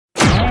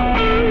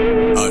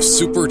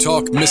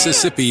SuperTalk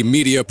Mississippi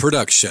media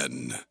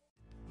production.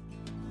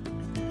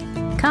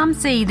 Come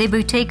see The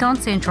Boutique on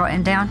Central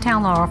in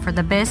downtown Laurel for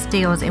the best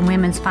deals in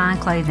women's fine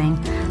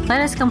clothing. Let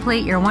us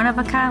complete your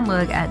one-of-a-kind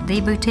look at The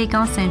Boutique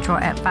on Central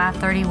at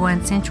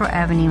 531 Central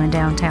Avenue in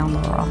downtown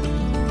Laurel.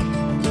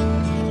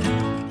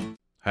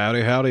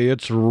 Howdy, howdy,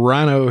 it's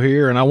Rhino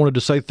here, and I wanted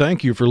to say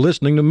thank you for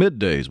listening to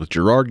Middays with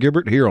Gerard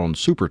Gibbert here on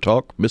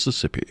SuperTalk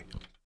Mississippi.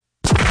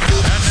 And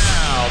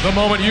now, the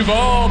moment you've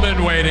all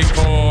been waiting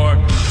for.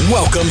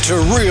 Welcome to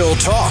Real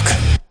Talk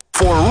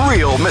for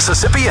real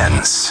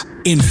Mississippians.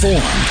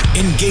 Informed,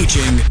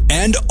 engaging,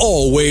 and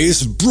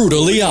always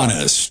brutally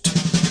honest.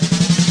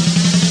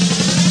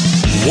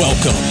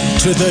 Welcome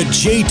to the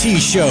JT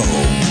Show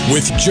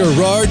with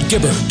Gerard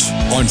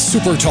Gibbert on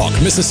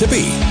SuperTalk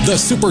Mississippi, the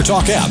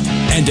SuperTalk app,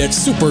 and at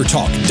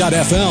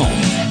supertalk.fm.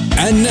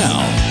 And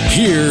now,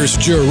 here's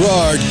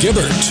Gerard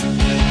Gibbert.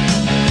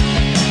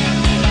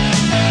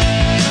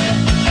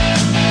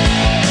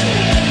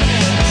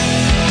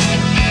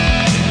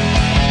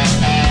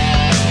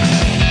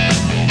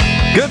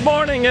 Good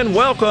morning and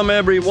welcome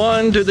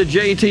everyone to the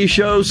JT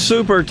Show,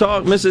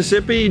 SuperTalk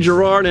Mississippi.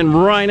 Gerard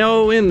and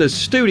Rhino in the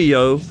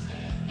studio,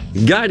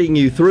 guiding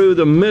you through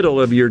the middle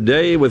of your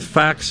day with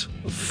facts,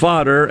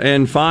 fodder,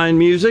 and fine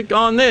music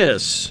on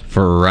this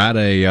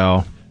Friday,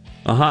 y'all.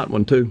 A hot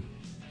one, too.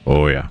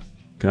 Oh, yeah.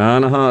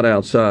 Kind of hot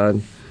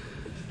outside.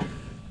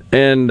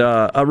 And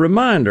a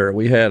reminder,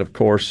 we had, of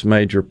course,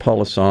 Major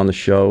Pullis on the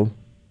show.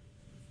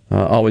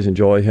 Always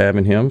enjoy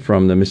having him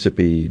from the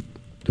Mississippi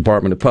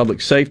Department of Public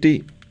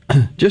Safety.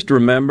 Just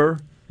remember,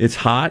 it's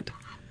hot.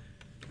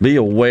 Be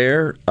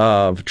aware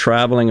of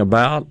traveling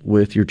about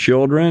with your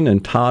children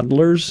and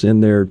toddlers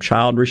in their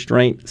child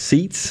restraint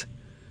seats.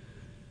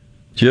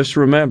 Just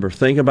remember,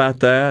 think about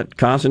that.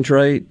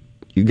 Concentrate.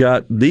 You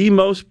got the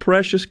most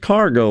precious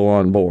cargo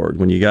on board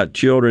when you got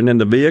children in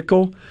the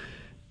vehicle,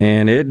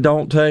 and it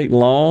don't take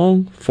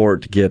long for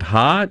it to get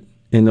hot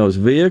in those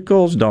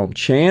vehicles. Don't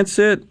chance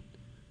it.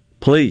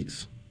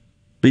 Please,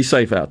 be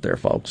safe out there,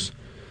 folks.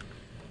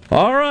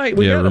 All right.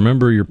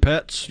 Remember your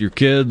pets, your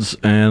kids,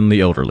 and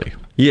the elderly.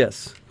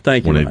 Yes.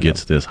 Thank you. When it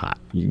gets this hot.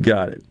 You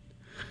got it.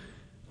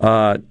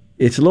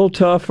 It's a little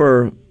tough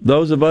for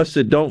those of us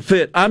that don't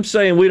fit. I'm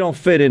saying we don't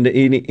fit into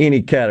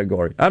any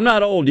category. I'm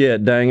not old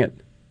yet, dang it.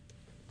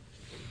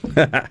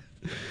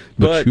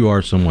 But you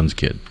are someone's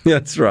kid.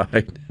 That's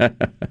right.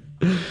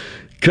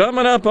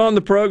 Coming up on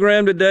the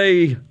program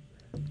today,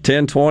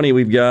 10:20,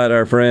 we've got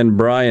our friend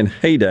Brian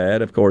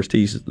Hadad. Of course,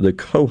 he's the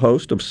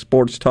co-host of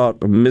Sports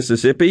Talk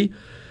Mississippi.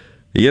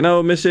 You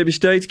know, Mississippi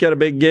State's got a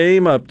big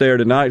game up there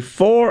tonight.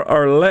 4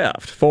 are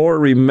left. 4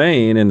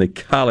 remain in the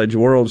College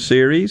World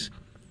Series.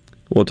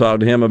 We'll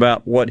talk to him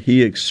about what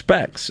he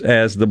expects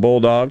as the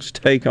Bulldogs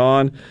take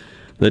on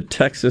the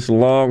Texas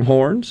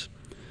Longhorns.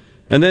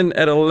 And then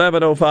at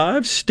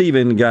 11:05,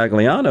 Stephen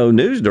Gagliano,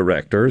 news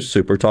director,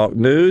 SuperTalk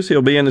News.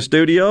 He'll be in the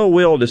studio.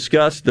 We'll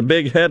discuss the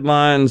big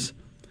headlines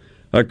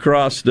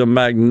across the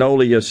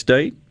Magnolia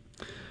State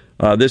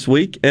this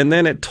week. And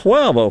then at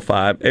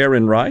 12:05,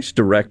 Aaron Rice,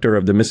 director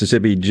of the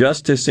Mississippi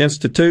Justice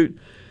Institute.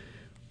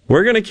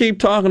 We're going to keep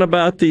talking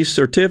about the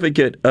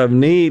Certificate of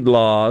Need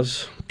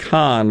laws,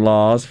 CON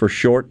laws for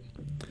short,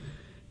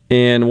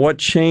 and what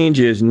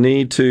changes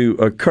need to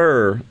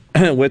occur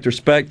with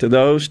respect to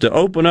those to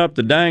open up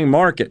the dang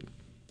market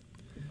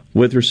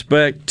with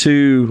respect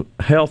to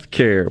health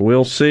care.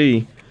 We'll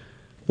see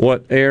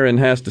what Aaron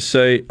has to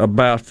say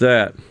about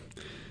that.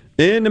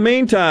 In the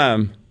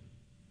meantime,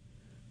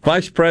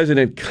 Vice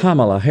President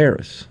Kamala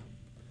Harris,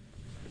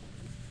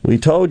 we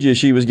told you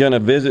she was going to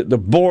visit the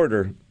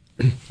border.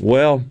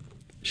 Well,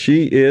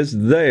 she is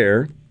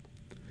there.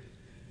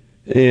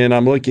 And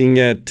I'm looking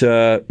at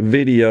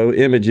video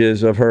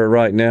images of her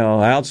right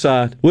now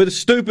outside with a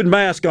stupid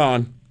mask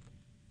on.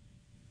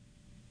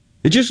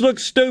 It just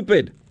looks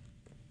stupid.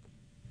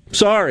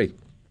 Sorry.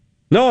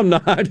 No, I'm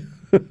not.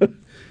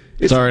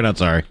 Sorry, not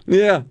sorry.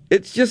 Yeah,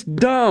 it's just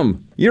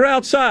dumb. You're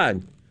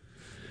outside.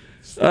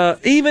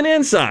 Even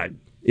inside,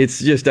 it's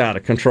just out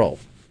of control.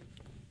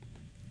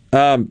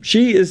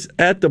 She is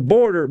at the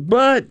border,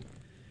 but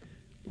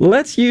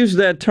let's use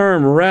that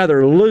term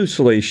rather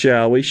loosely,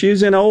 shall we?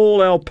 She's in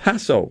old El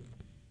Paso.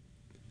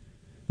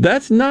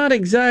 That's not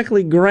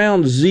exactly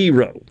ground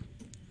zero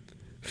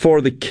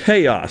for the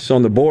chaos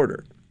on the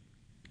border.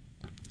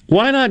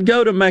 Why not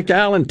go to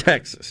McAllen,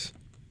 Texas,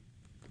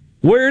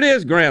 where it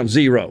is ground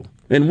zero,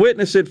 and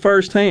witness it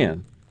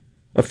firsthand?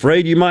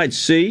 Afraid you might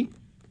see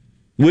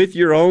with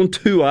your own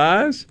 2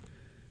 eyes?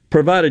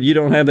 Provided you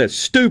don't have that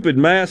stupid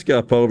mask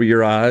up over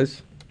your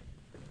eyes.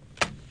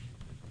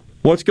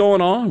 What's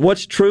going on?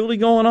 What's truly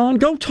going on?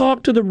 Go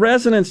talk to the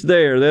residents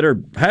there that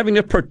are having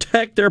to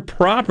protect their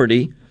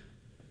property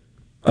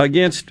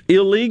against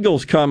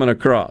illegals coming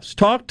across.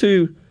 Talk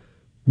to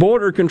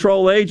border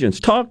control agents.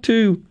 Talk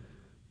to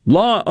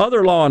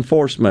other law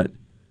enforcement.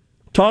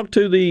 Talk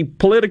to the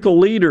political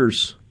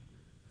leaders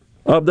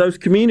of those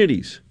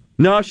communities.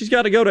 No, she's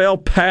got to go to El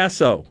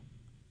Paso.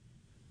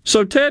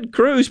 So Ted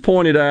Cruz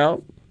pointed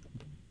out,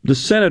 the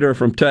senator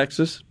from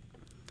Texas,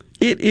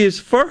 it is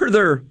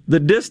further the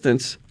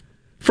distance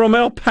from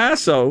El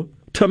Paso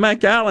to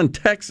McAllen,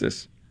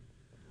 Texas,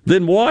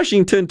 than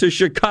Washington to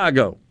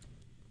Chicago.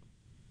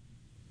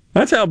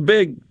 That's how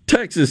big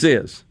Texas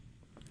is.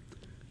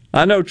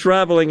 I know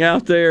traveling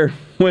out there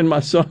when my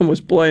son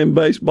was playing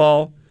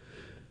baseball,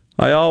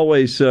 I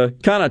always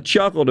kind of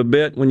chuckled a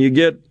bit when you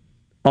get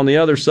on the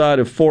other side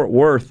of Fort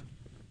Worth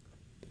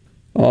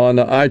on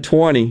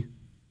I-20,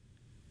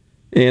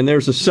 and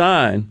there's a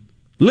sign,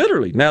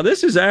 literally. Now,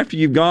 this is after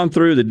you've gone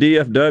through the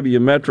DFW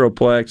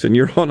Metroplex and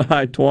you're on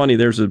I-20.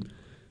 There's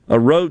a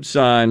road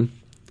sign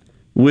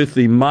with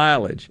the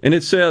mileage, and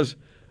it says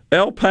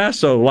El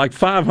Paso, like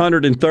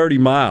 530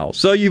 miles.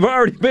 So you've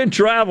already been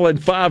traveling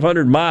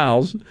 500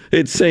 miles,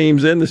 it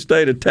seems, in the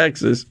state of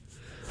Texas.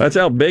 That's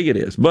how big it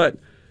is. But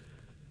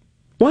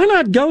why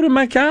not go to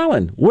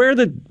McAllen, where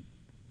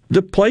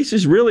the place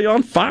is really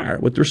on fire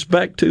with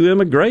respect to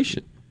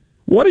immigration?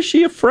 What is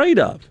she afraid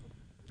of?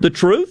 The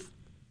truth?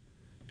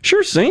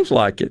 Sure seems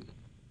like it.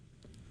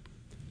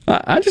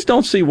 I just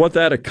don't see what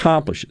that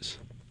accomplishes.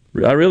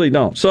 I really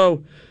don't.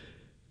 So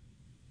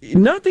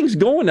nothing's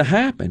going to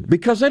happen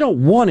because they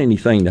don't want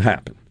anything to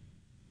happen.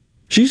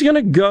 She's going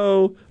to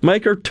go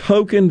make her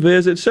token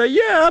visit, say,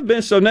 yeah, I've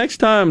been. So next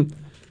time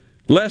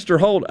Lester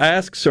Holt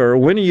asks her,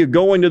 when are you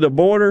going to the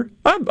border?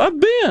 I've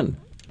been.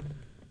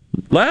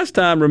 Last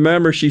time,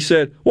 remember, she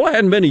said, well, I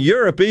hadn't been to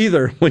Europe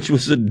either, which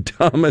was the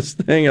dumbest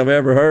thing I've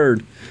ever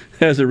heard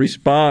as a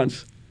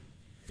response.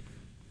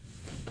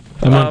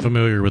 I'm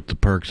unfamiliar with the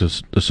perks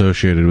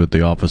associated with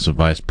the office of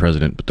vice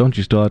president, but don't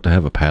you still have to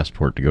have a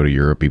passport to go to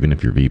Europe, even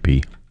if you're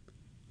VP?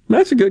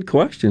 That's a good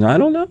question. I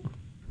don't know.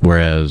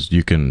 Whereas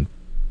you can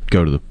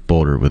go to the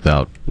border with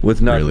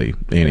really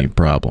any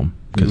problem,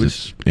 because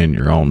it's in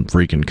your own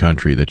freaking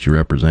country that you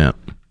represent.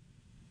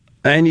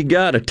 And you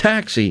got a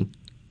taxi,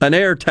 an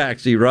air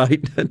taxi,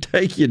 right, to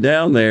take you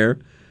down there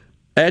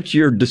at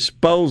your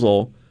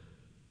disposal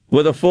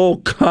with a full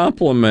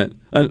complement,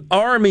 an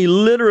army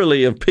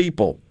literally of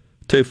people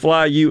to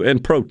fly you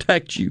and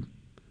protect you.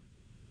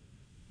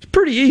 It's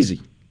pretty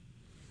easy.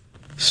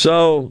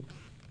 So,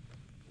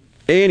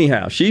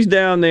 anyhow, she's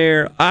down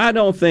there. I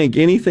don't think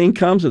anything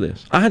comes of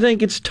this. I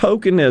think it's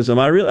tokenism.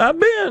 I've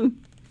been.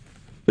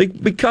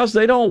 Because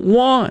they don't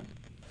want.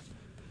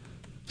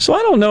 So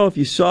I don't know if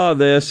you saw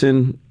this,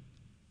 and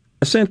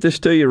I sent this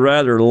to you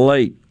rather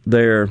late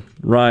there,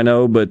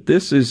 Rhino, but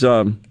this is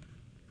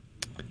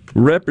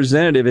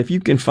Representative, if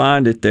you can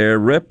find it there,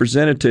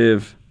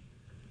 Representative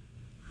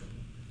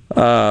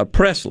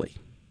Presley,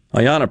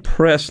 Ayanna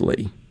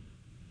Presley.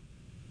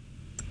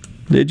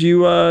 Did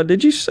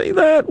you see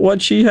that?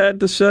 What she had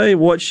to say?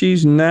 What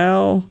she's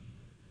now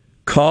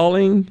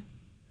calling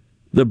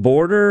the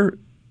border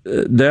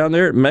down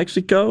there at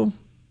Mexico?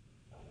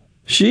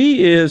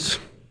 She is.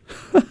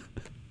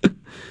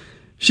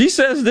 She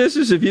says this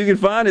is, if you can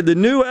find it, the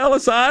new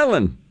Ellis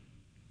Island.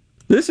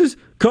 This is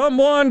come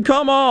one,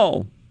 come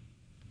all.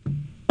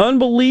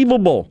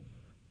 Unbelievable.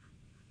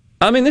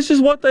 I mean, this is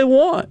what they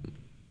want.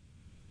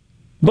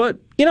 But,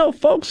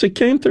 folks that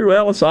came through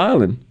Ellis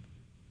Island,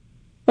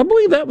 I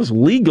believe that was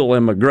legal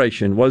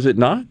immigration, was it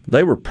not?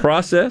 They were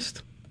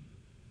processed.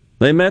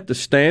 They met the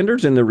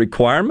standards and the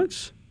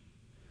requirements.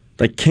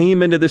 They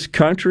came into this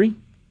country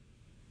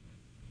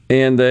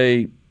and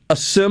they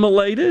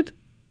assimilated.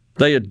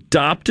 They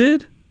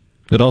adopted.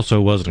 It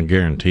also wasn't a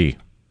guarantee.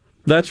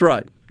 That's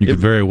right. You could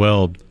very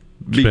well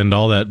spend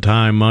all that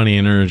time, money,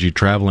 and energy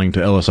traveling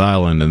to Ellis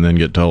Island and then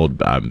get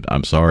told,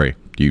 I'm sorry,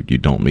 you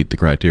don't meet the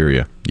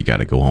criteria. You got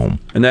to go home.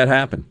 And that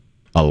happened.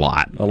 A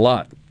lot.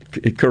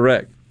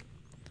 Correct.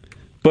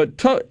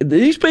 But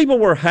these people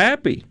were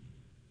happy.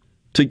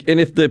 And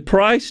if the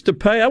price to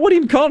pay, I wouldn't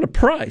even call it a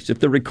price. If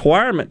the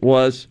requirement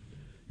was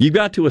you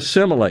got to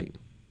assimilate,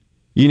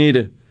 you need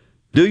to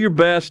do your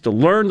best to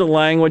learn the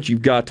language,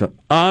 you've got to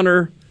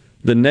honor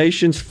the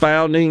nation's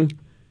founding,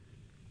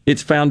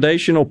 its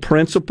foundational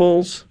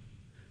principles.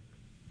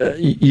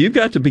 You've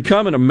got to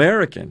become an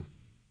American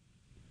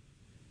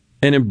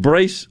and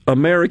embrace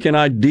American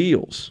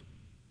ideals.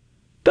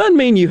 Doesn't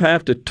mean you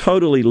have to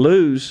totally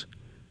lose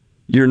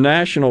your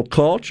national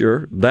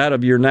culture, that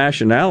of your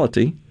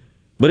nationality,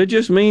 but it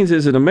just means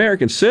as an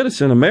American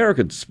citizen,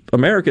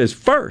 America is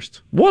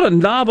first. What a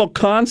novel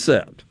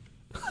concept.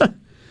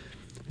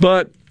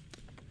 But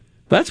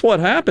that's what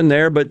happened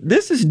there, but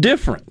this is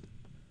different.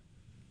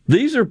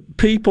 These are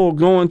people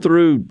going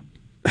through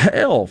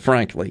hell,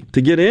 frankly,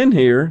 to get in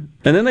here,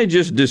 and then they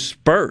just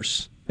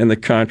disperse in the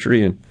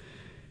country. And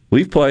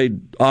we've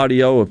played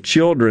audio of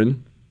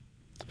children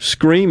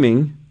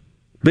screaming,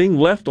 being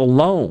left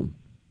alone,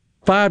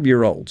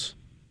 5-year-olds.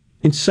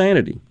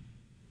 Insanity.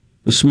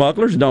 The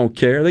smugglers don't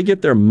care. They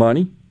get their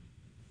money.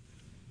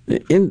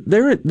 And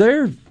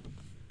they're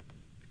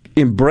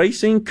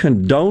embracing,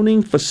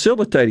 condoning,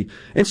 facilitating.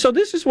 And so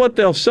this is what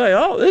they'll say,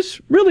 oh, this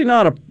is really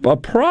not a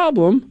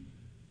problem.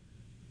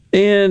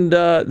 And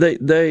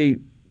they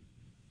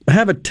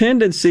have a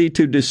tendency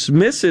to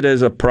dismiss it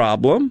as a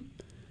problem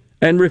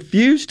and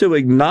refuse to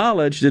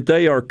acknowledge that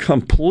they are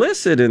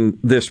complicit in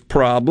this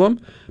problem.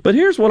 But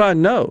here's what I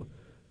know.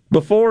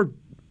 Before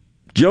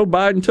Joe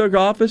Biden took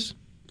office,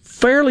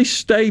 fairly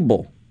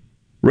stable,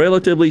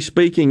 relatively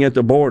speaking, at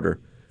the border.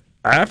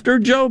 After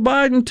Joe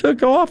Biden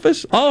took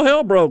office, all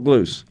hell broke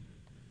loose.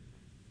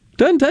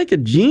 Doesn't take a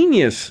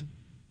genius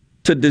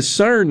to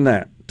discern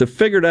that, to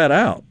figure that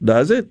out,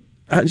 does it?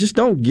 I just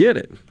don't get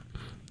it.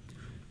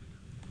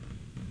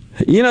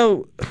 You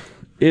know,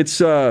 it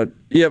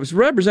was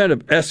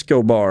Representative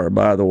Escobar,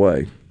 by the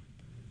way,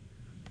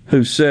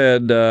 who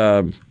said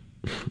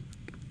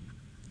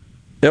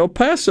El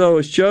Paso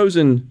has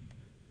chosen,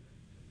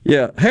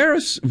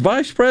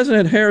 Vice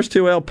President Harris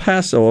to El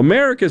Paso,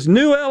 America's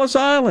new Ellis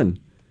Island.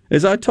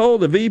 As I told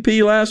the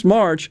VP last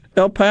March,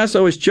 El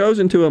Paso has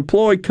chosen to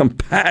employ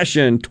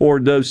compassion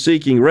toward those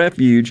seeking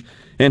refuge,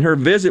 and her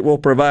visit will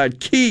provide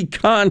key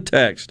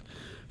context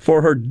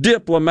for her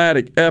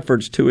diplomatic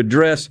efforts to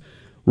address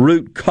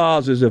root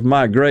causes of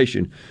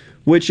migration,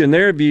 which in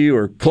their view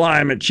are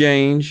climate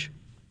change,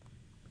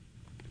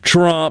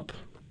 Trump,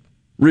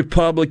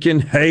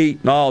 Republican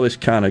hate, and all this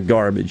kind of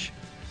garbage.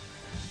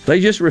 They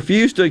just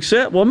refuse to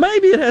accept, well,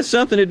 maybe it has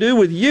something to do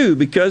with you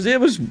because it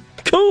was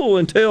cool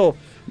until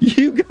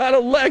you got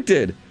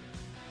elected.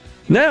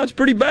 Now it's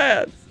pretty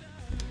bad.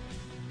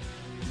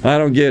 I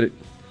don't get it.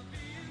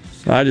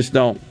 I just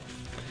don't.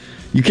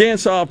 You can't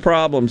solve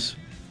problems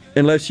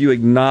unless you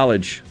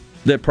acknowledge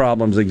that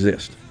problems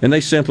exist. And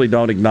they simply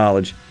don't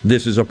acknowledge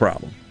this is a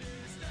problem.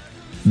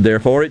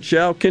 Therefore, it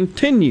shall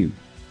continue.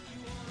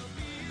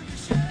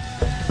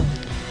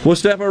 We'll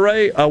step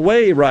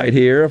away right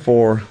here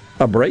for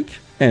a break.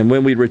 And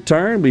when we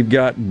return, we've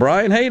got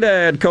Brian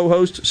Hadad,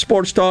 co-host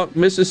Sports Talk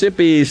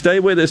Mississippi. Stay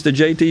with us. The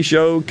JT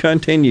Show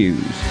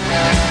continues.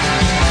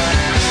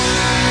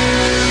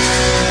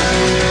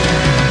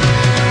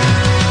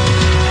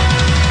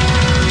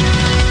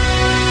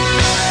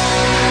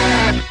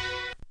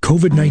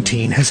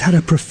 COVID-19 has had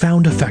a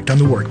profound effect on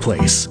the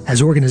workplace.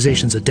 As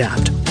organizations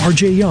adapt,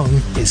 RJ Young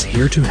is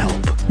here to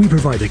help. We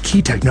provide the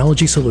key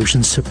technology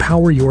solutions to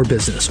power your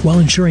business while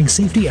ensuring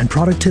safety and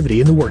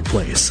productivity in the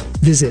workplace.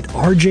 Visit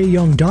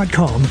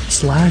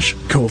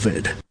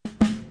rjyoung.com/COVID.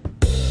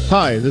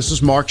 Hi, this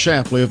is Mark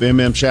Shapley of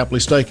MM Shapley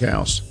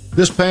Steakhouse.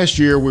 This past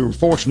year, we were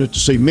fortunate to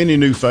see many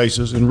new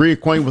faces and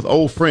reacquaint with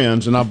old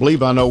friends, and I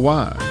believe I know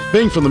why.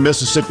 Being from the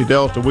Mississippi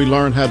Delta, we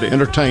learned how to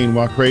entertain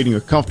while creating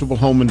a comfortable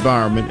home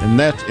environment, and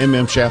that's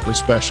MM Shapley's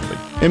specialty.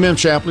 MM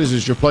Shapley's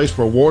is your place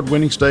for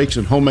award-winning steaks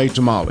and homemade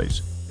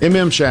tamales.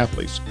 MM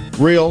Shapley's,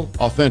 real,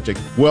 authentic,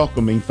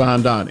 welcoming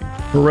fine dining.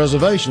 For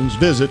reservations,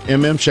 visit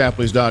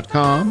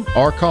mmshapleys.com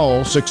or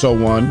call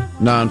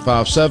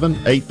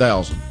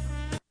 601-957-8000.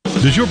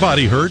 Does your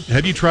body hurt?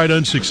 Have you tried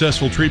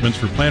unsuccessful treatments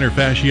for plantar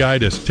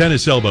fasciitis,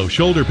 tennis elbow,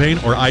 shoulder pain,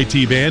 or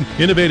IT band?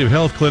 Innovative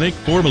Health Clinic,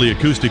 formerly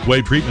Acoustic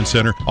Wave Treatment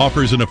Center,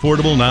 offers an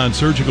affordable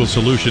non-surgical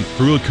solution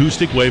through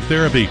acoustic wave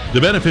therapy. The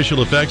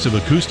beneficial effects of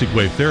acoustic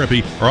wave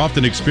therapy are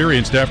often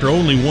experienced after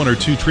only 1 or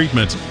 2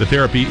 treatments. The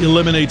therapy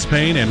eliminates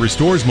pain and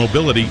restores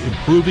mobility,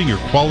 improving your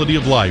quality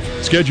of life.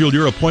 Schedule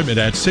your appointment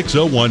at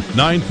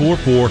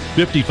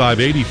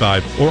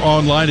 601-944-5585 or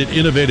online at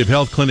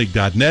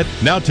innovativehealthclinic.net.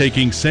 Now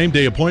taking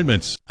same-day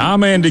appointments.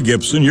 I'm Andy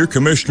Gibson, your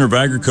Commissioner of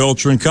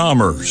Agriculture and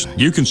Commerce.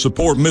 You can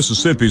support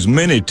Mississippi's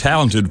many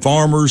talented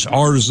farmers,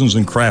 artisans,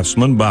 and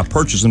craftsmen by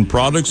purchasing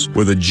products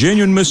with a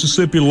genuine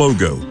Mississippi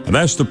logo. And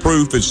that's the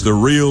proof it's the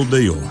real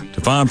deal.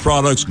 To find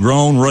products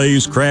grown,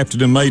 raised,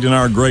 crafted, and made in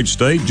our great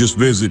state, just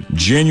visit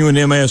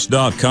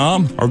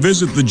GenuineMS.com or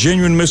visit the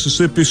Genuine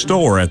Mississippi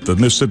store at the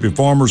Mississippi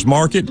Farmers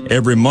Market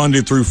every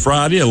Monday through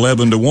Friday,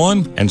 11 to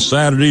 1, and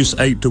Saturdays,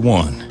 8 to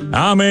 1.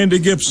 I'm Andy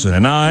Gibson,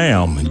 and I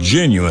am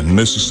Genuine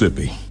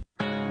Mississippi.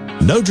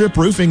 No Drip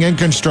Roofing and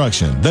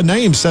Construction. The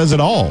name says it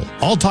all.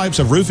 All types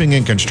of roofing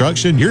and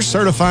construction. Your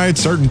certified,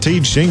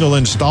 certainteed shingle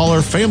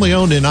installer, family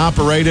owned and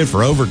operated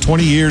for over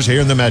 20 years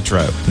here in the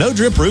Metro. No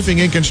Drip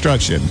Roofing and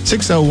Construction.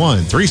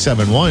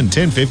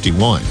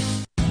 601-371-1051.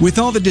 With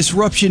all the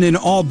disruption in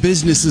all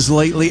businesses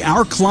lately,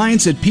 our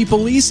clients at People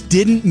Lease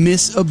didn't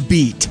miss a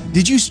beat.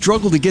 Did you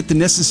struggle to get the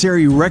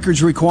necessary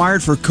records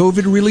required for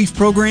COVID relief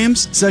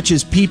programs such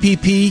as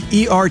PPP,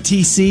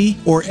 ERTC,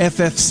 or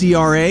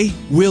FFCRA?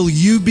 Will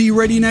you be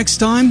ready next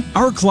time?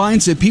 Our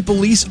clients at People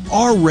Lease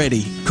are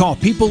ready. Call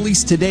People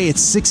Lease today at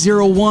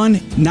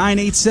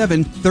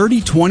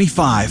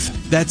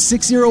 601-987-3025. That's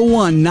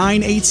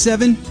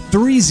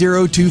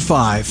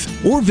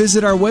 601-987-3025. Or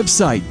visit our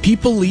website,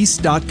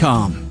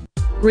 peoplelease.com.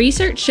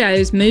 Research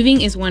shows moving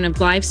is one of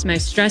life's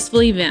most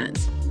stressful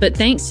events, but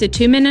thanks to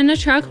 2 Men and a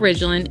Truck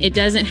Ridgeland, it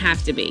doesn't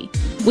have to be.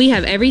 We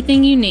have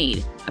everything you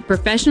need. A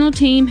professional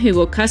team who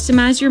will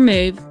customize your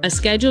move, a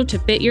schedule to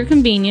fit your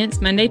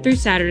convenience Monday through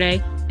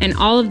Saturday, and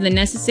all of the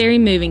necessary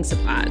moving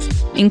supplies,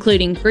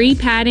 including free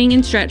padding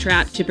and stretch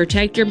wrap to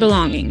protect your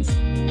belongings.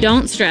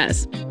 Don't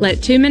stress.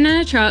 Let 2 Men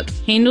and a Truck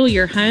handle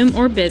your home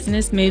or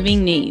business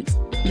moving needs.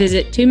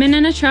 Visit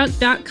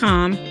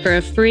 2menandatruck.com for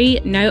a free,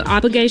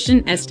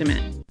 no-obligation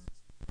estimate.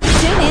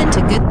 Tune in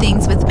to Good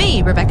Things with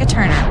me, Rebecca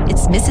Turner.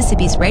 It's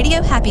Mississippi's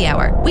Radio Happy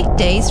Hour,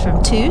 weekdays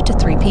from 2 to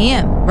 3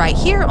 p.m. right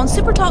here on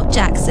SuperTalk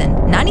Jackson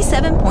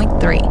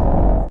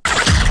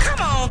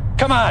 97.3.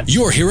 Come on.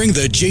 You're hearing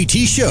the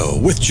JT Show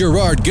with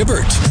Gerard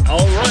Gibbert.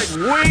 All right,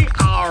 we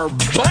are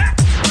back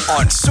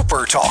on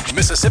SuperTalk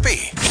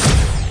Mississippi.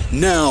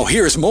 Now,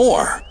 here's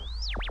more.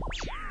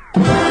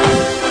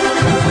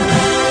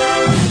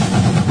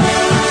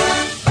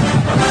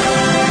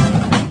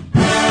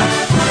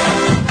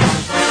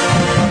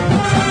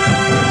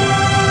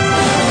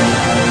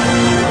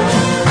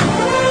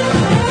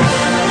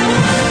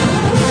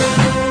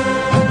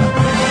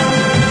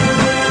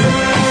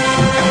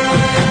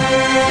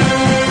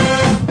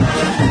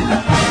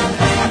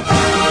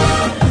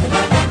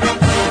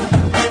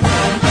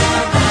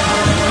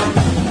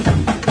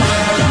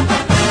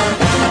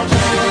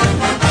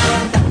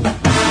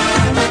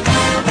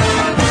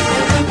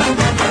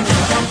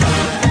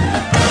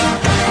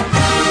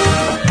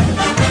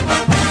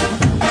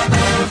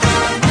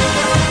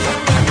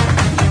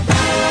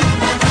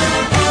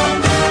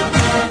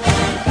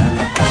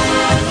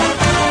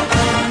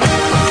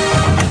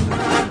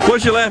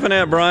 What you laughing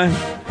at, Brian?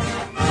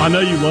 I know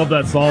you love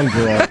that song,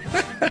 Gerard.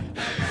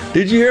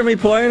 Did you hear me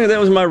playing it? That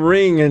was my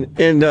ring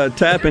and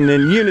tapping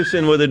in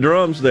unison with the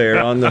drums there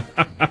on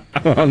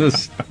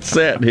the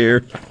set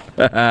here.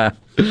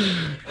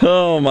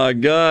 Oh my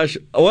gosh!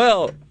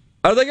 Well,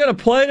 are they going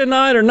to play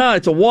tonight or not?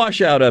 It's a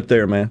washout up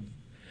there, man.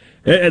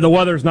 The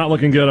weather's not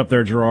looking good up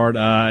there, Gerard.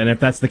 And if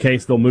that's the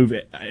case, they'll move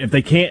it. If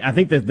they can't, I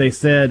think that they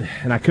said,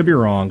 and I could be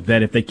wrong,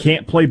 that if they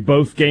can't play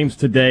both games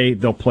today,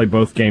 they'll play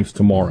both games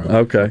tomorrow.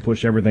 Okay. They'll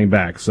push everything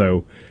back.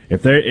 So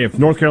if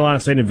North Carolina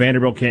State and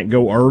Vanderbilt can't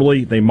go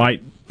early, they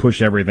might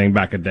push everything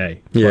back a day.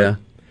 Yeah.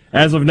 But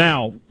as of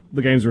now,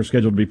 the games are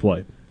scheduled to be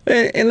played.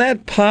 And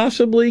that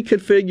possibly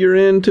could figure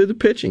into the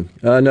pitching.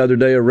 Another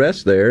day of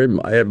rest there.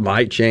 It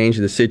might change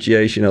the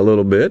situation a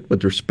little bit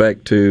with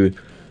respect to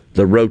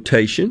the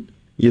rotation.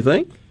 You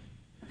think?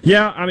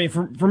 Yeah, I mean,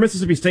 for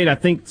Mississippi State, I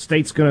think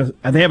State's going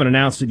to – they haven't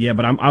announced it yet,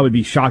 but I would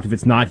be shocked if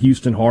it's not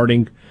Houston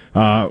Harding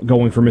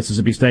going for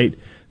Mississippi State.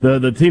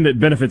 The team that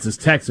benefits is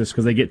Texas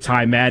because they get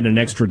Ty Madden an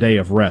extra day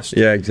of rest.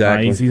 Yeah,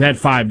 exactly. He's had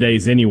 5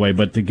 days anyway,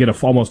 but to get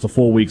almost a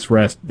full week's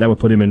rest, that would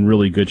put him in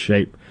really good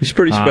shape. He's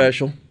pretty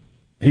special.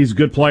 He's a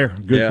good player.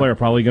 Player.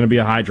 Probably going to be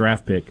a high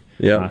draft pick.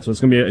 Yeah. So it's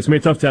going to be a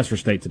tough test for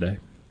State today.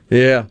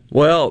 Yeah.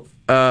 Well,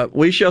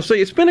 we shall see.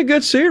 It's been a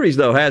good series,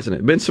 though, hasn't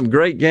it? Been some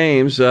great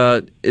games.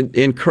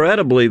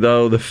 Incredibly,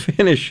 though, the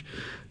finish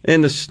in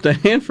the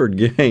Stanford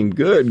game.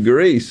 Good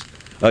grief.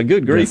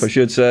 Yes. I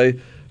should say.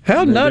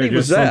 How nutty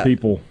was that?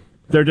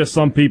 There are just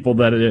some people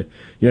that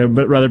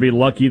but rather be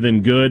lucky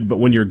than good. But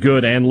when you're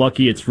good and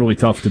lucky, it's really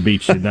tough to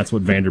beat you. And that's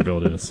what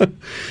Vanderbilt is.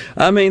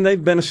 I mean,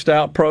 they've been a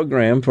stout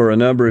program for a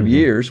number of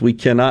years. We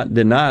cannot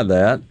deny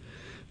that.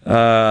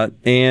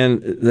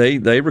 And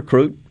they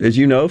recruit, as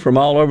you know, from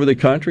all over the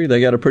country. They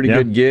got a pretty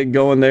good gig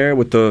going there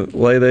with the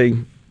way they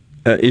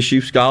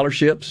issue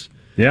scholarships.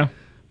 Yeah.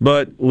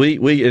 But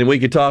we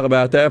could talk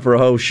about that for a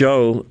whole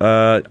show.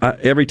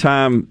 Every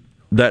time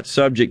that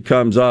subject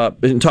comes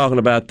up, and talking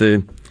about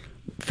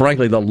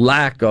frankly, the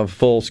lack of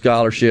full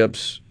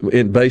scholarships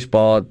in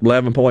baseball,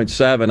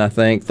 11.7, I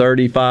think,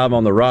 35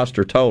 on the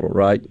roster total,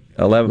 right?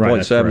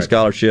 11.7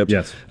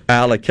 scholarships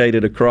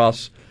allocated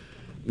across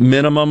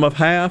minimum of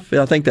half.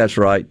 I think that's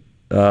right.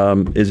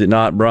 Is it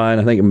not, Brian?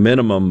 I think a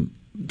minimum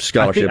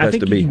scholarship has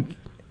to be.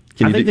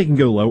 I think they can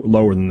go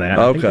lower than that.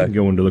 Okay. I think they can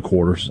go into the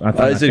quarters.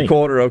 Is it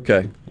quarter?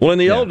 Okay. Well, in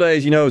the old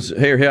days,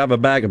 here have a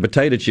bag of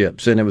potato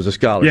chips, and it was a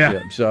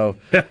scholarship. Yeah. So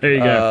there you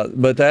go.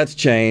 But that's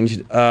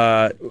changed.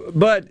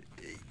 But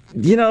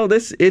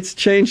it's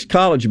changed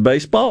college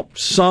baseball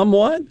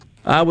somewhat,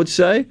 I would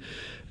say.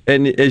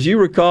 And as you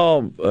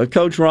recall,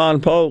 Coach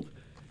Ron Polk,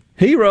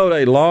 he wrote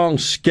a long,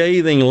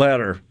 scathing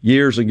letter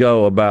years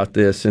ago about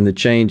this and the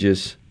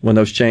changes when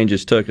those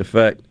changes took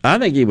effect. I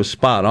think he was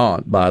spot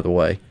on, by the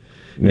way,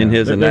 in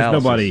his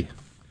analysis.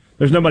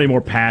 There's nobody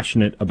more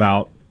passionate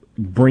about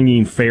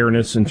bringing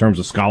fairness in terms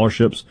of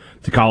scholarships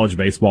to college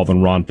baseball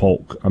than Ron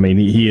Polk. I mean,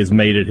 he has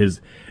made it his.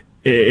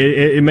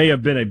 It may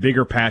have been a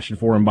bigger passion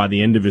for him by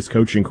the end of his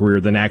coaching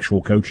career than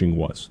actual coaching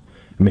was.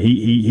 I mean,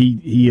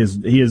 he is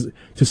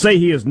to say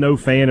he is no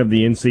fan of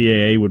the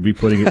NCAA would be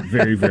putting it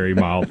very, very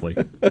mildly.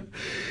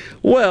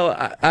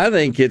 Well, I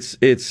think it's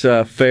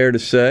fair to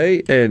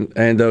say,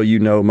 and though you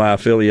know my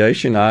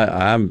affiliation,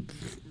 I'm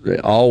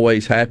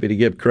always happy to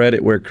give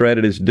credit where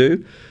credit is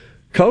due.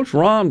 Coach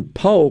Ron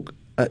Polk,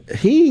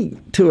 he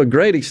to a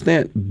great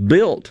extent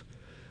built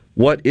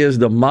what is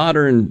the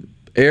modern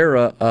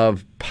era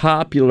of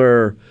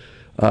popular,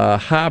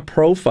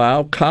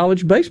 high-profile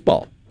college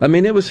baseball. I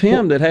mean, it was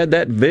him that had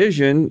that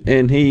vision,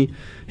 and he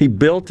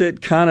built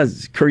it, kind of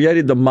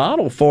created the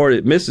model for it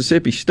at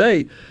Mississippi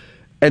State.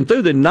 And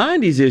through the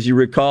 90s, as you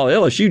recall,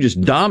 LSU just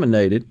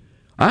dominated.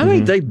 I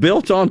think they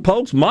built on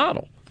Polk's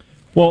model.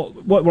 Well,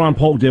 what Ron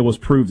Polk did was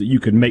prove that you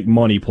could make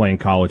money playing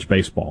college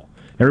baseball.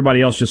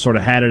 Everybody else just sort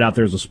of had it out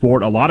there as a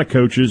sport. A lot of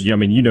coaches, I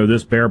mean, you know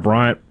this, Bear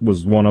Bryant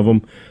was one of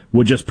them,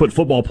 would just put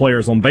football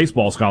players on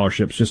baseball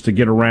scholarships just to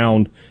get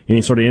around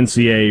any sort of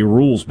NCAA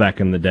rules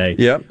back in the day.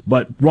 Yep.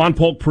 But Ron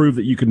Polk proved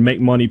that you could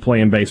make money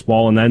playing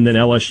baseball, and then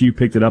LSU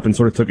picked it up and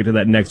sort of took it to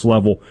that next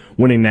level,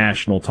 winning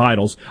national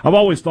titles. I've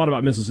always thought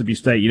about Mississippi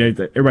State. You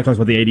know, everybody talks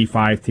about the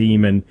 85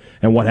 team and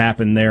what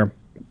happened there.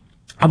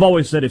 I've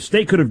always said if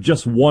State could have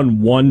just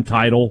won one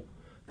title,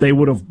 they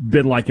would have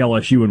been like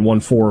LSU and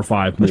won 4 or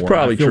 5 more. That's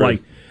probably I feel true.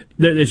 like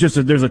it's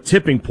just there's a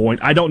tipping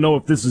point. I don't know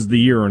if this is the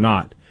year or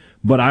not,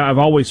 but I've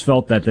always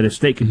felt that if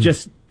State could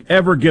just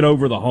ever get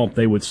over the hump,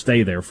 they would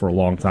stay there for a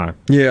long time.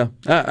 Yeah,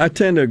 I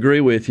tend to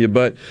agree with you,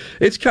 but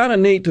it's kind of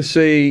neat to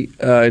see,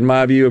 in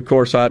my view. Of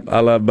course, I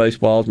love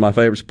baseball. It's my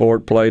favorite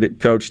sport, played it,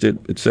 coached it,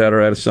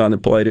 etc. I had a son that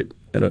played it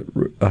at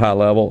a high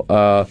level.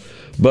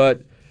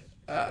 But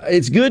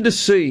it's good to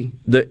see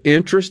the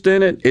interest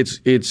in it.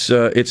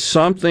 It's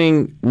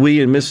something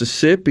we in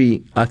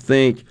Mississippi, I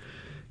think,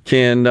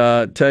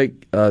 can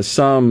take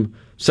some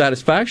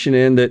satisfaction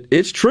in, that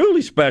it's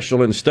truly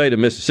special in the state of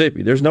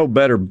Mississippi. There's no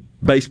better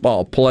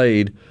baseball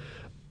played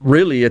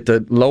really at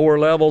the lower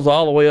levels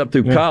all the way up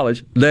through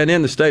college than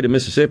in the state of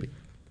Mississippi.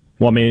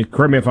 Well, I mean,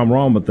 correct me if I'm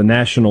wrong, but the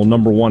national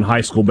 #1 high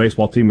school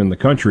baseball team in the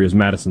country is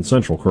Madison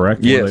Central,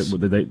 correct? Yes. So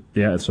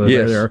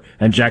they're there.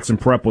 And Jackson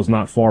Prep was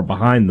not far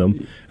behind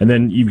them. And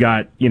then you've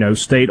got,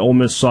 State, Ole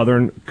Miss,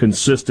 Southern,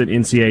 consistent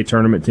NCAA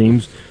tournament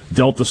teams.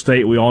 Delta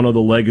State, we all know the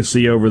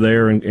legacy over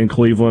there in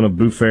Cleveland of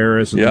Boo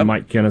Ferris and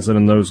Mike Kennison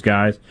and those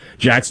guys.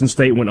 Jackson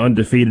State went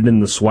undefeated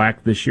in the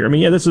SWAC this year. I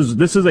mean, this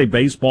is a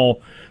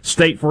baseball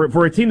state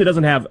for a team that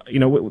doesn't have,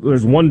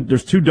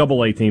 there's 2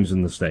 AA teams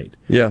in the state.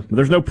 Yeah.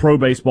 There's no pro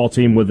baseball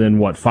team within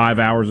 5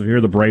 hours of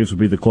here. The Braves would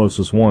be the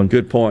closest one.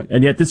 Good point.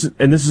 And yet this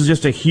is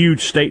just a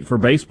huge state for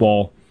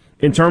baseball.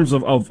 In terms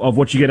of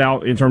what you get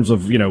out, in terms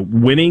of,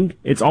 winning,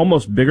 it's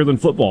almost bigger than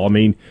football. I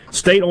mean,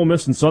 State, Ole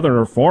Miss, and Southern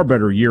are far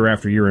better year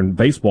after year in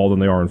baseball than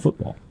they are in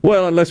football.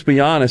 Well, and let's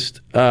be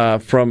honest,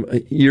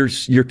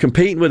 you're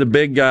competing with the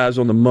big guys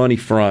on the money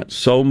front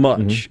so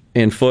much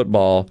in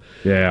football.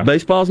 Yeah.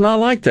 Baseball's not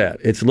like that.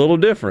 It's a little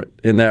different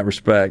in that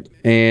respect.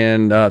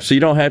 And so you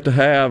don't have to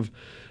have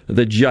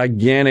the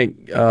gigantic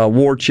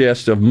war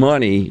chest of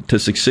money to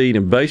succeed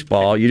in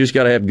baseball. You just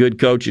got to have good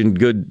coaching,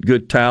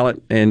 good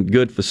talent, and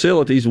good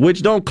facilities,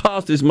 which don't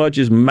cost as much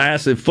as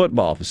massive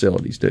football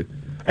facilities do.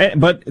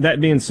 But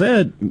that being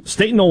said,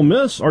 State and Ole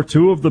Miss are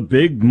 2 of the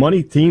big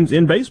money teams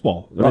in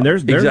baseball. I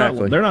mean, they're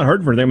not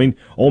hurting for anything. I mean,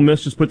 Ole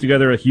Miss just put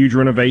together a huge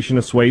renovation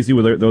of Swayze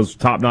with those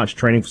top-notch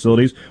training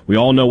facilities. We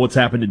all know what's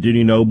happened at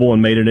Dudy Noble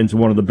and made it into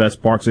one of the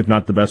best parks, if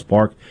not the best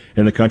park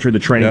in the country. The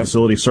training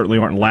facilities certainly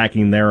aren't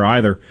lacking there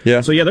either.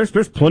 Yeah. So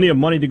there's plenty of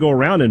money to go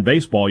around in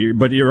baseball.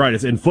 But you're right.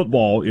 It's in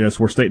football. It's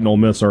where State and Ole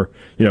Miss are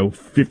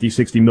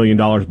 $50-60 million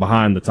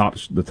behind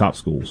the top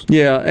schools.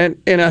 Yeah,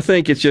 and I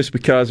think it's just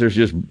because there's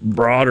just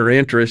broader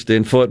interest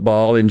in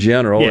football in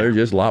general. There's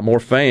just a lot more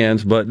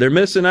fans, but they're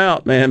missing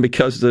out, man,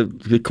 because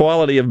the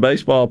quality of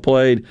baseball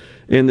played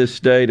in this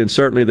state, and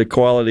certainly the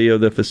quality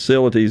of the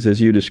facilities, as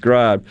you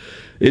described,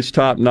 it's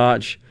top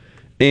notch.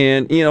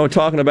 And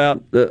talking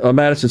about a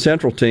Madison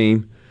Central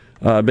team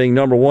being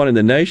 #1 in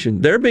the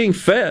nation, they're being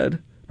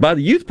fed by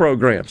the youth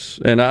programs,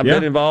 and I've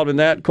been involved in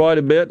that quite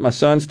a bit. My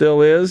son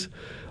still is.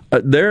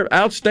 They're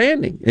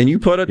outstanding, and you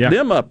put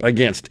them up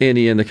against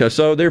any in the country.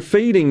 So they're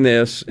feeding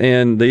this,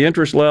 and the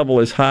interest level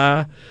is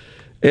high.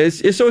 So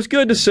it's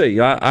good to see.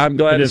 I'm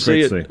glad to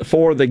see it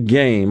for the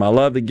game. I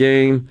love the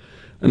game.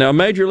 Now,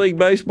 Major League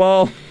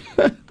Baseball,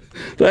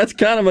 that's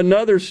kind of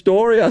another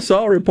story. I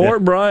saw a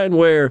report, Brian,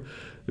 where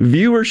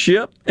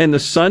viewership in the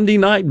Sunday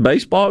night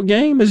baseball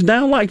game is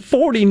down like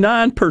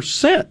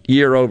 49%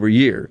 year over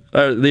year.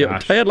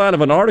 The headline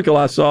of an article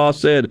I saw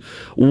said,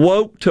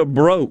 "Woke to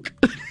broke."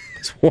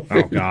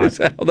 That's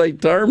how they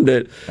termed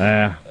it.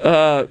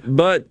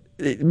 But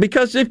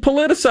because they've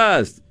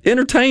politicized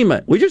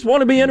entertainment. We just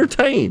want to be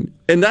entertained.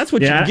 And that's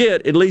what you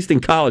get, at least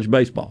in college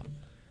baseball.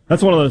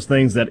 That's one of those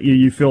things that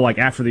you feel like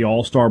after the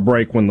All-Star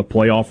break, when the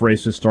playoff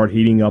races start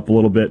heating up a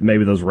little bit,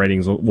 maybe those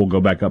ratings will go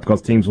back up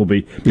because teams will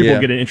be people will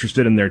get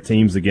interested in their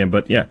teams again.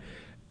 But and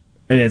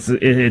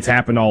it's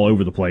happened all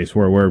over the place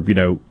where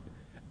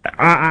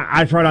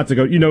I try not to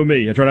go. You know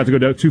me. I try not to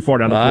go too far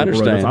down the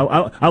political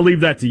road. I'll leave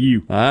that to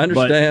you. I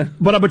understand.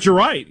 But you're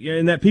right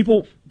in that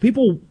people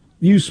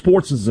use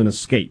sports as an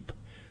escape.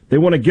 They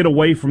want to get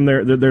away from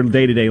their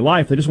day-to-day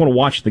life. They just want to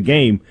watch the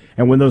game.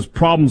 And when those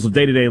problems of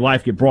day-to-day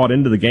life get brought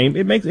into the game,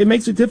 it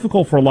makes it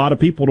difficult for a lot of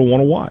people to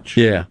want to watch.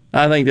 Yeah,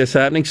 I think that's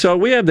happening. So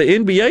we have the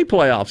NBA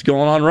playoffs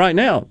going on right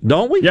now,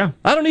 don't we? Yeah.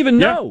 I don't even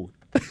know.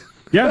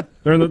 Yeah,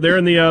 they're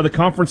in the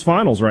conference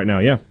finals right now.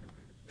 Yeah.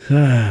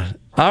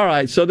 All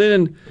right, so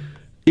then,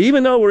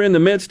 even though we're in the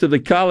midst of the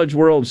College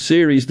World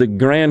Series, the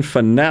grand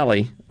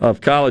finale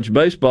of college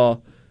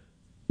baseball,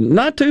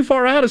 not too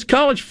far out is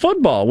college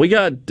football. We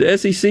got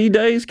SEC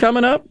days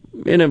coming up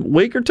in a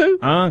week or two?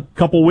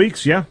 Couple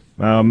weeks, yeah.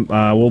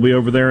 We'll be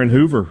over there in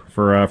Hoover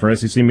for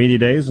SEC Media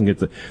Days and get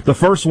the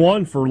first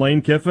one for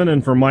Lane Kiffin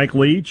and for Mike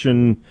Leach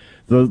and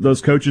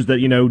those coaches that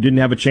didn't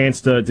have a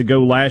chance to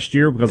go last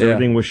year because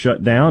everything was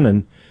shut down.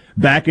 And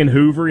back in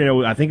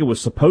Hoover, I think it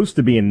was supposed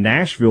to be in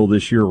Nashville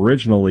this year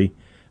originally,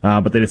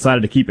 but they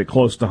decided to keep it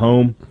close to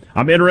home.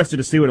 I'm interested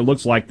to see what it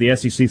looks like. The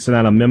SEC sent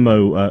out a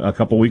memo a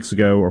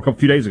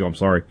few days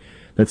ago,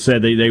 that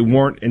said they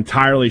weren't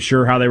entirely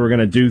sure how they were going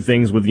to do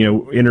things with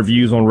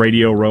interviews on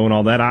Radio Row and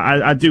all that.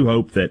 I do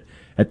hope that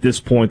at this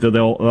point that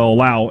they'll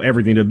allow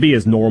everything to be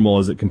as normal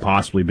as it can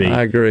possibly be.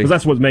 I agree, because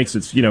that's what makes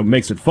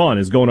it fun,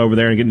 is going over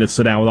there and getting to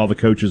sit down with all the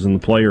coaches and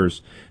the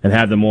players and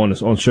have them on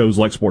shows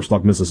like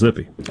SportsTalk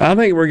Mississippi. I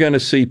think we're going to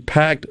see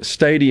packed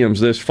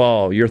stadiums this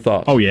fall. Your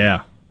thoughts? Oh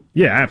yeah,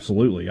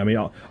 absolutely. I mean,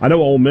 I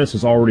know Ole Miss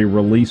has already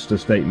released a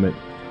statement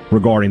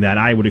regarding that.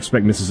 I would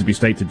expect Mississippi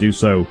State to do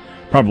so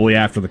probably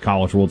after the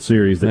College World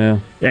Series.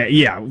 Everything's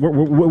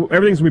going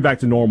to be back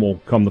to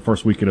normal come the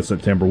first weekend of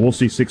September. We'll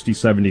see 60,000,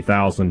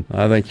 70,000.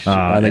 I think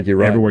you're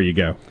right. Everywhere you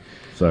go.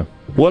 So,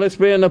 well, it's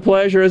been a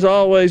pleasure as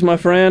always, my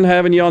friend,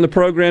 having you on the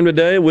program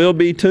today. We'll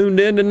be tuned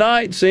in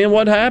tonight, seeing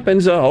what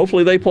happens.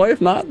 Hopefully they play. If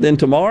not, then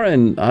tomorrow,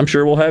 and I'm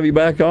sure we'll have you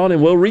back on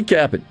and we'll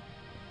recap it.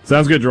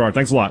 Sounds good, Gerard.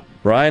 Thanks a lot.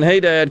 Brian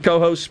Hadad,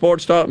 co-host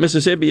Sports Talk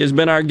Mississippi, has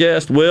been our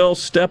guest. We'll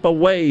step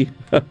away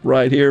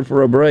right here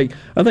for a break.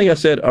 I think I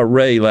said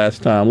array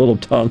last time, a little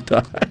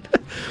tongue-tied.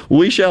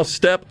 We shall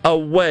step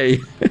away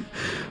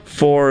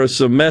for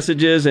some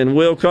messages, and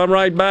we'll come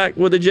right back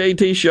with the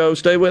JT Show.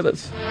 Stay with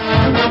us.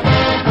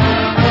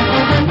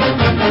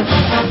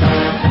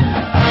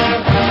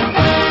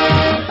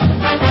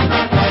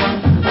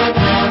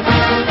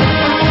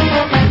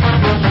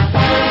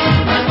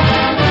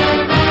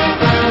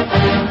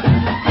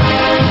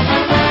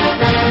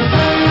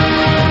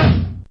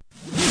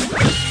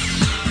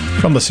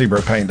 From the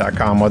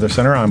SeabrookPaint.com Weather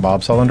Center, I'm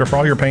Bob Sullender. For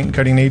all your paint and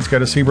coating needs, go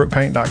to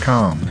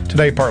SeabrookPaint.com.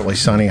 Today, partly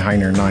sunny, high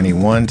near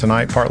 91.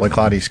 Tonight, partly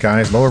cloudy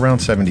skies, low around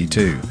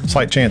 72.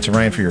 Slight chance of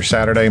rain for your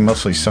Saturday,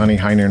 mostly sunny,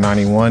 high near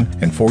 91.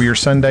 And for your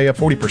Sunday, a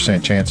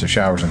 40% chance of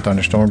showers and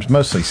thunderstorms,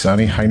 mostly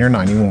sunny, high near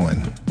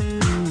 91.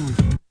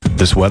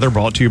 This weather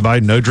brought to you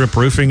by No Drip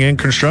Roofing and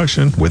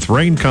Construction. With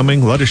rain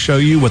coming, let us show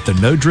you what the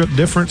No Drip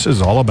difference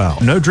is all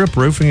about. No Drip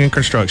Roofing and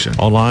Construction.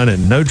 Online at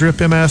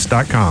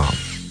NoDripMS.com.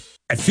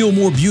 At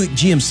Fillmore Buick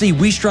GMC,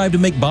 we strive to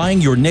make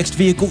buying your next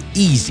vehicle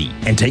easy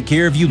and take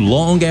care of you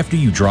long after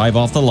you drive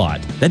off the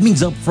lot. That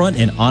means upfront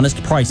and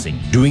honest pricing,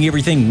 doing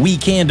everything we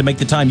can to make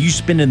the time you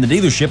spend in the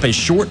dealership as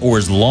short or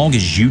as long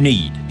as you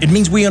need. It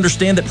means we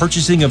understand that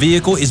purchasing a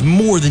vehicle is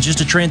more than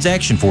just a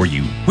transaction for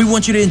you. We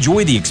want you to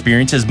enjoy the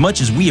experience as much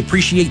as we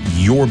appreciate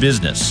your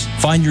business.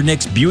 Find your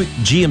next Buick,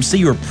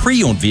 GMC, or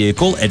pre-owned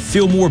vehicle at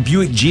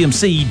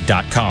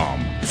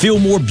FillmoreBuickGMC.com.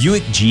 Fillmore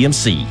Buick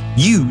GMC.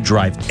 You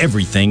drive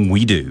everything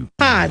we do.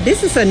 Hi,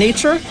 this is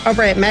Anitra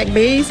over at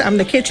McBee's. I'm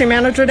the kitchen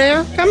manager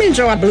there. Come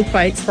enjoy our blue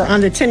plates for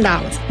under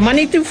 $10.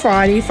 Monday through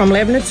Friday from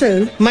 11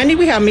 to 2. Monday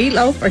we have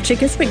meatloaf or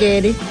chicken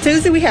spaghetti.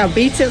 Tuesday we have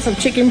beef tips or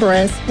chicken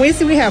breast.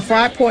 Wednesday we have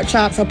fried pork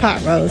chops or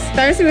pot roast.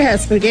 Thursday we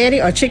have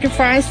spaghetti or chicken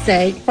fried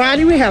steak.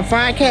 Friday we have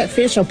fried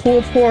catfish or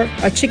pulled pork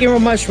or chicken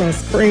with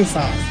mushrooms, cream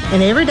sauce.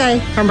 And every day,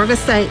 hamburger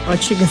steak or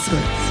chicken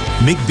strips.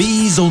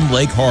 McBee's on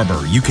Lake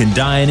Harbor. You can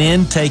dine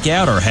in, take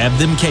out, or have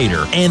them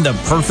cater. And the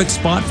perfect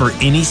spot for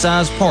any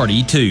size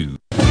party, too.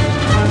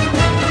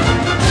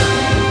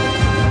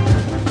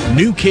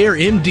 New Care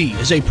MD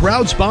is a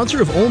proud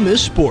sponsor of Ole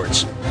Miss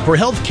Sports. For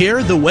health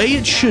care the way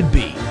it should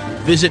be,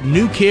 visit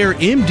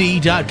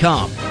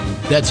newcaremd.com.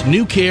 That's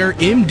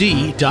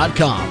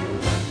newcaremd.com.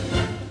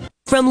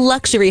 From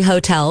luxury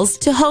hotels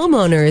to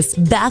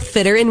homeowners, Bath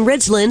Fitter in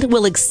Ridgeland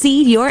will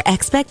exceed your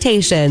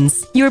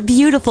expectations. Your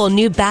beautiful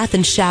new bath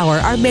and shower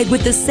are made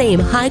with the same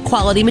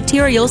high-quality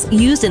materials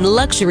used in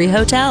luxury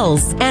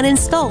hotels and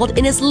installed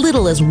in as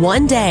little as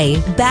 1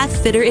 day.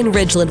 Bath Fitter in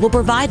Ridgeland will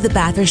provide the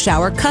bath or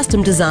shower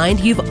custom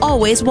designed you've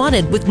always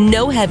wanted with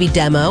no heavy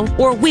demo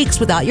or weeks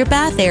without your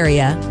bath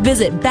area.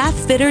 Visit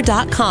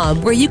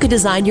bathfitter.com where you can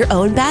design your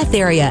own bath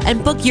area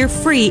and book your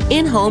free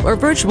in-home or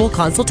virtual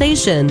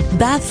consultation.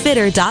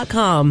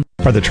 Bathfitter.com.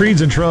 Are the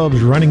trees and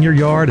shrubs running your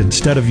yard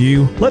instead of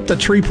you? Let the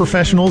tree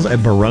professionals at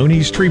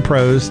Baroni's Tree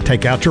Pros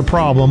take out your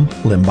problem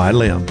limb by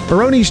limb.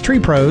 Baroni's Tree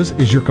Pros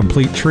is your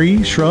complete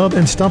tree, shrub,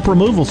 and stump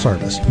removal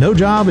service. No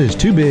job is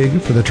too big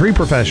for the tree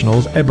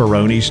professionals at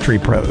Baroni's Tree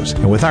Pros.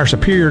 And with our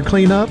superior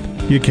cleanup,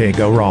 you can't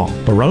go wrong.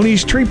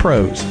 Baroni's Tree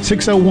Pros,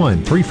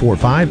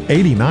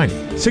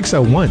 601-345-8090.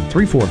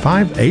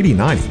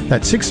 601-345-8090.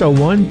 That's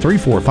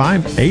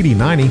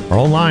 601-345-8090. Or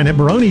online at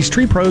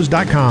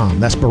baronistreepros.com.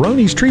 That's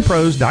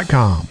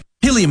baronistreepros.com.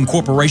 Pilium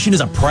Corporation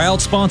is a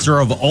proud sponsor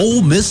of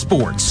Ole Miss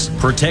Sports.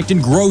 Protect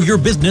and grow your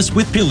business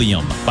with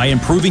Pilium. By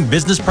improving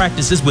business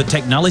practices with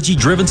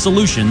technology-driven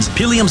solutions,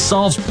 Pilium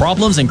solves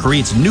problems and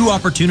creates new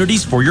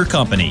opportunities for your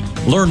company.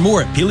 Learn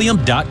more at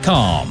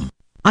Pilium.com.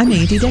 I'm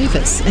Andy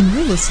Davis, and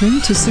you're listening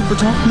to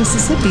SuperTalk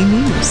Mississippi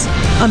News.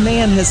 A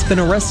man has been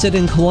arrested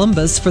in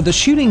Columbus for the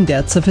shooting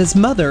deaths of his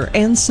mother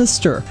and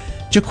sister.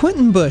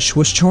 JaQuinton Bush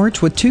was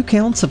charged with 2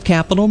 counts of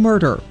capital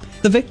murder.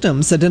 The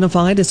victims,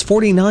 identified as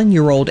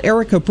 49-year-old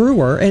Erica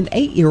Brewer and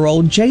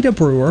 8-year-old Jada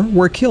Brewer,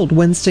 were killed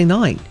Wednesday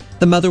night.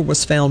 The mother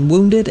was found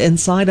wounded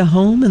inside a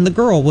home, and the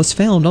girl was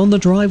found on the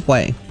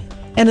driveway.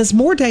 And as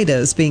more data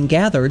is being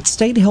gathered,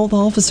 State Health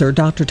Officer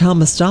Dr.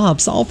 Thomas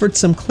Dobbs offered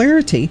some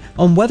clarity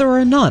on whether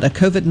or not a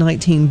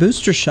COVID-19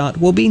 booster shot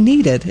will be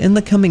needed in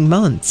the coming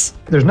months.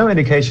 There's no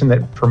indication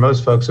that for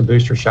most folks a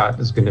booster shot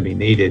is going to be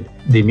needed.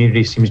 The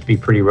immunity seems to be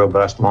pretty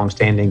robust,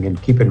 longstanding,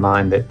 and keep in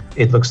mind that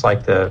it looks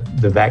like the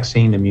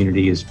vaccine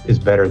immunity is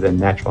better than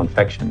natural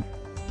infection.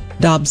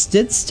 Dobbs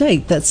did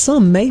state that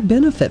some may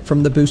benefit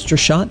from the booster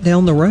shot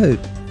down the road.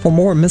 For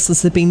more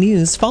Mississippi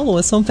news, follow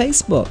us on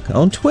Facebook,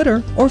 on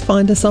Twitter, or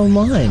find us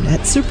online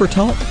at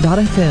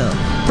supertalk.fm.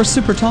 For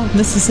SuperTalk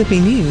Mississippi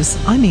News,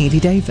 I'm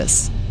Andy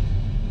Davis.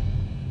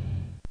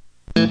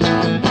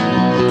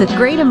 The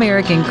Great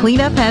American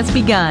Cleanup has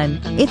begun.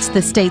 It's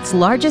the state's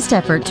largest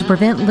effort to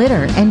prevent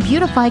litter and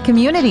beautify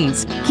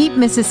communities. Keep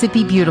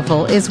Mississippi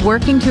Beautiful is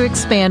working to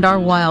expand our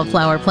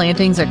wildflower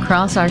plantings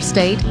across our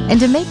state and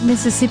to make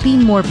Mississippi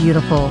more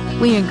beautiful.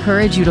 We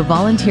encourage you to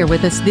volunteer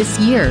with us this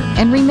year.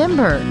 And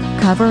remember,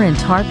 cover and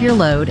tarp your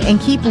load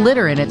and keep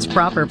litter in its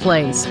proper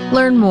place.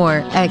 Learn more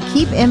at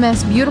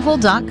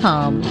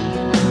keepmsbeautiful.com.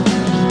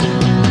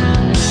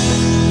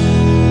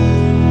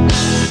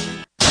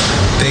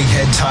 Big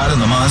Head Todd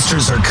and the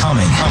Monsters are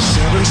coming.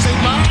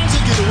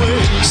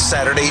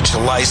 Saturday,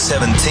 July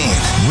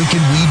 17th.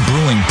 Wicked Weed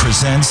Brewing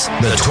presents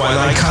the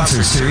Twilight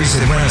Concert Series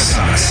at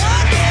Renaissance.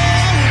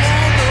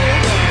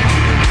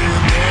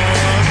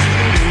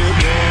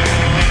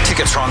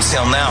 Tickets are on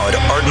sale now at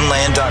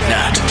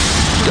ardenland.net.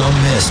 Don't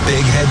miss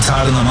Big Head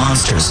Todd and the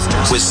Monsters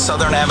with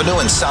Southern Avenue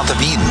and South of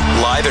Eden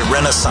live at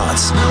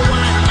Renaissance.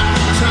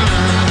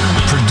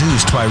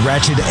 Produced by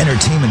Ratchet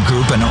Entertainment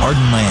Group and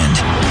Ardenland.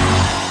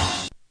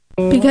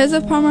 Because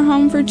of Palmer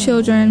Home for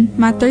Children,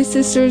 my 3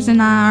 sisters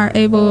and I are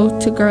able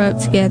to grow up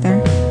together.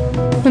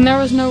 When there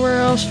was nowhere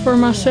else for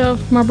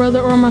myself, my brother,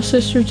 or my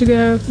sister to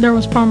go, there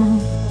was Palmer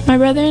Home. My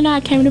brother and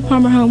I came to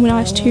Palmer Home when I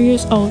was 2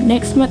 years old.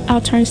 Next month,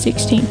 I'll turn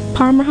 16.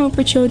 Palmer Home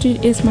for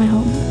Children is my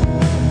home.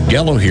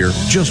 Gallo here.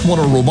 Just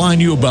want to remind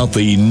you about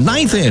the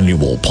 9th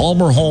annual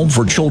Palmer Home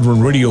for Children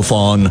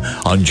Radiothon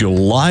on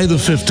July the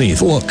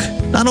 15th. Look,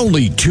 not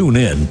only tune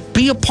in,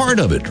 be a part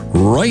of it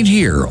right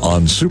here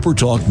on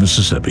SuperTalk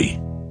Mississippi.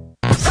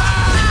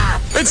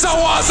 It's so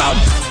awesome!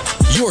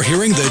 You're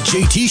hearing the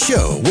JT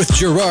Show with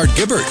Gerard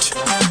Gibbert.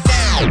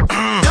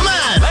 Come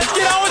on, let's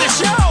get on with the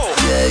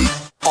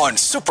show! On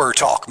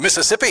SuperTalk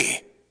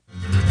Mississippi.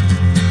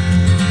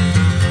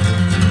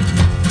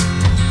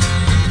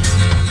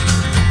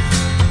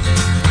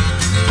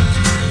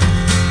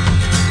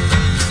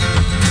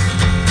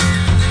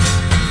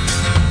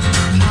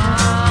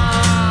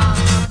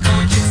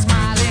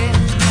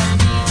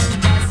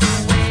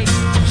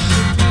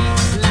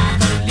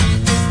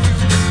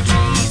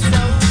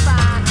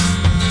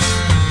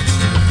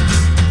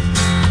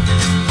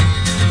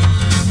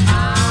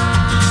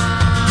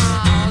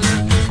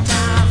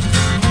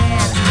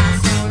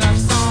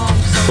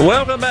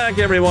 Welcome back,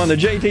 everyone. The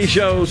JT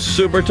Show,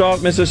 Super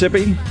Talk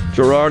Mississippi.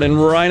 Gerard and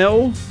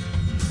Rhino.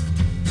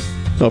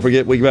 Don't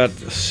forget, we got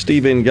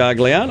Stephen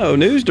Gagliano,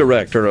 news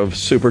director of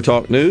Super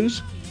Talk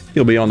News.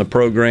 He'll be on the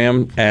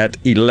program at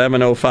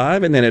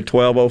 11:05, and then at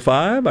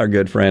 12:05, our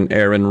good friend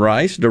Aaron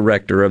Rice,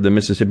 director of the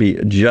Mississippi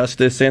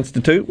Justice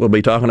Institute, will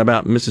be talking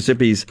about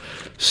Mississippi's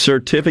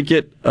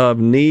Certificate of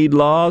Need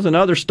laws and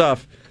other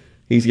stuff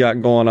he's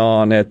got going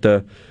on at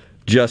the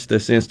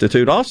Justice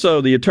Institute.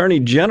 Also, the Attorney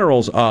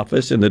General's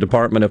office and the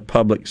Department of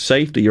Public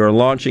Safety are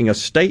launching a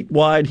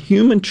statewide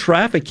human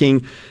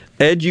trafficking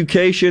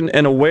education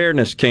and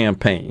awareness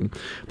campaign.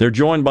 They're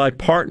joined by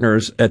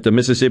partners at the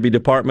Mississippi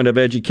Department of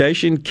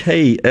Education,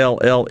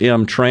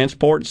 KLLM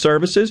Transport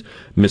Services,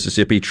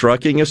 Mississippi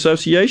Trucking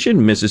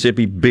Association,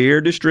 Mississippi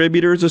Beer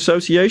Distributors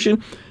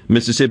Association,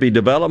 Mississippi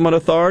Development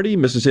Authority,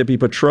 Mississippi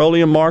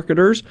Petroleum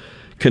Marketers,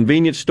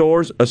 Convenience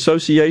Stores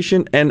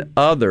Association, and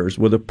others.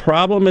 With a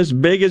problem as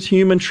big as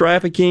human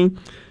trafficking,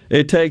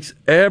 it takes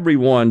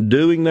everyone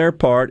doing their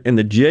part, and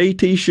the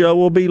JT Show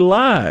will be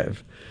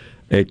live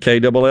at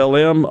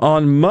KLLM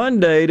on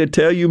Monday to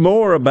tell you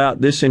more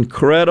about this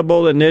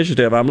incredible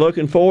initiative. I'm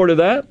looking forward to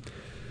that.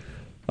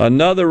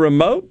 Another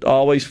remote,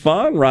 always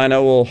fun.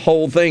 Rhino will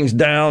hold things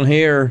down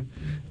here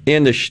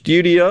in the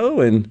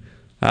studio, and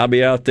I'll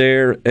be out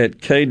there at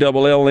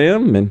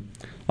KLLM, and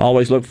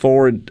always look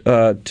forward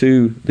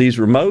to these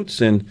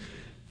remotes. And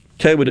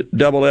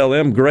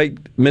KLLM, great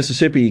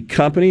Mississippi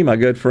company. My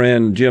good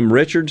friend Jim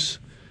Richards,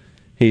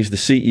 he's the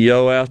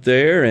CEO out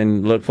there,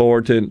 and look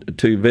forward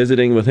to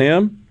visiting with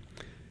him.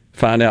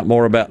 Find out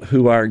more about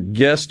who our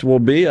guest will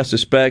be. I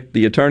suspect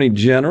the Attorney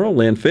General,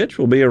 Lynn Fitch,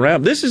 will be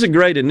around. This is a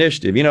great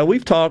initiative. You know,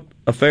 we've talked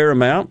a fair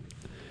amount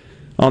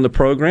on the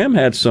program,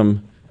 had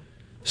some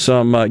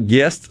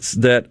guests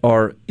that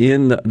are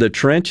in the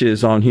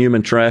trenches on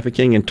human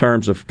trafficking in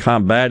terms of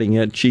combating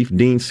it. Chief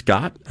Dean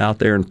Scott out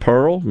there in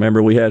Pearl.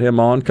 Remember, we had him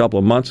on a couple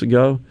of months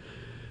ago.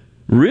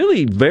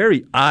 Really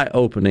very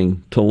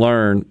eye-opening to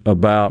learn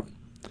about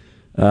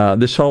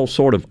this whole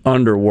sort of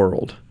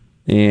underworld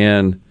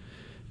And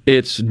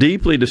it's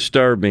deeply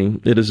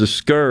disturbing. It is a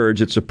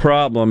scourge. It's a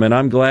problem. And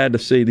I'm glad to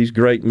see these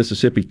great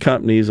Mississippi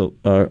companies,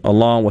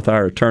 along with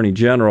our Attorney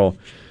General,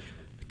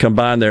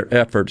 combine their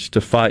efforts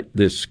to fight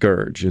this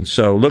scourge. And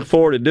so look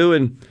forward to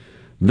doing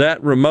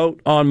that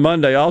remote on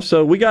Monday.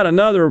 Also, we got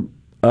another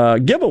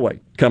giveaway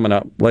coming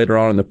up later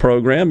on in the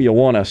program. You'll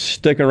want to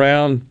stick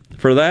around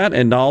for that.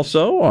 And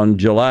also on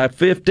July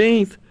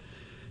 15th,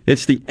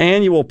 it's the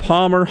annual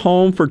Palmer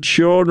Home for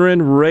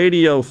Children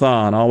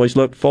Radiothon. Always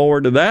look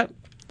forward to that.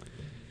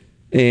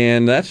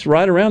 And that's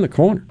right around the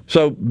corner.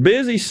 So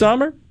busy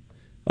summer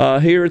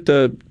here at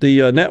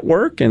the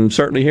network, and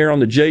certainly here on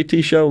the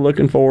JT Show.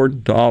 Looking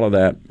forward to all of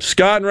that.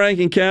 Scott in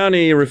Rankin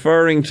County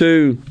referring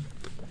to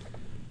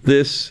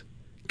this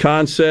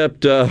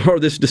concept, or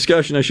this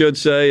discussion, I should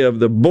say, of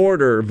the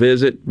border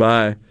visit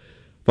by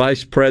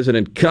Vice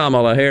President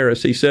Kamala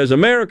Harris. He says,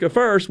 America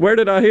first. Where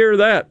did I hear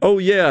that? Oh,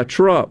 yeah,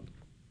 Trump.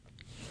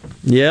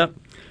 Yep.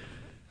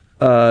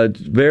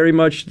 Very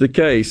much the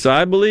case.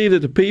 I believe that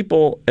the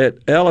people at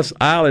Ellis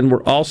Island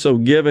were also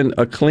given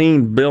a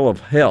clean bill of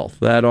health.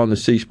 That on the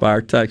C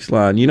Spire text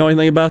line. You know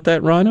anything about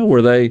that, Rhino?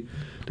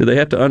 Did they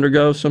have to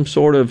undergo some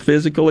sort of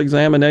physical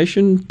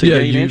examination to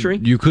gain entry?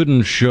 You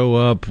couldn't show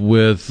up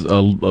with a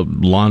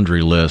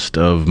laundry list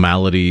of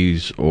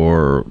maladies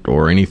or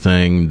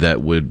anything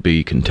that would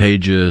be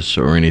contagious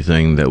or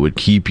anything that would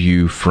keep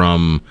you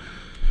from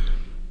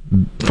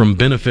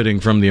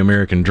benefiting from the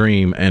American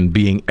dream and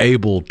being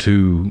able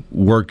to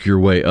work your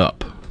way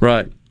up.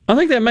 Right. I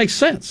think that makes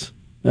sense,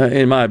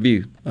 in my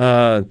view.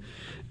 I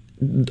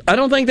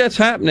don't think that's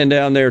happening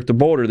down there at the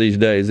border these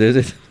days, is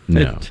it?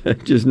 No.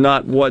 Just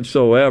not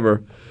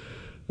whatsoever.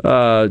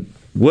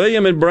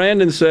 William and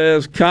Brandon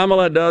says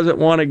Kamala doesn't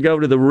want to go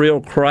to the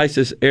real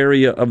crisis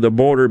area of the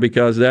border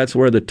because that's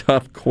where the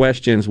tough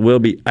questions will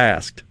be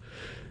asked.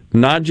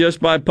 Not just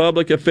by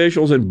public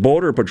officials and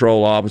Border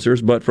Patrol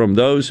officers, but from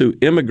those who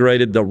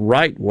immigrated the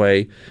right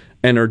way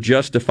and are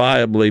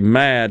justifiably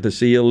mad to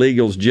see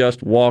illegals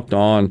just walked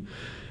on,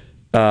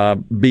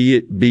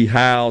 be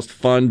housed,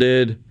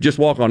 funded,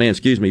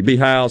 be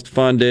housed,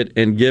 funded,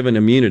 and given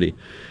immunity.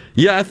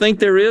 Yeah, I think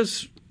there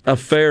is a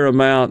fair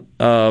amount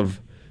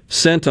of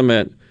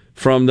sentiment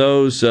from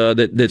those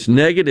that's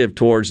negative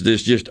towards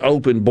this just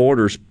open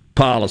borders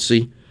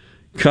policy,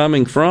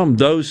 coming from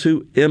those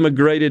who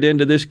immigrated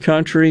into this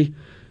country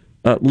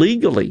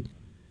legally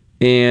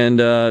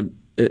and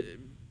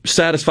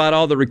satisfied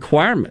all the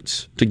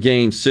requirements to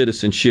gain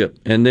citizenship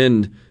and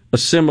then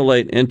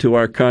assimilate into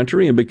our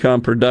country and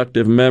become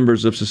productive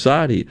members of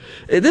society.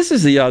 This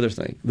is the other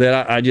thing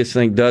that I just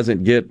think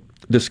doesn't get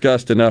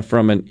discussed enough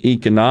from an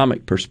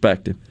economic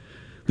perspective.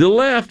 The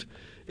left,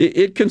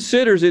 it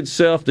considers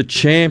itself the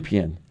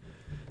champion,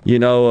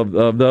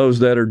 of those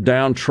that are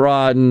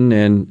downtrodden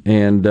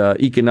and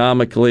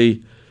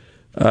economically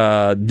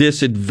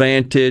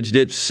disadvantaged,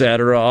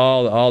 etc.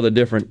 All the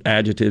different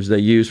adjectives they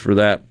use for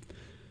that.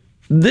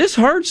 This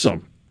hurts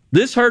them.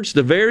 This hurts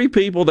the very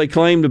people they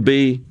claim to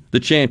be the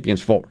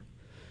champions for,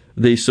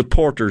 the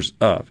supporters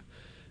of.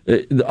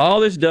 All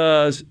this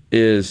does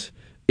is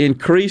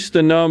increase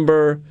the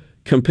number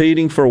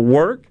competing for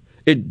work.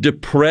 It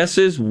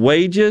depresses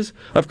wages.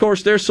 Of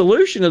course, their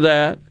solution to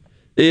that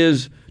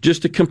is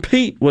just to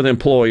compete with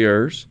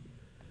employers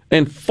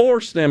and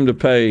force them to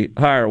pay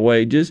higher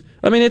wages.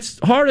 I mean, it's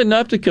hard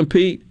enough to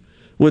compete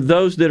with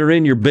those that are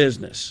in your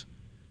business,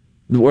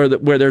 where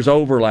there's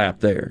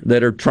overlap there,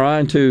 that are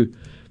trying to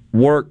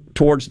work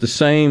towards the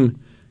same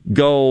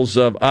goals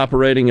of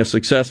operating a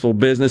successful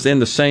business in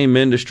the same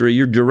industry.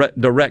 You're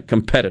direct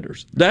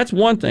competitors. That's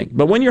one thing.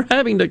 But when you're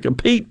having to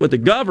compete with the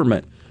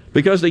government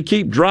because they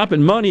keep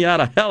dropping money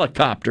out of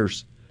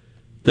helicopters,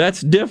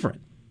 that's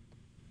different.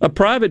 A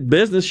private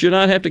business should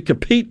not have to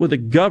compete with the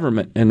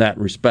government in that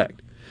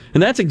respect.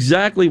 And that's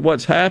exactly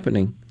what's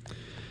happening.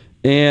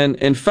 And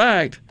in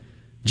fact,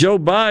 Joe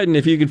Biden,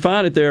 if you can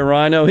find it there,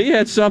 Rhino, he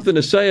had something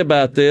to say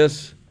about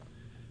this.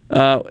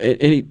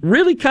 And he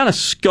really kind of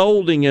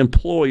scolding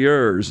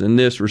employers in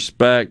this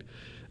respect,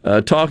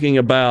 talking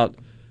about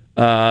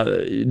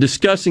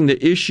discussing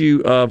the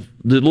issue of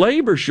the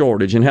labor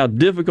shortage and how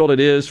difficult it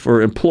is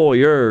for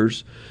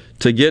employers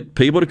to get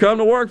people to come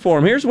to work for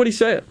them. Here's what he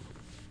said.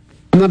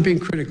 I'm not being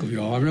critical,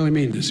 y'all. I really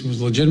mean this. It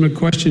was legitimate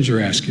questions you're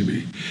asking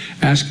me.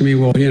 Asking me,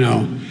 well,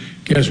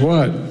 guess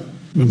what?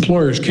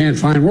 Employers can't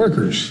find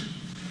workers.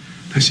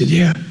 I said,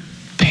 yeah,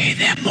 pay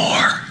them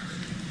more.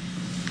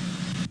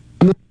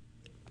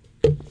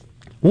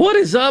 What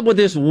is up with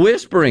this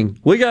whispering?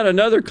 We got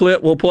another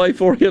clip we'll play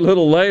for you a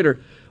little later.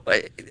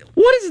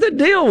 What is the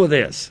deal with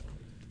this?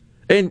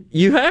 And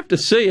you have to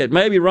see it.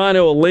 Maybe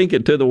Rhino will link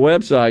it to the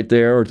website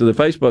there or to the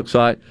Facebook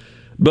site.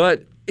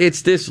 But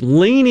it's this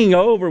leaning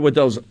over with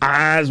those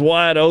eyes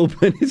wide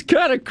open. It's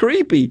kind of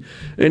creepy.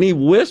 And he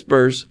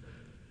whispers,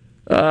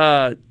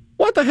 what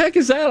the heck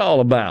is that all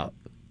about?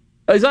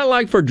 Is that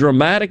like for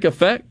dramatic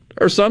effect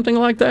or something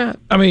like that?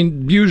 I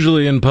mean,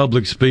 usually in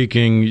public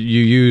speaking,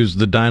 you use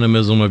the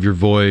dynamism of your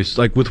voice,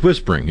 like with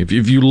whispering. If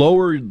you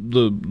lower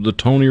the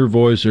tone of your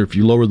voice or if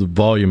you lower the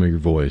volume of your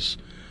voice,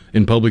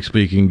 in public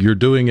speaking, you're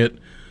doing it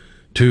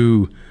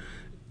to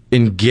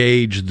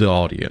engage the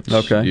audience.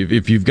 Okay.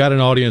 If you've got an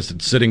audience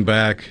that's sitting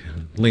back,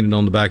 leaning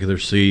on the back of their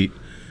seat,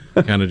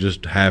 kind of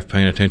just half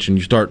paying attention,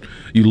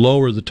 you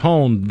lower the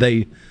tone,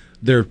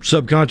 they're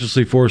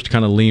subconsciously forced to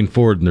kind of lean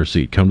forward in their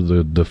seat, come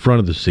to the front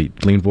of the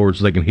seat, lean forward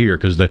so they can hear,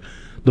 because the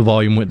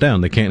volume went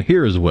down. They can't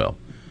hear as well.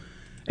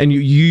 And you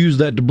use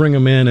that to bring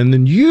them in, and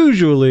then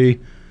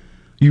usually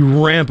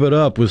you ramp it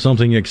up with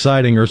something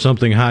exciting or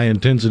something high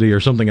intensity or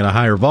something at a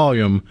higher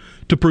volume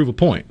to prove a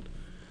point.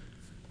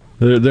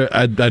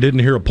 I didn't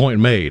hear a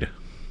point made.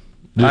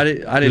 I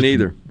didn't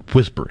either.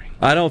 Whispering.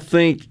 I don't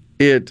think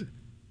it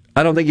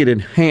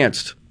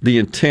enhanced the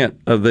intent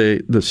of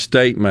the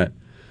statement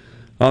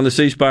on the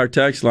C Spire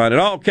text line. In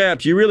all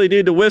caps, you really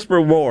need to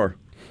whisper more.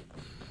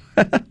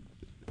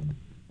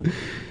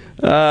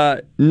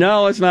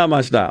 No, it's not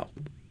my style.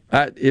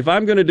 If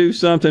I'm going to do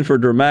something for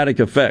dramatic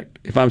effect,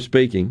 if I'm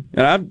speaking,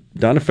 and I've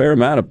done a fair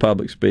amount of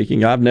public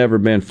speaking, I've never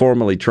been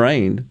formally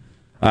trained.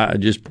 I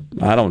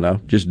don't know,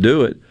 just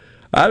do it.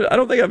 I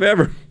don't think I've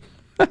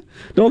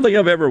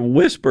ever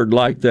whispered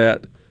like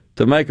that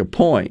to make a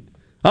point.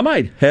 I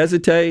might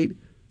hesitate,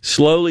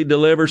 slowly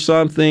deliver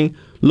something,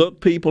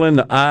 look people in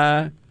the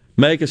eye,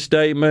 make a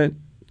statement,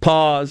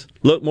 pause,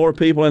 look more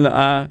people in the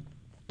eye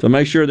to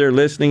make sure they're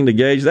listening to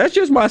gauge. That's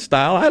just my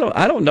style. I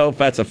don't know if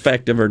that's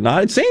effective or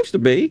not. It seems to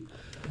be.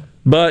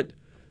 But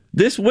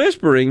this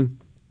whispering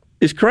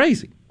is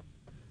crazy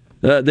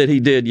that he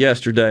did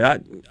yesterday.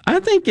 I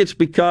think it's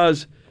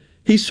because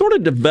he sort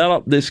of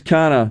developed this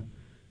kind of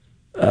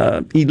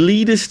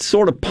elitist,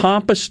 sort of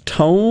pompous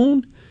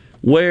tone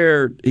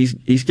where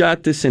he's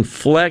got this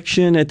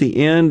inflection at the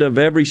end of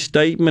every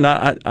statement.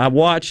 I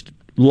watched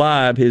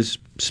live his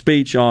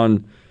speech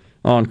on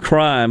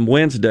crime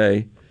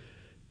Wednesday,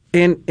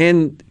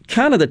 and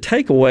kind of the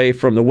takeaway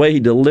from the way he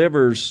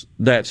delivers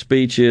that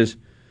speech is,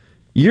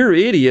 you're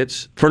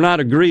idiots for not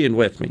agreeing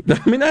with me.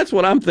 I mean, that's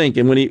what I'm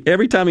thinking when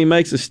every time he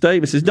makes a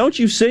statement, says, don't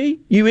you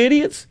see, you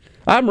idiots?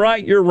 I'm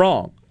right, you're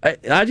wrong.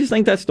 I just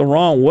think that's the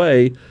wrong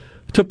way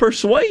to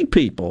persuade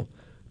people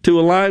to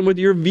align with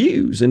your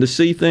views and to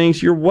see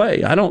things your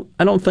way. I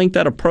don't think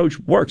that approach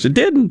works. It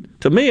didn't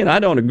to me, and I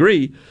don't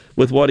agree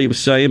with what he was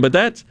saying, but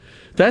that's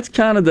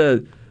kind of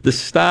the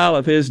style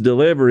of his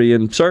delivery,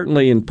 and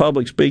certainly in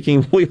public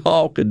speaking, we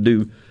all could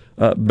do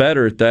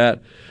better at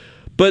that.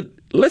 But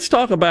let's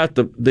talk about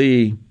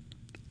the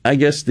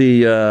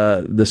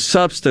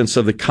substance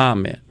of the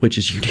comment, which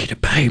is you need to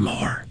pay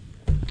more,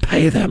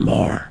 pay them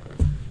more.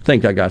 I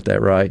think I got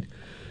that right.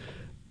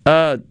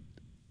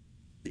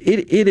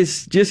 It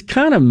is just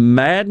kind of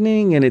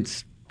maddening, and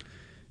it's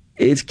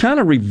kind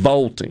of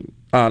revolting,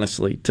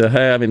 honestly, to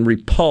have, and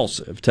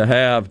repulsive to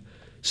have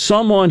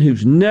someone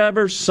who's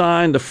never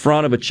signed the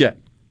front of a check,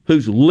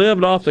 who's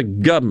lived off the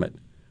government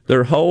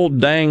their whole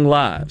dang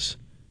lives,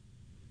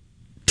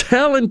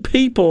 telling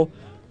people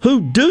who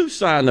do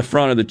sign the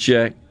front of the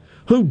check,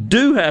 who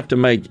do have to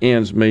make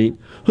ends meet,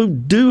 who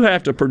do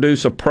have to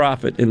produce a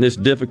profit in this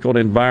difficult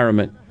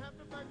environment,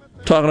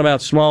 talking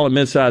about small and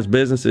mid-sized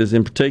businesses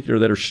in particular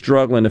that are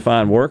struggling to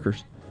find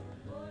workers,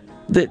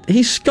 that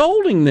he's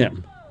scolding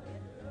them.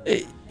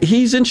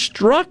 He's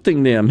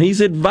instructing them.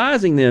 He's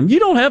advising them. You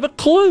don't have a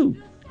clue.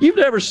 You've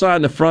never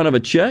signed the front of a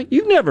check.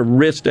 You've never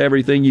risked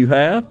everything you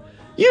have.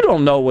 You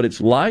don't know what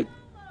it's like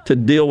to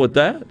deal with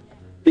that.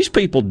 These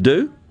people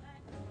do.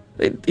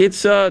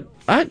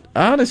 I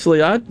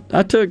honestly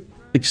took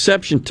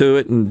exception to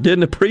it and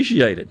didn't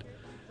appreciate it.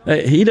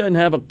 He doesn't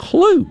have a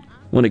clue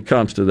when it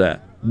comes to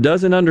that.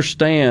 Doesn't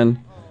understand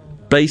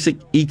basic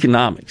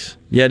economics,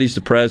 yet he's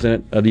the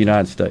President of the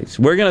United States.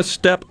 We're going to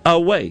step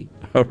away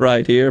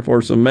right here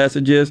for some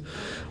messages.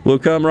 We'll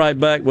come right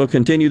back. We'll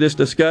continue this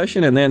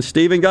discussion, and then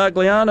Stephen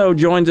Gagliano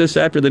joins us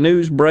after the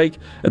news break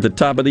at the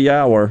top of the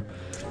hour.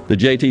 The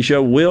JT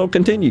Show will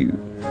continue.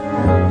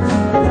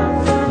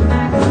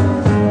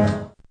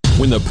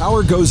 When the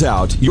power goes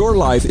out, your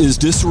life is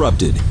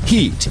disrupted.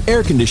 Heat,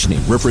 air conditioning,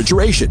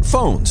 refrigeration,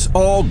 phones,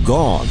 all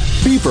gone.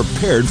 Be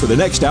prepared for the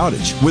next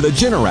outage with a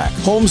Generac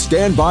home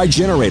standby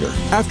generator.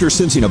 After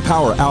sensing a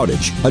power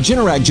outage, a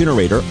Generac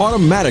generator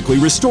automatically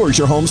restores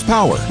your home's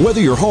power,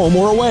 whether you're home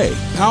or away.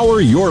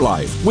 Power your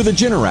life with a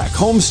Generac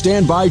home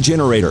standby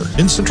generator.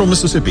 In Central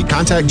Mississippi,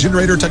 contact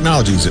Generator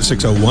Technologies at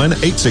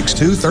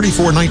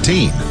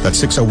 601-862-3419. That's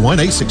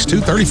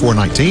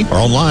 601-862-3419 or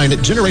online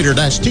at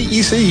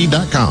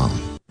generator-tec.com.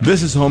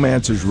 This is Home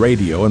Answers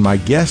Radio, and my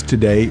guest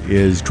today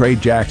is Trey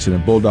Jackson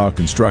of Bulldog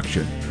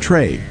Construction.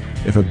 Trey,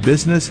 if a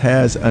business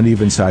has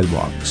uneven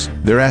sidewalks,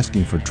 they're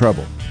asking for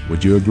trouble.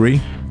 Would you agree?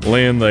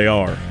 Lynn, they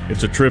are.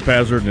 It's a trip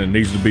hazard and it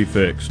needs to be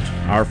fixed.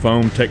 Our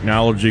foam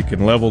technology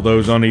can level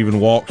those uneven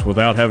walks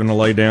without having to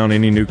lay down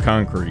any new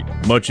concrete.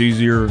 Much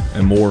easier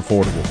and more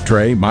affordable.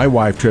 Trey, my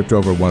wife tripped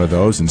over one of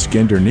those and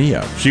skinned her knee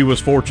up. She was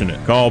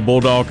fortunate. Call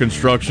Bulldog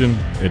Construction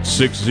at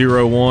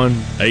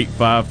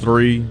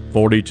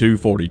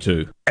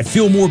 601-853-4242. At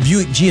Fillmore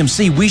Buick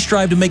GMC, we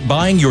strive to make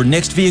buying your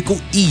next vehicle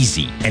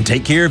easy and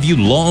take care of you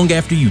long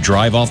after you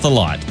drive off the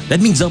lot. That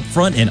means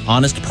upfront and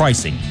honest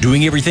pricing,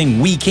 doing everything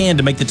we can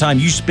to make the time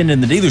you spend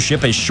in the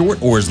dealership as short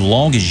or as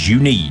long as you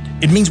need.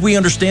 It means we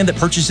understand that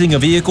purchasing a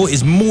vehicle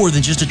is more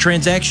than just a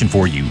transaction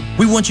for you.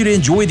 We want you to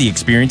enjoy the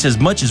experience as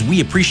much as we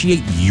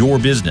appreciate your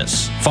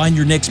business. Find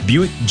your next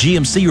Buick,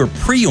 GMC, or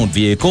pre-owned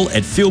vehicle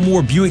at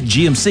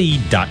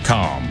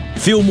FillmoreBuickGMC.com.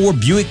 Fillmore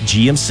Buick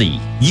GMC.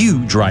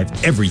 You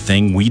drive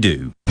everything we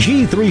do.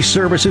 G3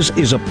 Services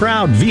is a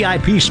proud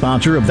VIP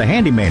sponsor of the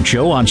Handyman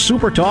Show on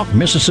SuperTalk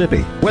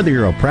Mississippi. Whether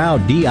you're a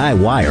proud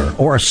DIYer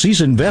or a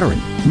seasoned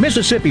veteran,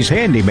 Mississippi's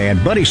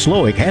handyman Buddy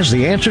Slowick has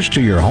the answers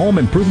to your home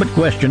improvement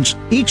questions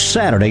each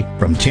Saturday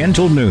from 10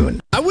 till noon.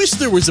 I wish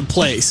there was a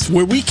place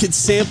where we could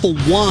sample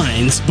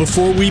wines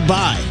before we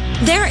buy.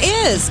 There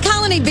is.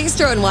 Colony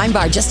Bistro and Wine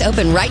Bar just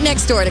opened right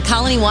next door to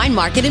Colony Wine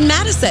Market in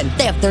Madison.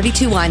 They have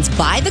 32 wines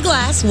by the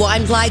glass,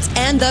 wine flights,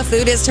 and the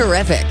food is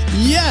terrific.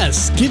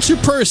 Yes, get your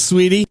purse,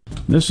 sweetie.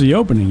 This is the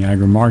opening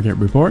agri-market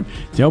report.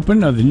 The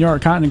open of the New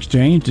York Cotton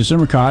Exchange,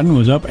 December cotton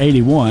was up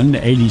 81 to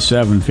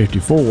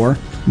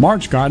 87.54.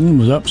 March cotton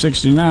was up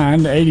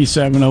 69 to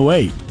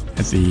 87.08.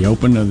 At the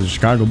open of the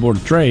Chicago Board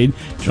of Trade,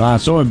 July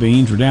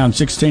soybeans were down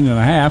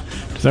 16.5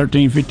 to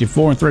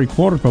 13.54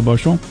 3/4 per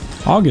bushel.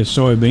 August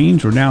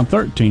soybeans were down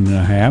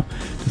 13.5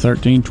 to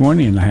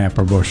 13.20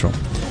 per bushel.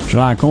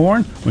 July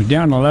corn was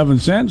down 11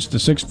 cents to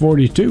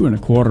 6.42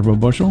 1/4 per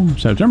bushel.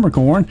 September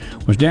corn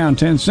was down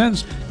 10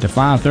 cents to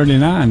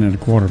 5.39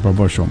 1/4 per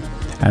bushel.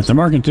 At the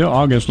mercantile,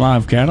 August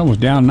live cattle was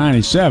down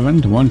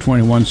 97 to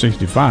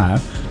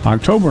 121.65.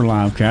 October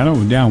live cattle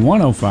was down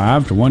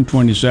 105 to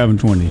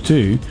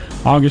 127.22.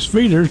 August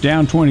feeders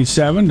down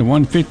 27 to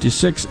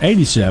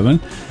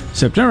 156.87.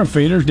 September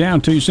feeders down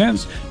 2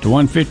 cents to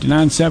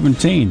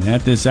 159.17.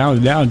 At this hour,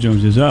 the Dow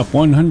Jones is up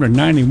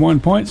 191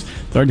 points,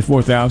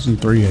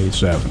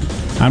 34,387.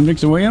 I'm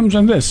Dixon Williams,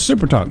 and this is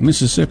SuperTalk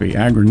Mississippi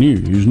Agri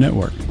News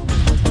Network.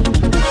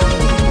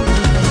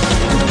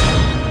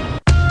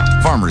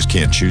 Farmers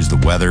can't choose the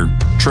weather,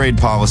 trade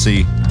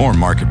policy, or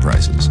market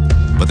prices,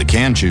 but they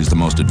can choose the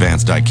most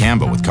advanced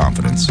dicamba with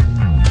confidence.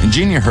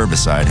 Ingenia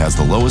herbicide has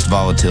the lowest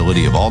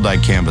volatility of all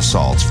dicamba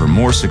salts for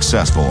more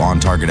successful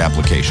on-target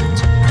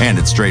applications, and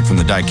it's straight from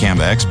the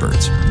dicamba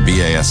experts,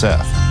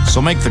 BASF.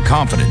 So make the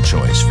confident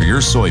choice for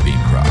your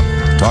soybean crop.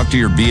 Talk to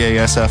your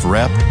BASF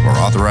rep or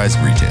authorized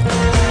retailer.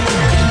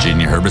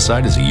 Ingenia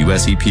herbicide is a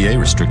U.S. EPA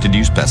restricted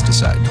use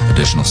pesticide.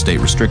 Additional state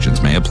restrictions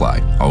may apply.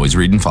 Always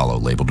read and follow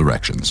label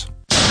directions.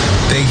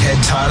 Big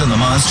Head Todd and the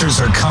Monsters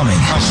are coming.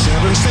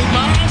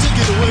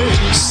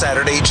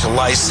 Saturday,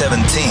 July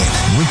 17th.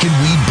 Wicked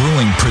Weed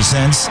Brewing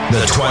presents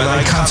the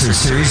Twilight Concert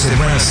Series at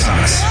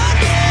Renaissance.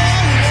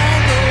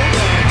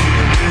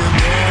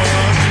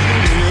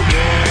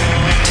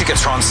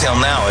 Tickets are on sale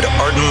now at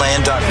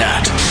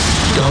ardenland.net.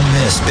 Don't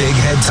miss Big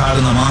Head Todd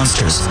and the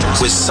Monsters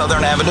with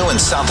Southern Avenue and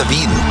South of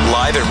Eden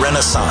live at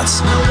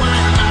Renaissance.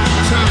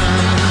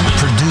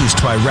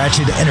 Produced by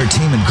Ratchet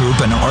Entertainment Group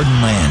and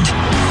Ardenland.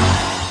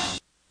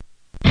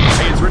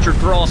 Hey, it's Richard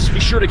Cross. Be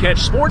sure to catch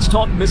Sports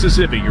Talk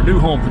Mississippi, your new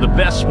home for the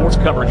best sports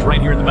coverage right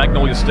here in the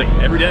Magnolia State.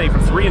 Every day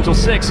from 3 until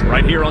 6,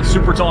 right here on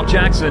Super Talk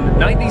Jackson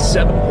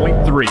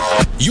 97.3.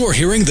 You're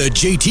hearing The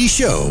JT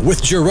Show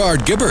with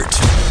Gerard Gibbert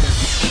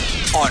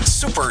on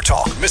Super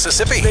Talk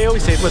Mississippi. They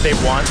always say what they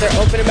want. They're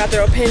open about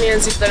their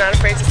opinions. They're not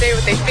afraid to say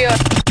what they feel.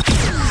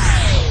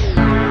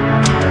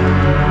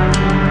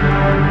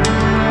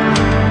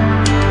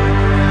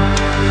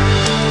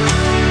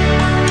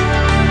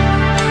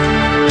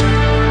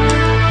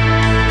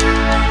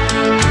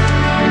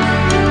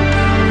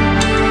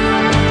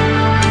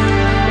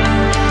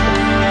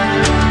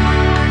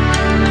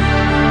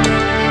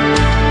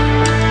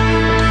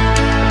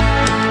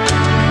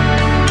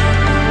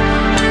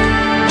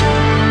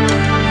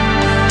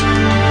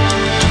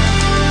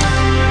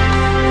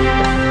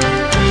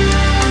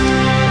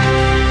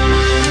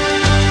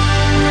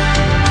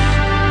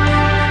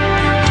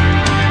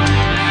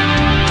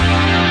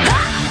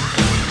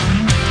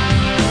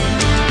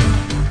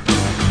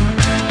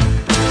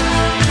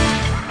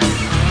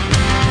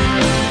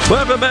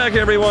 Welcome back,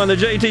 everyone. The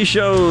JT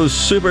Show's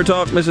Super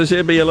Talk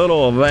Mississippi. A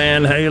little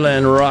Van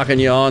Halen rocking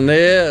you on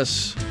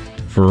this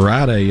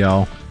Friday,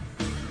 y'all.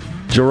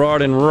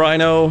 Gerard and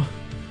Rhino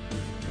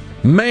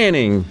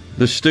manning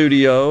the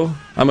studio.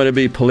 I'm going to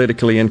be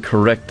politically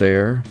incorrect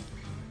there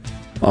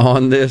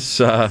on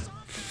this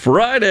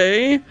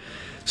Friday.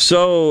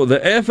 So the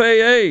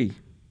FAA,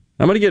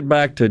 I'm going to get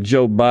back to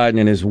Joe Biden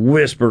and his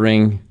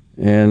whispering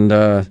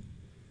and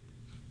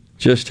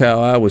just how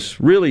I was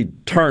really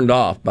turned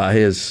off by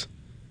his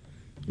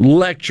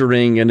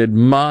lecturing and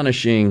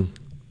admonishing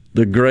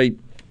the great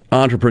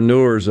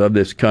entrepreneurs of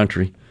this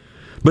country.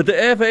 But the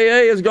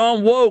FAA has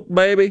gone woke,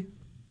 baby.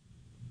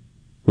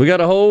 We got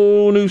a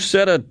whole new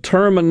set of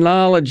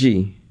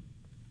terminology.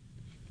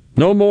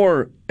 No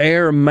more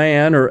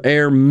airman or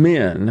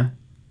airmen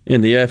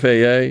in the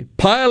FAA.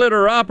 Pilot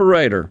or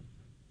operator.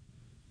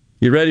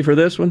 You ready for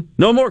this one?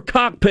 No more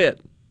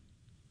cockpit.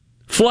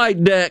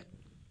 Flight deck.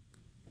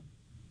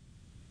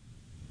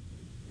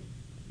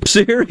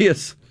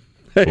 serious.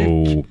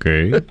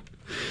 Okay.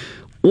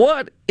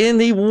 What in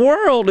the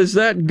world is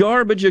that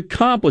garbage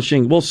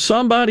accomplishing? Will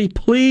somebody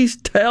please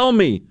tell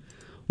me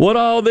what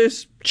all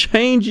this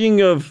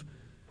changing of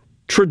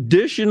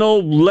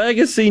traditional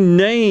legacy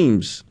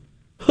names?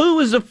 Who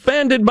is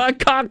offended by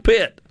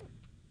cockpit?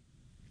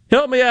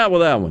 Help me out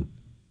with that one.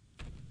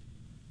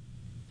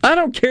 I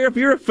don't care if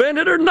you're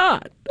offended or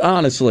not,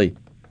 honestly.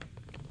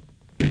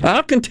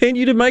 I'll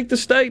continue to make the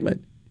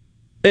statement.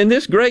 In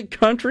this great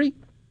country,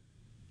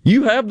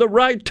 you have the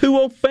right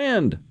to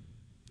offend.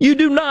 You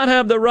do not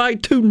have the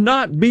right to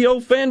not be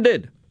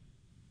offended.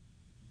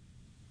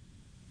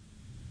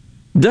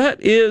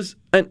 That is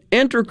an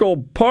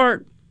integral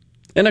part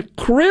and a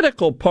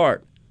critical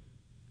part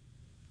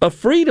of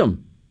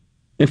freedom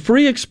and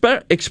free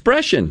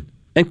expression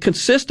and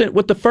consistent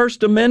with the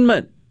First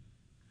Amendment.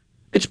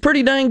 It's a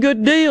pretty dang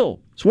good deal.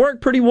 It's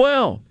worked pretty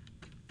well.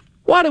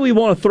 Why do we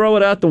want to throw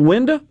it out the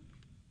window?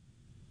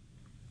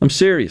 I'm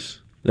serious.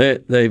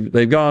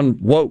 They've gone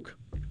woke.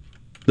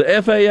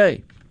 The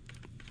FAA.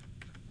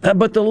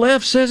 But the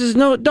left says,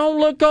 no, don't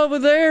look over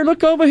there.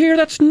 Look over here.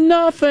 That's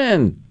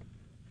nothing.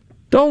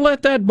 Don't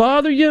let that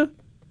bother you.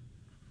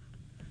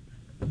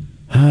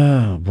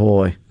 Oh,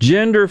 boy.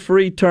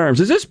 Gender-free terms.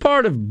 Is this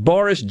part of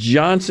Boris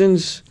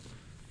Johnson's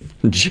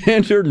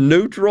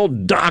gender-neutral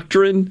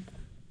doctrine?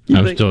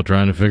 I'm still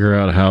trying to figure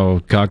out how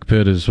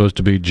cockpit is supposed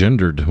to be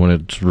gendered when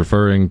it's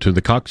referring to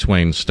the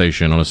coxswain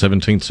station on a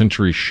 17th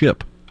century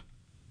ship.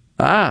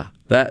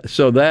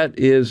 So that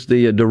is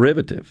the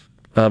derivative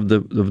of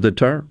the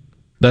term.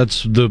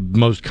 That's the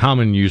most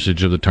common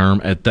usage of the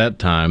term at that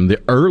time.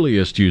 The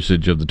earliest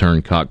usage of the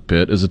term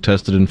cockpit is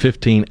attested in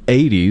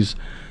 1580s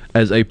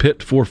as a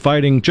pit for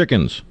fighting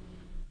chickens.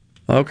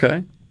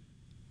 Okay.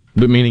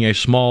 But meaning a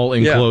small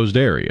enclosed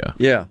area.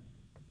 Yeah.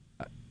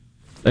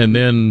 And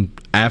then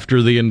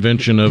after the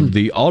invention of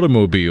the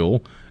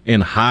automobile in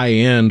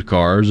high-end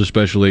cars,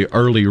 especially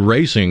early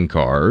racing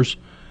cars,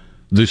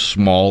 this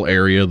small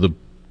area the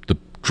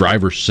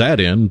driver sat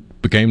in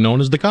became known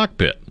as the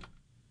cockpit.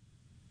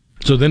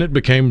 So then it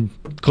became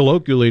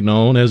colloquially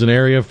known as an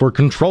area for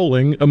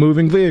controlling a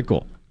moving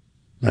vehicle.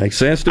 Makes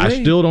sense to me.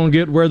 I still don't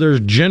get where there's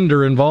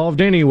gender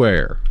involved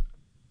anywhere.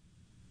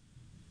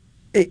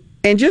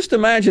 And just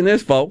imagine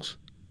this, folks.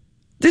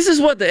 This is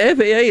what the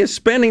FAA is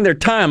spending their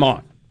time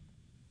on.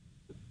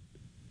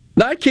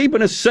 Not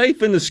keeping us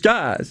safe in the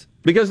skies.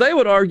 Because they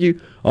would argue,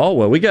 oh,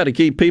 well, we got to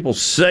keep people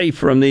safe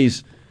from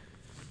these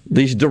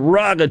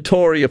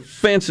derogatory,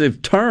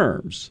 offensive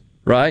terms,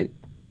 right?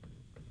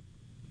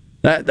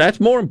 That's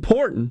more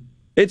important,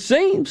 it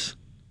seems,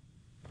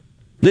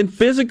 than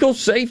physical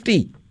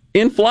safety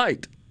in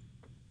flight.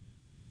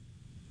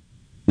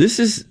 This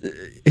is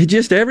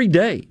just every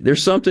day.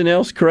 There's something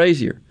else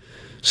crazier.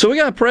 So we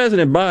got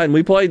President Biden.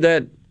 We played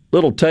that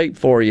little tape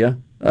for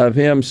you of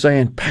him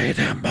saying, pay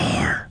them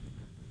more.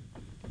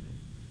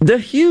 The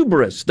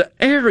hubris, the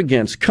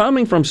arrogance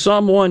coming from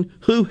someone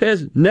who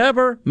has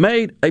never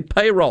made a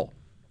payroll.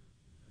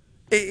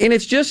 And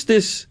it's just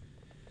this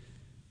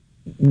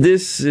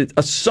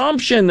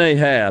assumption they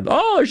have.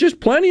 Oh, there's just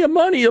plenty of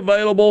money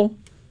available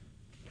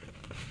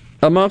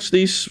amongst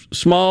these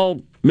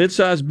small,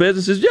 mid-sized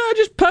businesses. Yeah,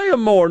 just pay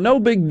them more. No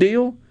big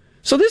deal.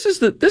 So this is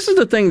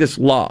the thing that's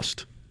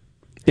lost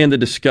in the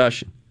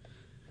discussion.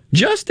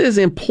 Just as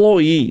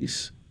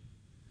employees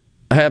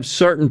have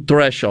certain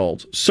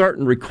thresholds,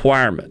 certain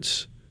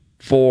requirements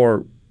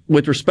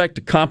with respect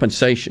to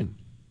compensation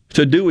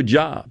to do a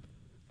job,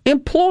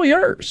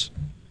 employers,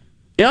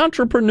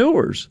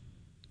 entrepreneurs,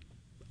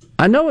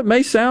 I know it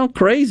may sound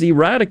crazy,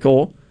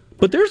 radical,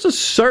 but there's a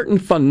certain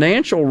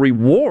financial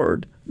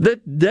reward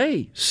that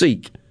they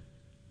seek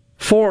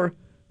for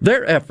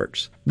their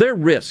efforts, their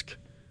risk,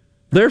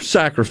 their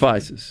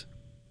sacrifices.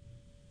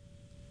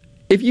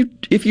 If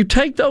you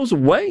take those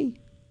away,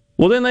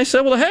 well, then they say,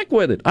 well, the heck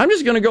with it. I'm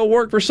just going to go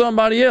work for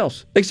somebody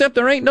else. Except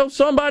there ain't no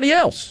somebody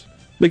else.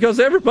 Because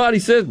everybody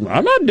says,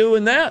 I'm not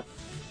doing that.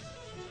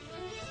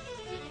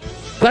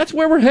 That's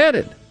where we're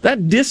headed.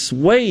 That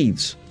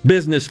dissuades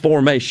business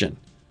formation.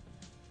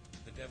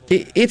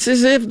 It's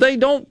as if they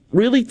don't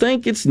really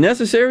think it's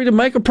necessary to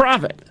make a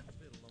profit.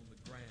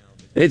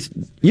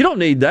 You don't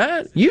need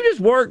that. You just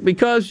work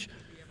because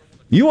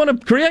you want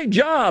to create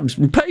jobs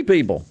and pay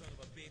people.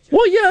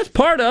 Well, yeah, it's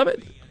part of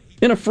it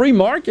in a free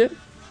market.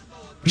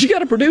 But you got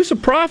to produce a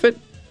profit,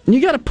 and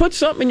you got to put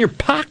something in your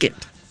pocket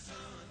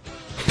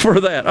for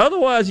that.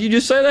 Otherwise, you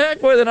just say, the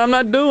heck with it, I'm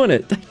not doing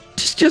it.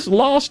 It's just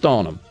lost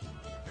on them.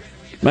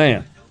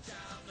 Man.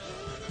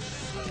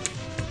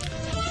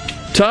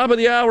 Top of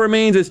the hour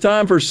means it's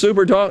time for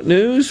SuperTalk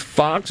News,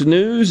 Fox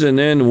News, and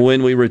then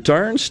when we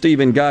return,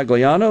 Stephen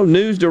Gagliano,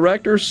 News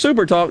Director,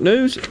 SuperTalk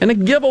News, and a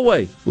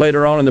giveaway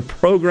later on in the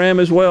program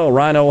as well.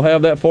 Rhino will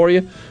have that for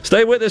you.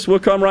 Stay with us. We'll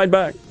come right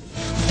back.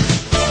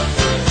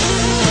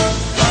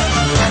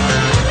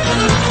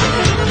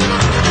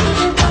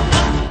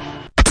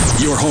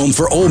 Your home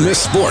for Ole Miss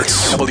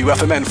sports.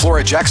 WFMN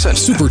Flora Jackson.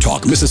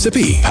 SuperTalk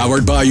Mississippi.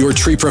 Powered by your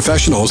tree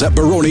professionals at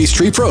Barone's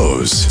Tree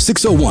Pros.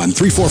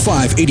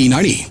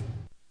 601-345-8090.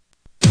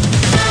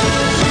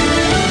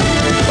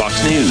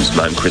 News.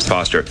 I'm Chris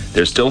Foster.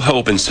 There's still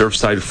hope in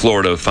Surfside,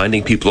 Florida, of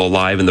finding people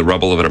alive in the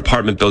rubble of an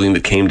apartment building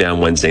that came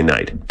down Wednesday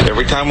night.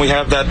 Every time we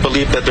have that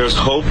belief that there's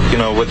hope,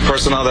 with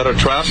personnel that are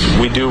trapped,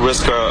 we do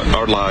risk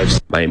our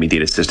lives.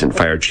 Miami-Dade Assistant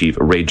Fire Chief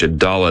Ray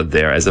Jadala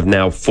there. As of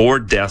now, 4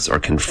 deaths are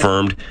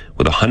confirmed,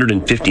 with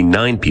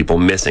 159 people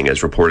missing,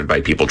 as reported by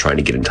people trying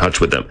to get in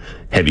touch with them.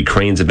 Heavy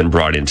cranes have been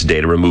brought in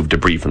today to remove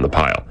debris from the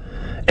pile.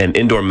 An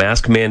indoor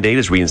mask mandate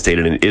is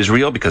reinstated in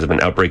Israel because of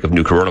an outbreak of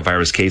new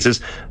coronavirus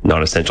cases.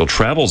 Non-essential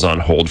travel's on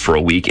hold for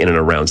a week in and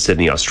around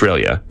Sydney,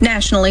 Australia.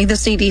 Nationally, the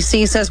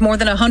CDC says more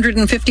than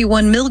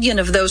 151 million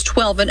of those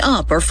 12 and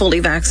up are fully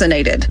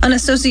vaccinated. An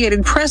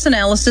Associated Press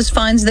analysis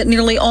finds that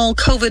nearly all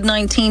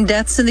COVID-19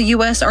 deaths in the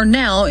U.S. are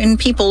now in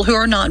people who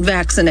are not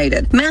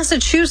vaccinated.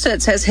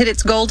 Massachusetts has hit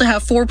its goal to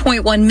have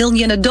 4.1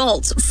 million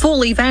adults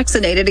fully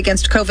vaccinated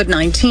against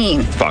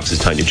COVID-19. Fox's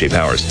Tanya J.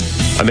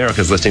 Powers.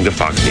 America's listening to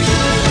Fox News.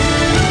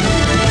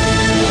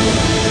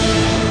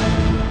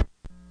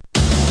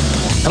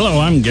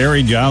 Hello, I'm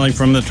Gary Jolly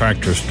from the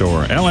Tractor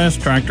Store. LS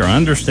Tractor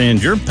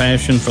understands your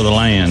passion for the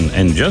land,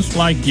 and just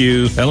like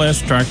you,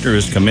 LS Tractor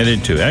is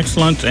committed to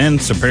excellence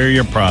and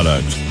superior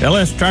products.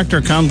 LS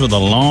Tractor comes with a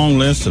long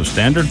list of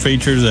standard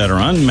features that are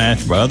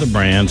unmatched by other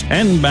brands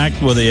and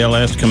backed with the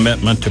LS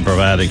commitment to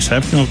provide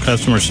exceptional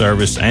customer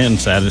service and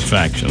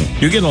satisfaction.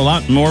 You get a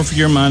lot more for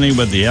your money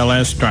with the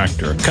LS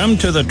Tractor. Come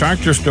to the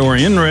Tractor Store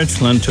in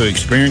Richland to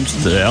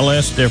experience the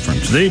LS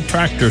difference. The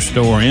Tractor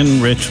Store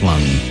in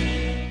Richland.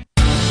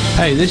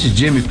 Hey, this is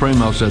Jimmy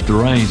Primos at the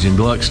Range in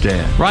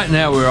Gluckstadt. Right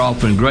now we're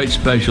offering great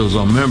specials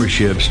on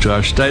memberships to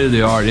our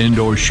state-of-the-art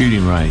indoor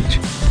shooting range.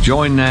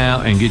 Join now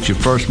and get your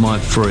first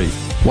month free.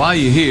 While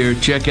you're here,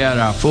 check out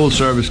our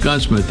full-service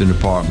gunsmithing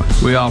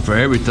department. We offer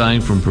everything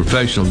from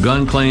professional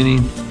gun cleaning,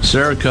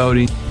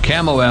 Cerakoting,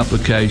 camo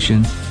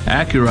application,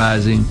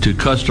 accurizing, to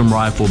custom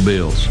rifle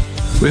builds.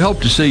 We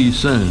hope to see you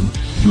soon.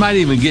 You might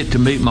even get to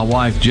meet my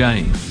wife,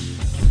 Jane.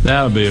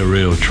 That'll be a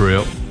real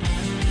trip.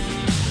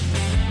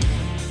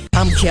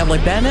 I'm Kelly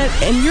Bennett,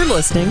 and you're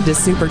listening to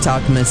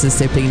SuperTalk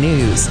Mississippi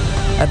News.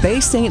 A Bay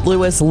St.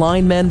 Louis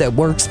lineman that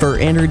works for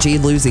Energy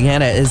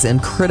Louisiana is in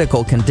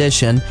critical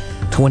condition.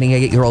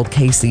 28-year-old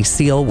Casey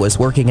Seal was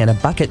working in a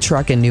bucket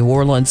truck in New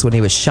Orleans when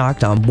he was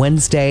shocked on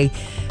Wednesday.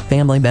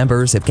 Family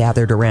members have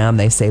gathered around.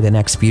 They say the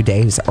next few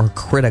days are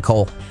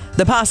critical.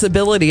 The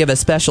possibility of a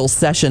special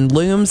session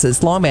looms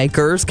as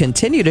lawmakers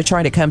continue to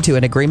try to come to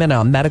an agreement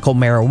on medical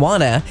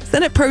marijuana.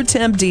 Senate Pro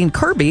Tem Dean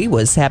Kirby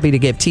was happy to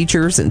give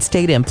teachers and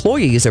state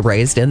employees a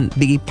raise in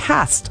the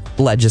past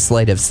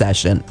legislative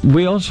session.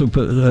 We also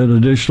put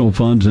additional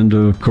funds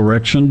into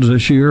corrections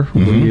this year.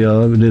 We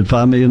did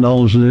 $5 million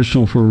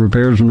additional for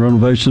repairs and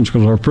renovations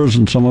because our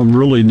prisons, some of them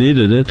really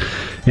needed it.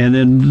 And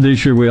then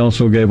this year we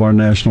also gave our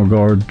National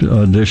Guard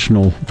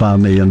additional $5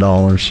 million,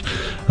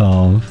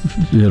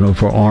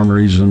 for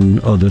armories and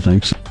other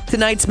things.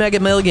 Tonight's Mega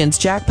Millions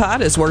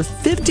jackpot is worth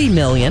 $50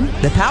 million.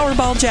 The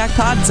Powerball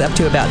jackpot is up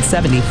to about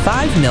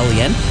 $75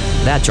 million.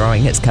 That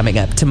drawing is coming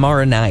up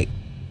tomorrow night.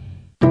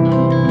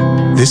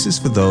 This is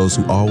for those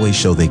who always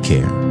show they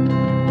care,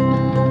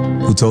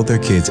 who told their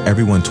kids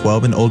everyone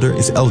 12 and older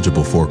is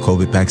eligible for a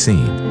COVID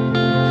vaccine.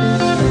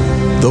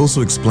 Those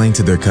who explain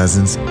to their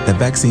cousins that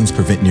vaccines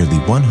prevent nearly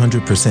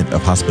 100%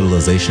 of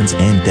hospitalizations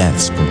and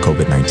deaths from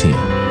COVID-19.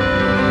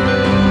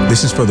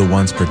 This is for the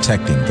ones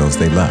protecting those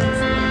they love.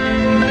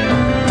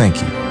 Thank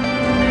you.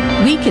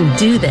 We can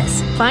do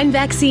this. Find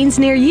vaccines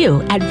near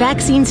you at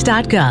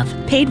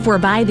vaccines.gov. Paid for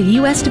by the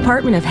U.S.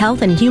 Department of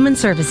Health and Human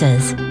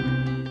Services.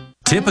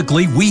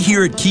 Typically, we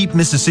here at Keep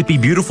Mississippi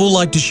Beautiful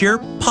like to share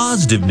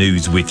positive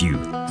news with you.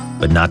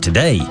 But not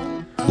today.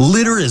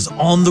 Litter is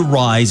on the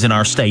rise in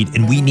our state,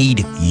 and we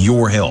need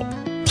your help.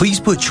 Please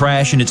put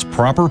trash in its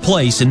proper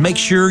place and make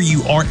sure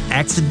you aren't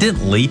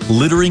accidentally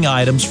littering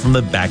items from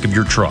the back of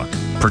your truck.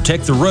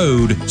 Protect the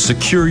road,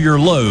 secure your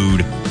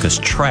load, because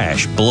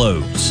trash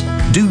blows.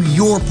 Do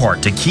your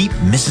part to keep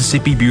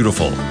Mississippi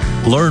beautiful.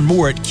 Learn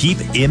more at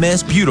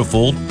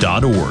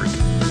keepmsbeautiful.org.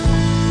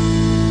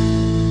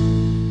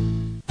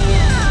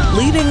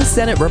 Leading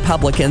Senate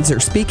Republicans are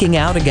speaking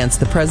out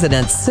against the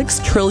president's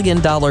 $6 trillion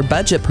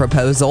budget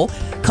proposal,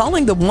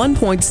 calling the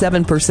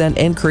 1.7%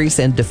 increase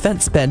in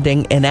defense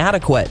spending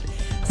inadequate.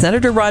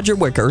 Senator Roger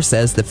Wicker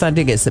says the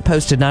funding is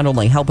supposed to not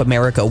only help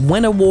America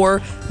win a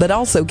war, but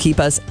also keep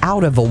us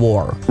out of a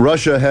war.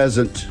 Russia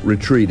hasn't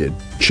retreated.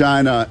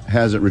 China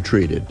hasn't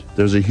retreated.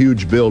 There's a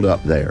huge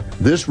buildup there.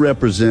 This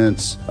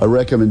represents a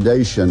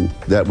recommendation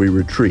that we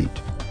retreat.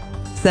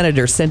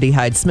 Senator Cindy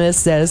Hyde-Smith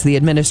says the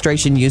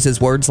administration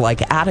uses words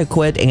like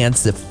adequate and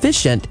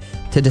sufficient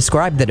to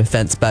describe the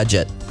defense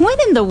budget. When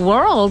in the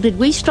world did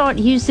we start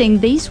using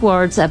these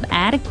words of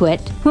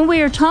adequate when we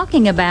are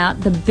talking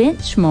about the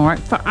benchmark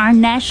for our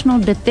national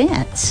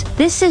defense?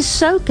 This is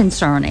so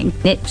concerning.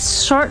 It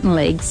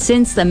certainly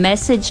sends the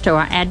message to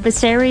our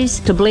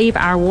adversaries to believe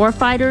our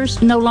warfighters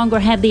no longer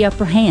have the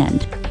upper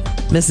hand.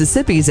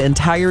 Mississippi's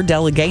entire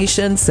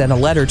delegation sent a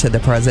letter to the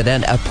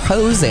president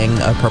opposing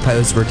a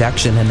proposed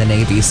reduction in the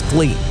Navy's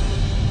fleet.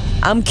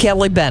 I'm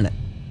Kelly Bennett.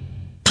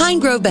 Pine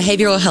Grove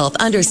Behavioral Health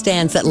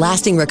understands that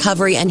lasting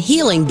recovery and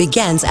healing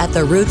begins at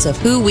the roots of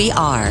who we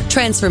are.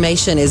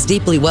 Transformation is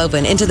deeply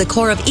woven into the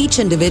core of each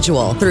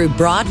individual through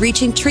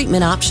broad-reaching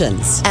treatment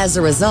options. As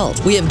a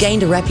result, we have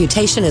gained a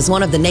reputation as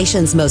one of the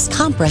nation's most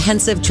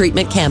comprehensive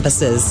treatment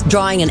campuses,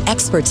 drawing on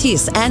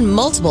expertise and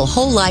multiple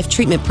whole-life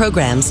treatment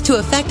programs to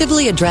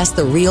effectively address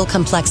the real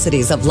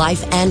complexities of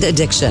life and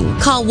addiction.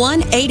 Call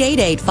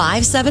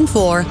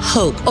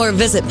 1-888-574-HOPE or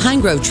visit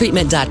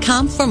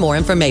pinegrovetreatment.com for more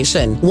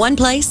information. One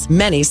place,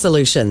 many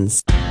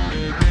solutions.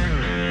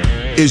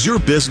 Is your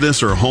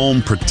business or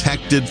home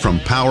protected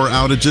from power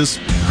outages?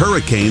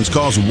 Hurricanes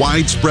cause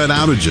widespread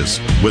outages,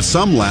 with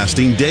some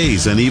lasting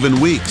days and even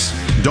weeks.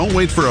 Don't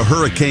wait for a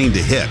hurricane to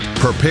hit.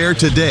 Prepare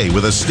today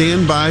with a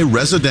standby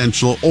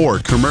residential or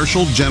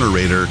commercial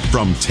generator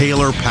from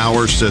Taylor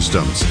Power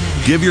Systems.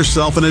 Give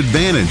yourself an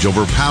advantage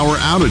over power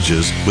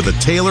outages with a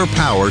Taylor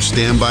Power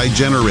standby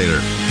generator.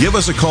 Give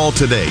us a call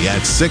today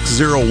at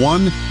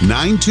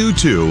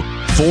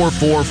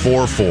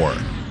 601-922-4444.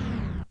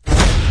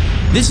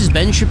 This is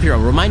Ben Shapiro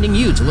reminding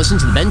you to listen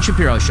to The Ben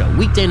Shapiro Show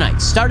weekday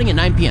nights starting at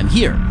 9 p.m.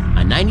 here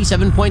on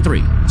 97.3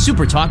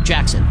 SuperTalk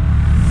Jackson.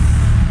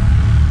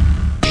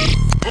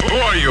 Who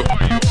are you?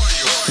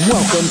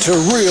 Welcome to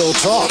Real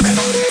Talk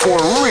for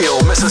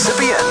real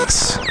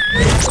Mississippians.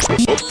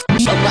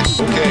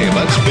 Okay,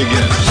 let's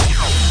begin.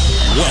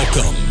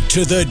 Welcome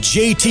to the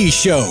JT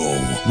Show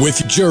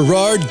with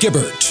Gerard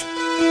Gibbert.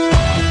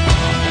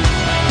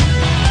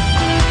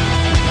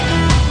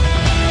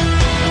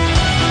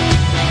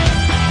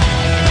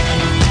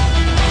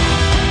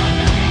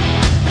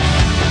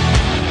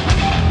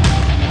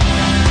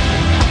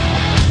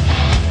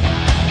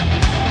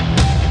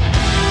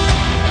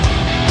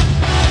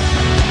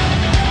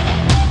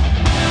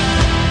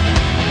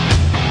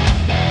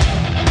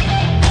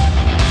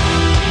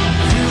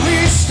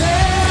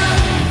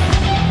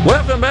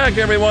 Welcome back,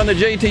 everyone. The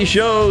JT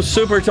Show,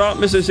 Super Talk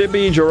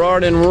Mississippi,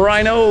 Gerard and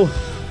Rhino,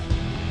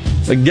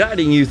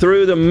 guiding you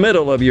through the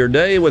middle of your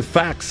day with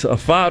facts,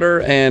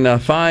 fodder,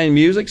 and fine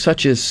music,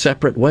 such as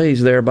Separate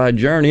Ways there by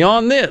Journey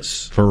on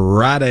this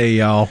Friday,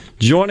 y'all.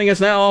 Joining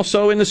us now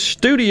also in the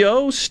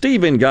studio,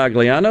 Stephen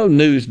Gagliano,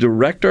 news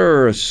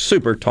director,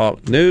 Super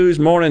Talk News.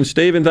 Morning,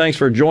 Stephen. Thanks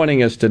for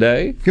joining us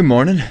today. Good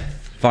morning.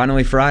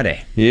 Finally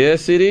Friday.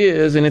 Yes, it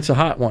is, and it's a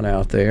hot one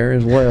out there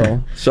as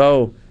well.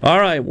 So, all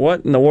right,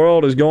 what in the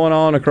world is going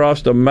on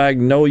across the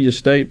Magnolia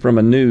State from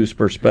a news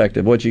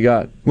perspective? What you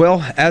got?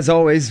 Well, as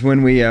always,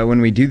 when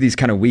we do these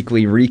kind of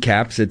weekly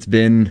recaps, it's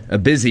been a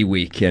busy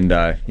week, and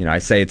I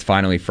say it's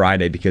finally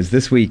Friday because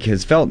this week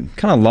has felt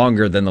kind of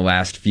longer than the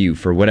last few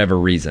for whatever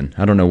reason.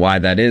 I don't know why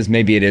that is.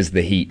 Maybe it is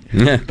the heat,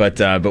 but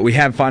we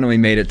have finally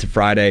made it to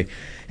Friday,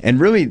 and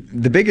really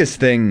the biggest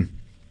thing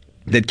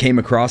that came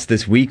across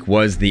this week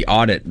was the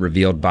audit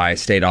revealed by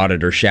State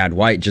Auditor Shad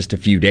White just a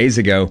few days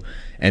ago,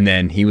 and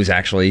then he was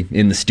actually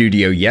in the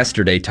studio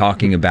yesterday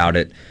talking about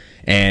it,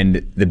 and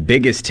the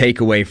biggest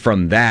takeaway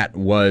from that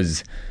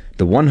was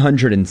the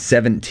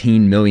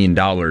 $117 million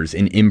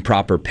in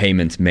improper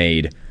payments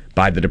made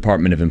by the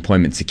Department of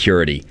Employment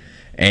Security.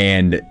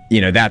 And,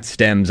 that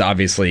stems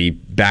obviously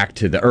back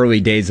to the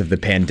early days of the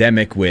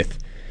pandemic with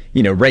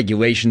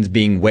regulations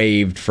being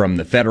waived from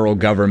the federal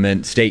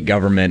government, state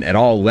government, at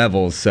all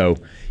levels. So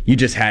you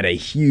just had a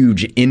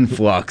huge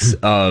influx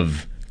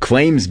of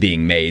claims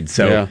being made.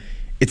 So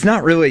It's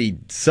not really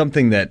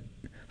something that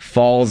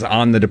falls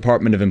on the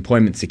Department of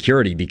Employment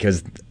Security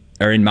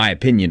or in my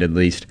opinion at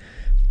least,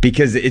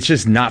 because it's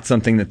just not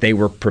something that they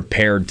were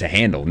prepared to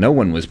handle. No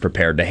one was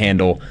prepared to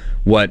handle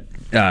what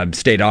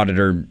State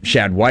Auditor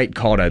Shad White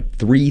called a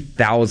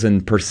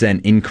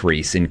 3,000%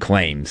 increase in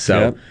claims.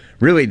 So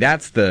really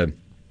that's the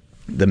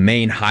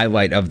main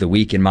highlight of the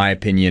week, in my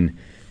opinion.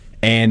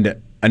 And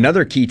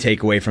another key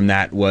takeaway from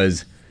that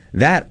was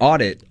that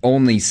audit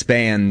only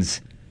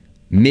spans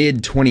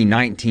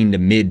mid-2019 to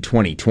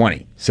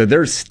mid-2020. So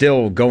there's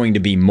still going to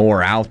be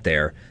more out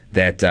there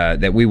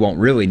that we won't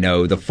really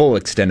know the full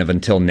extent of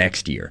until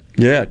next year.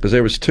 Yeah, because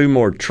there was 2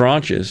 more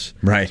tranches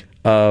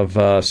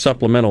of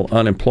supplemental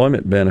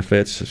unemployment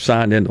benefits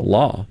signed into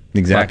law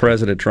by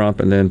President Trump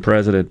and then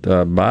President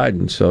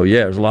Biden. So,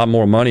 there's a lot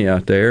more money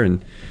out there,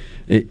 and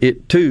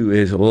it too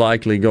is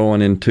likely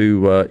going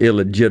into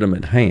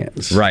illegitimate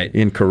hands,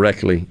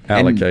 incorrectly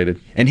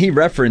allocated. And he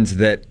referenced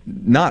that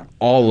not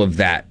all of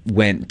that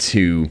went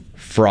to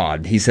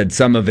fraud. He said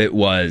some of it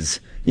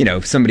was,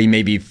 somebody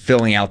maybe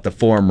filling out the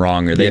form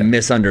wrong or they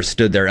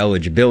misunderstood their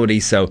eligibility.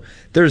 So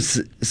there's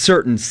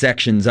certain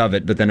sections of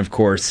it, but then of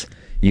course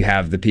you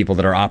have the people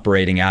that are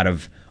operating out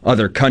of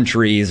other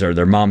countries or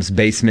their mom's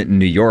basement in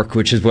New York,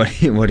 which is what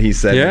he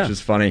said, which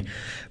is funny.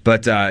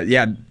 But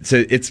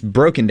so it's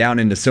broken down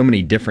into so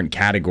many different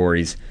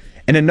categories.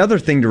 And another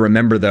thing to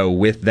remember, though,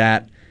 with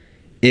that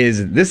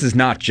is this is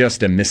not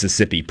just a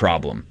Mississippi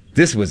problem.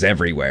 This was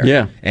everywhere.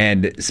 Yeah.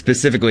 And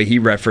specifically, he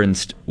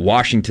referenced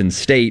Washington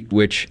State,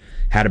 which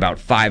had about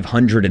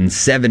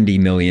 $570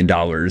 million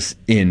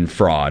in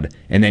fraud.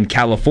 And then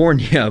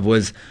California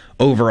was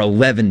over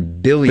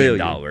 $11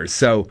 billion.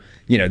 So,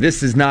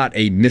 this is not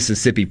a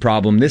Mississippi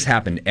problem. This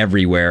happened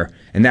everywhere,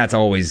 and that's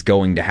always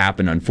going to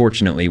happen,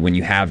 unfortunately, when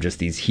you have just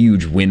these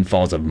huge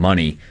windfalls of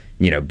money,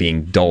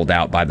 being doled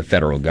out by the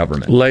federal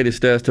government.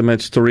 Latest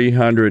estimates,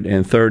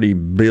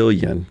 $330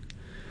 billion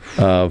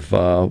of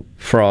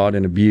fraud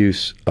and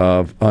abuse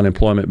of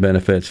unemployment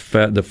benefits,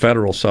 the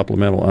federal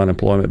supplemental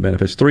unemployment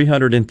benefits,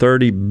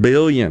 $330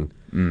 billion,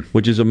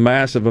 which is a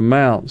massive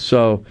amount.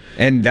 So,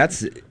 and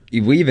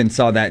we even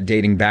saw that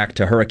dating back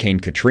to Hurricane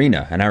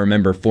Katrina. And I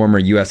remember former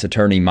U.S.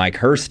 Attorney Mike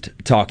Hurst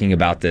talking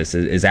about this.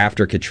 Is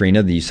after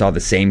Katrina, you saw the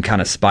same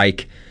kind of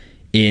spike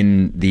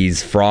in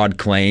these fraud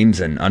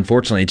claims. And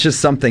unfortunately, it's just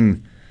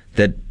something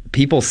that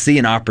people see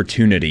an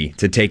opportunity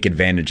to take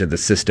advantage of the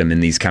system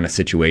in these kind of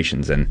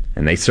situations. And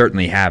they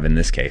certainly have in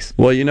this case.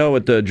 Well, you know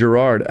what the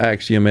Gerard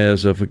axiom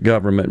is of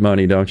government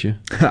money, don't you?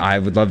 I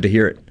would love to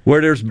hear it.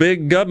 Where there's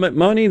big government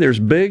money, there's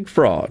big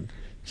fraud.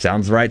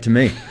 Sounds right to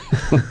me.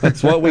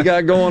 That's what we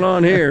got going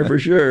on here for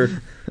sure.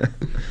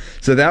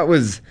 So that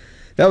was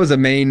a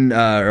main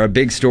or a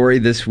big story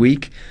this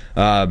week.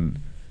 On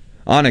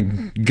a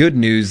good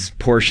news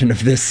portion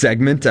of this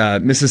segment,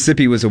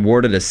 Mississippi was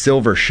awarded a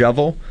silver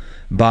shovel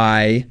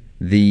by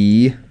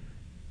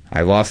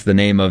I lost the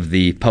name of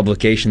the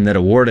publication that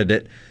awarded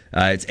it.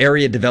 It's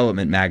Area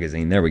Development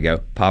Magazine. There we go.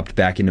 Popped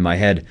back into my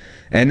head.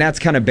 And that's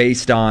kind of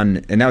based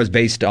on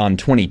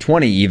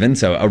 2020 even,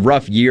 so a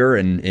rough year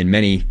in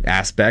many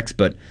aspects,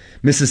 but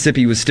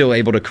Mississippi was still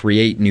able to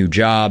create new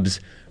jobs,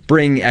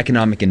 bring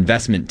economic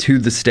investment to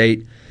the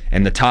state,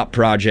 and the top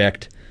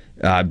project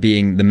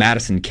being the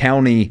Madison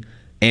County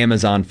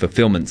Amazon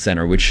Fulfillment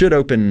Center, which should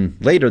open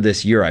later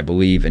this year, I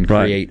believe, and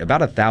create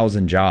about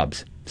 1,000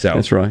 jobs. So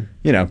that's right.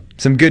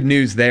 Some good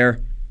news there.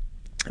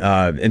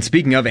 And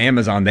speaking of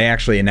Amazon, they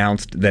actually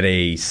announced that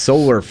a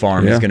solar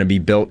farm is going to be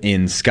built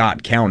in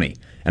Scott County.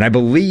 And I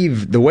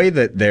believe the way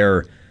that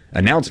their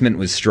announcement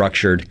was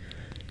structured,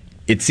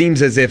 it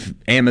seems as if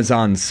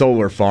Amazon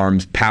solar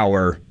farms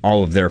power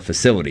all of their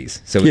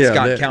facilities. So with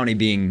Scott County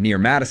being near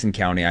Madison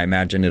County, I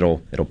imagine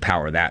it'll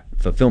power that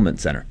fulfillment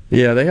center.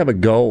 Yeah, they have a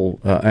goal,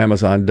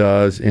 Amazon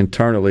does,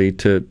 internally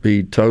to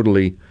be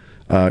totally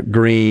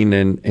green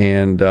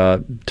and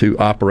to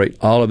operate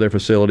all of their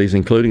facilities,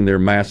 including their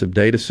massive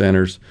data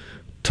centers,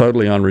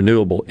 totally on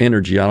renewable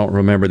energy. I don't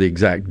remember the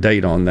exact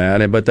date on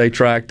that, but they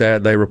track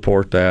that, they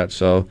report that.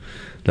 So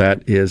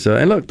that is,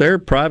 and look, they're a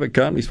private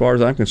company as far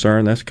as I'm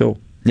concerned. That's cool.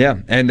 Yeah,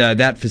 and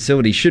that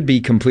facility should be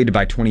completed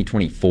by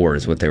 2024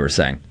 is what they were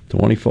saying.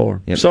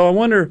 24. Yep. So I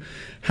wonder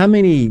how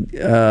many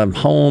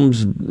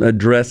homes,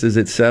 addresses,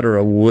 et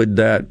cetera, would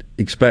that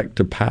expect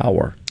to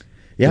power?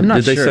 Yeah, I'm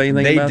not sure. Did they say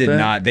anything about that?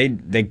 They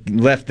did not. They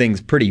left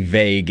things pretty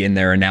vague in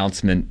their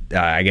announcement,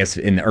 I guess,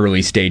 in the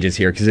early stages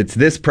here, because it's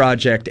this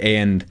project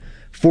and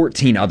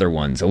 14 other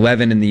ones,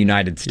 11 in the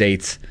United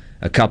States,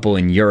 a couple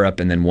in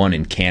Europe, and then one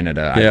in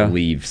Canada, I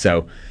believe.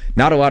 So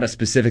not a lot of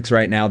specifics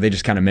right now. They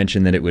just kind of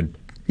mentioned that it would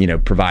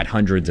provide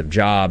hundreds of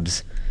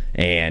jobs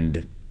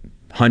and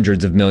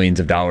hundreds of millions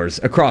of dollars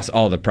across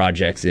all the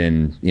projects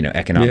in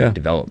economic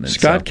development.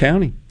 Scott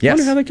County. Yes. I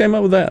wonder how they came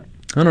up with that.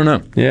 I don't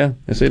know. Yeah,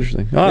 that's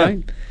interesting. All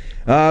right.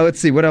 Let's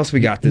see, what else we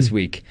got this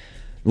week?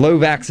 Low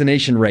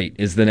vaccination rate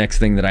is the next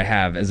thing that I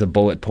have as a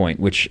bullet point,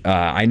 which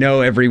I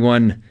know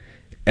everyone,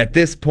 at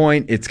this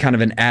point, it's kind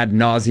of an ad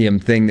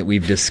nauseum thing that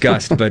we've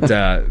discussed,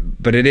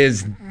 but it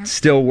is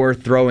still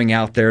worth throwing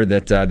out there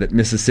that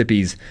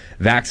Mississippi's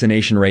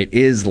vaccination rate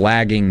is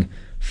lagging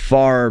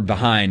far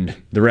behind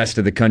the rest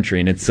of the country,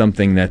 and it's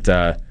something that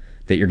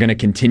you're going to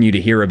continue to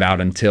hear about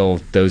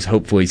until those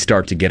hopefully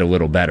start to get a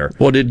little better.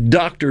 Well, did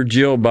Dr.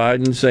 Jill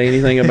Biden say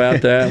anything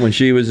about that when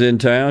she was in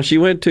town? She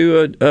went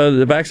to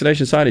the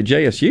vaccination site at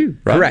JSU,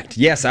 right? Correct.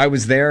 Yes, I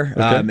was there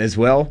as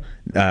well.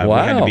 Wow.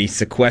 We had to be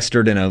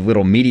sequestered in a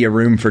little media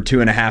room for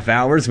 2.5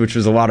 hours, which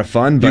was a lot of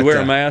fun. Do you wear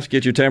a mask,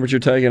 get your temperature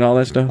taken, all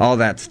that stuff? All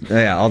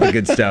the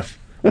good stuff.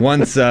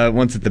 Once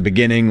at the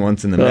beginning,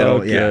 once in the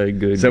middle. Okay,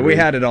 good. So we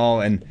had it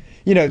all, and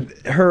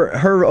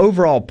her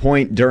overall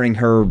point during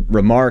her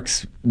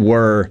remarks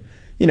were,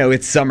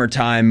 it's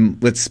summertime.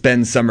 Let's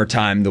spend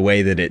summertime the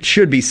way that it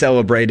should be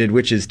celebrated,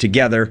 which is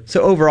together.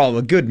 So overall,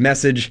 a good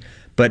message,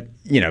 but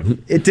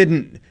it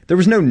didn't. There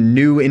was no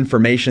new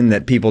information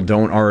that people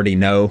don't already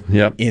know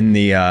in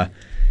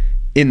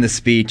the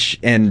speech,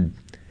 and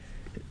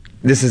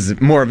this is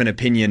more of an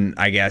opinion,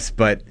 I guess,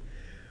 but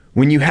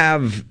when you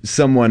have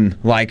someone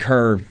like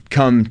her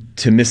come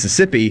to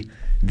Mississippi,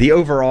 the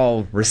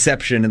overall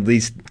reception, at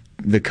least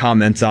the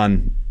comments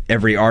on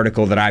every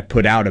article that I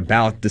put out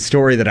about the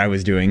story that I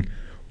was doing,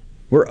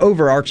 were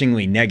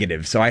overarchingly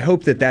negative. So I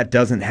hope that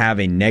doesn't have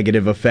a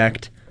negative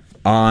effect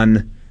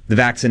on the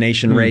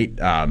vaccination rate.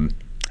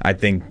 I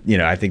think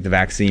the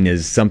vaccine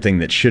is something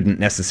that shouldn't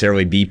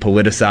necessarily be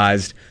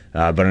politicized,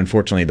 but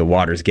unfortunately the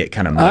waters get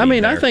kind of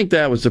muddy there. I think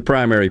that was the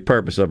primary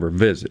purpose of her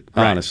visit,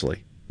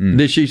 honestly.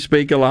 Did she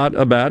speak a lot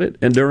about it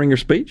and during her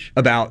speech?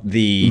 About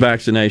the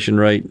vaccination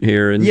rate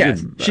here? And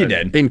yes, she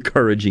did.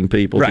 Encouraging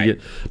people to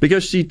get...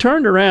 Because she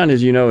turned around,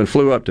 as you know, and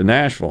flew up to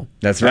Nashville.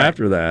 That's right.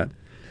 After that,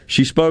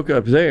 she spoke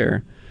up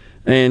there.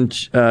 and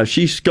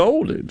she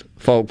scolded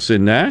folks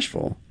in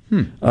Nashville,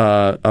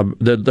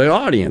 the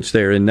audience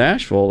there in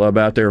Nashville,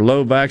 about their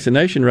low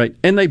vaccination rate,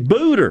 and they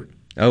booed her.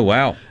 Oh,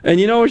 wow. And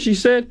you know what she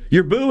said?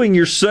 You're booing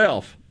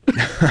yourself.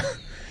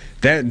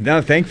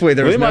 Thankfully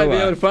there was we might be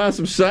able to find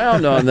some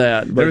sound on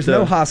that. But there was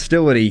no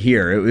hostility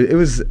here. It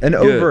was an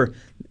over.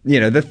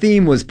 The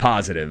theme was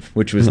positive,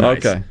 which was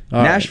nice. Okay.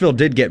 Nashville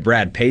did get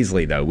Brad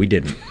Paisley, though. We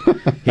didn't.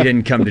 He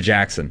didn't come to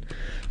Jackson.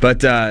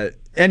 But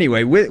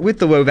anyway, with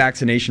the low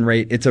vaccination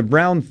rate, it's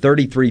around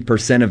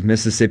 33% of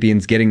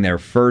Mississippians getting their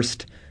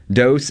first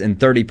dose and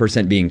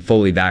 30% being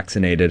fully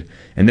vaccinated.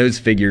 And those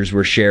figures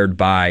were shared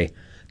by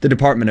the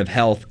Department of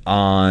Health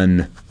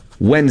on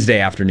Wednesday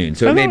afternoon.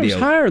 So I thought it was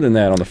higher than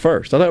that on the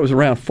first. I thought it was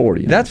around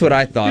 40. That's what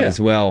I thought as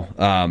well.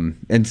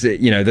 And so,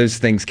 those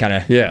things kind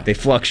of they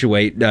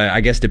fluctuate,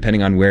 I guess,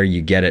 depending on where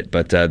you get it.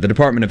 But the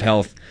Department of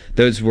Health,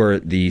 those were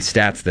the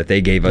stats that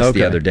they gave us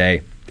the other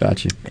day.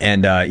 Gotcha.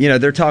 And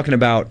they're talking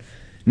about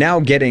now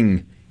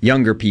getting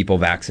younger people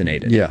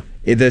vaccinated. Yeah.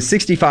 The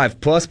 65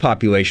 plus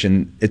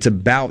population, it's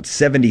about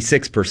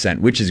 76%,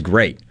 which is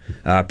great,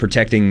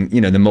 protecting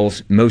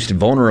the most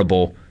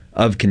vulnerable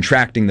of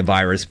contracting the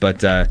virus.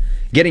 But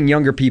getting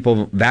younger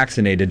people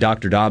vaccinated,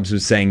 Dr. Dobbs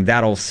was saying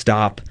that'll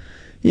stop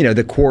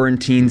the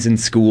quarantines in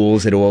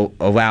schools. It'll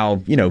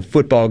allow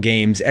football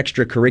games,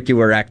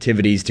 extracurricular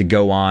activities to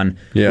go on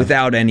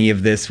without any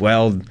of this,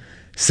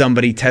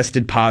 somebody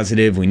tested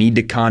positive, we need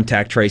to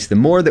contact trace. The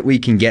more that we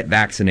can get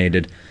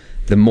vaccinated,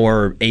 the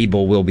more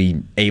able we'll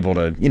be able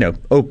to,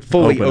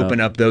 fully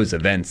open up those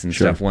events and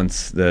stuff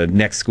once the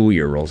next school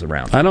year rolls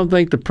around. I don't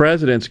think the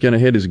president's going to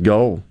hit his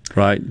goal,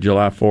 right?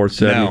 July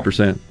 4th,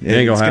 70%.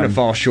 It's going to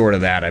fall short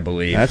of that, I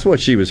believe. That's what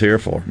she was here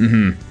for.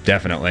 Mm-hmm.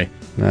 Definitely.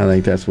 I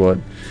think that's what.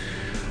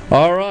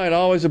 All right.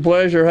 Always a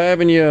pleasure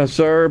having you,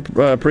 sir.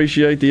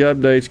 Appreciate the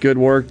updates. Good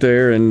work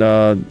there.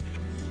 And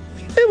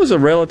it was a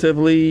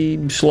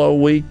relatively slow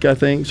week, I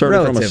think,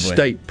 certainly from a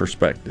state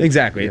perspective.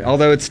 Exactly. Yeah.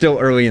 Although it's still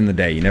early in the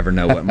day. You never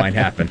know what might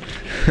happen.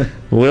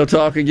 We'll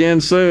talk again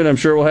soon. I'm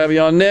sure we'll have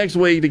you on next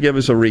week to give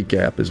us a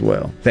recap as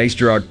well. Thanks,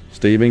 Gerard.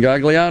 Stephen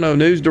Gagliano,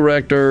 News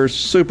Director,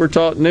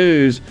 SuperTalk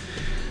News.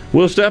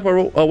 We'll step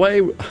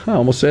away. I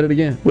almost said it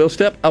again. We'll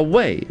step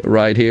away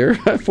right here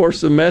for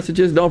some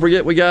messages. Don't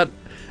forget, we got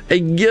a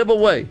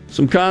giveaway,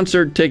 some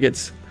concert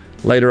tickets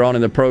later on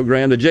in the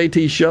program. The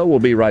JT Show will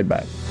be right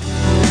back.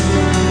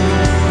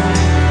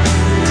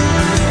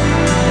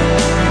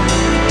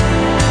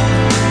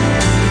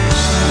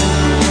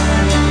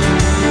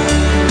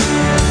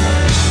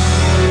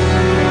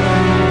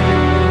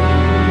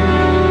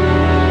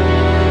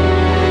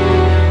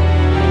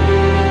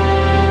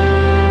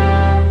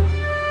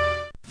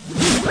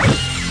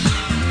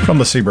 From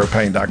the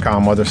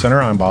SeabrookPaint.com Weather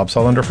Center, I'm Bob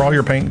Sullender. For all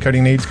your paint and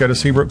coating needs, go to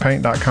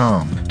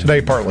SeabrookPaint.com.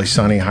 Today, partly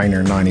sunny, high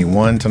near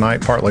 91.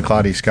 Tonight, partly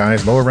cloudy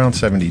skies, low around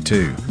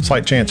 72.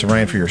 Slight chance of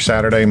rain for your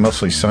Saturday,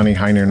 mostly sunny,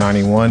 high near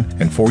 91.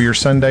 And for your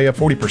Sunday, a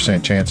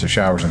 40% chance of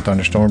showers and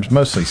thunderstorms,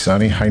 mostly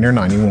sunny, high near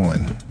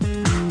 91.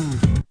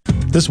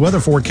 This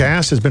weather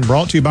forecast has been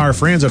brought to you by our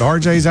friends at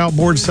RJ's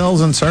Outboard Sales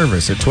and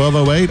Service at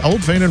 1208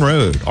 Old Fannin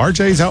Road.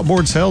 RJ's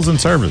Outboard Sales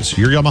and Service,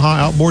 your Yamaha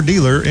outboard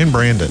dealer in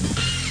Brandon.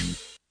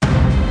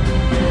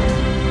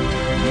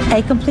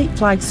 A Complete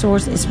Flag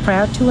Source is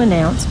proud to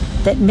announce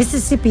that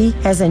Mississippi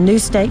has a new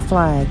state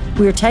flag.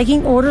 We are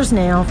taking orders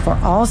now for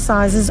all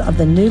sizes of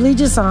the newly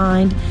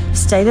designed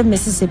State of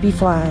Mississippi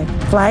flag.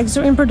 Flags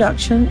are in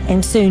production,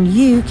 and soon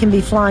you can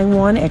be flying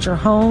one at your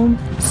home,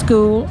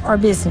 school, or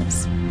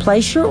business.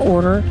 Place your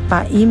order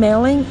by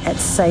emailing at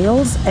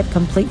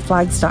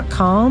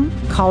sales@completeflags.com,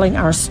 calling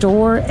our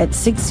store at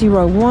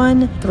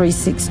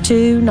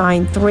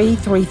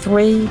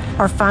 601-362-9333,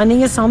 or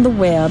finding us on the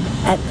web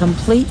at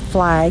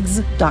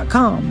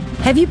completeflags.com.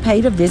 Have you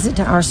paid a visit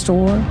to our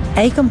store?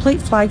 A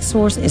Complete Flag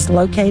Source is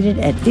located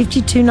at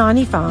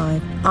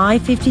 5295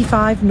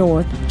 I-55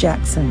 North,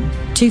 Jackson.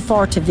 Too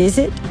far to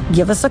visit?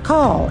 Give us a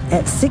call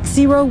at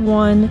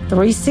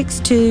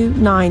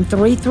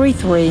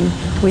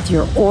 601-362-9333 with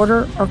your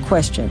order or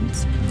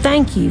questions.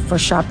 Thank you for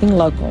shopping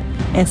local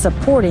and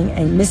supporting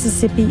a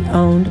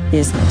Mississippi-owned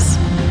business.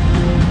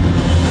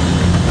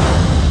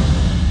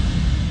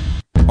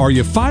 Are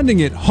you finding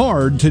it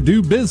hard to do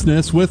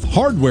business with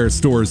hardware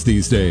stores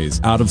these days?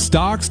 Out of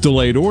stocks,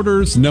 delayed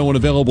orders, no one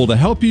available to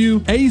help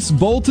you? Ace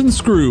Bolt and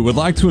Screw would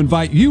like to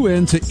invite you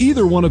in to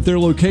either one of their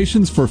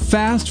locations for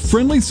fast,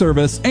 friendly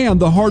service and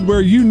the hardware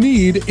you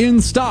need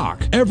in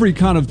stock. Every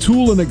kind of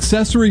tool and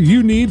accessory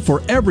you need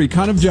for every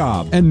kind of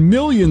job. And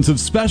millions of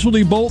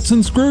specialty bolts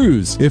and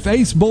screws. If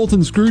Ace Bolt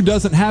and Screw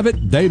doesn't have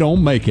it, they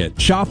don't make it.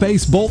 Shop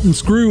Ace Bolt and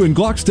Screw in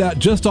Gluckstadt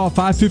just off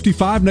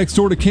 555 next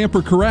door to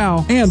Camper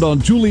Corral and on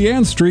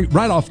Julianne Street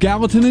right off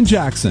Gallatin and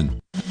Jackson.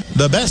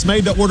 The best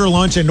made-to-order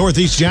lunch in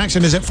Northeast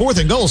Jackson is at 4th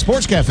and Goal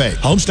Sports Cafe.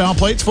 Homestyle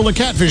plates full of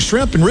catfish,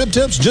 shrimp, and rib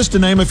tips, just to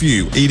name a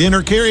few. Eat in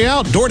or carry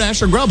out,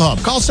 DoorDash or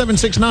Grubhub. Call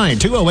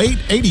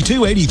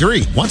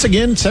 769-208-8283. Once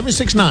again,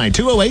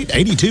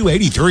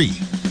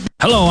 769-208-8283.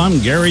 Hello, I'm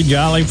Gary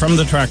Jolly from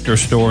the Tractor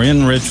Store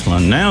in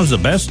Richland. Now's the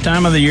best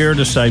time of the year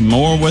to save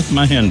more with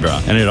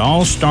Mahindra, and it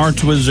all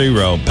starts with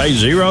zero. Pay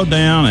zero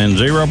down and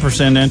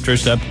 0%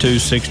 interest up to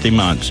 60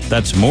 months.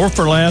 That's more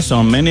for less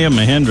on many of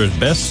Mahindra's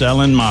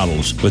best-selling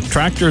models, with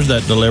tractors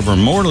that deliver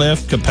more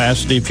lift,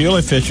 capacity, fuel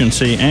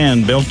efficiency,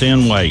 and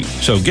built-in weight.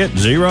 So get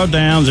zero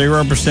down,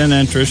 0%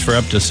 interest for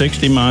up to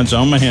 60 months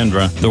on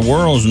Mahindra, the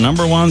world's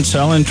 #1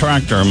 selling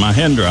tractor,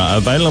 Mahindra,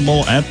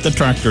 available at the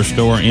Tractor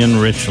Store in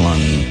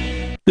Richland.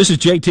 This is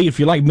JT. If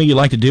you're like me, you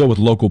like to deal with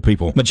local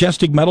people.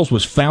 Majestic Metals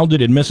was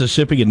founded in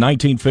Mississippi in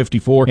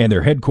 1954, and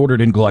they're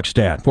headquartered in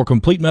Gluckstadt. For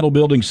complete metal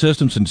building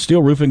systems and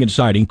steel roofing and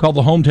siding, call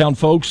the hometown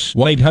folks,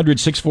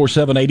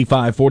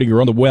 1-800-647-8540,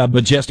 or on the web,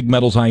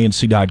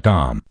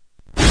 majesticmetalsinc.com.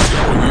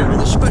 We're here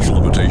with a special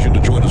invitation to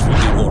join us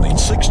weekday morning,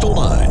 6 to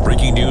 9.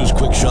 Breaking news,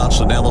 quick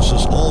shots,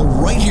 analysis, all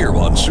right here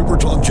on Super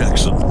Talk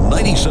Jackson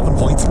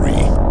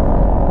 97.3.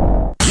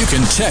 You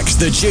can text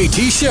the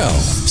JT Show,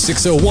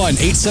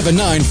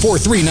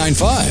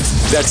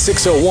 601-879-4395. That's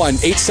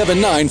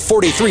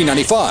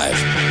 601-879-4395.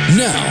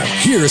 Now,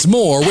 here's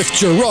more with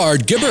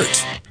Gerard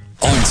Gibbert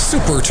on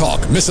Super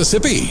Talk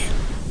Mississippi.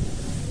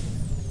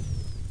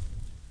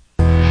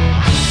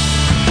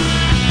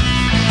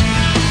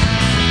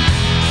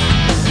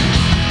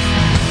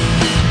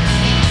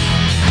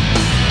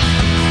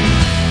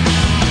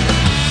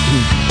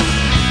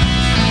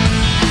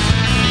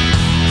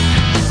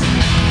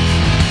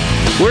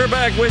 We're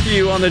back with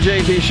you on the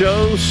JT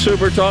Show,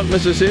 Super Talk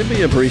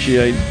Mississippi.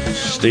 Appreciate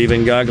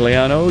Stephen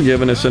Gagliano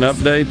giving us an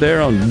update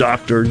there on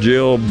Dr.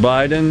 Jill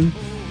Biden.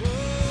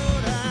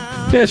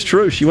 Yeah, it's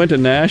true. She went to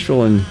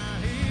Nashville and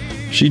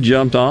she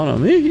jumped on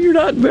him. Hey, you're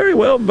not very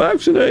well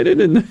vaccinated.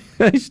 And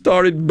they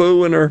started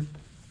booing her.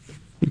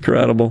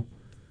 Incredible.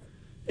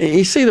 And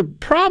you see, the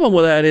problem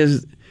with that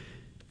is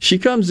she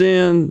comes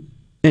in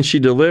and she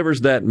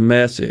delivers that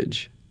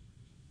message.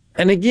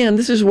 And again,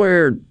 this is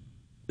where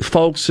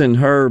folks in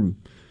her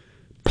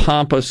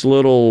pompous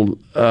little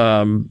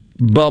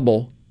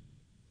bubble,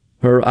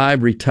 her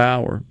ivory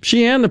tower,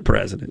 she and the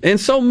president, and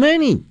so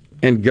many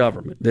in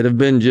government that have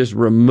been just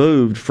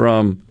removed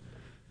from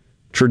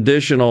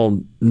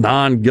traditional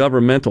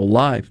non-governmental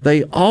life,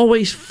 they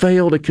always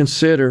fail to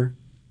consider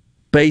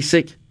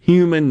basic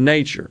human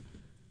nature.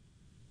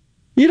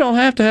 You don't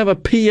have to have a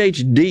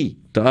PhD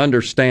to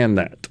understand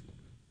that.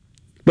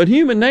 But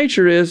human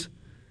nature is,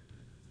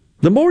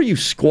 the more you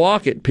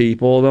squawk at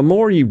people, the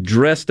more you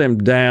dress them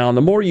down,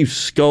 the more you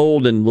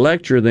scold and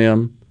lecture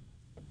them,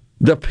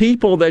 the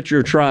people that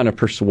you're trying to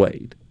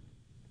persuade,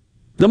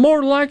 the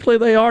more likely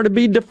they are to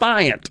be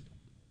defiant.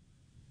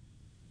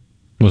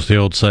 What's the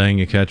old saying?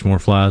 You catch more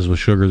flies with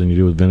sugar than you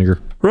do with vinegar.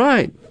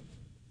 Right.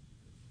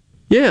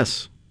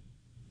 Yes.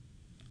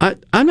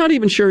 I'm not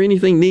even sure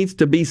anything needs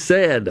to be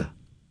said.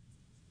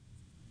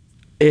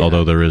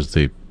 Although there is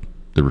the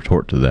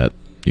retort to that.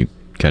 You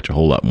catch a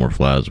whole lot more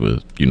flies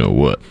with you know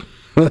what.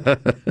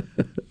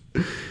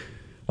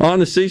 On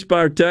the C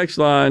Spire text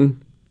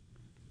line,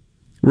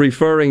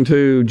 referring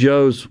to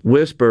Joe's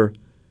whisper,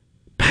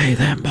 pay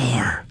them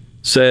more,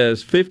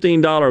 says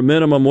 $15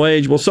 minimum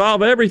wage will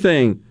solve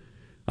everything.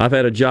 I've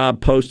had a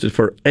job posted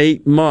for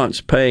 8 months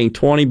paying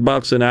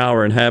 $20 an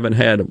hour and haven't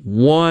had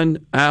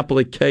one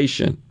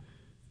application.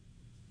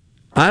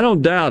 I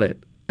don't doubt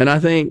it, and I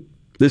think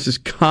this is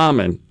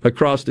common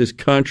across this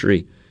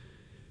country.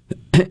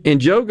 And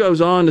Joe goes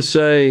on to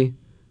say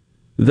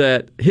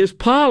that his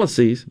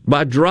policies,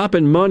 by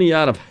dropping money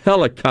out of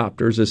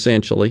helicopters,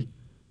 essentially,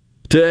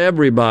 to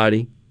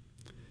everybody,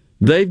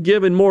 they've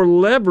given more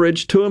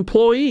leverage to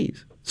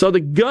employees. So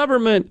the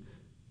government,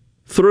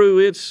 through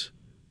its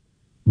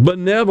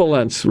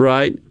benevolence,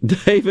 right,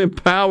 they've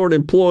empowered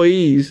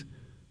employees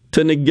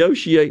to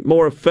negotiate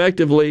more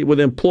effectively with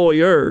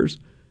employers,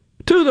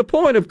 to the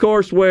point, of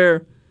course,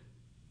 where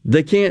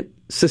they can't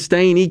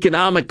sustain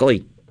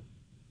economically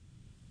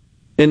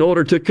in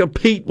order to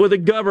compete with the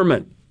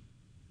government.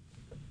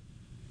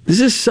 This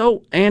is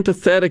so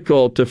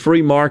antithetical to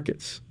free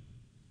markets.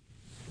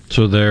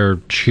 So they're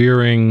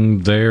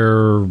cheering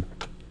their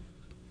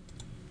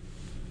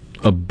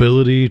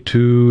ability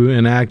to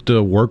enact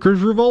a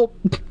workers' revolt?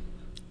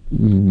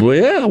 Well,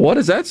 yeah, what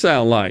does that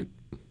sound like?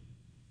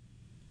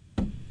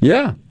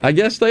 Yeah, I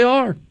guess they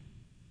are.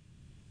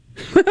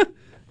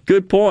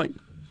 Good point.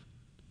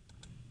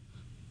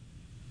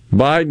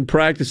 Biden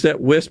practiced that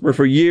whisper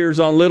for years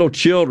on little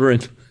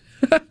children.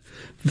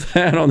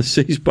 That on the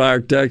C Spire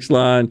text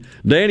line.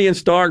 Danny in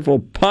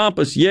Starkville,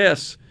 pompous,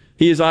 yes.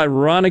 He is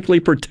ironically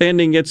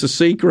pretending it's a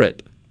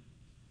secret.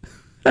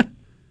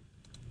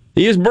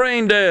 He is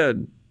brain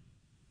dead.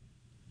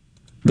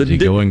 Is he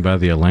going by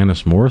the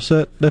Alanis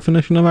Morissette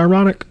definition of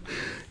ironic?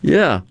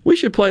 Yeah, we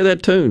should play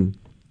that tune.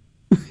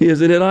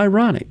 Isn't it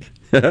ironic?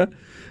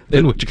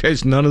 In which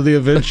case, none of the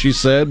events she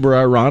said were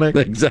ironic.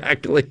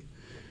 Exactly.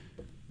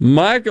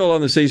 Michael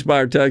on the C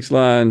Spire text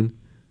line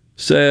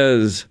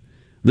says,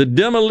 the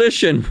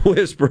demolition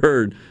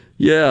whispered.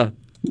 Yeah,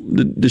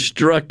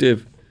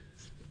 destructive.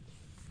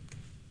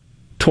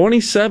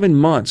 27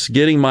 months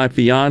getting my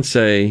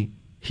fiance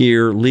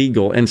here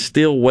legal and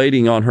still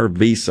waiting on her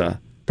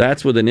visa.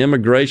 That's with an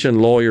immigration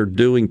lawyer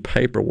doing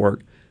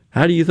paperwork.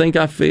 How do you think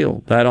I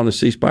feel? That on the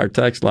C Spire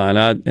text line.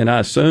 I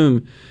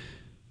assume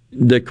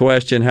the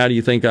question, how do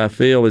you think I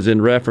feel, is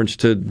in reference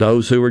to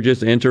those who are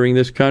just entering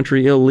this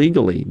country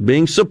illegally,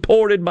 being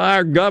supported by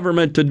our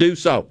government to do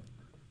so.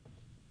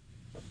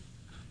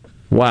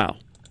 Wow.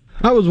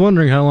 I was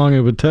wondering how long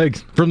it would take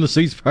from the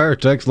C Spire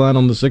text line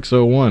on the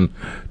 601.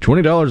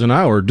 $20 an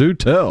hour, do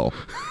tell.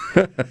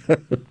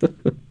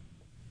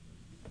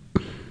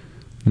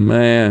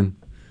 Man.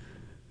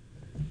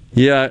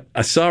 Yeah,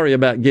 sorry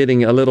about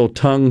getting a little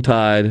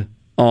tongue-tied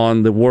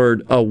on the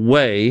word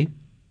away.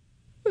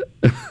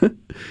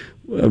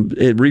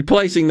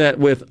 Replacing that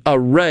with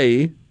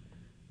array.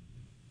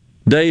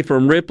 Dave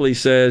from Ripley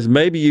says,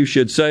 maybe you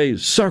should say,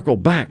 circle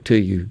back to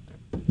you,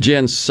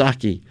 Jen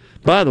Psaki.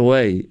 By the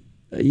way,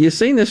 you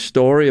seen this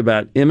story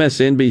about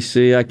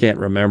MSNBC? I can't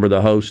remember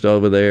the host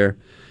over there.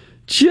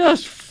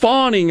 Just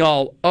fawning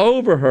all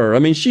over her. I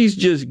mean, she's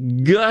just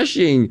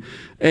gushing.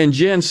 And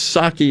Jen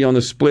Psaki on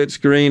the split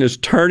screen is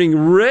turning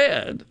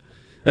red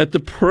at the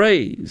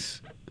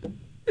praise.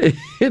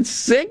 It's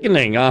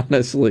sickening,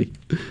 honestly.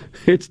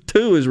 It's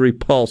too as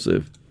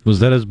repulsive. Was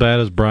that as bad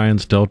as Brian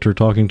Stelter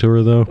talking to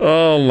her, though?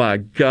 Oh, my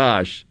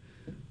gosh.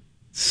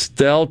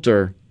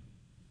 Stelter.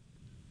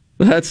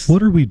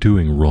 What are we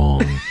doing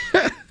wrong?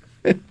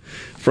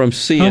 From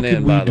CNN, by the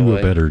way. How can we do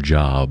a better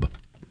job?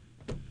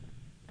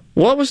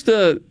 What was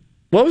the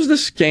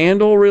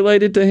scandal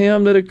related to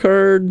him that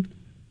occurred?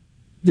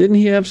 Didn't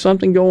he have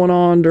something going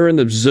on during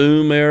the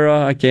Zoom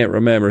era? I can't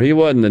remember. He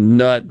wasn't the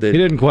nut that...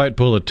 He didn't quite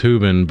pull a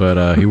Tubin,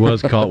 but he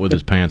was caught with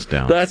his pants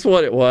down. That's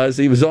what it was.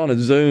 He was on a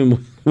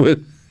Zoom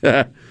with...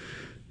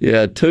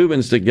 yeah,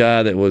 Tubin's the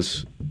guy that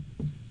was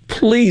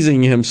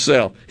pleasing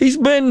himself. He's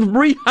been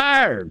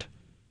rehired.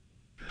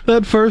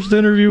 That first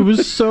interview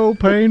was so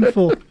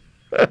painful.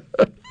 I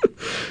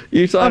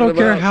don't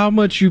care how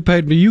much you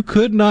paid me. You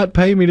could not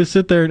pay me to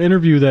sit there and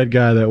interview that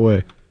guy that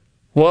way.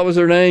 What was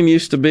her name?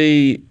 Used to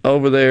be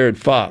over there at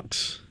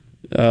Fox.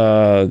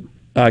 I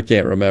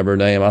can't remember her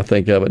name. I'll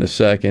think of it in a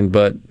second.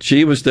 But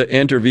she was the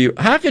interview.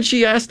 How could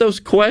she ask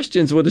those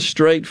questions with a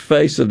straight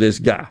face of this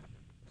guy?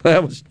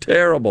 That was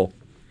terrible.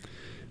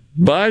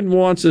 Biden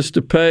wants us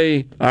to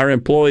pay our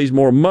employees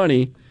more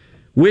money.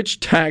 Which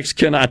tax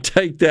can I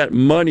take that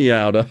money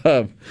out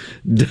of?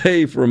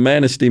 Dave from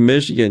Manistee,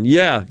 Michigan.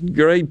 Yeah,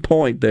 great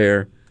point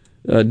there,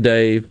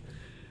 Dave.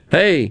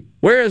 Hey,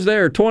 where is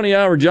their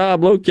 20-hour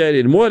job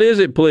located? And what is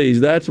it, please?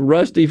 That's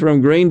Rusty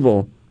from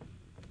Greenville.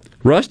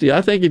 Rusty,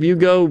 I think if you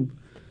go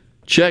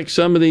check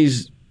some of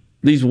these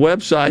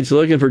websites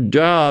looking for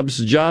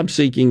jobs,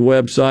 job-seeking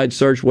websites,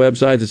 search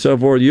websites, and so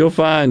forth, you'll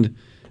find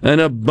an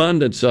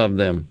abundance of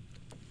them,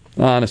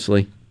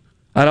 honestly.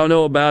 I don't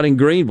know about in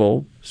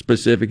Greenville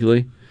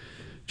specifically.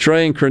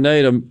 Trey in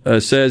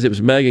Grenada says it was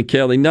Megyn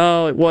Kelly.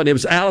 No, it wasn't. It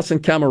was Allison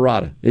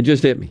Camerata. It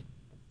just hit me.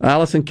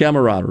 Allison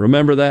Camerata.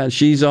 Remember that?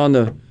 She's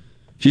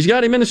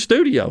got him in the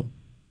studio,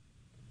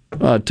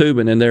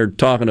 Tubin, and they're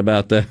talking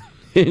about that.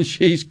 And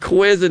she's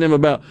quizzing him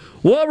about,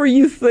 what were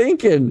you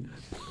thinking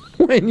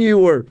when you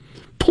were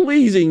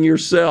pleasing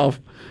yourself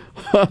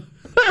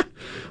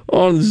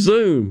on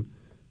Zoom?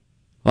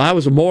 Well, I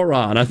was a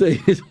moron, I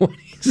think is what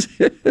he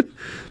said.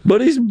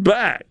 But he's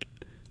back.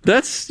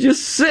 That's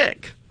just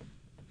sick.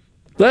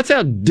 That's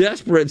how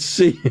desperate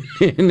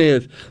CNN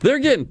is. They're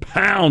getting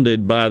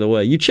pounded, by the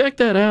way. You check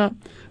that out?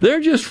 They're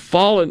just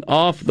falling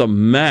off the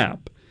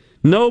map.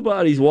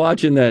 Nobody's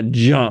watching that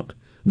junk.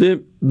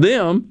 Them,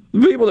 the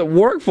people that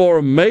work for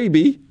them,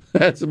 maybe.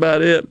 That's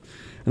about it.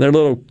 And their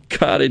little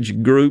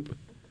cottage group.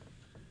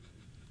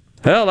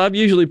 Hell, I've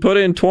usually put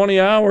in 20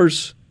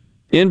 hours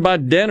in by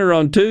dinner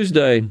on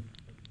Tuesday.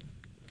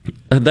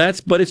 But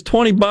it's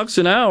 $20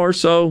 an hour,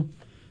 so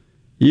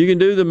you can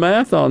do the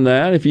math on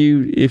that. If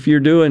you're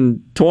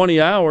doing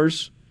 20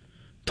 hours,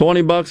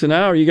 $20 an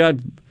hour, you got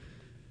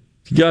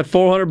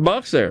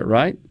 $400 there,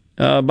 right?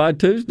 By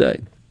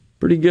Tuesday.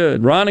 Pretty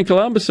good. Ron in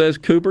Columbus says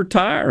Cooper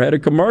Tire had a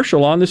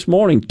commercial on this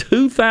morning.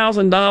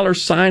 $2,000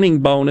 signing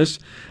bonus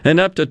and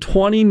up to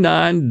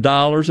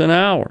 $29 an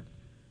hour.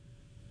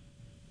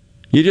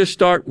 You just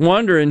start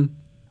wondering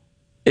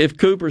if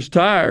Cooper's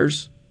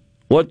Tires,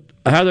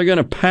 how they're going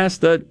to pass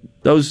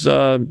those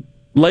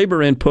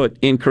labor input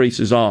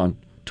increases on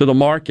to the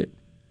market.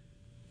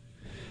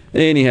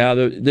 Anyhow,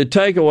 the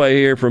takeaway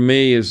here for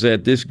me is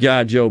that this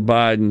guy, Joe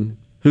Biden,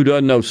 who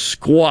doesn't know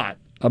squat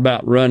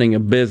about running a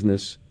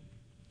business,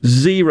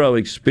 zero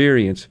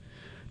experience,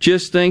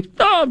 just thinks,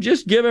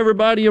 just give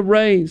everybody a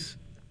raise.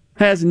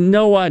 Has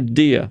no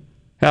idea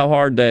how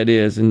hard that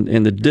is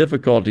and the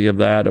difficulty of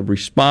that, of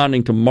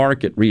responding to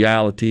market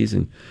realities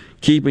and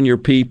keeping your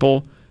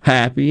people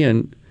happy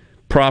and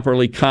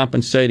properly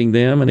compensating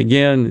them. And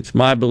again, it's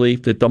my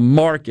belief that the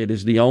market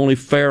is the only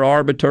fair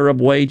arbiter of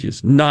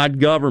wages, not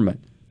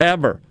government,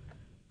 ever.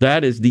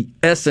 That is the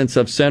essence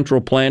of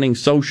central planning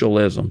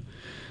socialism.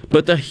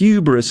 But the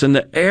hubris and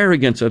the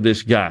arrogance of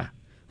this guy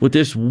with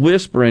this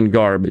whispering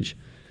garbage,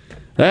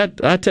 that,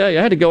 I tell you,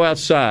 I had to go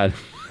outside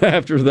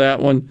after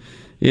that one.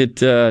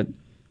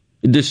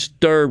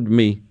 disturbed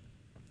me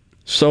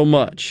so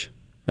much.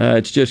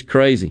 It's just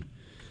crazy.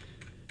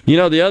 You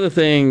know, the other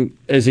thing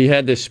is he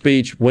had this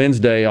speech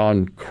Wednesday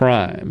on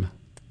crime.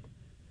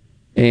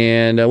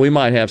 And we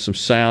might have some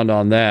sound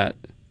on that.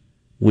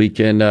 We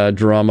can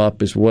drum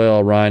up as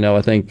well, Rhino.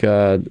 I think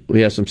we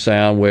have some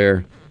sound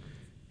where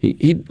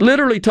he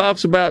literally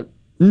talks about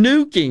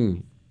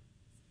nuking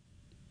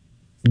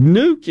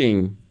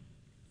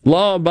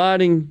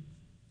law-abiding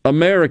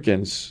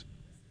Americans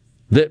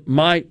that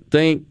might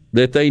think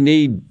that they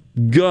need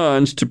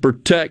guns to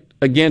protect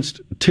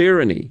against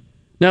tyranny.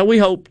 Now, we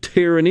hope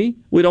tyranny.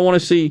 We don't want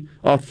to see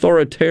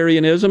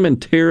authoritarianism and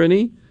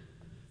tyranny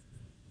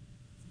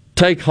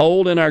take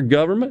hold in our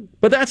government.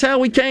 But that's how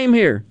we came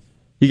here.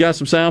 You got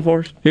some sound for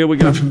us? Here we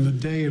go. From the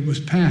day it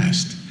was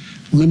passed,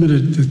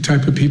 limited the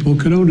type of people who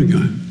could own a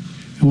gun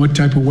and what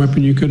type of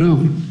weapon you could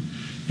own.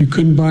 You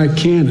couldn't buy a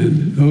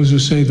cannon. Those who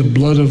say the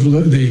blood of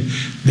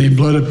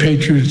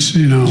patriots,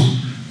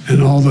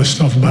 and all this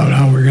stuff about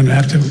how we're going to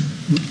have to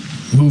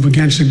move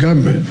against the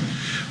government.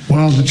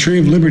 Well, the tree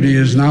of liberty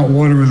is not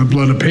water with the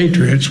blood of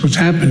patriots. What's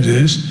happened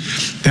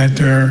is that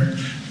there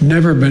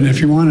never been, if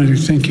you wanted to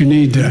think you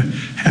need to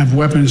have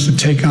weapons to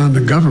take on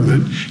the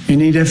government, you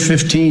need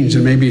F-15s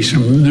and maybe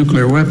some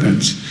nuclear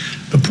weapons.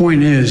 The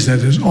point is that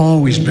there's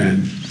always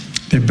been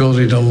the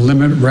ability to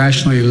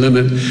rationally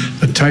limit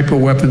the type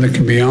of weapon that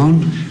can be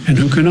owned and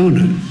who can own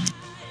it.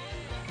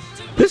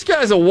 This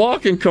guy's a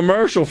walking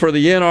commercial for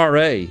the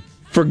NRA,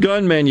 for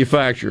gun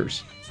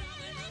manufacturers.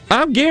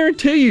 I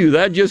guarantee you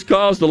that just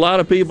caused a lot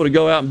of people to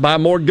go out and buy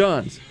more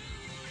guns.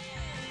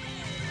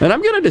 And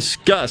I'm going to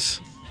discuss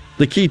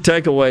the key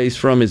takeaways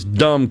from his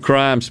dumb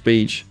crime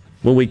speech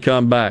when we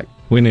come back.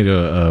 We need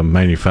a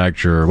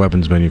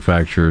weapons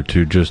manufacturer,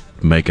 to just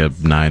make a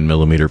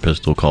 9mm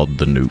pistol called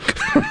the Nuke.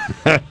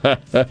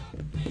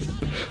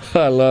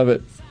 I love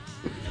it.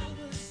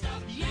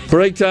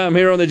 Break time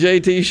here on the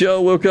JT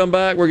Show. We'll come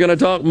back. We're going to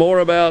talk more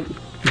about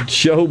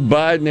Joe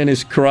Biden and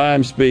his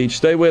crime speech.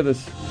 Stay with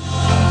us.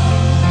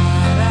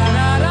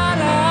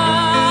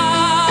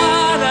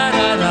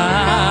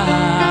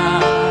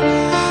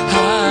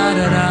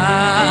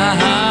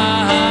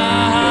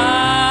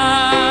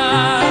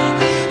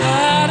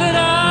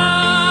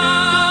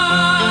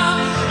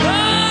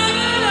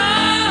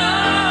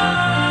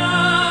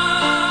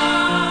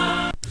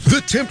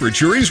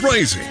 Temperature is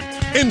rising,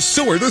 and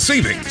so are the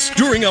savings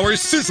during our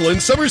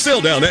sizzling summer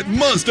sale down at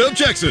Mazda of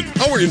Jackson.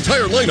 Our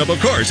entire lineup of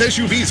cars,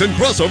 SUVs, and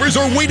crossovers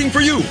are waiting for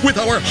you with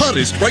our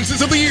hottest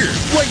prices of the year.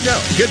 Right now,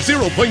 get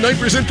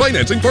 0.9%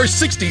 financing for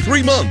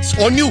 63 months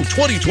on new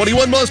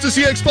 2021 Mazda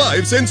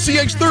CX-5s and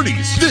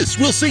CX-30s. This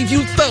will save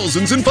you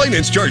thousands in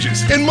finance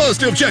charges, and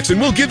Mazda of Jackson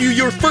will give you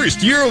your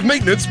first year of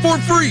maintenance for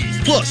free.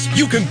 Plus,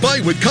 you can buy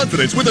with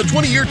confidence with a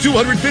 20-year,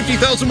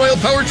 250,000-mile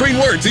powertrain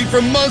warranty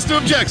from Mazda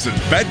of Jackson.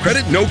 Bad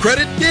credit, no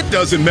credit, it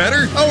doesn't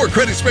matter. Our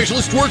credit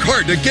specialists work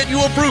hard to get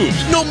you approved,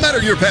 no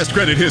matter your past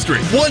credit history.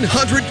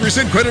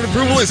 100% credit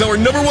approval is our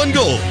 #1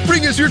 goal.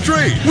 Bring us your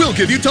trade. We'll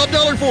give you top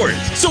dollar for it.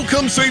 So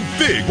come save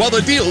big while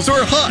the deals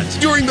are hot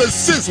during the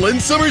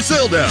sizzling summer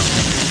sale down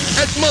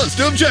at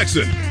Mazda of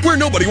Jackson, where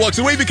nobody walks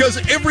away because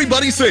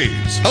everybody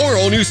saves. Our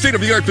all-new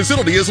state-of-the-art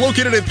facility is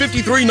located at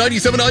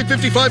 5397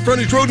 I-55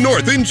 Frontage Road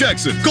North in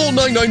Jackson. Call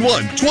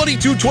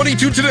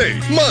 991-2222 today.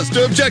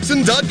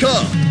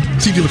 MazdaofJackson.com.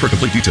 See dealer for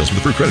complete details with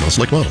approved credit on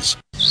select models.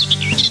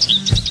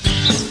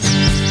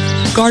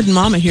 Garden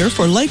Mama here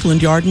for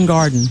Lakeland Yard &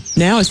 Garden.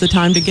 Now is the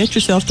time to get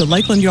yourself to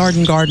Lakeland Yard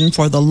 & Garden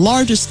for the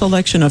largest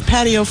selection of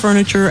patio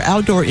furniture,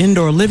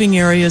 outdoor-indoor living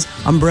areas,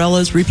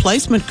 umbrellas,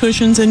 replacement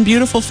cushions, and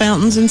beautiful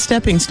fountains and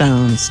stepping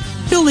stones.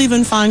 You'll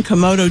even find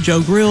Komodo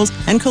Joe grills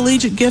and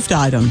collegiate gift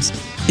items.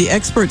 The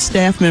expert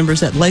staff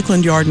members at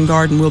Lakeland Yard &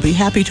 Garden will be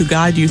happy to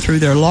guide you through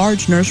their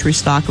large nursery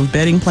stock of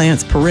bedding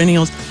plants,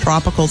 perennials,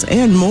 tropicals,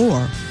 and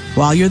more.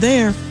 While you're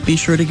there, be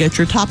sure to get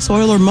your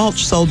topsoil or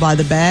mulch sold by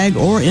the bag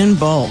or in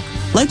bulk.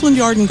 Lakeland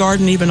Yard &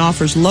 Garden even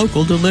offers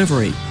local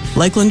delivery.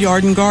 Lakeland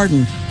Yard &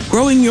 Garden,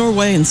 growing your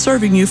way and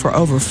serving you for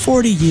over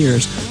 40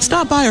 years.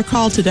 Stop by or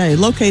call today,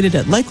 located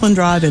at Lakeland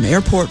Drive and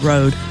Airport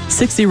Road,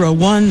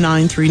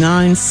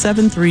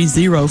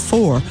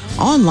 601-939-7304,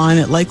 online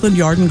at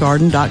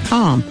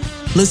lakelandyardandgarden.com.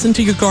 Listen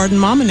to your Garden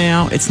Mama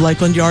now. It's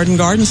Lakeland Yard &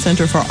 Garden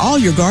Center for all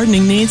your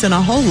gardening needs and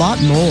a whole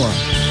lot more.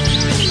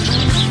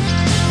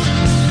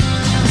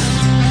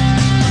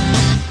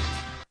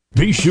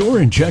 Be sure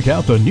and check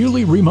out the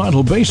newly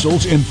remodeled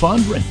Basil's in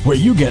Fondren, where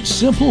you get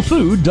simple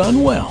food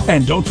done well.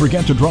 And don't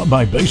forget to drop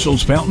by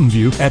Basil's Fountain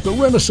View at the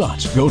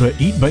Renaissance. Go to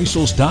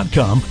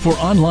eatbasils.com for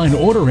online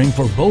ordering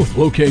for both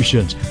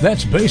locations.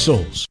 That's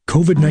Basil's.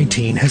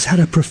 COVID-19 has had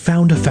a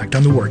profound effect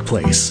on the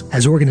workplace.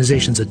 As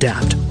organizations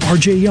adapt,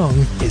 RJ Young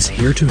is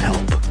here to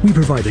help. We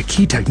provide the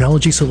key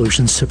technology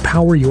solutions to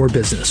power your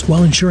business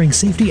while ensuring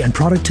safety and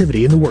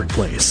productivity in the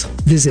workplace.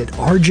 Visit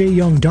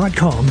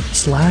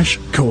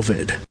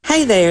rjyoung.com/COVID.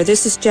 Hey there,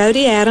 this is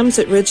Jody Adams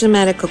at Ridgeland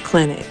Medical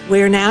Clinic.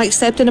 We are now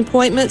accepting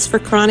appointments for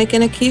chronic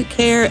and acute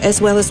care as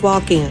well as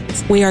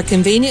walk-ins. We are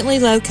conveniently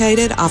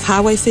located off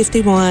Highway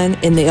 51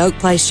 in the Oak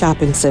Place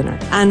Shopping Center.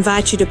 I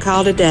invite you to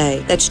call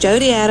today. That's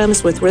Jody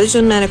Adams with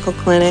Ridgeland Medical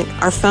Clinic.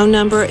 Our phone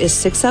number is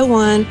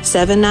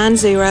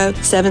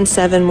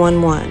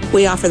 601-790-7711.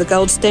 We offer the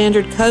gold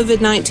standard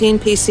COVID-19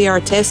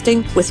 PCR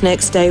testing with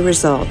next-day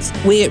results.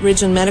 We at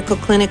Ridgeland Medical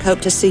Clinic hope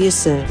to see you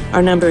soon.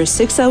 Our number is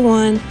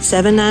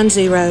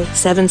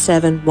 601-790-7711.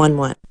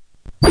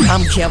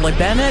 I'm Kelly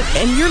Bennett,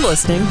 and you're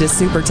listening to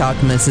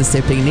SuperTalk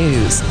Mississippi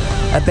News.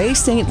 A Bay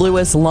St.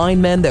 Louis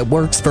lineman that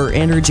works for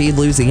Energy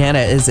Louisiana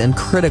is in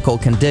critical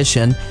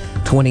condition.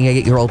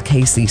 28-year-old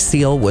Casey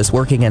Seal was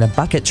working in a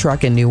bucket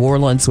truck in New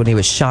Orleans when he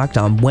was shocked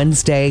on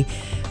Wednesday.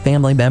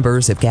 Family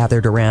members have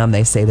gathered around.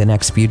 They say the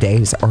next few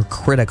days are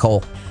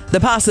critical. The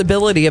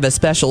possibility of a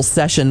special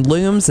session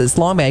looms as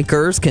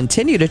lawmakers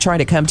continue to try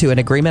to come to an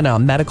agreement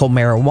on medical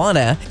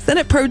marijuana.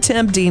 Senate Pro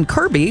Tem Dean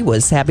Kirby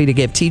was happy to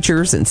give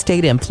teachers and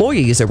state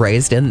employees a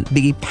raise in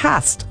the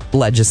past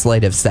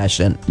legislative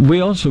session.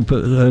 We also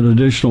put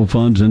additional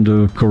funds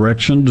into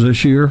corrections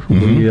this year.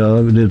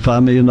 Mm-hmm. We did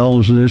 $5 million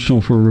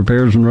additional for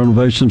repairs and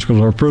renovations because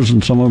our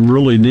prisons, some of them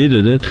really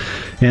needed it.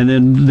 And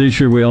then this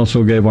year we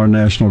also gave our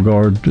National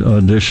Guard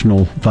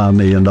additional $5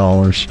 million,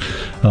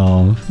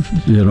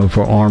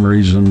 for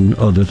armories and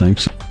other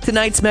things.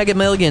 Tonight's Mega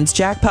Millions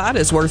jackpot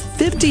is worth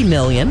 $50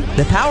 million.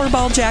 The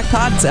Powerball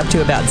jackpot's up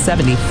to about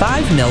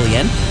 $75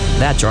 million.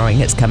 That drawing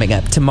is coming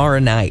up tomorrow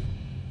night.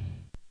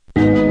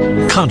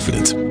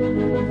 Confidence,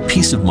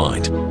 peace of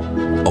mind,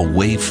 a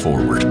way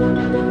forward.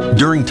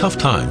 During tough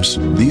times,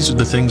 these are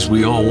the things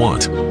we all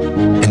want.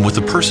 And with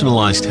the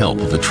personalized help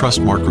of a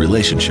Trustmark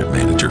relationship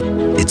manager,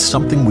 it's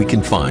something we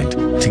can find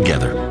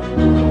together.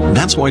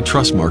 That's why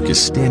Trustmark is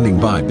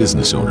standing by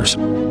business owners.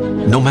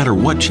 No matter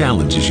what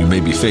challenges you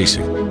may be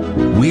facing,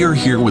 we are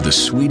here with a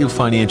suite of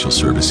financial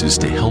services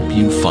to help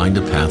you find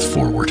a path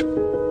forward.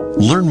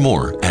 Learn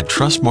more at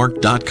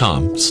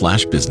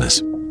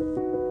trustmark.com/business.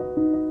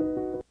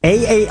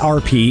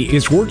 AARP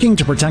is working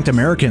to protect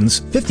Americans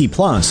 50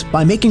 plus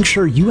by making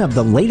sure you have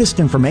the latest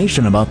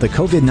information about the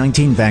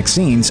COVID-19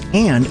 vaccines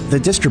and the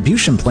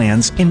distribution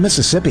plans in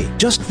Mississippi.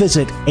 Just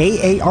visit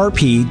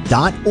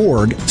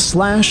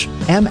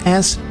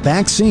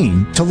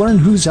aarp.org/MS-vaccine to learn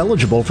who's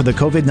eligible for the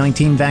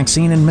COVID-19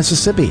 vaccine in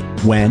Mississippi,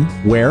 when,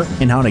 where,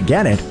 and how to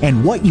get it,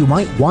 and what you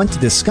might want to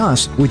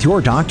discuss with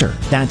your doctor.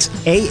 That's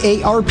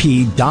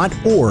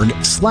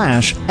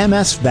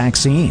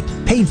aarp.org/MS-vaccine.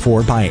 Paid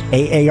for by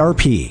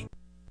AARP.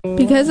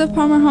 Because of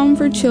Palmer Home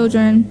for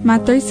Children, my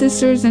 3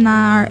 sisters and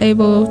I are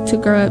able to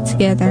grow up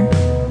together.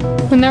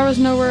 When there was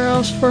nowhere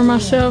else for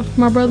myself,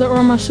 my brother,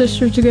 or my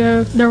sister to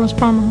go, there was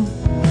Palmer Home.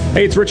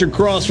 Hey, it's Richard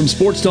Cross from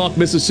SportsTalk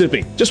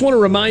Mississippi. Just want to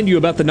remind you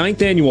about the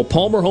 9th annual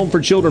Palmer Home for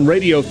Children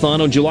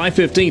Radiothon on July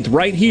 15th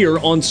right here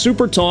on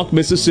SuperTalk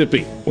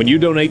Mississippi. When you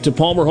donate to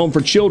Palmer Home for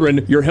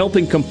Children, you're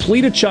helping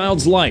complete a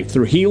child's life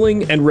through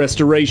healing and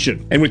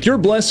restoration. And with your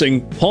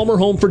blessing, Palmer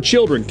Home for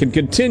Children can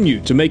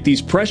continue to make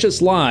these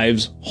precious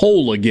lives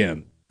whole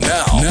again.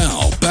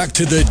 Now, back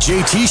to the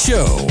JT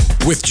Show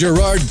with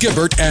Gerard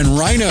Gibbert and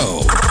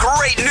Rhino.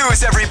 Great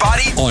news,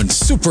 everybody! On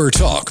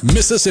SuperTalk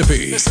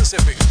Mississippi.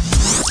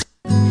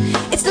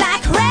 It's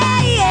like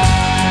rain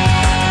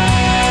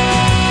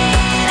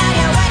on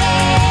your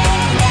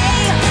wedding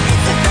day.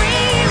 It's a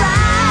free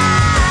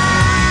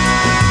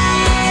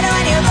ride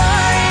when you've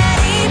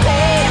already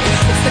paid.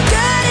 It's the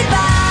good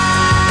advice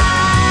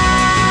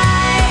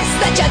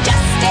that you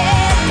just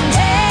didn't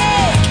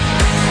take.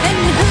 And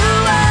who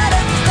would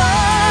have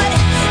thought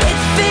it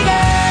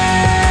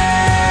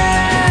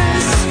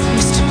figures?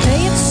 Used to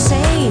play it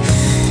safe,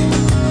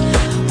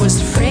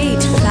 was afraid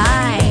to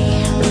fly.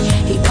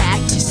 He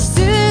packed his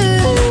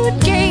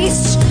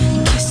suitcase,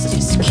 kissed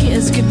his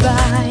kids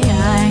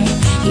goodbye.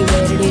 He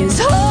waited his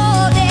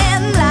whole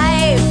damn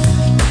life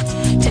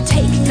to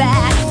take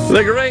that.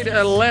 The great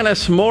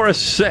Alanis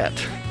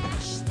Morissette.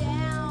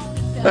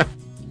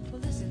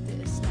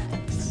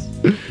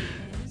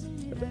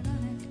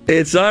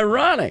 It's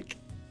ironic.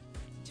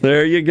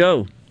 There you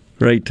go.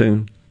 Great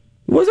tune.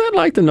 Was that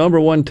like the number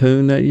one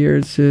tune that year?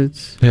 It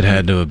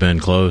had to have been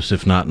close,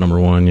 if not number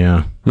one,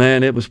 yeah.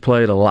 Man, it was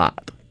played a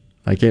lot.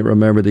 I can't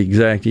remember the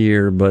exact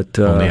year, but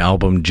on the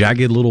album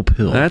Jagged Little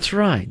Pill. That's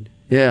right.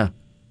 Yeah,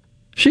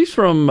 she's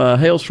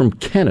hails from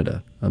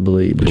Canada, I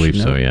believe. I believe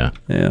so. Yeah.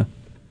 Yeah.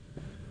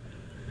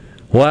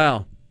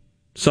 Wow,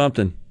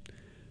 something.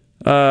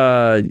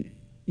 Yeah.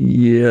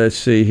 Let's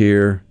see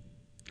here.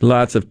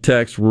 Lots of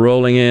text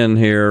rolling in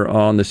here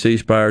on the C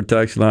Spire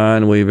text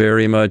line. We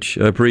very much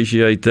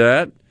appreciate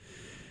that.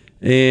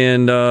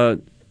 And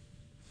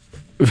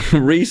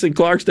Reese in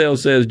Clarksdale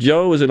says,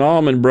 Joe is an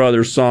Allman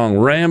Brothers song,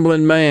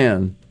 Ramblin'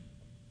 Man.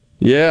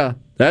 Yeah,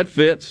 that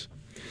fits.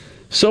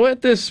 So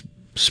at this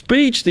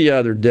speech the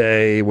other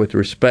day with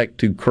respect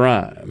to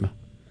crime,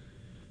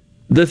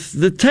 the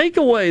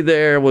takeaway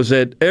there was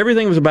that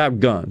everything was about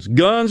guns.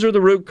 Guns are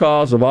the root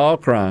cause of all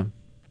crime.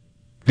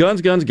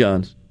 Guns, guns,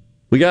 guns.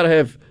 We got to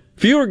have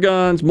fewer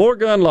guns, more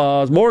gun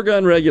laws, more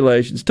gun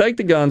regulations, take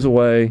the guns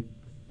away,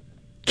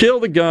 kill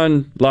the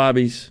gun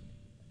lobbies.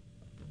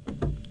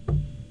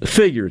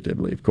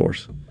 Figuratively, of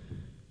course.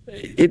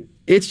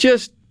 It's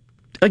just,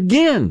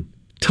 again,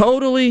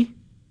 totally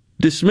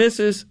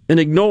dismisses and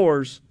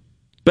ignores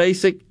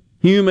basic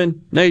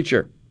human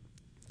nature.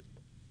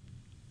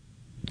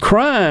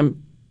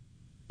 Crime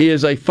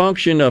is a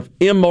function of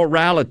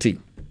immorality.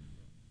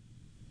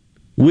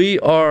 We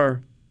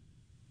are...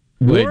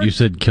 Wait, you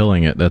said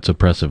killing it. That's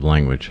oppressive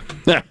language.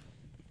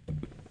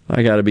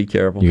 I got to be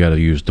careful. You got to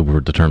use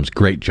the terms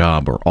great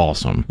job or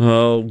awesome.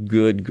 Oh,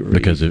 good grief.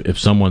 Because if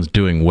someone's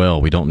doing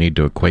well, we don't need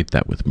to equate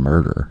that with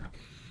murder.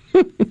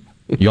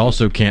 You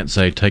also can't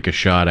say take a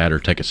shot at or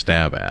take a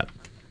stab at,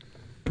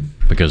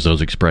 because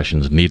those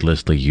expressions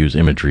needlessly use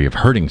imagery of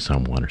hurting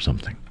someone or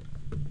something.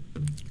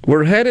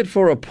 We're headed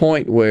for a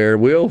point where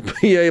we'll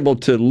be able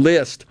to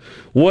list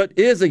what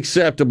is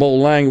acceptable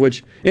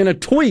language in a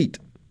tweet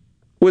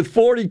with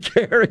 40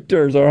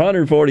 characters or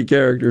 140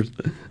 characters.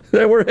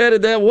 That we're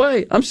headed that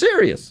way. I'm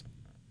serious.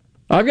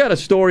 I've got a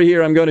story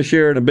here I'm going to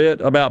share in a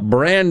bit about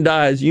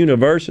Brandeis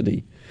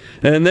University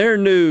and their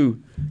new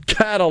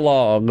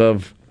catalog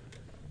of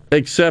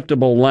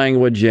acceptable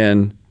language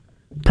and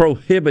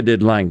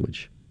prohibited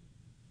language.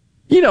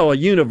 You know, a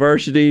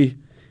university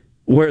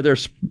where they're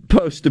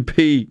supposed to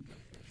be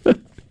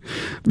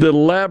the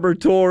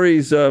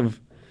laboratories of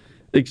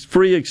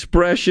free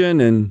expression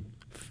and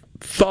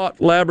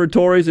thought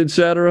laboratories,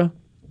 etc.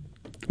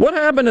 What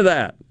happened to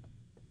that?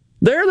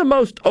 They're the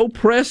most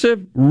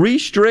oppressive,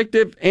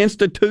 restrictive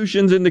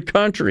institutions in the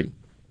country.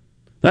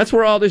 That's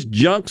where all this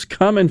junk's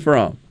coming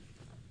from.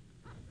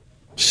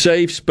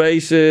 Safe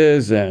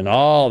spaces and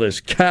all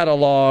this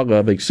catalog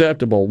of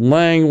acceptable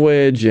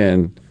language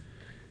and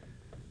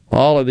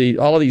all of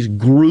these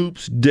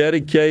groups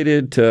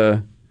dedicated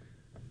to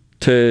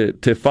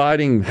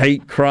fighting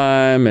hate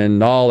crime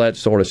and all that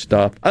sort of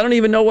stuff. I don't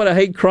even know what a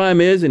hate crime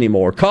is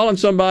anymore. Calling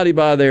somebody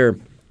by the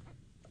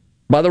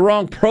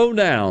wrong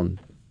pronoun,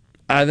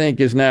 I think,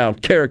 is now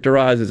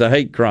characterized as a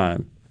hate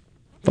crime,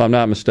 if I'm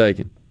not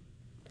mistaken.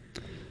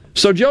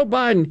 So Joe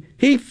Biden,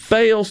 he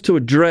fails to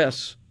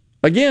address,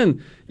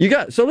 again,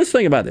 so let's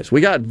think about this.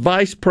 We got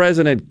Vice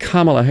President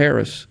Kamala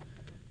Harris.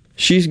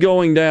 She's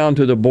going down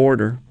to the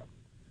border,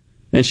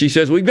 and she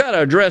says, we've got to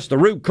address the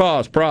root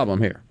cause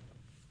problem here.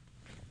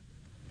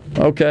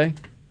 Okay.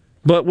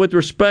 But with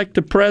respect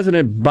to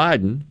President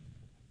Biden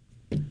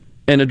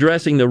and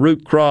addressing the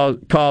root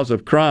cause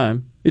of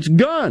crime, it's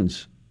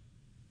guns.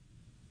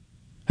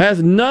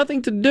 Has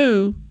nothing to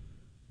do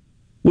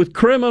with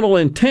criminal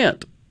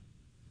intent,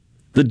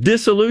 the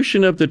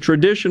dissolution of the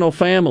traditional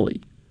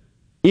family,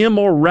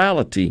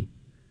 immorality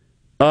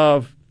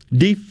of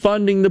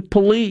defunding the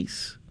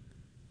police,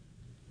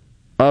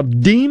 of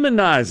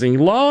demonizing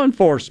law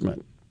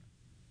enforcement,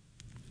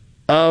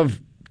 of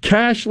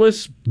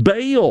cashless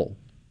bail,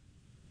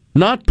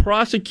 not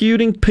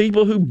prosecuting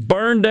people who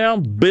burn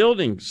down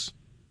buildings,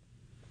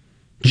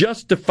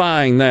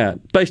 justifying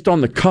that based on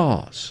the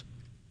cause.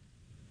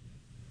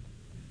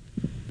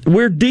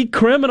 We're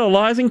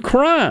decriminalizing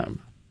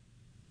crime.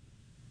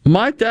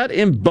 Might that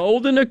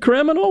embolden a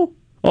criminal?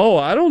 Oh,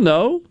 I don't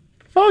know.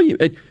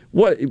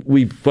 What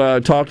we've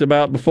talked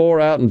about before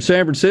out in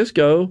San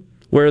Francisco,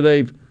 where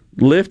they've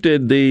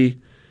lifted the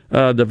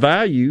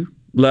value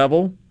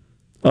level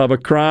of a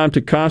crime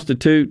to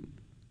constitute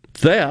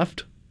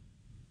theft,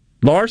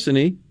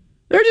 larceny.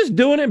 They're just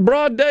doing it in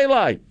broad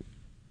daylight.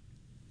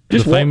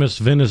 The famous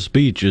Venice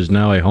Beach is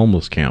now a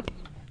homeless camp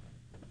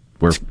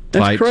where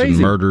fights and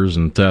murders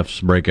and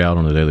thefts break out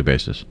on a daily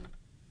basis.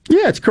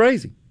 Yeah, it's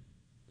crazy.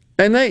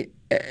 And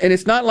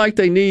it's not like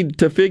they need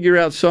to figure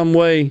out some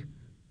way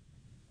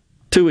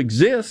to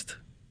exist,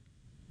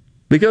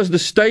 because the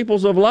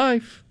staples of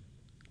life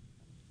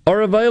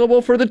are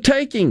available for the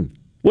taking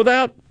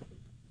without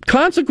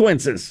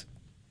consequences.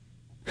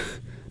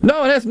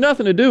 No, it has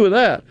nothing to do with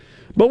that.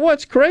 But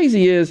what's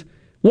crazy is,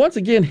 once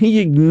again, he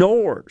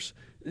ignores.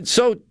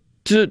 So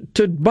to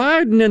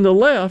Biden and the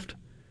left,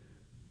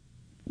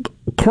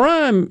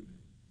 crime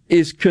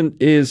an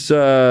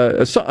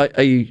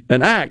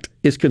act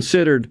is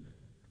considered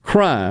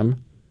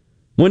crime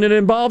when it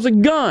involves a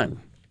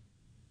gun.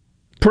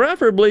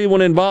 Preferably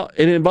when it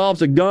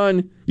involves a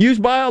gun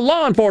used by a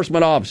law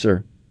enforcement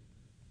officer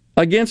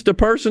against a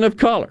person of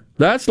color.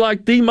 That's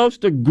like the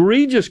most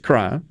egregious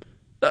crime.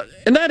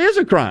 And that is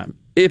a crime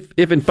if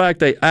in fact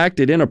they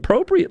acted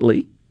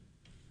inappropriately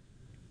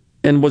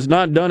and was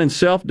not done in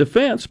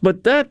self-defense.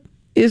 But that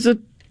is a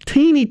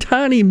teeny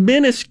tiny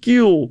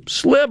minuscule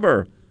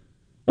sliver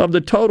of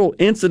the total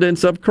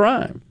incidence of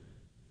crime.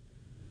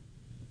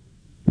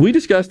 We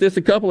discussed this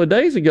a couple of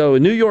days ago.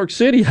 In New York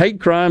City,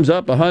 hate crimes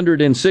up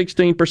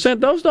 116%.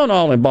 Those don't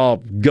all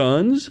involve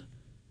guns.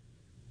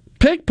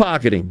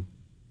 Pickpocketing,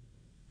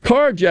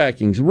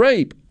 carjackings,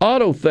 rape,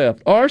 auto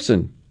theft,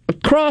 arson.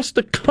 Across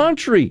the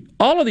country,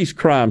 all of these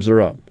crimes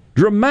are up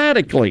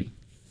dramatically.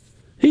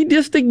 He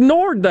just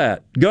ignored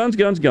that. Guns,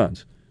 guns,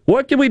 guns.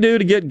 What can we do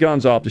to get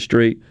guns off the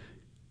street?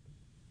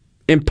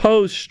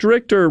 impose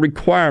stricter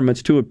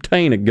requirements to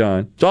obtain a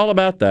gun. It's all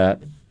about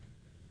that.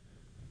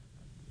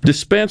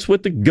 Dispense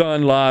with the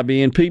gun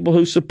lobby and people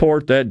who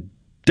support that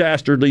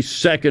dastardly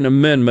Second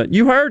Amendment.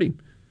 You heard him.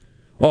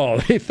 Oh,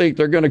 they think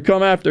they're going to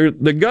come after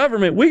the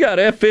government. We got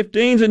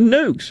F-15s and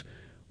nukes.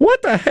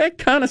 What the heck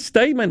kind of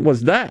statement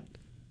was that?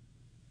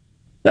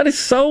 That is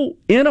so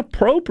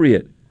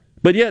inappropriate.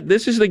 But yet,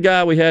 this is the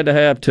guy we had to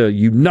have to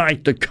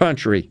unite the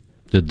country.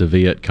 Did the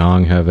Viet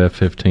Cong have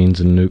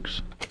F-15s and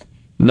nukes?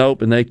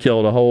 Nope, and they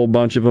killed a whole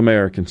bunch of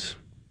Americans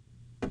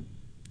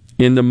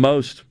in the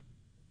most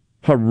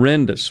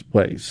horrendous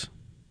ways.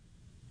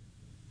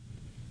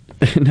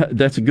 And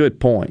that's a good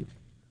point.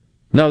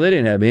 No, they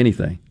didn't have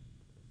anything.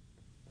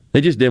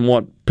 They just didn't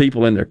want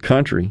people in their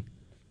country.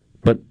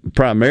 But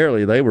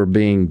primarily, they were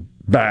being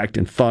backed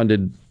and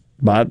funded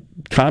by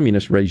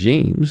communist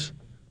regimes.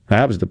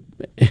 That was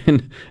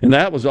and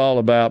that was all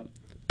about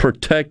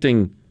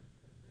protecting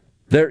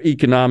their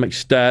economic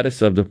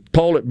status of the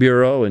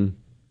Politburo, and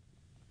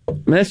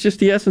that's just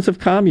the essence of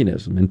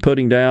communism, and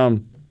putting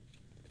down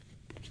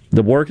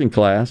the working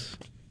class.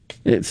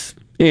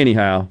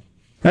 Anyhow,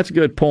 that's a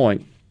good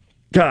point.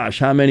 Gosh,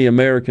 how many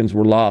Americans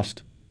were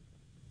lost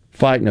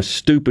fighting a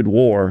stupid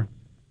war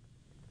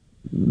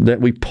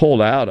that we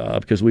pulled out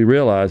of because we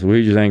realized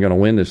we just ain't going to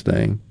win this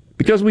thing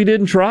because we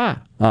didn't try,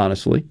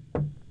 honestly.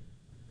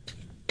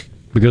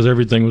 Because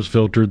everything was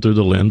filtered through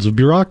the lens of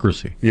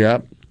bureaucracy.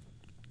 Yep.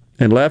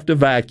 And left a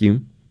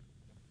vacuum.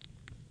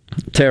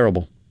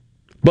 Terrible.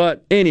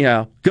 But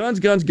anyhow, guns,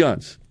 guns,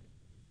 guns.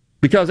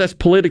 Because that's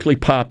politically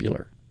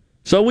popular.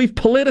 So we've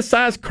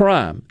politicized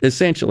crime,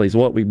 essentially, is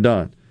what we've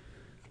done.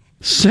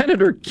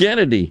 Senator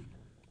Kennedy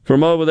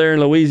from over there in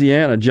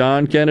Louisiana,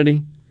 John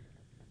Kennedy,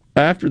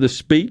 after the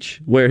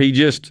speech where he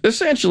just,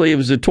 essentially it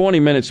was a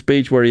 20-minute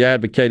speech where he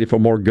advocated for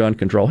more gun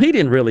control. He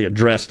didn't really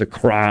address the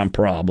crime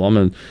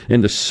problem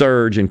and the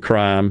surge in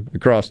crime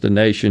across the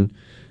nation.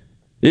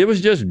 It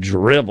was just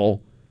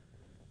drivel.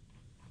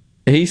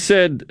 He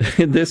said,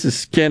 this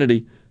is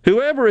Kennedy,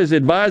 whoever is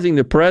advising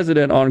the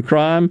president on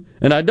crime,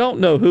 and I don't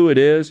know who it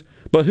is,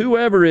 but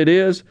whoever it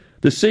is,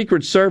 the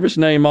Secret Service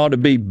name ought to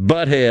be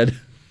Butthead.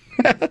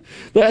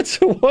 That's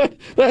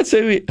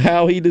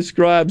how he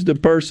describes the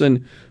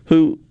person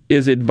who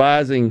is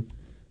advising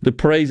the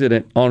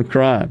president on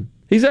crime.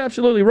 He's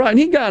absolutely right. And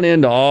he got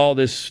into all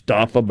this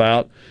stuff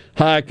about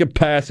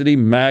high-capacity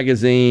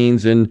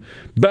magazines and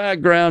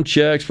background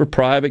checks for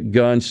private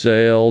gun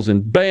sales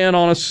and ban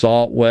on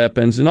assault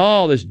weapons and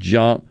all this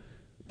junk.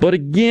 But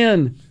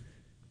again,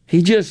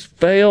 he just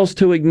fails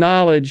to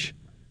acknowledge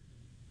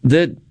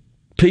that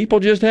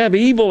people just have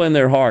evil in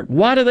their heart.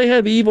 Why do they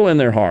have evil in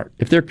their heart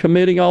if they're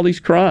committing all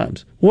these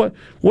crimes?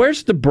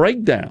 Where's the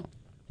breakdown?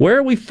 Where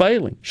are we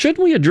failing?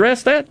 Shouldn't we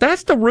address that?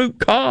 That's the root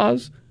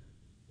cause.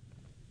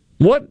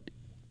 What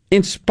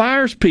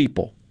inspires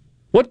people?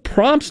 What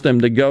prompts them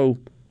to go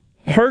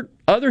hurt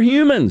other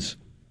humans,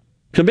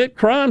 commit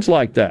crimes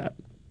like that,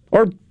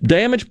 or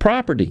damage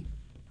property?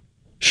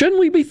 Shouldn't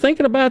we be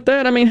thinking about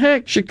that? I mean,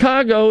 heck,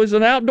 Chicago is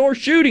an outdoor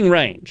shooting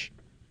range.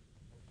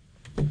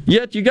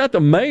 Yet you got the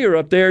mayor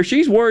up there.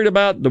 She's worried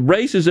about the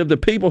races of the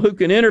people who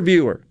can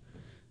interview her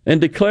and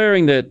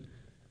declaring that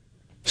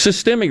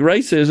systemic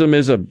racism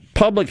is a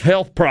public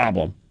health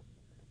problem.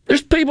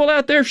 There's people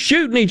out there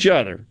shooting each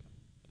other.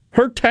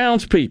 Her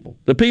townspeople,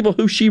 the people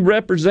who she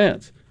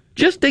represents,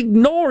 just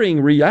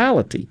ignoring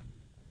reality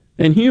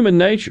and human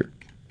nature.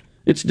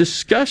 It's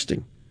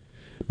disgusting.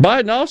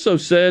 Biden also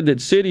said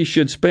that cities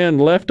should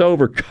spend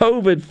leftover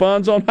COVID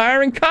funds on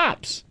hiring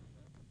cops.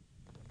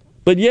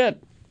 But yet,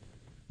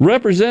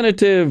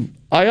 Representative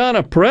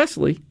Ayanna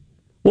Pressley,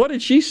 what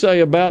did she say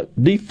about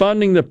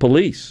defunding the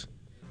police?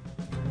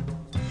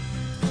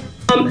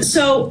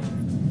 So,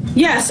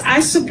 yes, I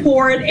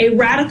support a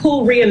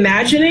radical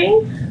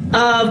reimagining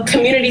of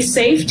community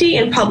safety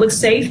and public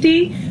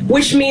safety,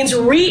 which means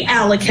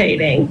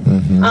reallocating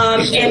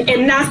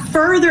and not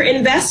further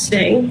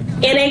investing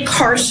in a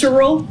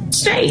carceral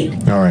state.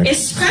 All right.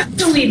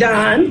 Especially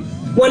done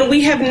when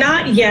we have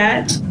not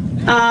yet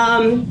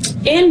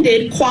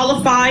ended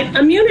qualified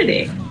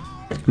immunity.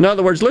 In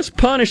other words, let's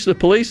punish the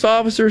police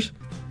officers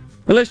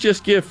and let's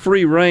just give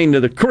free rein to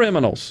the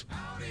criminals.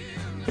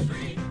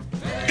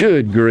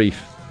 Good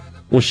grief.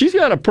 Well, she's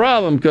got a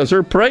problem because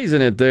her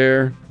president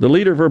there, the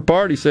leader of her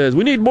party, says,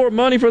 we need more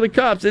money for the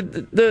cops.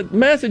 The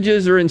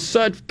messages are in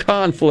such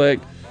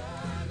conflict,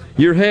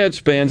 your head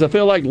spins. I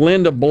feel like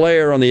Linda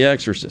Blair on The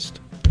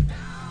Exorcist.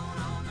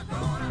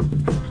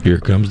 Here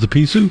comes the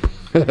pea soup.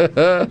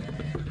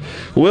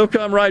 We'll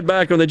come right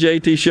back on the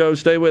JT Show.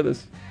 Stay with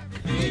us.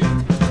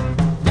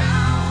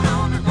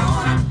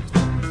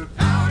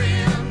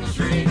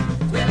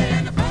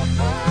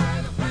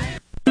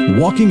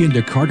 Walking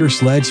into Carter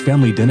Sledge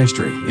Family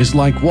Dentistry is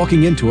like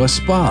walking into a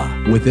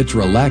spa. With its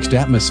relaxed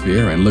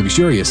atmosphere and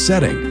luxurious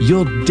setting,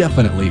 you'll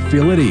definitely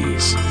feel at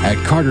ease. At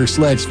Carter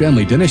Sledge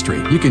Family Dentistry,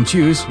 you can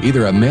choose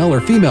either a male or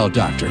female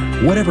doctor,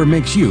 whatever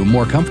makes you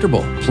more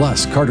comfortable.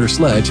 Plus, Carter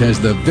Sledge has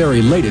the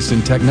very latest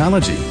in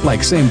technology,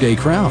 like same-day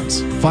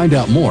crowns. Find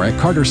out more at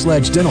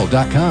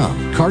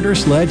cartersledgedental.com. Carter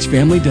Sledge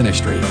Family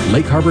Dentistry,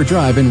 Lake Harbor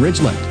Drive in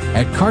Ridgeland.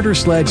 At Carter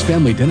Sledge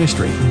Family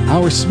Dentistry,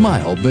 our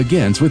smile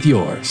begins with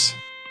yours.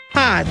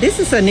 Hi, this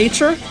is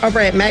Anitra over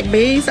at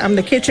McBee's. I'm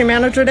the kitchen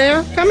manager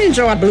there. Come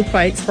enjoy our blue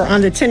plates for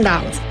under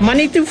 $10.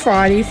 Monday through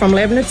Friday from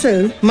 11 to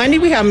 2. Monday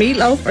we have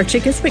meatloaf or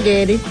chicken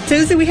spaghetti.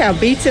 Tuesday we have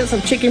beef tips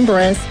or chicken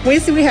breast.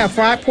 Wednesday we have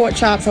fried pork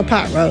chops or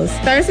pot roast.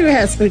 Thursday we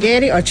have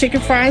spaghetti or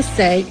chicken fried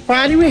steak.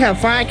 Friday we have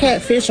fried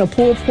catfish or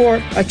pulled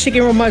pork or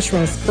chicken with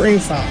mushrooms, spring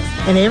sauce.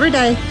 And every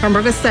day,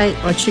 hamburger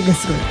steak or chicken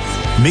strips.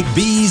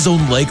 McBee's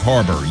on Lake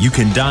Harbor. You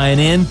can dine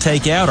in,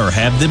 take out, or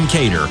have them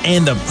cater.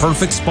 And the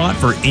perfect spot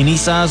for any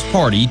size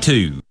party,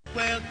 too.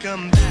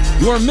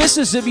 Your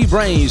Mississippi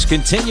Braves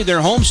continue their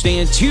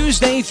homestand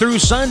Tuesday through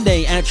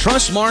Sunday at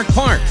Trustmark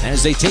Park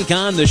as they take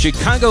on the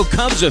Chicago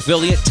Cubs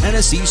affiliate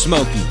Tennessee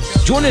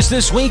Smokies. Join us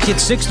this week at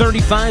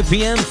 6:35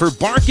 p.m. for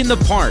Bark in the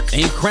Park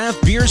and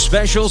craft beer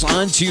specials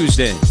on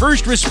Tuesday,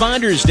 First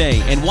Responders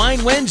Day and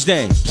Wine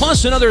Wednesday,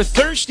 plus another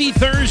Thirsty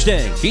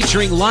Thursday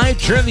featuring live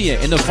trivia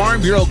in the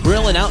Farm Bureau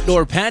Grill and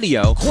Outdoor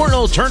Patio,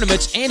 cornhole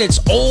tournaments, and it's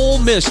Ole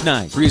Miss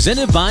Night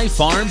presented by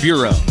Farm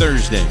Bureau.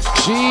 Thursday.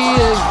 She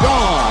is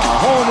gone. A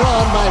home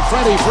run by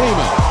Freddie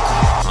Freeman.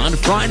 On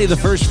Friday, the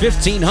first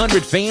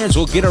 1,500 fans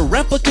will get a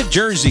replica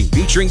jersey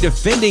featuring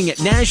defending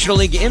National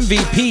League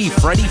MVP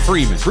Freddie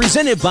Freeman,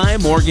 presented by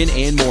Morgan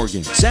 &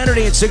 Morgan.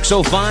 Saturday at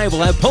 6:05,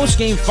 we'll have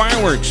post-game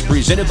fireworks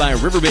presented by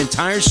Riverbend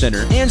Tire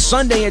Center. And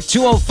Sunday at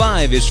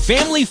 2:05 is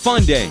Family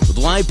Fun Day with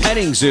live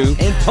petting zoo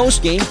and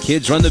post-game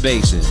Kids Run the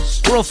Bases.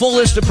 For a full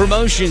list of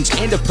promotions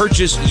and to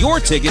purchase your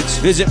tickets,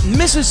 visit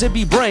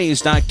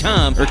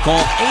MississippiBraves.com or call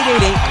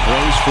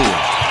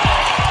 888-BRAVES4.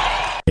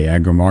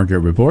 Agri-Market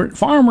Report.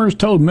 Farmers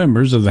told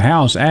members of the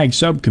House Ag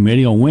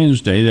Subcommittee on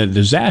Wednesday that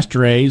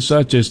disaster aid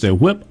such as the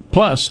WHIP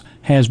Plus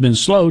has been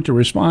slow to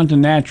respond to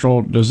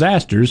natural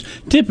disasters,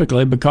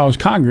 typically because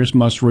Congress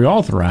must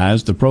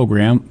reauthorize the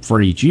program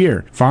for each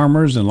year.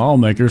 Farmers and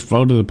lawmakers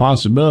floated the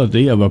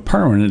possibility of a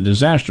permanent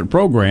disaster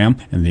program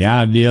and the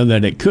idea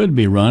that it could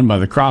be run by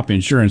the crop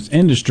insurance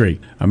industry.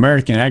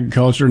 American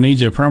agriculture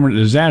needs a permanent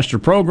disaster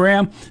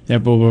program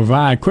that will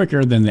provide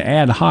quicker than the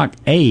ad hoc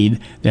aid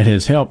that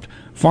has helped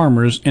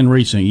farmers in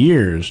recent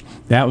years.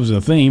 That was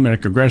the theme at a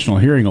congressional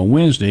hearing on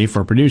Wednesday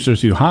for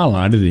producers who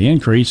highlighted the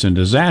increase in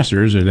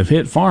disasters that have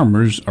hit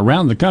farmers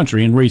around the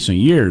country in recent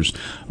years.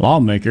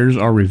 Lawmakers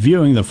are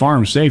reviewing the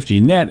farm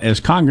safety net as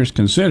Congress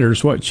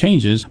considers what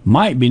changes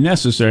might be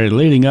necessary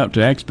leading up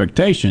to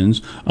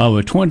expectations of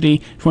a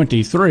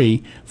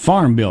 2023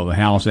 Farm Bill. The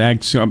House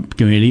Ag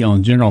Subcommittee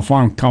on General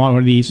Farm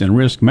Commodities and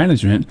Risk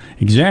Management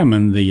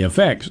examined the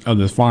effects of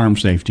the farm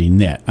safety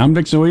net. I'm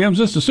Dixon Williams.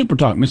 This is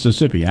SuperTalk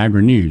Mississippi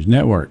Agri-News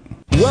Network.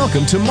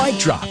 Welcome to Mike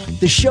Drop,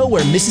 the show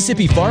where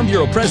Mississippi Farm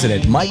Bureau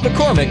President Mike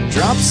McCormick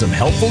drops some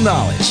helpful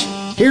knowledge.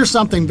 Here's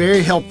something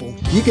very helpful.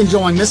 You can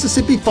join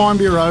Mississippi Farm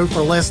Bureau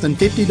for less than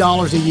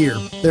 $50 a year.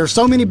 There are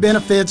so many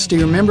benefits to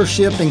your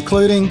membership,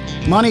 including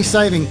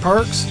money-saving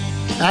perks,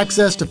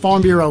 access to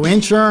Farm Bureau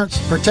insurance,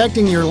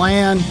 protecting your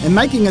land, and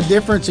making a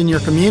difference in your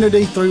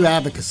community through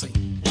advocacy.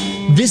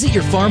 Visit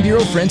your Farm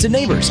Bureau friends and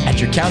neighbors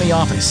at your county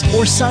office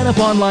or sign up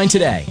online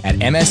today at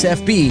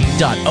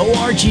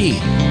msfb.org.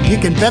 You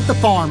can bet the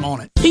farm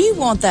on it. Do you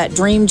want that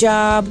dream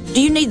job?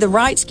 Do you need the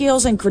right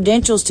skills and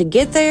credentials to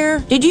get there?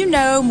 Did you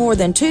know more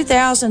than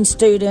 2,000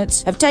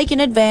 students have taken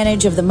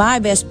advantage of the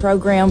MyBest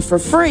program for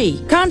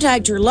free?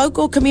 Contact your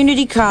local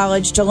community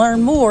college to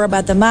learn more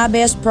about the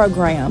MyBest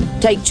program.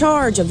 Take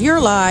charge of your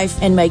life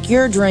and make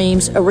your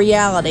dreams a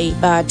reality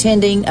by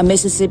attending a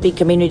Mississippi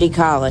community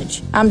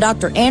college. I'm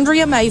Dr.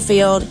 Andrea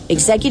Mayfield,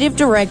 Executive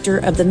Director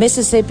of the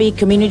Mississippi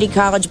Community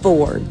College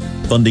Board.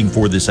 Funding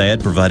for this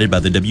ad provided by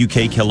the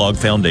W.K. Kellogg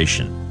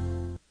Foundation.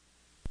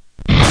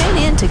 Tune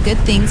in to Good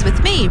Things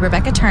with me,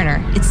 Rebecca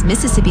Turner. It's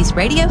Mississippi's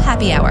Radio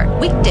Happy Hour,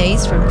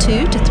 weekdays from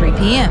 2 to 3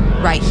 p.m.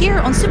 right here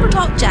on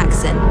SuperTalk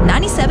Jackson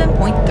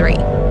 97.3.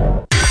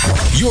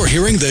 You're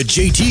hearing The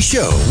JT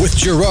Show with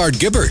Gerard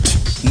Gibbert.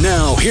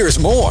 Now here's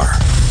more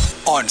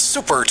on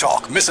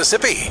SuperTalk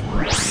Mississippi.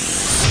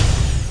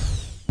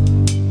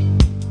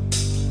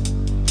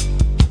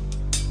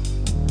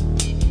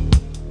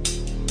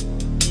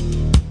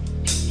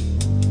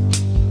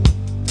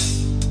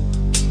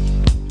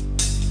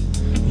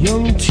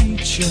 Young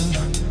teacher,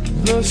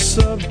 the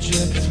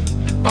subject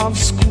of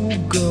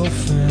schoolgirl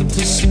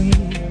fantasy.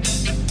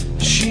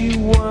 She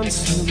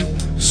wants him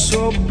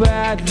so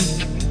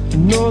badly,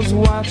 knows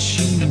what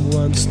she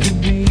wants to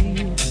be.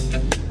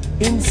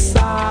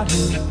 Inside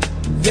her,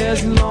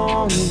 there's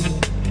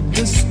longing.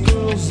 This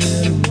girl's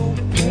an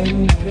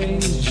open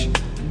page,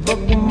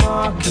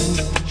 bookmarking.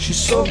 She's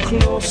so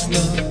close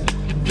now.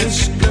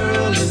 This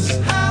girl is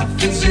half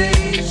his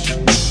age.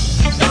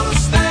 Don't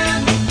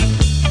stand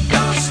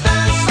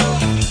so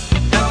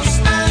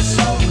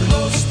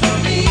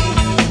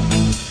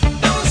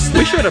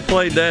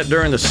played that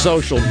during the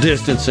social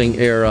distancing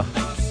era.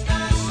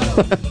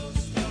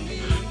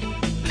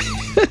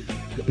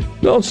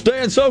 Don't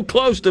stand so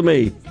close to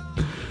me.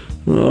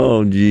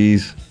 Oh,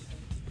 geez.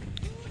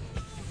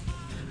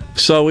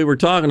 So we were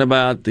talking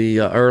about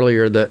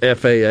earlier the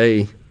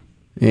FAA,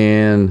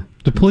 and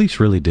the Police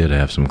really did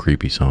have some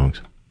creepy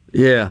songs.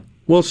 Yeah.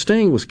 Well,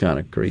 Sting was kind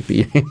of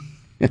creepy.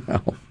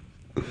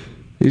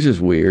 He's just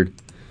weird.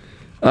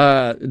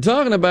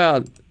 Talking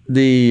about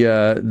the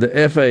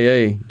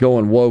FAA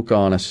going woke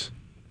on us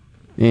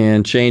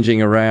and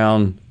changing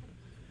around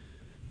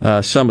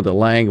some of the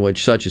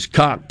language, such as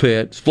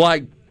cockpit,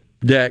 flight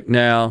deck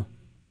now.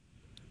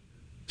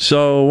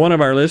 So one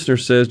of our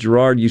listeners says,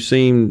 Gerard, you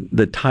seem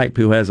the type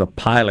who has a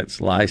pilot's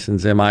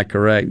license. Am I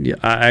correct? Yeah,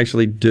 I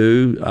actually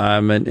do.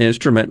 I'm an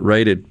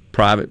instrument-rated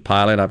private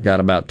pilot. I've got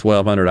about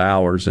 1,200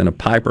 hours in a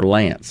Piper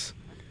Lance.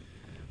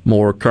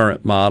 More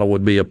current model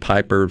would be a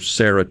Piper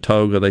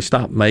Saratoga. They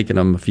stopped making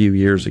them a few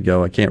years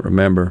ago. I can't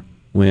remember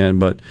when,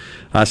 but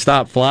I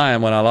stopped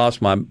flying when I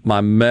lost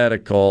my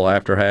medical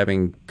after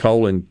having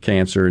colon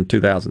cancer in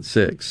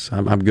 2006.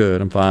 I'm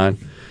good. I'm fine.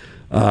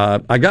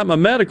 I got my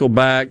medical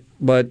back,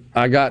 but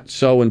I got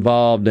so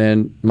involved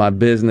in my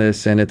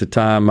business, and at the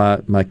time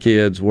my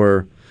kids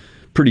were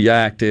pretty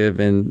active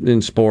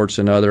in sports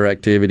and other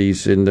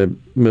activities in the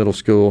middle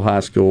school, high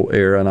school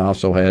era, and I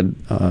also had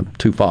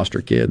 2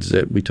 foster kids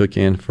that we took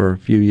in for a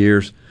few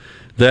years,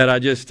 that I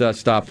just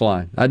stopped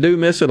flying. I do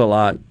miss it a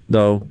lot,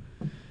 though,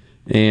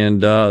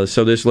 and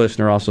so this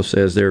listener also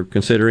says they're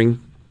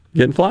considering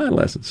getting flying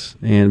lessons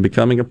and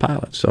becoming a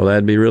pilot, so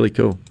that'd be really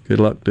cool. Good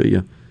luck to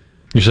you.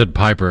 You said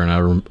Piper, and I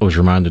was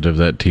reminded of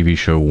that TV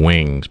show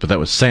Wings, but that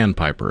was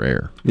Sandpiper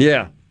Air.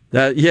 Yeah,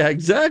 yeah,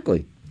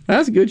 exactly.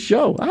 That's a good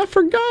show. I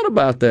forgot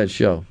about that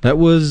show. That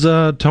was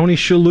Tony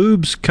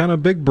Shalhoub's kind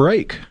of big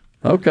break.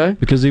 Okay.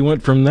 Because he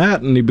went from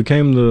that and he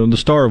became the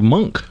star of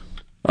Monk.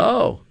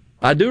 Oh,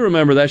 I do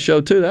remember that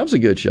show, too. That was a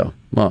good show,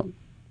 Monk.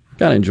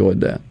 Kind of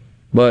enjoyed that.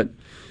 But,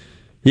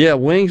 yeah,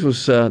 Wings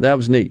was, that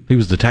was neat. He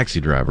was the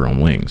taxi driver on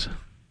Wings.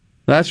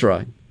 That's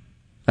right.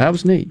 That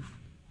was neat.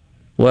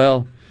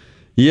 Well,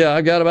 yeah,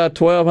 I got about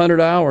 1,200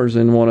 hours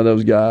in one of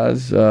those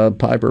guys,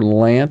 Piper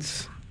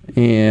Lance,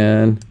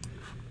 and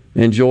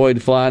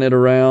enjoyed flying it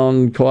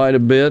around quite a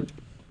bit.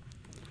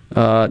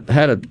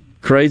 Had a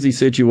crazy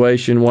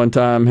situation one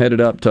time, headed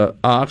up to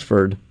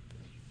Oxford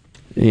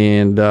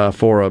and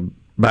for a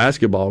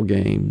basketball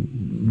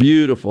game.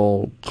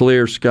 Beautiful,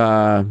 clear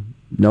sky,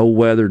 no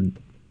weather,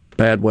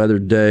 bad weather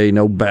day,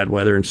 no bad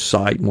weather in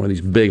sight. One of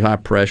these big high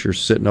pressures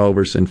sitting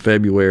over us in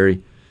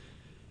February.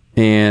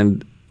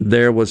 And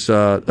there was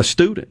a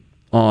student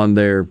on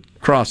their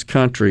cross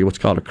country, what's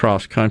called a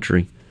cross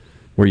country,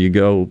 where you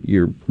go,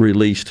 you're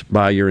released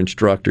by your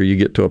instructor, you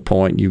get to a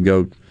point, you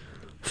go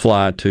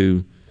fly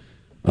to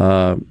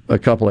a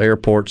couple of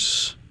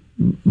airports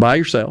by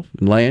yourself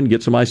and land,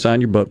 get somebody to sign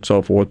your book,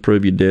 so forth,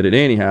 prove you did it.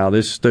 Anyhow,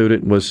 this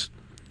student was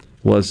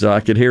I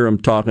could hear him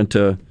talking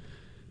to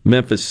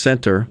Memphis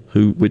Center,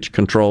 which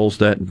controls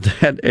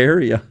that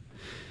area,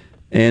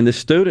 and the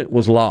student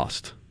was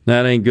lost.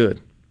 That ain't good.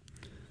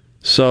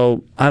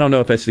 So I don't know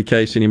if that's the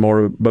case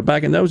anymore, but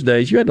back in those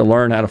days, you had to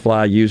learn how to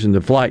fly using the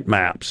flight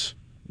maps,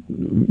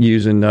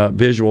 using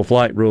visual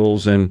flight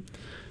rules and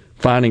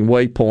finding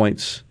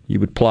waypoints. You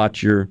would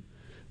plot your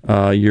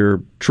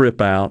trip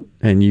out,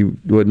 and you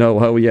would know,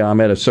 oh, yeah,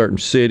 I'm at a certain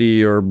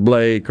city or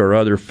lake or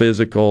other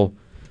physical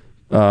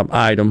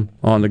item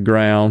on the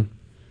ground,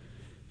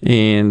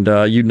 and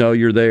you know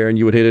you're there, and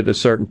you would hit it at a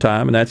certain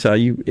time, and that's how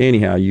you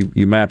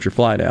mapped your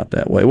flight out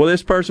that way. Well,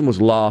 this person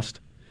was lost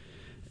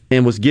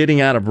and was getting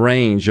out of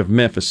range of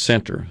Memphis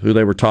Center, who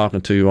they were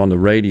talking to on the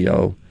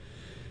radio.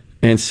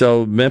 And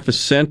so Memphis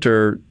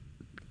Center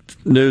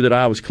knew that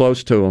I was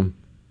close to him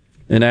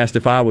and asked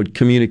if I would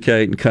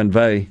communicate and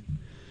convey.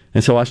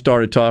 And so I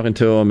started talking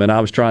to him, and I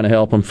was trying to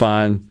help him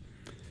find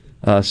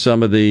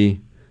some of the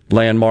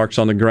landmarks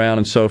on the ground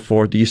and so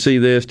forth. Do you see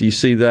this? Do you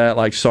see that?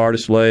 Like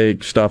Sardis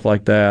Lake, stuff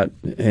like that.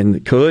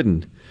 And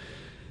couldn't.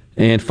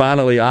 And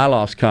finally, I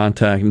lost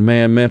contact, and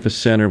man, Memphis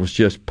Center was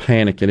just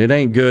panicking. It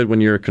ain't good when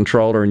you're a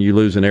controller and you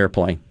lose an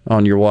airplane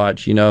on your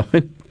watch, you know.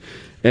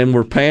 And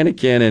we're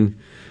panicking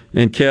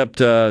and kept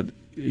kind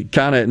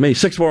of at me.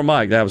 6-4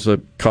 Mike, that was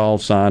a call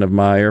sign of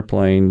my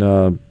airplane,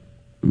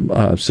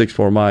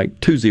 6-4 Mike,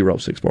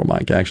 2064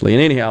 Mike, actually.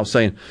 And anyhow, I was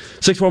saying,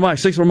 6-4 Mike,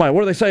 6-4 Mike,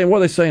 what are they saying? What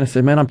are they saying? I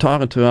said, man, I'm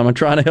talking to him. I'm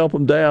trying to help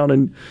him down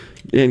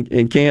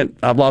and can't.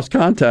 I've lost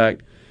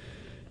contact.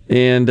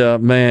 And,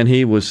 man,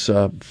 he was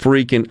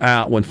freaking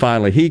out when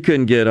finally he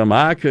couldn't get him.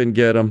 I couldn't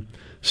get him.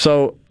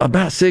 So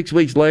about 6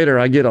 weeks later,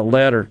 I get a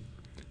letter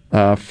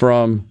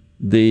from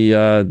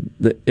the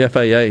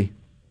FAA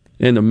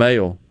in the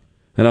mail.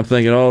 And I'm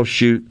thinking, oh,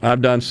 shoot,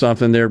 I've done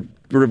something. They're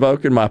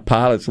revoking my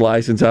pilot's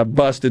license. I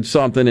busted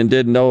something and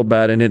didn't know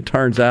about it. And it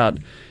turns out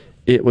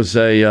it was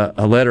a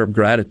letter of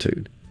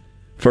gratitude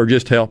for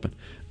just helping.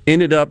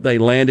 Ended up, they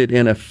landed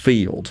in a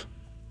field.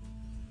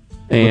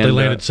 And but they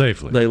landed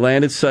safely. They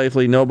landed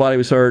safely. Nobody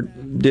was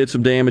hurt. Did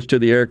some damage to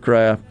the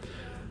aircraft.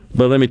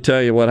 But let me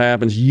tell you what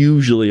happens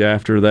usually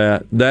after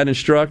that. That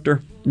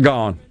instructor,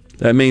 gone.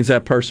 That means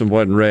that person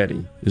wasn't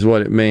ready, is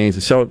what it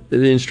means. So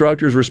the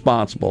instructor is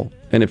responsible,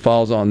 and it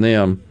falls on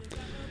them.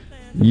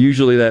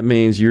 Usually that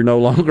means you're no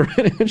longer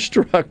an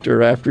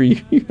instructor after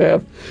you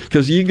have,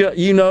 because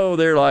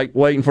they're like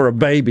waiting for a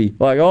baby.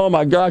 Like, oh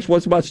my gosh,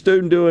 what's my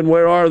student doing?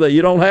 Where are they?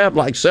 You don't have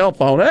like cell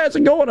phone. How's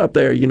it going up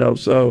there?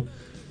 So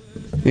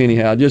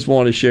anyhow, I just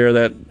want to share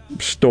that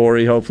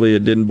story. Hopefully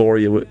it didn't bore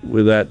you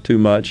with that too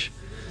much.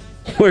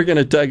 We're going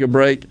to take a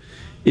break.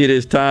 It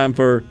is time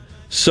for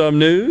some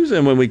news,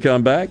 and when we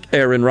come back,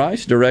 Aaron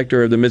Rice,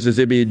 director of the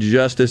Mississippi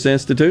Justice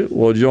Institute,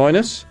 will join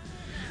us.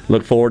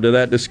 Look forward to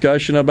that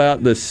discussion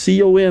about the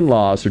CON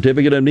law,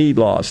 Certificate of Need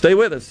law. Stay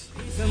with us.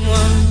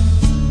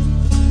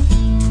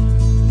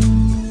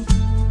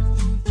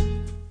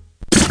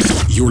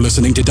 You're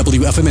listening to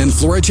WFMN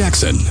Flora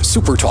Jackson,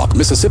 SuperTalk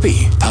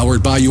Mississippi,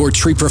 powered by your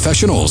tree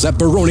professionals at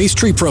Barone's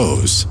Tree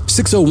Pros,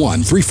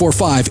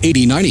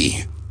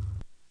 601-345-8090.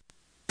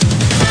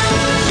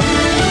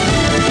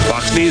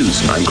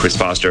 News. I'm Chris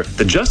Foster.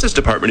 The Justice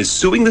Department is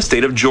suing the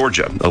state of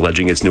Georgia,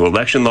 alleging its new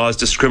election laws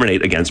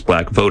discriminate against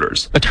black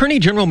voters. Attorney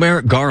General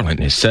Merrick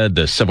Garland has said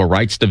the Civil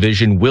Rights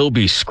Division will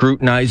be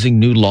scrutinizing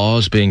new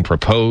laws being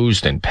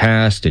proposed and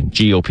passed in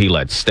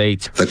GOP-led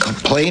states. The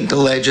complaint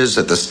alleges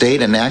that the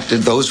state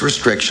enacted those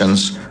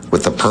restrictions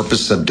with the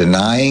purpose of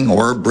denying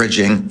or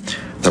abridging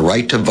the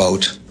right to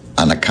vote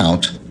on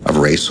account of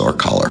race or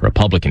color.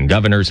 Republican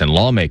governors and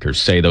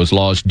lawmakers say those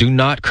laws do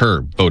not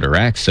curb voter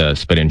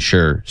access, but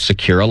ensure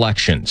secure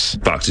elections.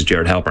 Fox's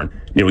Gerard Halpern.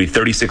 Nearly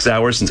 36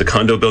 hours since a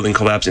condo building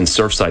collapsed in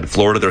Surfside,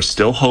 Florida, there's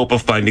still hope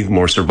of finding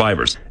more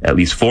survivors. At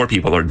least 4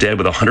 people are dead,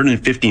 with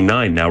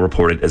 159 now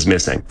reported as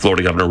missing.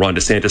 Florida Governor Ron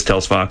DeSantis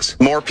tells Fox,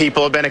 more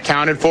people have been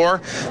accounted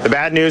for. The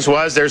bad news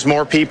was there's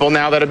more people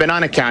now that have been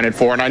unaccounted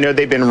for, and I know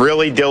they've been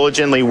really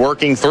diligently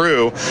working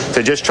through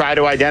to just try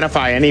to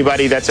identify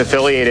anybody that's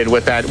affiliated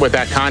with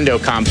that condo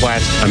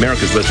complex.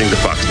 America's listening to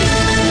Fox News.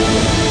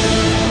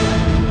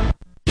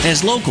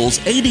 As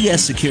locals,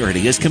 ADS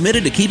Security is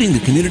committed to keeping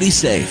the community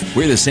safe.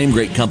 We're the same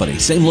great company,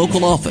 same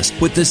local office,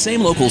 with the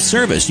same local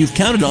service you've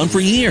counted on for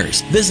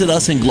years. Visit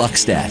us in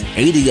Gluckstadt.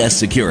 ADS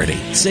Security,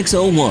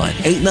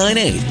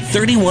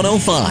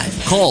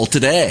 601-898-3105. Call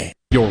today.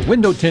 Your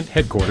window tint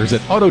headquarters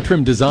at Auto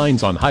Trim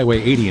Designs on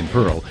Highway 80 in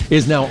Pearl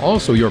is now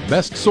also your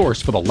best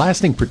source for the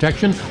lasting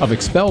protection of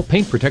Expel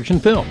paint protection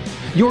film.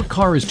 Your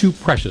car is too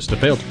precious to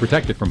fail to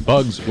protect it from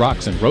bugs,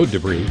 rocks, and road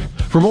debris.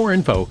 For more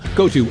info,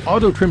 go to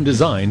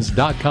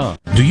autotrimdesigns.com.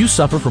 Do you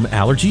suffer from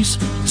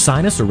allergies,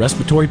 sinus, or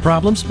respiratory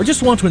problems, or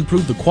just want to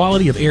improve the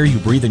quality of air you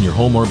breathe in your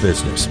home or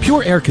business?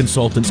 Pure Air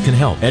Consultants can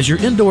help. As your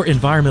indoor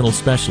environmental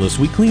specialists,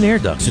 we clean air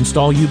ducts,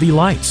 install UV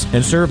lights,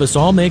 and service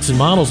all makes and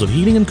models of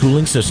heating and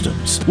cooling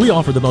systems. We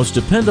offer the most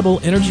dependable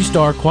Energy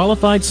Star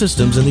qualified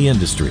systems in the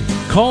industry.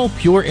 Call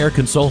Pure Air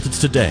Consultants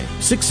today,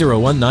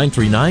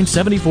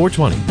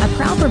 601-939-7420. A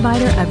proud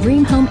provider of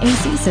Ream Home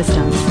AC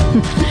systems.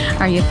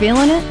 Are you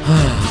feeling it?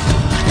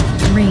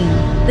 Ream,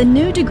 the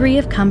new degree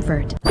of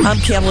comfort. I'm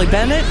Kelly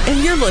Bennett,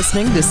 and you're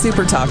listening to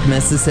SuperTalk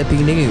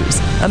Mississippi News.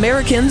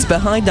 Americans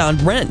behind on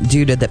rent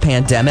due to the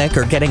pandemic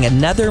are getting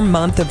another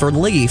month of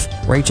relief.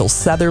 Rachel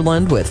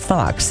Sutherland with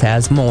Fox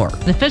has more.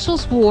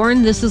 Officials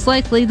warn this is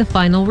likely the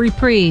final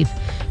reprieve.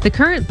 The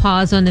current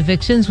pause on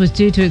evictions was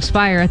due to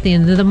expire at the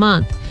end of the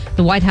month.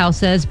 The White House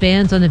says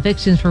bans on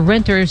evictions for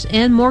renters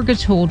and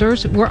mortgage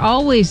holders were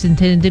always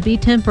intended to be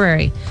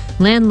temporary.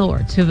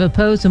 Landlords who have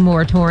opposed a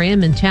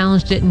moratorium and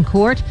challenged it in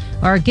court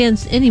are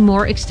against any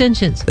more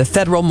extensions. The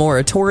federal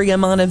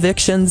moratorium on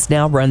evictions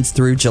now runs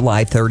through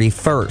July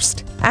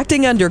 31st.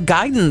 Acting under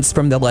guidance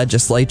from the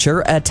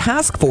legislature, a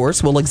task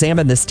force will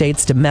examine the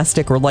state's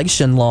domestic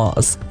relation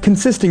laws.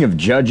 Consisting of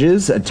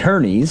judges,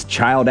 attorneys,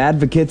 child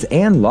advocates,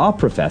 and law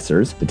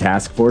professors, the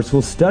task force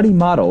will study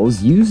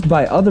models used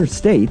by other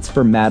states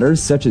for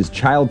matters such as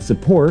child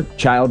support,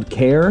 child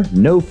care,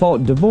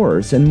 no-fault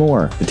divorce, and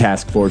more. The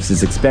task force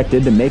is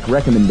expected to make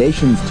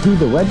recommendations to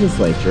the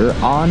legislature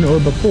on or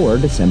before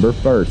December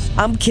 1st.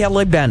 I'm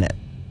Kelly Bennett.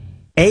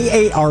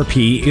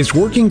 AARP is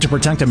working to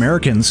protect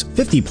Americans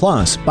 50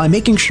 plus by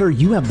making sure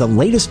you have the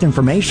latest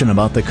information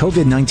about the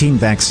COVID-19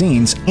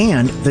 vaccines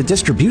and the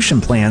distribution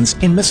plans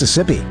in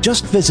Mississippi.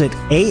 Just visit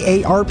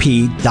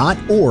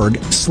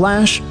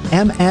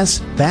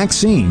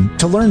aarp.org/MSvaccine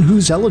to learn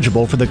who's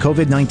eligible for the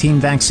COVID-19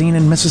 vaccine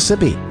in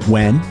Mississippi,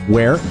 when,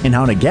 where, and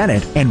how to get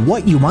it, and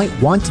what you might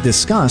want to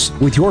discuss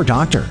with your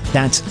doctor.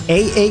 That's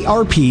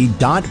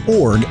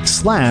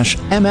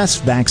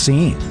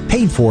aarp.org/MSvaccine.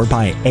 Paid for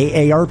by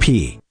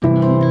AARP.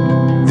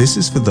 This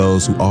is for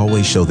those who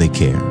always show they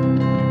care,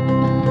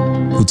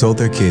 who told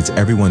their kids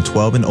everyone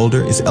 12 and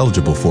older is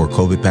eligible for a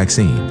COVID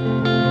vaccine.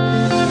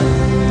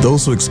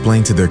 Those who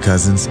explain to their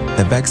cousins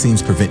that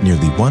vaccines prevent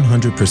nearly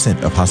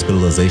 100% of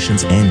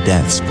hospitalizations and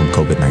deaths from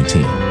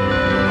COVID-19.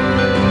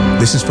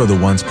 This is for the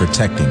ones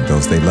protecting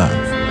those they love.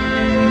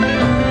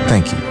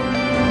 Thank you.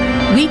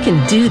 We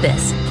can do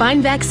this.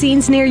 Find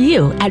vaccines near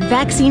you at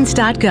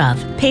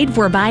vaccines.gov. Paid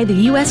for by the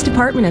U.S.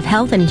 Department of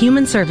Health and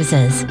Human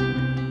Services.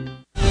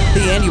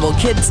 The annual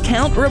Kids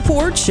Count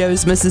report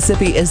shows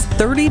Mississippi is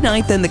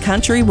 39th in the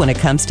country when it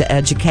comes to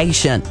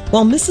education.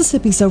 While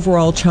Mississippi's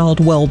overall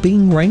child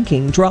well-being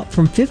ranking dropped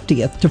from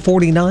 50th to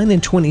 49 in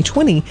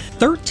 2020,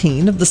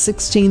 13 of the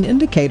 16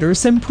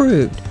 indicators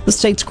improved. The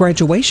state's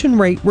graduation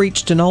rate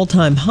reached an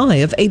all-time high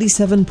of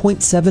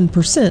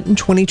 87.7% in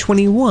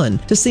 2021.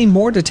 To see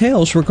more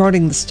details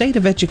regarding the state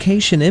of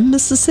education in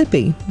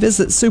Mississippi,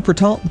 visit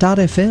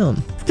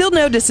supertalk.fm. Still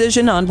no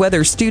decision on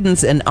whether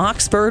students in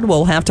Oxford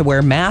will have to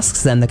wear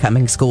masks in the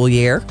coming school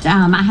year.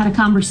 I had a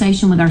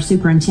conversation with our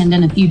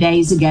superintendent a few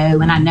days ago,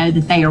 and I know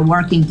that they are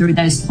working through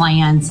those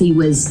plans. He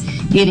was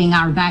getting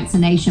our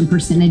vaccination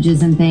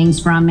percentages and things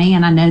from me,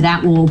 and I know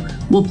that will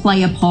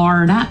play a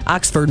part.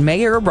 Oxford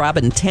Mayor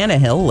Robin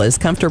Tannehill is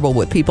comfortable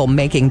with people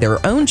making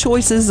their own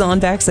choices on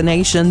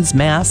vaccinations,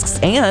 masks,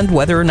 and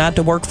whether or not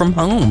to work from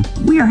home.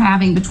 We are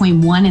having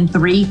between 1 and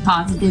 3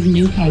 positive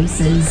new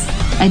cases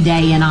a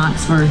day in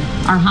Oxford.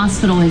 Our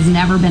hospital has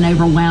never been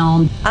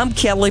overwhelmed. I'm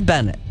Kelly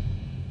Bennett.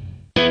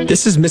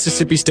 This is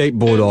Mississippi State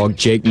Bulldog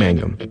Jake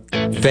Mangum.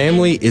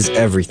 Family is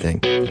everything.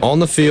 On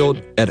the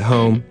field, at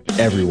home,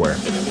 everywhere.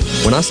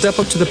 When I step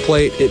up to the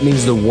plate, it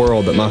means the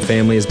world that my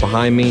family is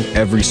behind me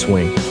every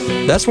swing.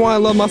 That's why I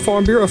love my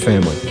Farm Bureau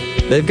family.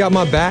 They've got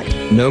my back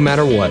no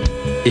matter what.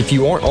 If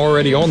you aren't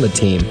already on the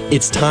team,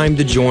 it's time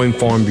to join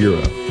Farm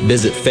Bureau.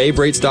 Visit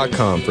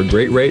favrates.com for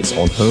great rates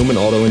on home and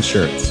auto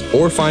insurance,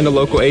 or find a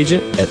local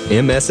agent at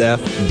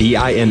msfbins.com.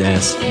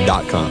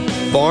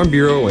 Farm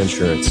Bureau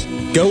Insurance.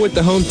 Go with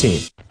the home team.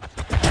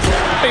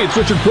 Hey, it's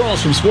Richard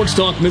Cross from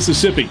SportsTalk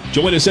Mississippi.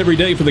 Join us every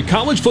day for the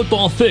College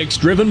Football Fix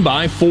driven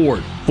by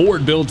Ford.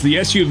 Ford builds the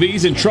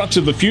SUVs and trucks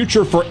of the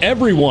future for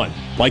everyone,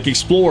 like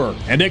Explorer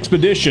and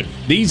Expedition.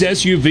 These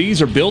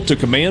SUVs are built to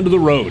command the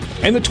road.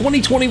 And the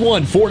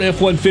 2021 Ford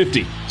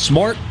F-150,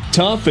 smart,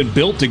 tough, and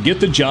built to get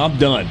the job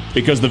done.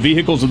 Because the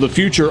vehicles of the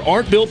future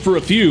aren't built for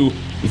a few,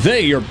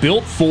 they are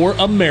built for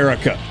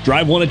America.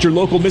 Drive one at your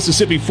local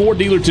Mississippi Ford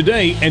dealer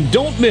today, and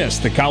don't miss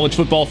the College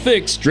Football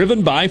Fix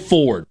driven by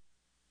Ford.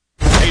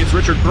 Hey, it's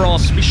Richard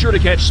Cross. Be sure to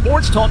catch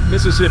Sports Talk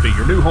Mississippi,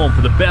 your new home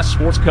for the best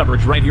sports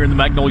coverage right here in the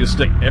Magnolia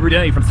State. Every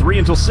day from 3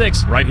 until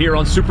 6, right here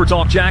on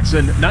SuperTalk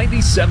Jackson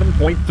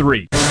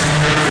 97.3.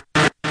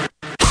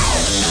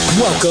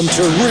 Welcome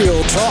to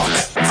Real Talk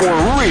for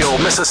real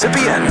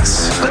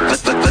Mississippians.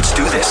 Let's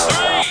do this. 3,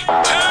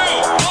 2,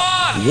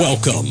 1.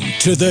 Welcome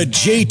to the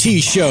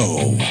JT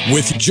Show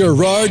with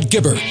Gerard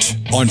Gibbert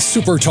on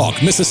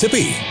SuperTalk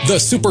Mississippi, the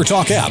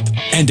SuperTalk app,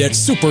 and at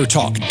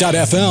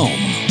supertalk.fm.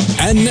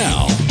 And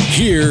now,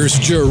 here's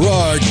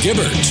Gerard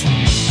Gibbert.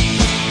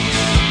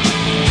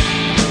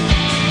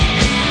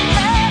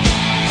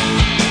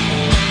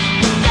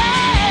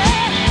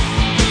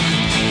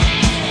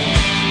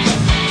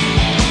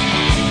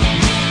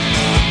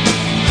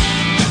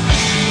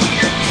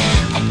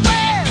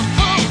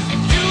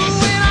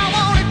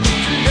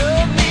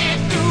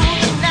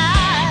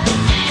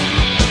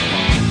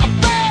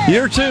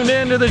 You're tuned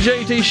in to the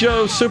JT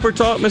Show, Super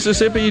Talk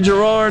Mississippi.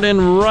 Gerard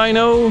and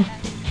Rhino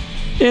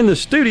in the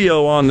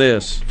studio on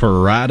this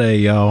Friday,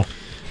 y'all.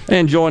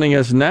 And joining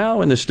us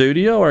now in the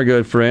studio, our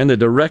good friend, the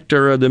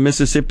director of the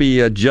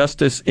Mississippi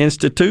Justice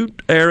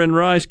Institute, Aaron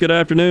Rice. Good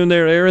afternoon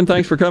there, Aaron.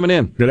 Thanks for coming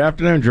in. Good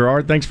afternoon,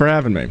 Gerard. Thanks for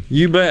having me.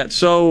 You bet.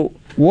 So,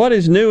 what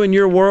is new in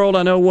your world?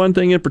 I know one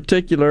thing in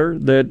particular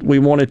that we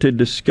wanted to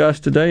discuss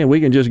today, and we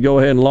can just go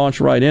ahead and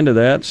launch right into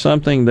that.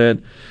 Something that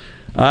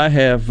I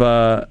have,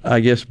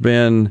 I guess,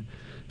 been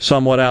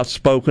somewhat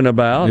outspoken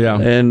about,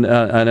 and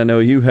I know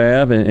you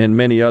have, and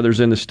many others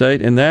in the state,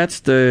 and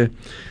that's the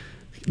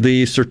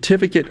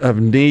Certificate of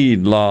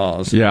Need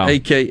laws,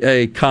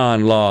 a.k.a.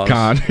 CON laws.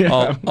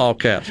 CON, all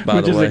caps, by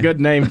the way. Which is a good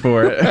name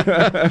for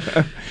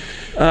it.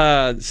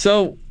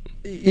 So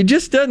it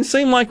just doesn't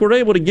seem like we're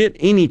able to get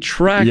any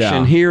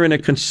traction here in a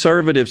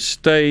conservative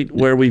state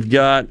where we've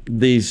got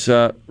these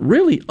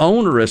really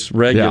onerous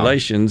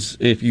regulations,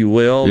 if you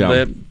will,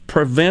 that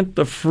prevent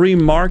the free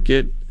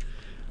market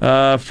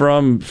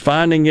from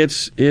finding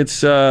its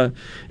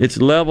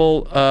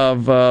level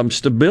of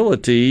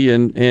stability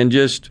and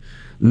just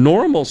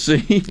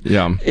normalcy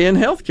in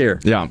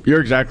healthcare. Yeah, you're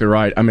exactly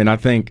right. I mean, I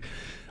think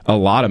a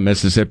lot of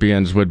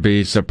Mississippians would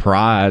be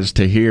surprised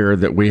to hear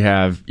that we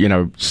have,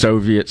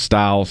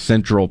 Soviet-style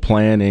central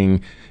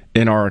planning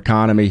in our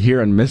economy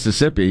here in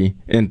Mississippi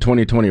in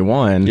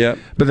 2021.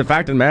 But the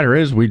fact of the matter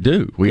is we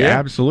do. We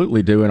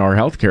absolutely do in our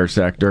healthcare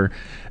sector.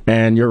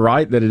 And you're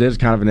right that it is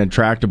kind of an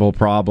intractable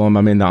problem.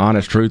 I mean, the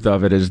honest truth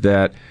of it is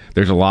that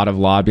there's a lot of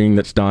lobbying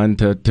that's done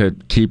to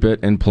keep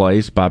it in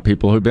place by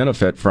people who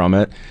benefit from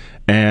it.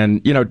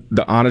 And,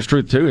 the honest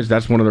truth, too, is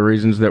that's one of the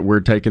reasons that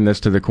we're taking this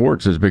to the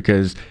courts is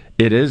because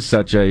it is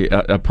such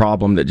a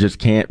problem that just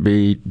can't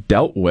be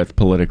dealt with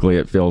politically,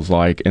 it feels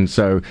like. And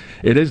so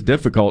it is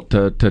difficult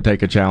to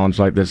take a challenge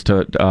like this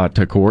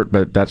to court,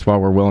 but that's why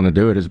we're willing to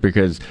do it, is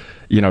because,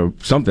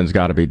 something's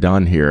got to be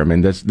done here. I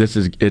mean,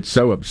 it's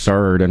so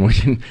absurd,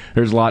 and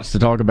there's lots to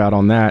talk about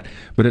on that,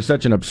 but it's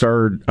such an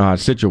absurd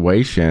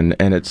situation,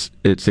 and it's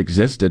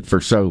existed for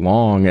so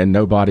long, and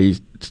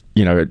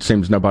it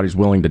seems nobody's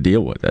willing to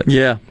deal with it.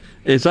 Yeah.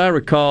 As I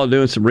recall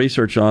doing some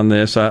research on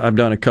this, I've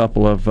done a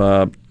couple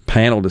of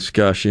panel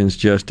discussions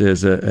just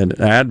as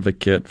an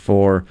advocate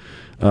for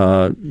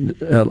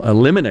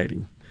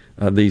eliminating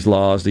these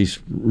laws, these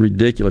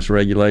ridiculous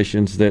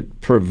regulations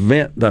that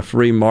prevent the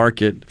free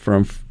market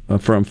from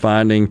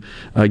finding,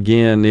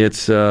 again,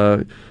 its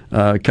kind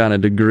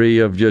of degree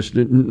of just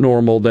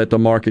normal that the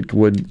market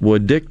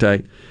would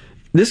dictate.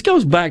 This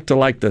goes back to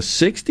like the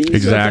 60s,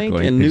 exactly, I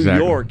think, in New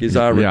York, as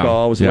I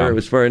recall, was where it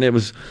was for, and it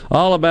was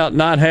all about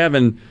not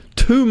having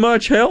too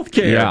much health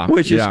care,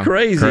 which is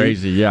crazy.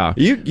 Crazy, yeah.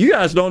 You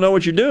guys don't know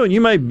what you're doing. You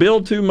may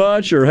build too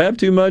much or have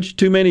too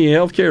many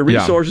health care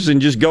resources and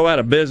just go out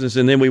of business,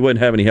 and then we wouldn't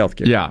have any health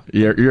care. Yeah,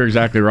 you're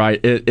exactly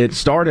right. It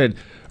started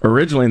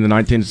originally in the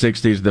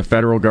 1960s. The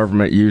federal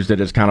government used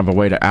it as kind of a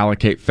way to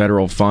allocate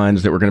federal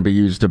funds that were going to be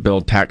used to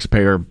build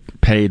taxpayer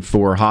paid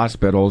for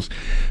hospitals.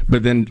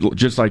 But then,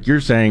 just like you're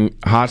saying,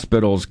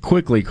 hospitals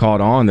quickly caught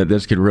on that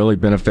this could really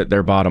benefit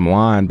their bottom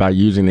line by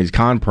using these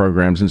con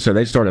programs. And so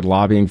they started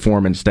lobbying for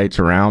them in states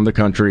around the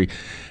country.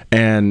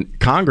 And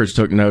Congress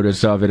took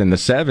notice of it in the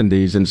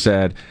 70s and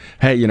said,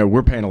 hey,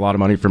 we're paying a lot of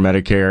money for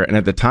Medicare. And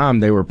at the time,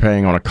 they were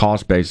paying on a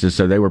cost basis.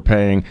 So they were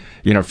paying,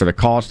 for the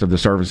cost of the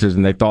services.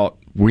 And they thought,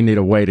 we need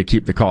a way to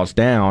keep the cost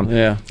down.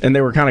 Yeah. And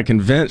they were kind of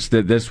convinced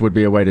that this would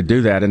be a way to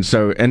do that.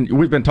 And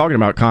we've been talking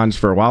about cons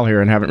for a while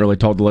here and haven't really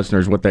told the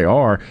listeners what they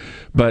are.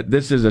 But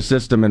this is a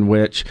system in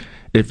which,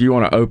 if you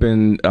want to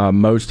open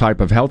most type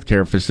of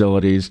healthcare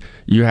facilities,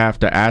 you have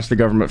to ask the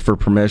government for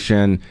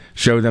permission,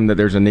 show them that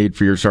there's a need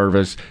for your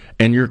service,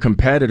 and your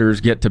competitors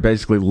get to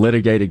basically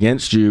litigate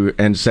against you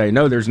and say,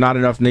 no, there's not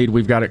enough need,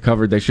 we've got it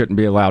covered, they shouldn't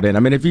be allowed in. I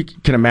mean, if you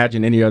can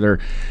imagine any other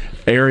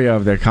area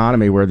of the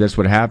economy where this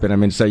would happen, I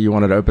mean, say you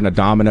wanted to open a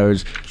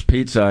Domino's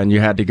pizza and you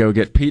had to go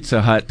get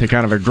Pizza Hut to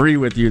kind of agree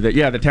with you that,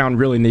 the town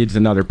really needs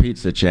another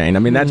pizza chain. I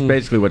mean, that's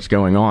basically what's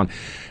going on.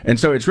 And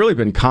so it's really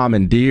been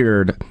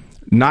commandeered,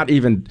 not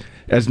even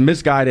as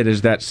misguided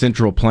as that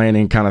central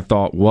planning kind of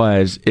thought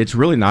was. It's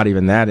really not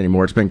even that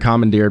anymore. It's been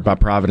commandeered by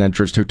private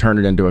interests who turn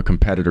it into a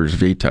competitor's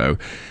veto.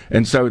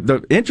 And so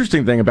the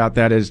interesting thing about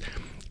that is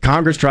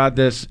Congress tried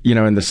this,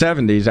 in the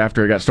 70s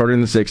after it got started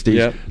in the 60s.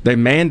 Yep. They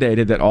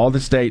mandated that all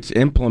the states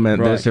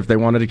implement this if they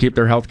wanted to keep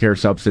their health care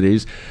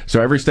subsidies. So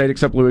every state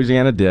except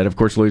Louisiana did. Of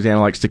course, Louisiana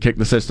likes to kick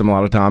the system a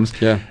lot of times.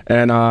 Yeah.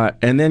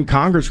 And then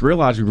Congress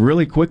realized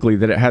really quickly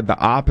that it had the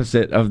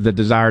opposite of the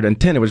desired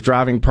intent. It was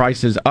driving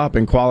prices up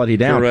and quality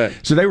down.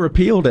 Correct. So they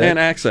repealed it. And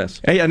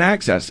access.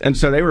 And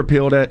so they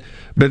repealed it.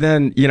 But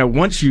then,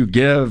 once you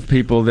give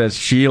people this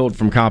shield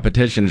from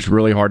competition, it's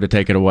really hard to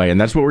take it away. And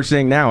that's what we're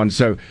seeing now. And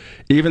so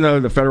even though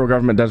the federal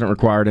government doesn't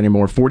require it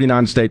anymore,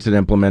 49 states had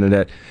implemented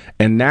it.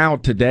 And now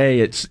today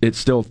it's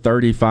still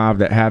 35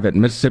 that have it.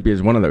 Mississippi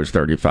is one of those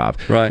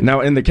 35. Right. Now,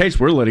 in the case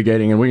we're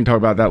litigating, and we can talk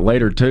about that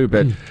later too,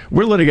 but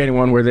we're litigating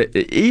one where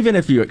even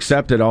if you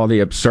accepted all the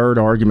absurd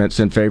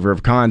arguments in favor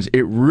of cons,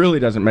 it really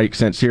doesn't make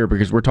sense here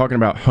because we're talking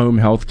about home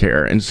health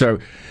care. And so,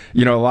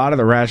 a lot of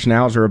the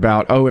rationales are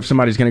about, if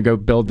somebody's going to go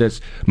build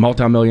this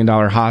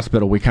multi-million-dollar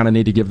hospital, we kind of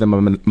need to give them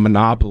a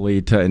monopoly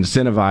to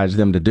incentivize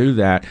them to do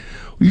that.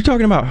 You're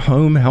talking about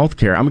home health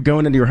care. I'm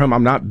going into your home.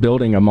 I'm not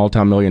building a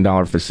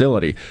multi-million-dollar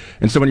facility.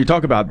 And so when you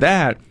talk about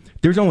that,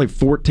 there's only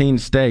 14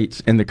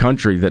 states in the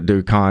country that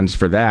do cons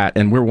for that,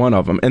 and we're one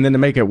of them. And then to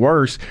make it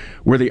worse,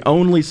 we're the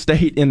only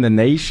state in the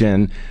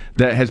nation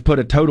that has put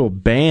a total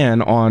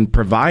ban on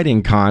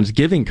providing cons,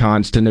 giving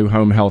cons to new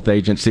home health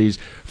agencies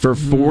for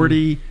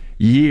 40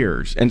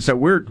 years. And so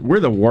we're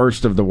the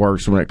worst of the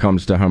worst when it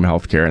comes to home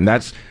health care. And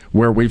that's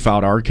where we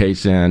filed our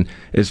case in,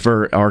 is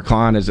for our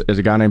client is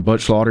a guy named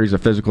Butch Slaughter. He's a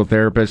physical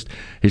therapist.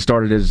 He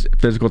started his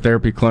physical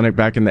therapy clinic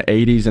back in the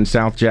 80s in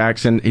South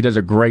Jackson. He does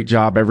a great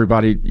job.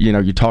 Everybody,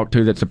 you talk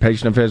to that's a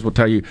patient of his will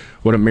tell you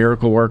what a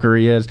miracle worker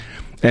he is.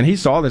 And he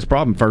saw this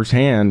problem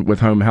firsthand with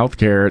home health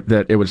care,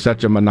 that it was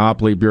such a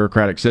monopoly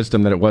bureaucratic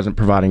system that it wasn't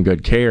providing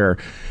good care.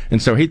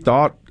 And so he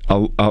thought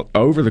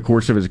over the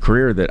course of his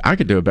career that I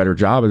could do a better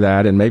job of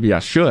that, and maybe I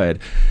should.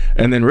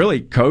 And then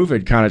really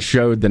COVID kind of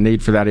showed the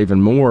need for that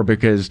even more,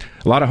 because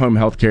a lot of home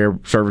health care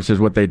services,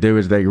 what they do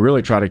is they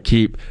really try to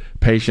keep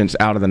patients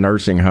out of the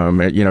nursing home,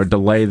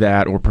 delay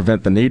that or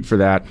prevent the need for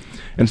that.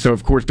 And so,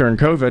 of course, during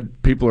COVID,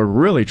 people are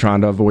really trying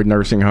to avoid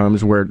nursing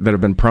homes that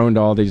have been prone to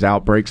all these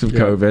outbreaks of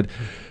COVID.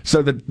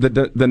 So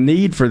the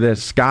need for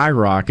this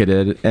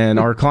skyrocketed, and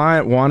our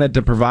client wanted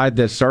to provide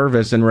this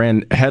service and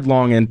ran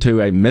headlong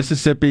into a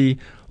Mississippi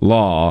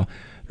law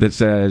that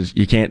says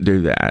you can't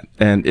do that.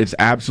 And it's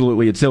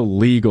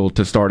illegal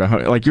to start a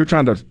home. Like, you're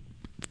trying to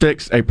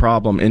fix a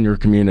problem in your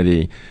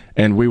community,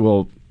 and we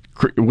will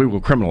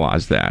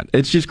criminalize that.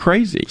 It's just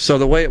crazy. So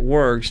the way it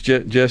works,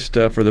 just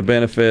for the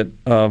benefit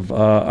of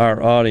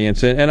our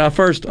audience, and I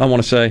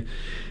want to say,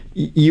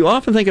 you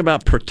often think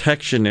about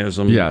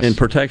protectionism and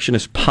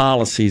protectionist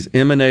policies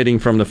emanating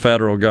from the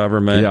federal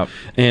government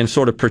and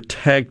sort of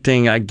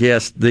protecting, I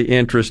guess, the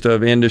interest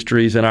of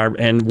industries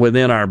and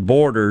within our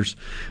borders,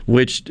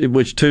 which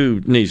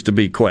too needs to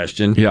be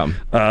questioned.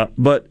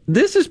 But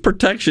this is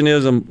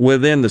protectionism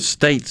within the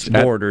state's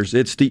borders.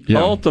 It's the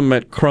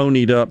ultimate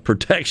cronied up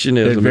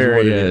protectionism.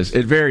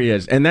 It very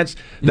is. And that's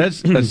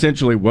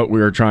essentially what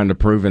we are trying to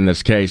prove in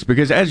this case.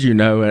 Because as you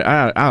know,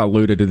 I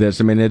alluded to this,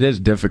 I mean, it is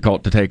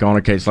difficult to take on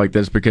a case like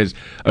this because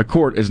a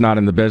court is not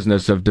in the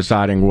business of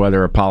deciding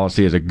whether a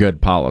policy is a good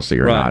policy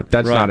or not.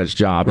 That's not its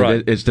job.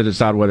 It's to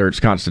decide whether it's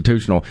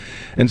constitutional.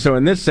 And so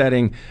in this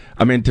setting,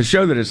 I mean, to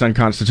show that it's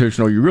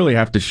unconstitutional, you really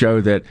have to show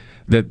that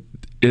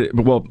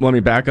well, let me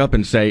back up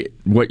and say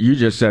what you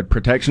just said.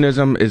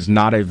 Protectionism is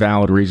not a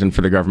valid reason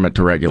for the government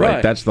to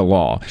regulate. That's the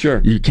law.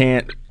 Sure. You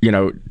can't,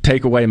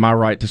 take away my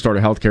right to start a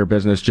healthcare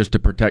business just to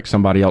protect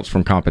somebody else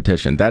from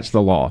competition. That's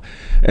the law.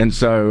 And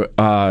so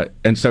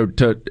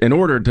in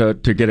order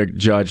to get a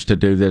judge to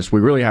do this, we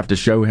really have to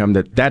show him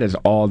that is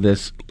all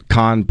this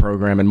con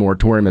program and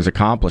moratorium is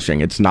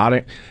accomplishing. It's not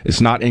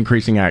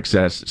increasing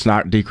access. It's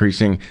not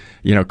decreasing,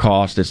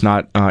 cost. It's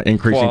not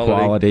increasing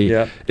quality.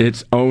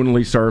 It's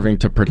only serving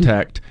to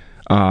protect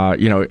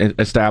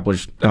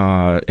established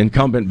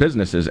incumbent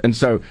businesses. And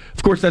so,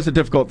 of course, that's a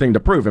difficult thing to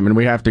prove. I mean,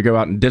 we have to go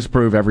out and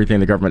disprove everything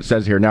the government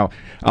says here. Now,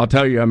 I'll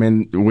tell you, I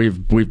mean,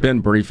 we've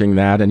been briefing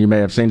that, and you may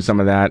have seen some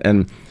of that.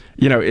 And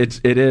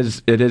it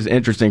is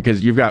interesting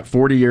because you've got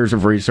 40 years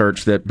of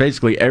research that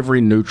basically every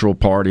neutral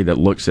party that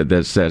looks at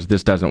this says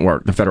this doesn't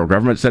work. The federal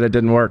government said it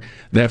didn't work.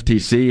 The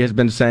FTC has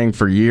been saying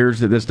for years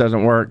that this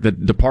doesn't work. The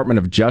Department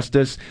of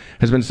Justice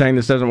has been saying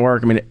this doesn't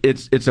work. I mean,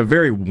 it's a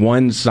very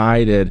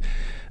one-sided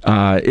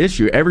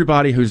issue.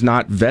 Everybody who's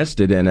not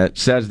vested in it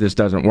says this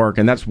doesn't work,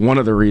 and that's one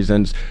of the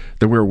reasons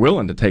that we're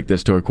willing to take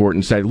this to a court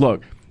and say,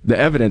 look, the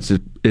evidence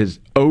is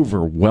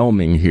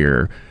overwhelming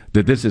here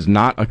that this is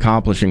not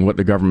accomplishing what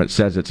the government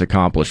says it's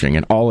accomplishing,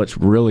 and all it's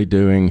really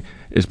doing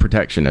is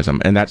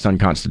protectionism, and that's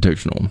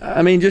unconstitutional.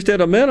 I mean, just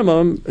at a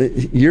minimum,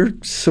 you're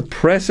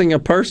suppressing a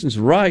person's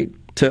right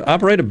to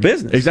operate a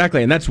business.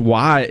 Exactly, and that's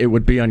why it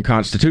would be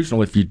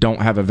unconstitutional if you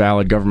don't have a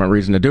valid government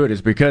reason to do it,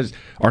 is because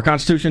our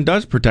Constitution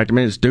does protect. I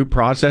mean, it's due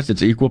process,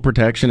 it's equal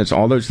protection, it's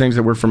all those things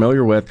that we're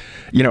familiar with.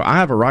 I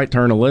have a right to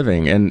earn a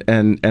living, and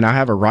I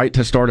have a right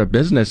to start a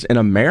business in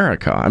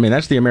America. I mean,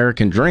 that's the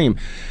American dream.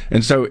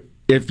 And so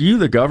if you,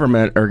 the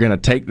government, are going to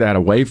take that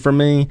away from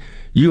me,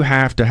 you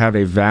have to have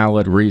a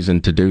valid reason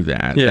to do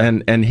that.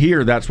 And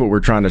here, that's what we're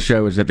trying to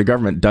show, is that the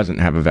government doesn't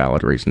have a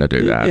valid reason to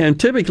do that. And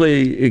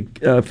typically,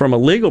 from a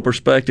legal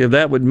perspective,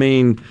 that would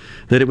mean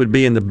that it would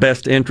be in the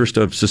best interest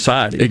of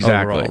society.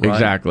 Exactly, overall, right?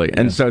 exactly.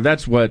 And so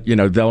that's what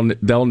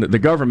the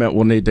government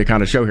will need to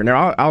kind of show here.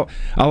 Now,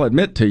 I'll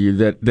admit to you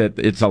that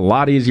it's a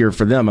lot easier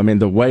for them. I mean,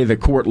 the way the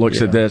court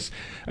looks at this,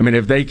 I mean,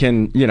 if they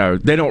can,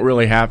 they don't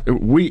really have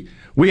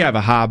we have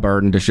a high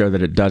burden to show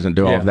that it doesn't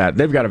do all of that.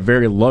 They've got a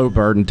very low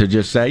burden to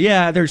just say,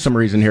 there's some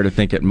reason here to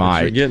think it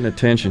might. You're getting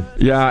attention.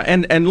 Yeah,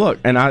 and look,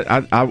 and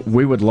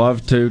we would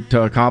love to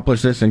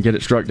accomplish this and get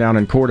it struck down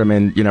in court. I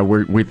mean,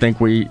 we think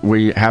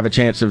we have a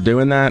chance of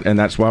doing that, and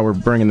that's why we're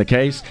bringing the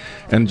case.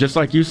 And just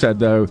like you said,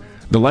 though,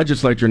 the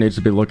legislature needs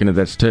to be looking at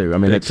this too. I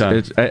mean, it's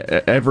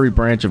every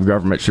branch of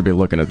government should be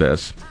looking at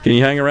this. Can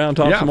you hang around and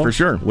talk some more? Yeah, for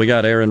sure. We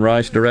got Aaron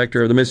Rice,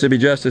 director of the Mississippi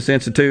Justice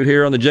Institute,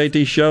 here on the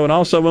JT Show, and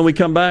also when we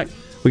come back,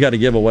 we got a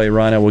giveaway,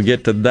 Rhino. We'll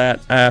get to that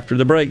after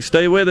the break.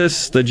 Stay with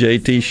us. The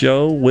JT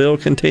Show will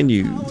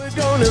continue. We're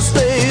gonna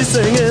stay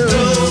singing.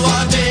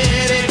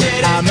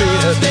 I mean,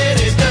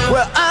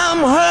 well, I'm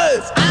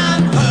hers.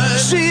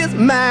 She's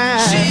mine.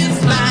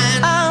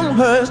 I'm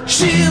hers.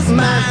 She's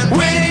mine.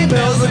 Wedding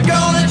bells are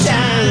gonna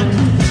chime.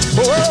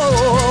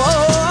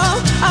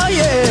 Oh,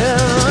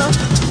 yeah.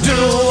 Do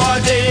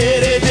what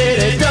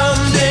did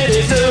dum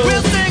did do.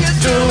 We'll sing it.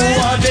 Do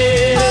what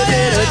did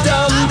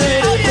dum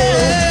did do.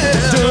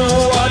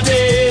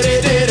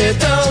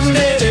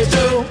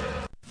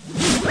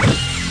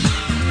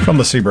 From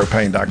the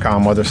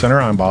SeabrookPaint.com Weather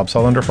Center, I'm Bob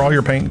Sullender. For all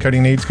your paint and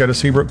coating needs, go to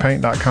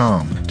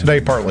SeabrookPaint.com.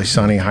 Today, partly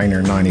sunny, high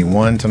near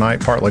 91.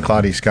 Tonight, partly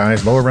cloudy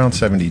skies, low around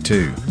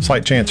 72.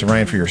 Slight chance of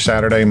rain for your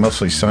Saturday,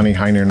 mostly sunny,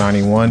 high near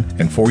 91.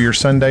 And for your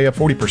Sunday, a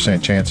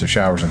 40% chance of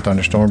showers and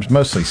thunderstorms,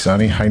 mostly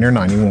sunny, high near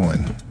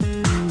 91.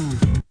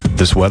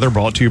 This weather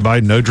brought to you by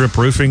No Drip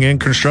Roofing and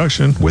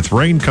Construction. With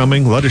rain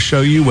coming, let us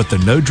show you what the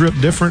No Drip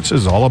difference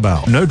is all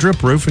about. No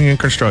Drip Roofing and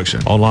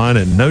Construction. Online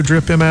at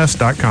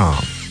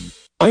NoDripMS.com.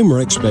 I'm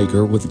Rex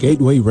Baker with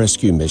Gateway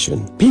Rescue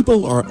Mission.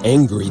 People are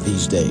angry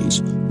these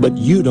days, but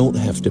you don't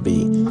have to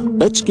be.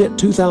 Let's get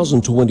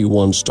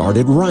 2021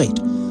 started right,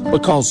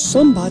 because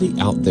somebody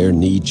out there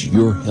needs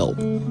your help.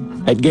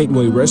 At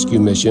Gateway Rescue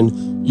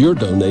Mission, your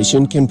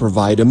donation can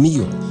provide a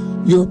meal.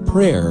 Your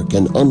prayer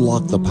can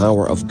unlock the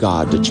power of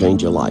God to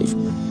change a life.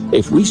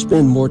 If we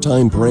spend more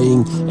time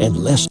praying and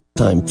less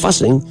time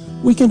fussing,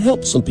 we can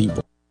help some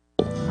people.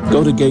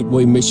 Go to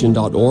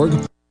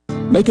gatewaymission.org,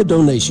 make a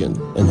donation,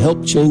 and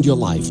help change your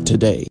life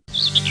today.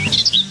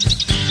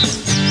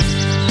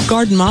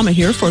 Garden Mama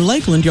here for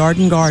Lakeland Yard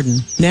and Garden.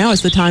 Now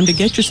is the time to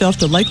get yourself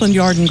to Lakeland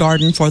Yard and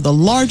Garden for the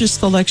largest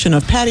selection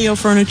of patio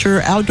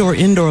furniture,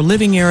 outdoor-indoor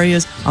living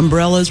areas,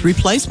 umbrellas,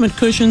 replacement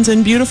cushions,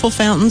 and beautiful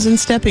fountains and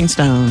stepping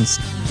stones.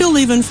 You'll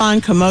even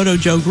find Komodo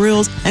Joe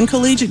grills and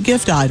collegiate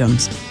gift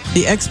items.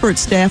 The expert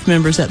staff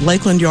members at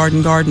Lakeland Yard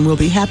and Garden will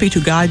be happy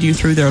to guide you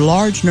through their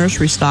large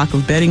nursery stock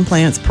of bedding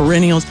plants,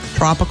 perennials,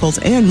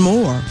 tropicals, and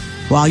more.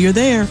 While you're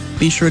there,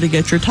 be sure to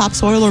get your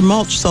topsoil or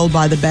mulch sold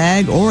by the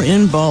bag or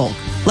in bulk.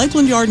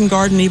 Lakeland Yard and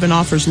Garden even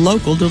offers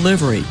local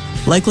delivery.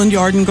 Lakeland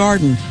Yard and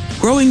Garden,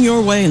 growing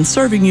your way and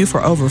serving you for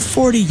over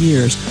 40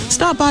 years.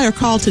 Stop by or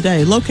call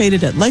today,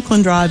 located at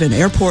Lakeland Drive and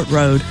Airport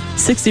Road,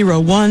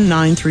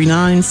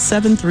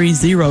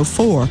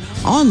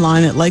 601-939-7304,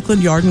 online at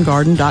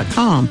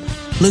lakelandyardandgarden.com.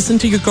 Listen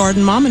to your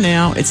Garden Mama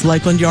now. It's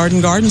Lakeland Yard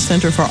and Garden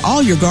Center for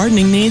all your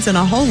gardening needs and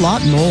a whole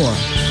lot more.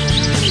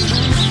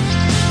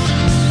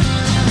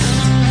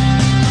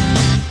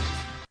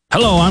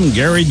 Hello, I'm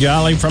Gary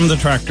Jolly from the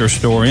Tractor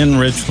Store in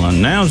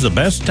Richland. Now's the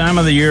best time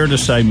of the year to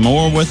save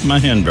more with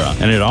Mahindra,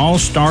 and it all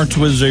starts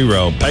with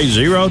zero. Pay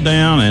zero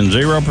down and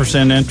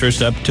 0%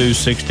 interest up to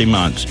 60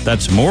 months.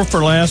 That's more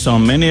for less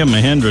on many of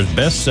Mahindra's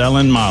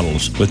best-selling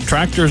models, with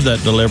tractors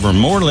that deliver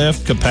more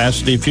lift,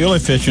 capacity, fuel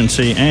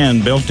efficiency,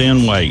 and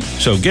built-in weight.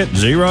 So get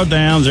zero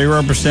down,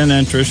 0%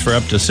 interest for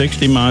up to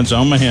 60 months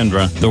on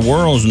Mahindra, the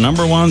world's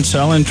 #1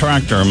 selling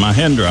tractor,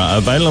 Mahindra,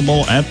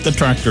 available at the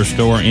Tractor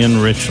Store in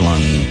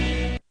Richland.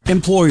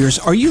 Employers,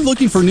 are you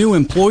looking for new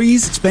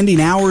employees,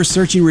 spending hours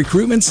searching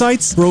recruitment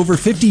sites? For over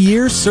 50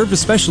 years, service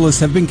specialists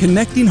have been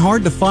connecting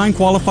hard to find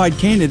qualified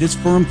candidates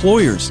for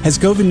employers. Has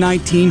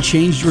COVID-19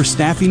 changed your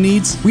staffing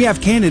needs? We have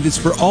candidates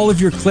for all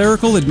of your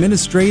clerical,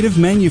 administrative,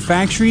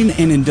 manufacturing,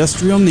 and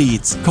industrial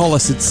needs. Call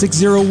us at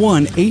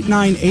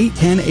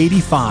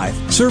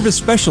 601-898-1085. Service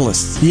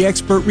specialists, the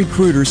expert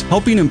recruiters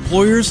helping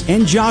employers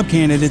and job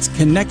candidates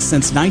connect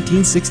since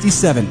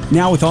 1967.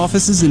 Now with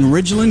offices in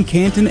Ridgeland,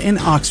 Canton, and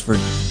Oxford.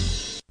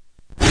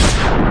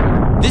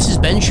 This is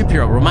Ben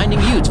Shapiro reminding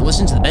you to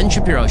listen to The Ben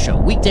Shapiro Show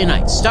weekday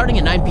nights starting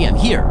at 9 p.m.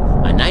 here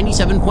on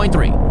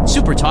 97.3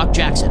 SuperTalk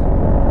Jackson.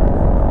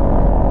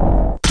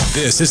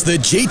 This is the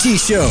JT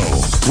Show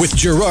with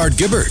Gerard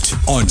Gibbert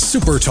on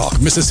SuperTalk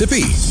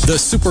Mississippi, the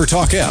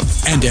SuperTalk app,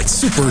 and at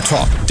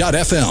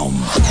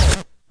supertalk.fm.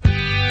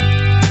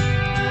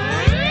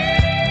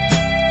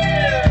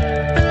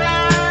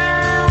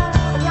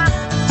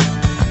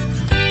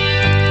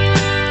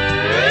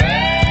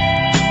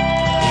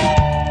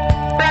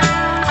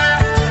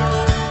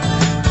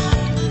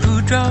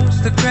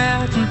 Draws the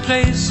crowd and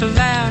plays so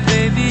loud,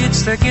 baby,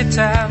 it's the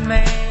guitar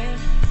man.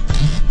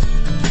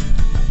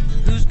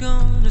 Who's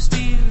gonna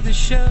steal the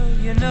show?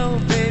 You know,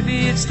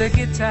 baby, it's the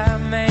guitar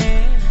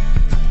man.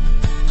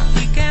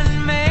 He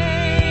can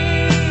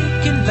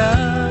make you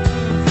love,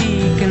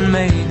 he can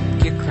make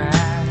you cry.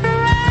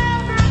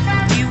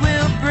 He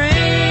will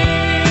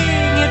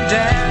bring you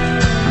down.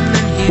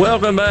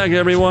 Welcome back,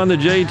 everyone. The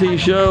JT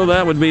Show.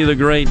 That would be the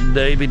great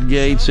David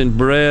Gates and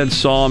Brad.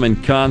 Saw him in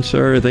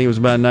concert. I think it was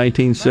about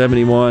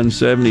 1971,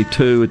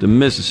 72 at the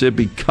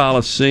Mississippi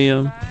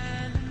Coliseum.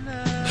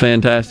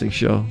 Fantastic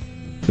show.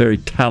 Very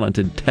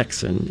talented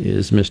Texan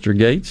is Mr.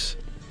 Gates.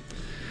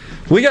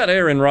 We got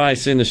Aaron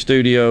Rice in the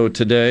studio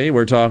today.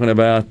 We're talking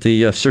about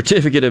the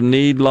Certificate of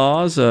Need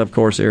laws. Of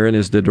course, Aaron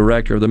is the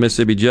director of the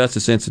Mississippi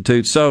Justice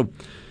Institute. So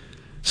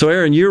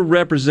Aaron, you're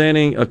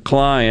representing a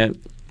client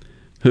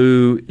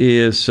who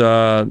is,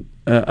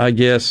 I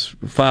guess,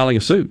 filing a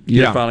suit.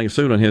 You're filing a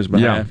suit on his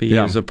behalf. He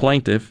is a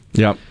plaintiff.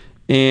 Yep.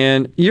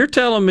 And you're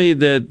telling me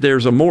that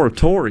there's a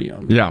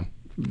moratorium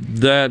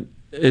that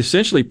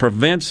essentially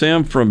prevents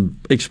him from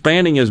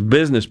expanding his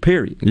business,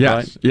 period. Yes,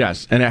 right?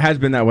 yes. And it has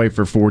been that way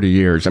for 40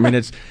 years. I mean,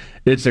 it's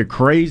a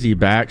crazy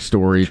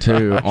backstory,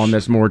 too, on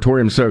this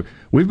moratorium. So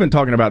we've been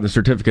talking about the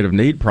Certificate of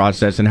Need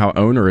process and how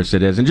onerous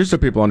it is. And just so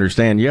people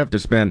understand, you have to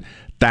spend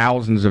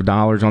thousands of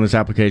dollars on this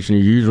application.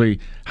 You usually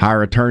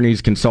hire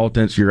attorneys,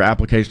 consultants. Your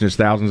application is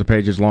thousands of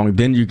pages long.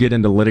 Then you get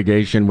into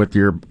litigation with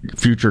your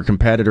future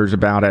competitors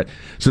about it.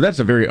 So that's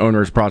a very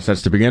onerous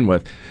process to begin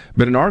with.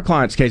 But in our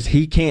client's case,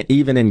 he can't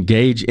even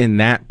engage in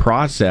that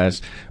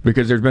process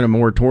because there's been a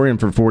moratorium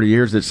for 40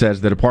 years that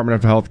says the Department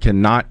of Health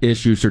cannot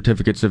issue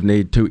certificates of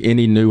need to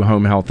any new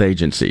home health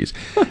agencies.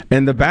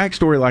 And the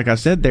backstory, like I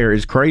said, there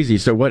is crazy.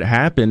 So what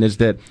happened is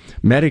that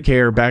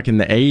Medicare back in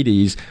the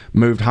 80s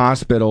moved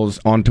hospitals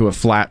onto a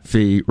flat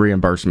fee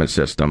reimbursement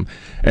system.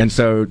 And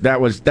so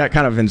that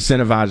kind of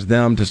incentivized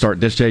them to start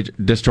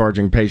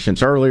discharging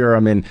patients earlier. I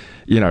mean,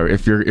 you know,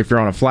 if you're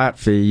on a flat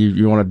fee,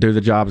 you want to do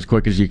the job as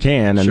quick as you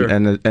can. And,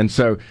 sure. and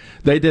so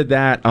they did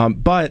that.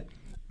 But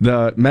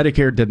the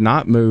Medicare did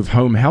not move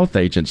home health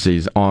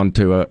agencies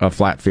onto a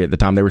flat fee at the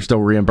time. They were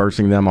still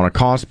reimbursing them on a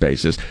cost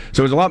basis.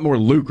 So it was a lot more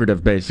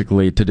lucrative,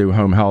 basically, to do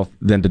home health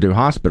than to do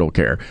hospital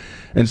care.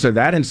 And so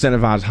that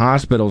incentivized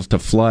hospitals to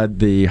flood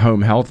the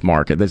home health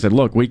market. They said,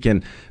 look, we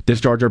can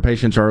discharge our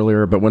patients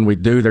earlier, but when we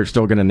do, they're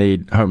still going to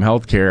need home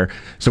health care.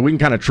 So we can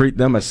kind of treat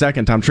them a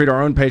second time, treat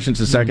our own patients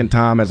a second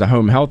time as a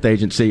home health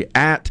agency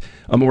at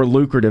a more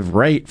lucrative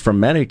rate from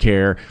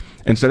Medicare.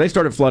 And so they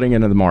started flooding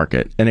into the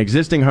market. And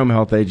existing home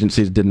health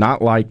agencies did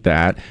not like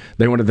that.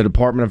 They went to the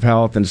Department of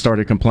Health and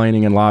started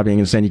complaining and lobbying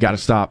and saying, you got to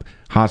stop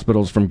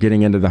hospitals from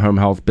getting into the home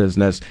health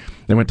business.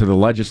 They went to the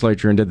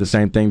legislature and did the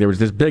same thing. There was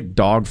this big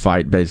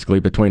dogfight, basically,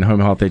 between home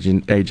health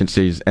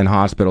agencies and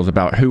hospitals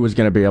about who was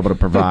going to be able to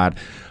provide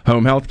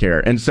home health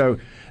care. And so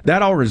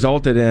that all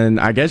resulted in,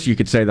 I guess you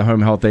could say, the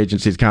home health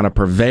agencies kind of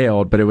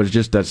prevailed, but it was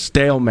just a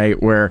stalemate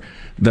where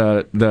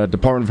the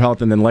Department of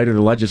Health and then later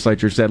the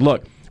legislature said,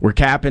 look, we're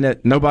capping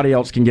it. Nobody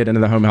else can get into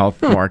the home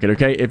health market,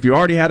 okay? If you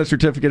already had a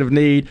certificate of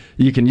need,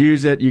 you can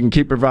use it. You can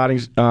keep providing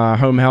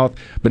home health,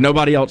 but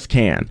nobody else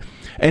can.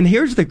 And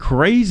here's the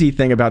crazy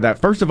thing about that.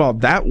 First of all,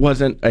 that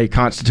wasn't a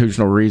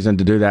constitutional reason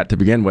to do that to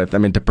begin with. I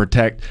mean, to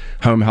protect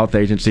home health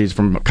agencies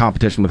from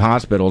competition with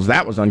hospitals,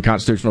 that was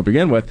unconstitutional to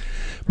begin with.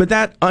 But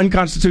that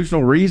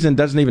unconstitutional reason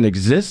doesn't even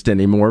exist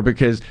anymore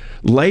because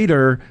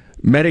later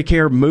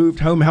Medicare moved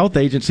home health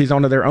agencies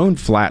onto their own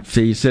flat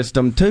fee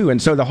system too.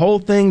 And so the whole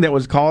thing that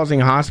was causing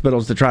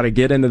hospitals to try to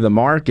get into the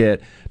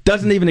market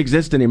doesn't even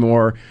exist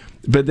anymore.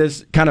 But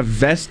this kind of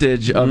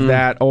vestige of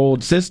that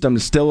old system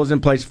still is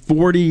in place.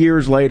 40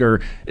 years later,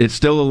 it's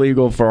still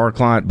illegal for our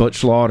client, Butch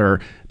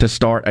Slaughter, to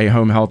start a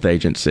home health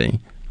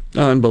agency.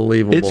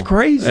 Unbelievable. It's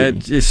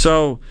crazy.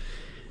 So,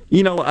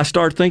 I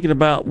start thinking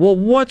about, well,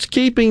 what's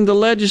keeping the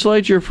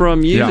legislature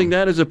from using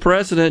that as a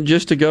precedent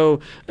just to go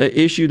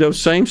issue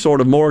those same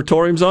sort of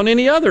moratoriums on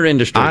any other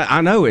industry?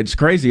 I know. It's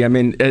crazy. I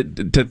mean,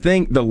 to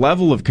think the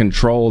level of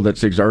control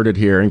that's exerted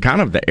here and kind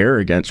of the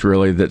arrogance,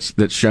 really, that's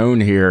shown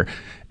here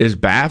is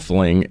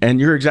baffling. And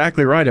you're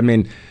exactly right. I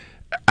mean,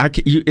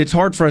 it's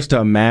hard for us to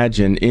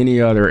imagine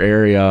any other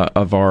area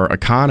of our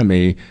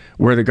economy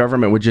where the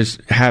government would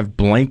just have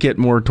blanket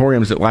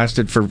moratoriums that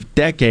lasted for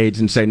decades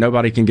and say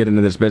nobody can get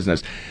into this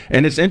business.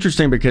 And it's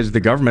interesting because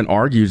the government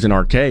argues in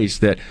our case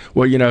that,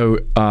 well,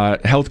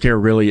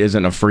 healthcare really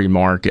isn't a free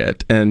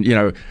market. And,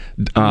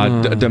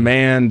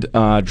 demand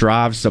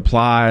drives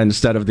supply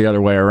instead of the other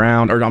way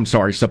around. Or, I'm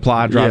sorry,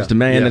 supply drives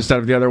demand instead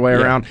of the other way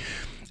around.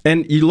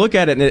 And you look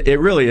at it, and it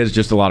really is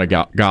just a lot of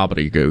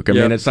gobbledygook. I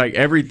mean, it's like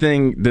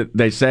everything that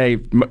they say,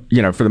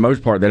 for the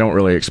most part, they don't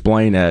really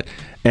explain it.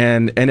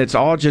 And it's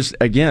all just,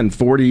 again,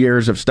 40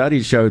 years of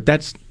studies show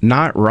that's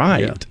not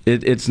right. Yeah.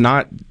 It's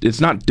not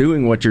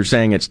doing what you're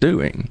saying it's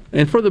doing.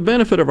 And for the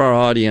benefit of our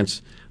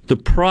audience, the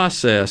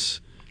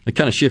process, I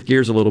kind of shift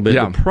gears a little bit,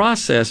 the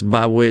process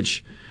by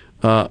which,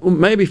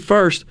 maybe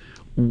first,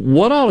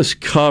 what all is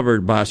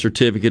covered by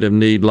certificate of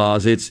need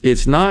laws?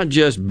 It's not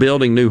just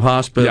building new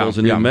hospitals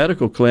and new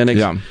medical clinics.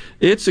 Yeah.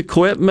 It's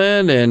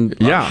equipment and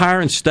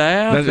hiring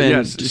staff.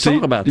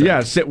 Talk about that.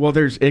 Yes. Well,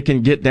 it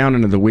can get down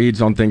into the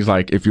weeds on things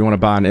like if you want to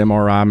buy an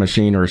MRI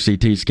machine or a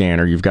CT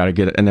scanner, you've got to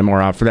get an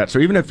MRI for that. So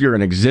even if you're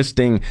an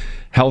existing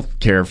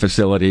healthcare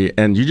facility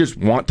and you just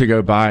want to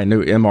go buy a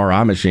new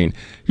MRI machine,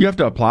 you have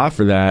to apply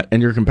for that,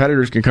 and your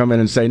competitors can come in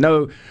and say,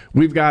 no,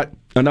 we've got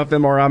enough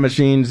MRI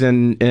machines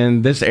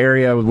in this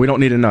area. We don't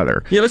need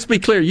another. Yeah, let's be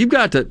clear. You've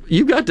got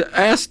to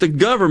ask the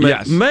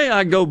government. May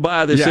I go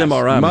buy this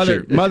MRI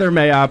machine? Mother,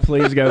 may I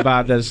please go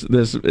buy this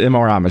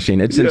MRI machine?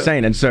 It's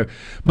insane. And so,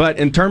 but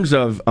in terms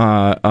of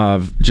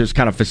just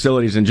kind of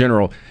facilities in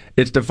general,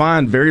 it's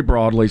defined very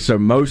broadly. So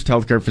most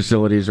healthcare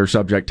facilities are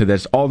subject to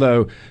this.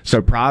 Although, so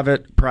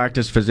private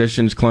practice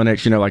physicians,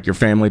 clinics, like your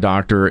family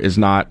doctor is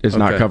not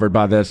covered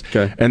by this.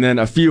 Okay. And then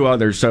a few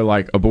others. So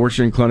like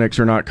abortion clinics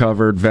are not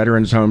covered.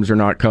 Veterans homes are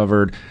not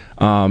covered.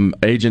 Health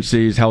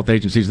agencies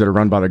that are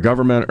run by the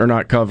government are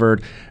not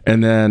covered.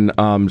 And then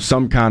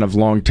some kind of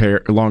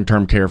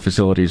long-term care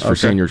facilities for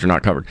seniors are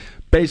not covered.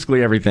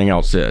 Basically everything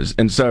else is.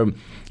 And so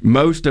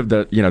most of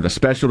the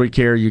specialty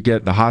care you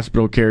get, the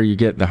hospital care you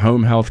get, the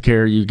home health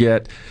care you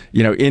get,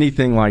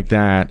 anything like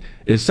that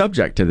is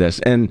subject to this.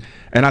 And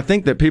I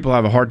think that people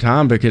have a hard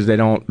time because they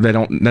don't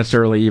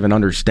necessarily even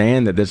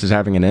understand that this is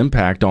having an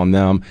impact on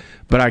them.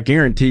 But I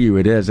guarantee you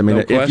it is. I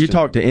mean, if you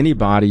talk to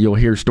anybody, you'll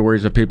hear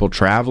stories of people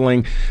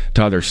traveling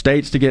to other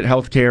states to get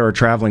health care or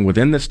traveling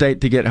within the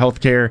state to get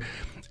health care.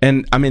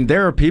 And, I mean,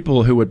 there are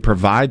people who would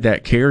provide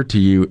that care to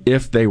you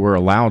if they were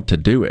allowed to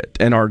do it.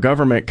 And our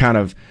government kind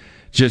of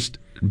just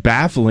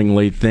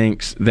bafflingly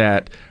thinks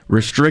that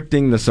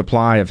restricting the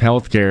supply of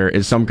health care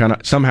is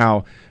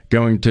somehow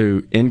going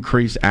to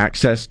increase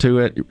access to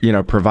it,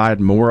 provide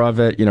more of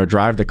it,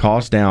 drive the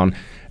cost down.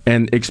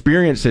 And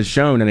experience has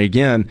shown, and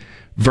again,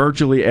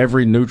 virtually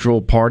every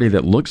neutral party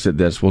that looks at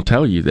this will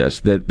tell you this,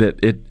 that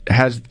it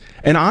has,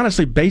 and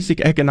honestly,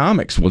 basic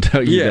economics will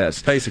tell you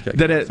this. Basic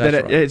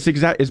economics.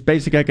 It's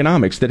basic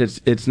economics, that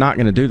it's not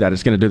going to do that.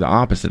 It's going to do the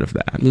opposite of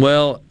that.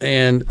 Well,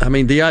 and I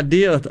mean, the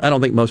idea, I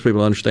don't think most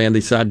people understand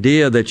this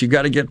idea that you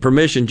got to get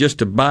permission just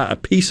to buy a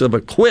piece of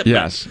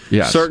equipment.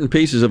 Yes. Certain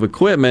pieces of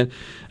equipment.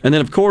 And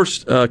then, of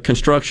course,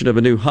 construction of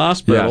a new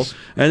hospital. Yes.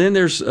 And then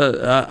there's,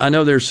 I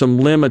know there's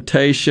some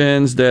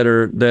limitations that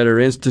are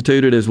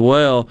instituted as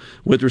well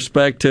with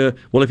respect to,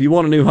 well, if you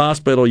want a new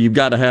hospital, you've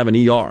got to have an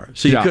ER.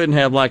 So you couldn't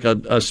have like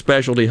a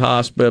specialty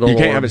hospital. You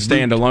can't have a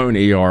standalone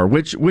ER,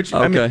 which okay.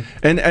 I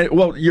mean, and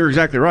well, you're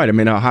exactly right. I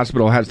mean, a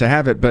hospital has to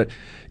have it, but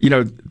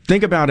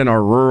think about in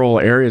our rural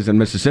areas in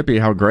Mississippi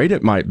how great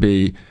it might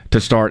be to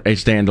start a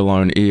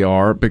standalone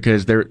ER,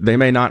 because they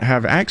may not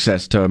have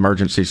access to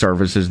emergency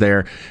services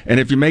there. And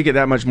if you make it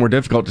that much more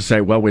difficult to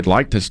say, well, we'd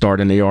like to start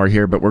an ER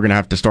here, but we're going to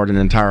have to start an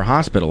entire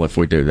hospital if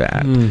we do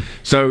that.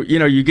 So,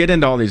 you get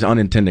into all these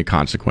unintended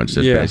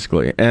consequences,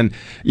 basically. And,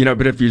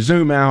 but if you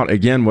zoom out,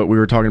 again, what we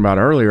were talking about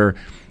earlier,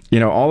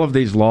 all of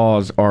these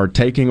laws are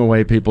taking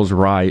away people's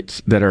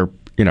rights that are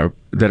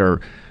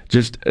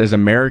just as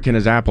American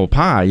as apple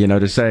pie,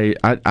 to say,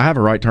 I have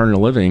a right to earn a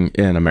living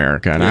in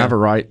America, and I have a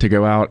right to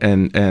go out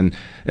and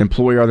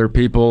employ other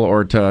people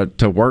or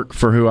to work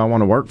for who I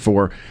want to work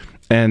for.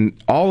 And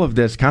all of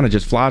this kind of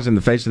just flies in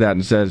the face of that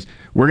and says,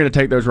 we're going to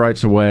take those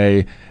rights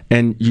away,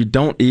 and you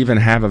don't even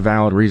have a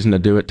valid reason to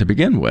do it to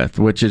begin with,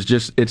 which is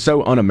just, it's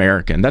so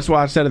un-American. That's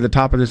why I said at the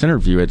top of this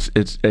interview,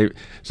 it's a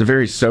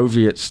very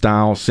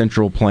Soviet-style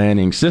central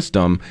planning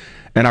system.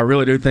 And I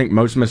really do think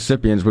most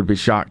Mississippians would be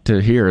shocked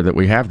to hear that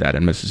we have that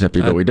in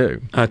Mississippi, but we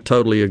do. I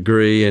totally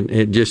agree, and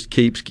it just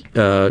keeps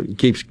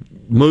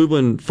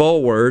moving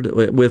forward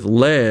with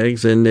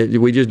legs, and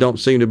we just don't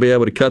seem to be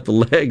able to cut the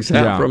legs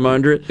out from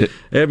under it.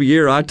 Every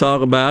year I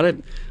talk about it.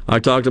 I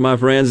talk to my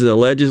friends in the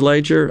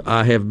legislature.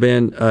 I have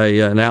been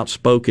an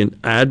outspoken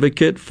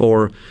advocate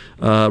for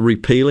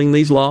repealing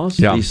these laws,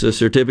 these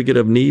certificate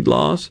of need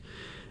laws.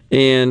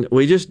 And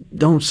we just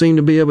don't seem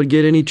to be able to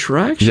get any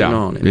traction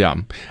on it. Yeah.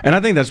 And I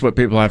think that's what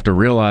people have to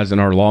realize,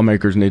 and our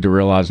lawmakers need to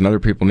realize, and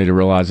other people need to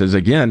realize, is,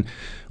 again,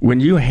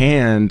 when you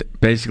hand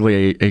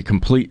basically a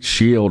complete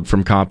shield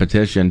from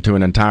competition to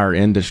an entire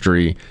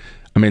industry,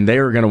 I mean, they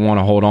are going to want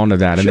to hold on to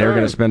that, and they're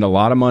going to spend a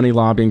lot of money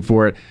lobbying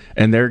for it,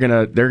 and they're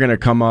going to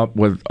come up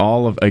with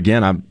all of,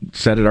 again, I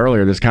said it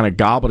earlier, this kind of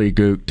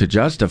gobbledygook to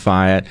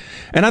justify it.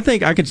 And I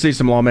think I could see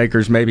some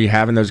lawmakers maybe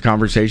having those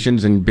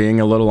conversations and being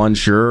a little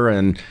unsure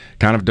and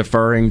kind of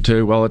deferring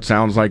to, well, it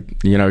sounds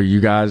like, you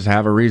guys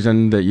have a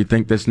reason that you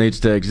think this needs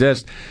to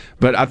exist.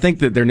 But I think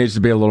that there needs to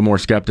be a little more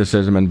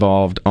skepticism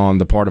involved on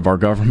the part of our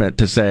government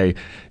to say,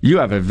 you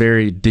have a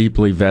very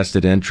deeply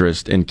vested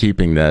interest in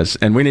keeping this,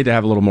 and we need to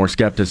have a little more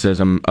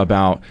skepticism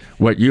about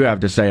what you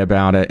have to say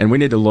about it. And we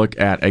need to look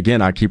at,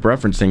 again, I keep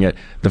referencing it,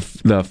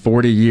 the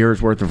 40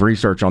 years worth of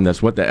research on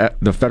this, what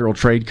the Federal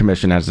Trade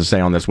Commission has to say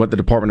on this, what the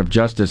Department of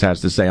Justice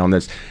has to say on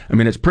this. I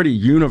mean, it's pretty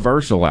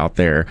universal out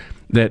there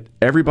that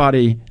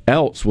everybody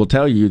else will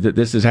tell you that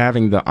this is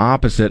having the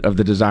opposite of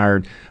the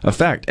desired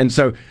effect. And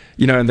so,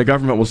 and the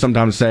government will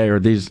sometimes say, or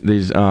these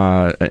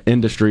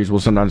industries will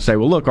sometimes say,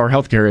 well, look, our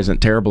healthcare isn't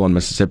terrible in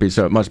Mississippi,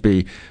 so it must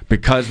be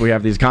because we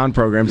have these con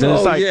programs. And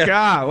it's like,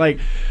 God, like,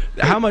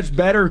 how much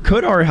better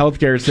could our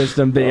healthcare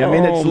system be? I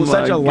mean, it's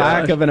such a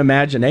lack of an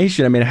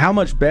imagination. I mean, how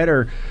much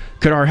better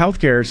could our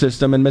healthcare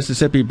system in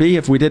Mississippi be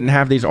if we didn't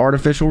have these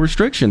artificial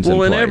restrictions in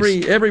place? Well,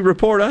 in every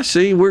report I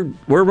see, we're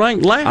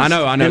ranked last. I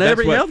know. In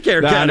every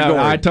healthcare category.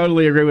 I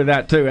totally agree with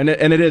that too. And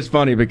it is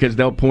funny because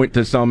they'll point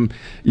to some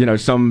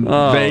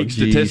vague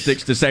statistics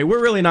to say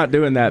we're really not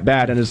doing that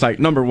bad, and it's like,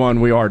 number one,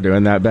 we are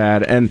doing that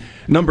bad, and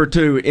number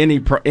two,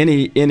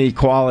 any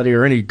quality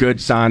or any good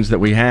signs that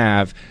we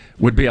have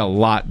would be a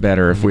lot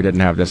better if we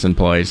didn't have this in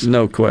place.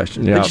 No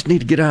question. Yep. We just need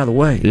to get out of the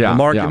way. Yeah, the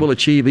market will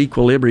achieve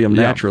equilibrium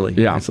naturally.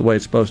 Yeah. That's the way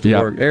it's supposed to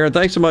work. Aaron,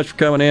 thanks so much for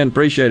coming in.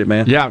 Appreciate it,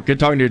 man. Yeah, good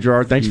talking to you,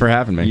 Gerard. Thanks for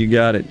having me. You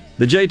got it.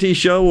 The JT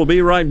Show will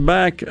be right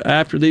back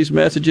after these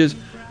messages.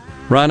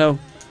 Rhino,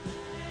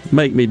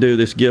 make me do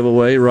this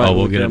giveaway. Right? Oh,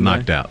 we'll get it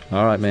knocked out.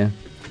 All right, man.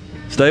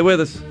 Stay with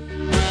us.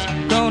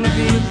 Gonna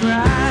be a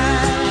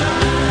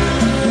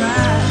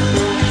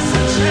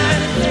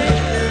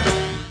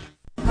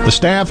The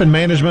staff and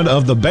management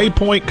of the Bay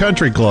Point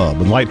Country Club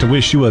would like to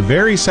wish you a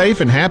very safe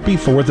and happy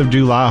 4th of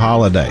July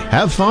holiday.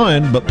 Have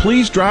fun, but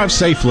please drive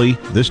safely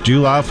this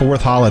July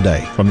 4th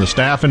holiday. From the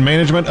staff and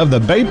management of the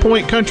Bay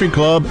Point Country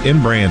Club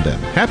in Brandon.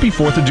 Happy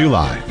 4th of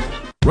July.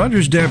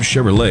 Rogers Dabbs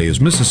Chevrolet is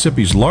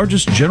Mississippi's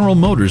largest General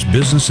Motors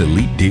business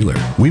elite dealer.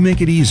 We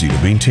make it easy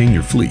to maintain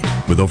your fleet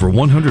with over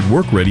 100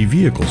 work-ready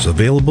vehicles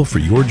available for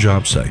your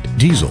job site.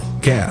 Diesel,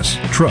 gas,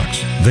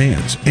 trucks,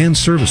 vans, and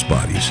service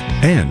bodies.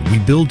 And we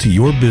build to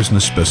your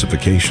business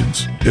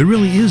specifications. It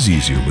really is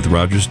easier with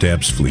Rogers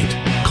Dabbs Fleet.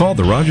 Call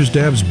the Rogers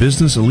Dabbs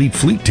Business Elite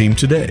Fleet Team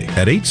today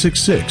at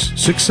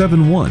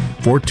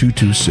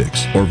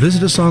 866-671-4226 or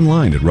visit us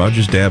online at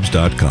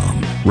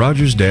rogersdabbs.com.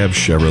 Rogers Dabbs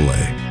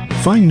Chevrolet.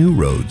 Find new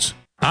roads.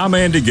 I'm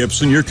Andy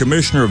Gibson, your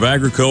Commissioner of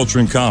Agriculture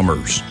and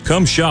Commerce.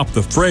 Come shop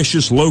the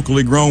freshest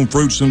locally grown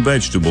fruits and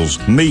vegetables,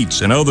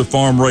 meats, and other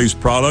farm-raised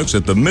products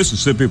at the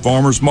Mississippi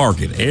Farmers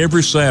Market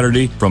every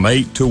Saturday from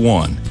 8 to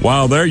 1.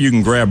 While there, you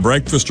can grab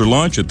breakfast or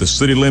lunch at the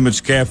City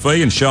Limits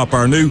Cafe and shop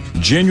our new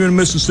Genuine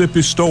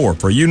Mississippi store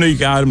for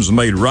unique items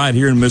made right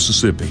here in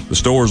Mississippi. The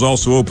store is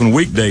also open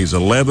weekdays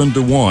 11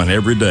 to 1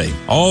 every day.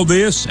 All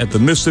this at the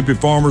Mississippi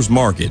Farmers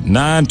Market,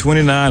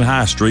 929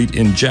 High Street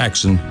in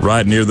Jackson,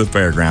 right near the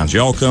fairgrounds.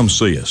 Y'all come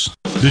see us.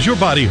 Does your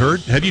body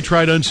hurt? Have you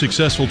tried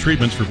unsuccessful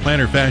treatments for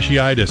plantar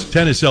fasciitis,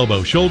 tennis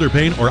elbow, shoulder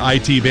pain, or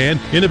IT band?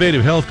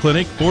 Innovative Health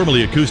Clinic,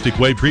 formerly Acoustic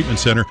Wave Treatment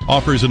Center,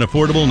 offers an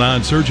affordable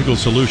non-surgical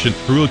solution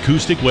through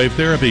acoustic wave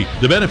therapy.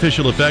 The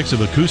beneficial effects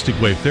of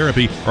acoustic wave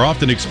therapy are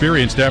often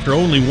experienced after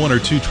only 1 or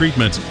 2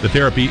 treatments. The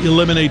therapy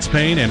eliminates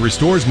pain and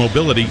restores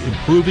mobility,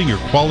 improving your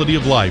quality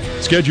of life.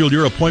 Schedule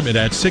your appointment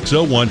at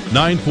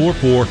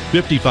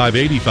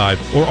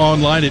 601-944-5585 or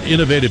online at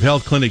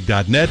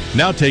innovativehealthclinic.net.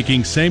 Now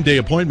taking same-day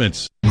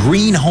appointments.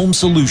 Green Home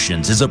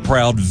Solutions is a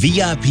proud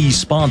VIP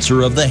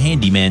sponsor of the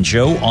Handyman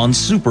Show on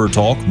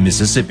SuperTalk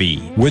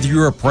Mississippi. Whether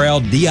you're a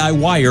proud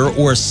DIYer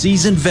or a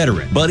seasoned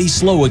veteran, Buddy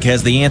Slowick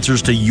has the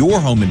answers to your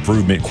home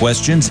improvement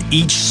questions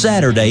each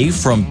Saturday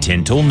from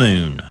 10 till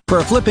noon. For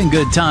a flipping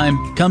good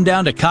time, come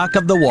down to Cock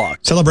of the Walk.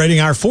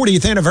 Celebrating our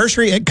 40th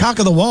anniversary at Cock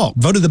of the Walk.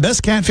 Voted the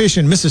best catfish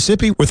in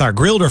Mississippi with our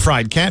grilled or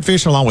fried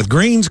catfish along with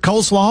greens,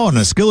 coleslaw, and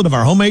a skillet of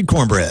our homemade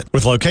cornbread.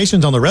 With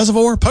locations on the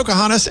Reservoir,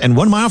 Pocahontas, and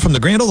 1 mile from the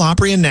Grand Ole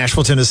Opry in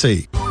Nashville,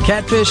 Tennessee.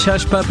 Catfish,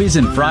 hush puppies,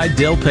 and fried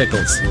dill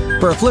pickles.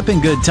 For a flipping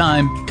good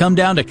time, come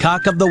down to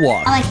Cock of the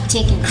Walk. I like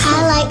chicken.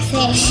 I like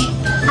fish.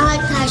 I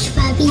like hush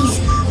puppies.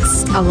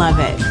 I love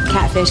it.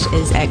 Catfish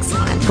is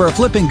excellent. For a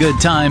flipping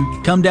good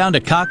time, come down to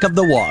Cock of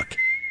the Walk.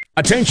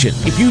 Attention!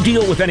 If you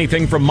deal with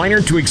anything from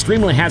minor to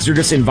extremely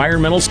hazardous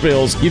environmental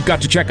spills, you've got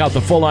to check out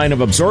the full line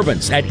of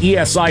absorbents at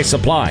ESI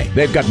Supply.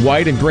 They've got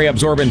white and gray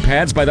absorbent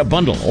pads by the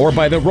bundle or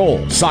by the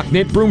roll, sock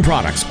knit broom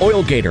products,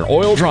 oil gator,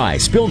 oil dry,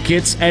 spill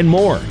kits, and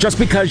more. Just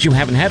because you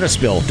haven't had a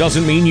spill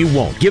doesn't mean you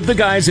won't. Give the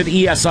guys at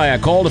ESI a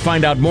call to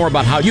find out more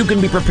about how you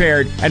can be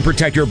prepared and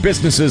protect your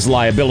business's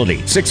liability.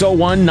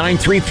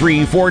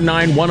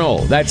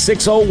 601-933-4910. That's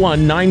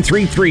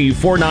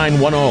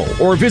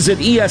 601-933-4910. Or visit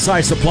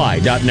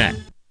esisupply.net.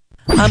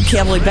 I'm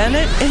Kelly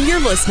Bennett, and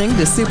you're listening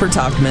to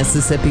SuperTalk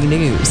Mississippi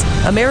News.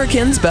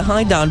 Americans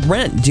behind on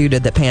rent due to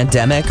the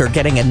pandemic are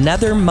getting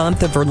another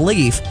month of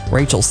relief.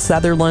 Rachel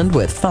Sutherland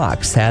with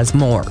Fox has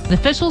more.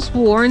 Officials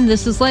warn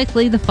this is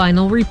likely the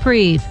final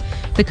reprieve.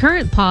 The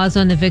current pause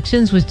on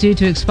evictions was due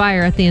to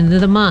expire at the end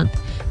of the month.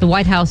 The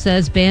White House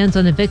says bans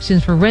on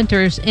evictions for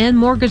renters and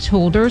mortgage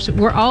holders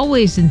were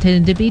always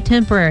intended to be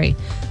temporary.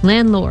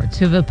 Landlords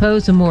who have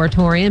opposed a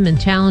moratorium and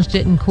challenged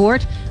it in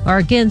court are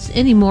against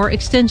any more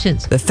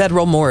extensions. The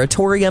federal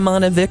moratorium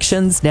on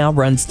evictions now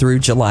runs through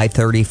July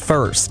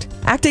 31st.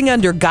 Acting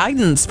under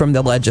guidance from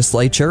the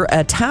legislature,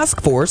 a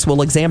task force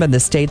will examine the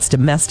state's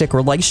domestic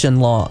relation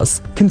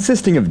laws.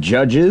 Consisting of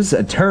judges,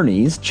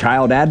 attorneys,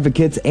 child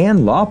advocates,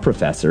 and law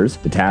professors,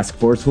 the task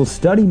force will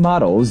study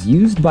models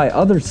used by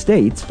other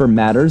states for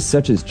matters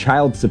such as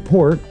child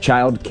support,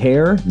 child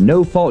care,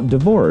 no-fault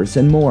divorce,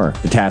 and more.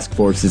 The task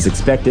force is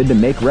expected to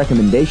make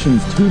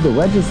recommendations to the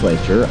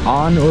legislature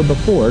on or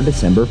before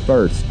December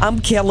 1st. I'm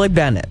Kelly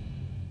Bennett.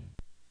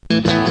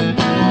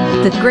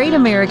 The Great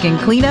American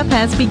Cleanup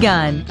has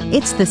begun.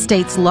 It's the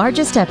state's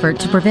largest effort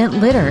to prevent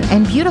litter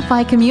and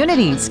beautify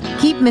communities.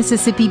 Keep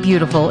Mississippi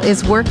Beautiful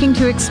is working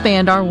to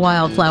expand our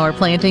wildflower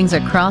plantings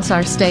across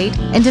our state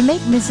and to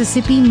make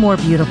Mississippi more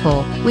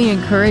beautiful. We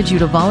encourage you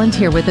to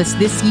volunteer with us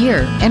this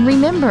year. And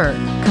remember,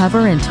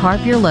 cover and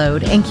tarp your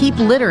load and keep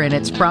litter in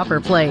its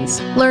proper place.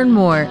 Learn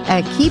more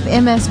at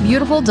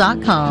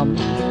keepmsbeautiful.com.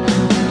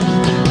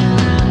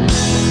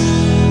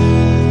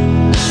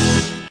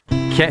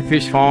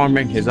 Catfish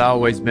farming has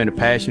always been a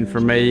passion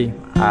for me.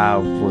 I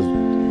was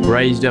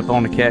raised up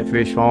on a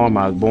catfish farm.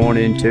 I was born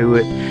into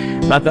it.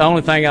 But the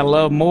only thing I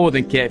love more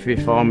than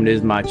catfish farming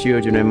is my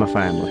children and my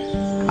family.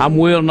 I'm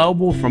Will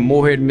Noble from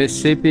Morehead,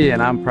 Mississippi,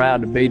 and I'm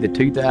proud to be the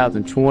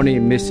 2020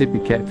 Mississippi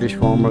Catfish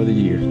Farmer of the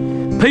Year.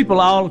 People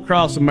all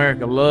across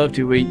America love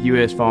to eat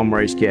U.S.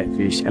 farm-raised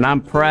catfish, and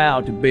I'm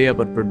proud to be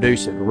able to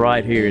produce it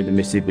right here in the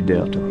Mississippi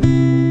Delta.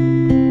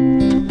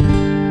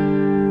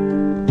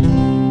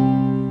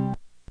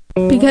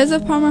 Because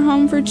of Palmer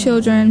Home for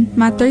Children,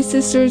 my 3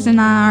 sisters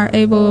and I are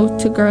able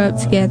to grow up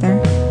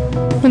together.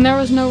 When there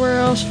was nowhere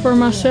else for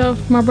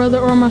myself, my brother,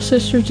 or my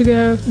sister to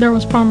go, there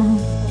was Palmer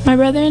Home. My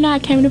brother and I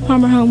came to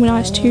Palmer Home when I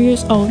was 2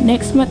 years old.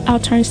 Next month, I'll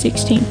turn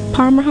 16.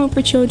 Palmer Home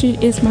for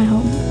Children is my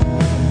home.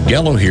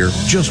 Gallo here.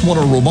 Just want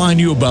to remind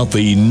you about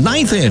the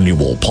 9th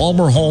annual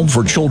Palmer Home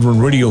for Children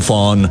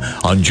Radiothon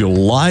on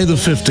July the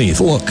 15th.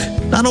 Look,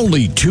 not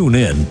only tune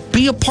in,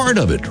 be a part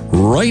of it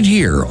right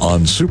here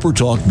on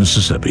SuperTalk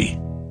Mississippi.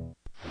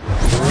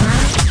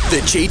 The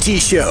JT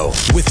Show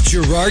with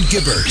Gerard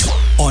Gibbert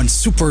on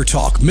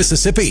SuperTalk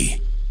Mississippi.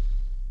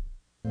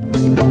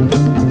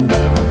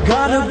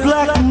 Got a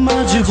black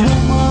magic woman.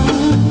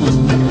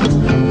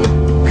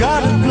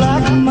 Got a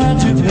black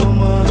magic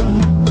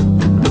woman.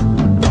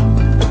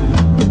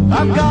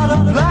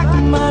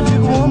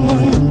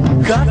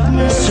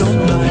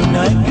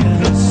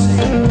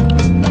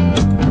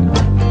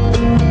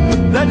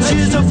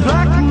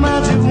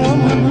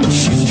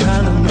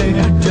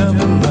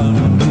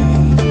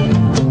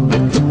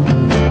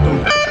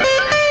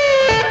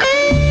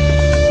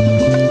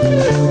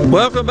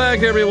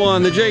 back,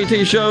 everyone. The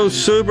JT Show,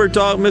 Super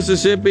Talk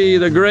Mississippi,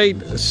 the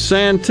great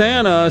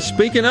Santana.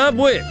 Speaking of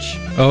which...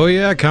 Oh,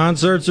 yeah,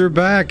 concerts are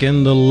back,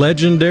 and the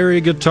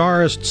legendary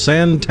guitarist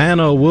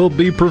Santana will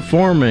be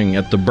performing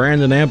at the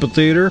Brandon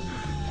Amphitheater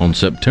on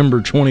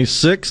September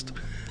 26th.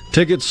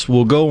 Tickets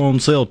will go on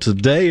sale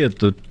today at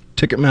the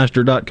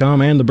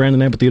Ticketmaster.com and the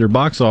Brandon Amphitheater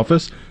box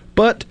office,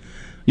 but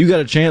you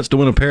got a chance to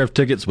win a pair of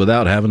tickets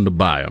without having to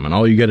buy them, and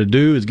all you got to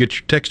do is get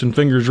your texting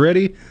fingers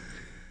ready.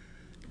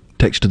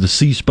 Text to the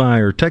C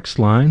Spire text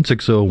line,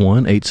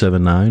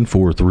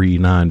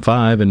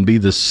 601-879-4395, and be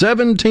the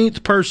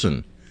 17th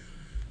person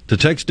to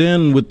text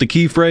in with the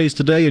key phrase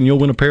today, and you'll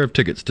win a pair of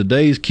tickets.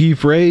 Today's key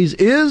phrase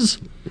is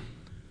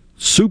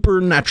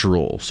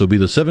supernatural. So be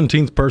the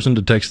 17th person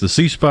to text the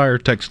C Spire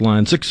text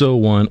line,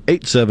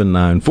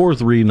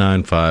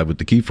 601-879-4395, with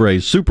the key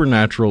phrase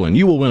supernatural, and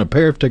you will win a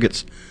pair of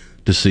tickets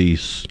to see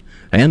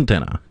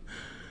Santana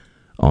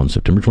on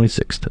September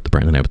 26th at the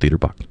Brandon Amphitheater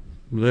box.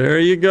 There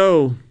you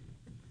go.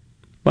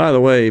 By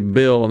the way,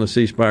 Bill on the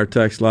C Spire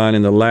text line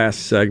in the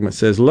last segment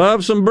says,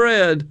 love some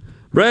Bread.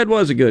 Bread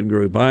was a good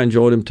group. I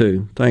enjoyed them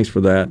too. Thanks for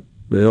that,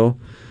 Bill.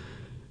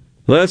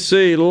 Let's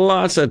see.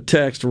 Lots of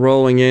text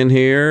rolling in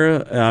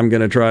here. I'm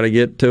going to try to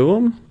get to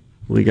them.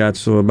 We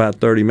got about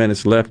 30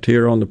 minutes left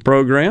here on the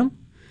program.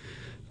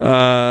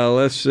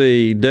 Let's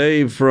see.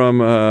 Dave from,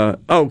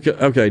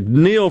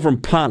 Neil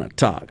from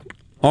Pontotoc.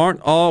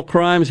 Aren't all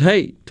crimes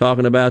hate?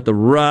 Talking about the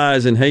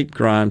rise in hate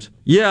crimes.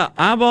 Yeah,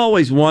 I've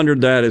always wondered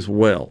that as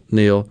well,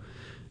 Neil.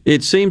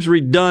 It seems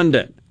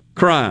redundant.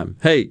 Crime,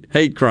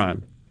 hate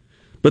crime.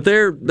 But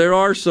there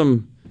are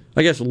some,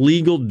 I guess,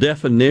 legal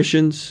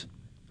definitions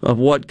of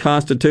what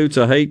constitutes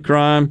a hate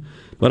crime.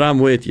 But I'm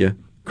with you.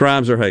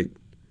 Crimes are hate.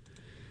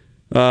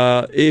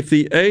 If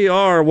the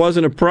AR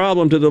wasn't a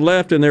problem to the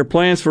left in their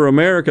plans for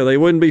America, they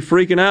wouldn't be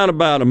freaking out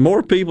about them.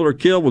 More people are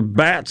killed with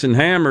bats and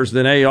hammers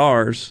than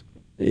ARs.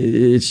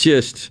 It's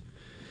just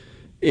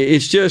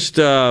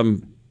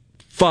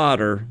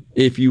fodder,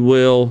 if you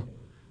will,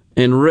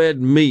 and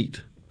red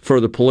meat for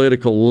the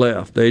political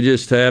left. They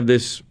just have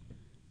this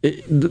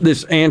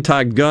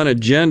anti-gun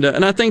agenda,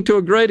 and I think to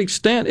a great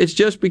extent it's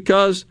just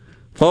because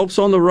folks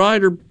on the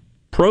right are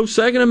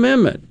pro-Second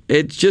Amendment.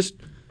 It's just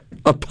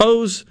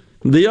oppose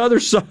the other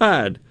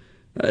side.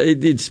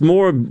 It's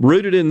more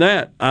rooted in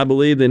that, I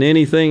believe, than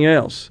anything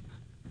else.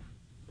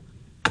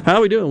 How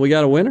are we doing? We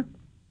got a winner?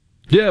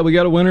 Yeah, we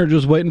got a winner,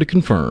 just waiting to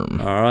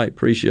confirm. All right,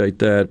 appreciate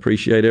that.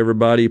 Appreciate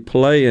everybody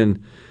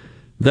playing.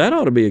 That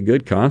ought to be a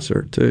good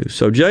concert, too.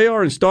 So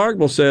J.R. in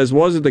Starkville says,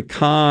 wasn't the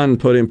Con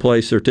put in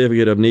place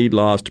certificate of need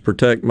laws to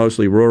protect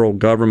mostly rural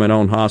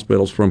government-owned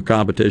hospitals from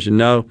competition?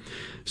 No.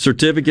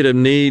 Certificate of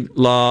need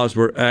laws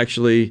were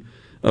actually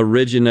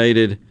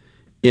originated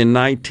in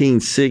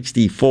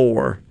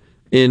 1964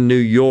 in New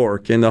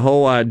York. And the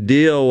whole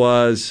idea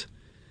was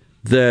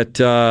that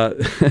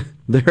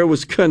there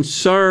was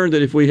concern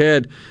that if we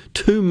had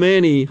too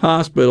many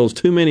hospitals,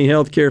 too many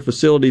healthcare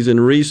facilities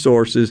and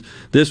resources,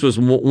 this was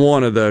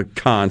one of the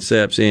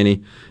concepts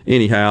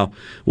anyhow,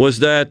 was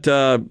that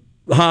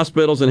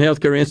hospitals and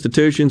healthcare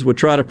institutions would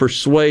try to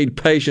persuade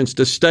patients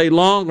to stay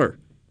longer,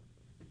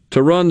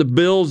 to run the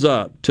bills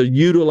up, to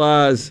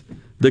utilize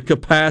the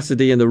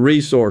capacity and the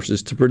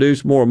resources to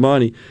produce more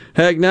money.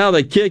 Heck, now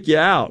they kick you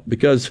out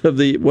because of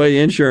the way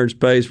insurance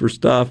pays for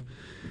stuff.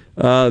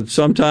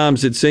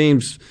 Sometimes it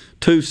seems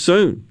too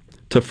soon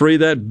to free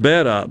that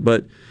bed up.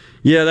 But,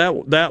 yeah,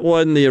 that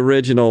wasn't the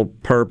original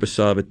purpose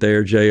of it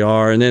there,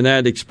 JR. And then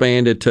that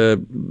expanded to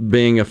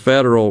being a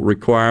federal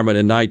requirement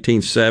in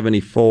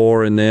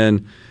 1974. And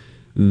then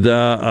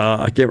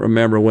I can't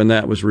remember when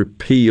that was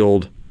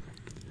repealed,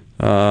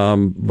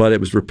 but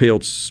it was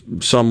repealed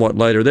somewhat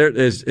later. There,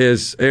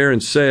 as Aaron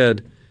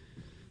said,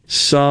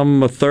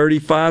 some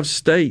 35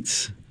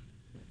 states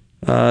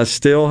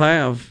still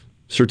have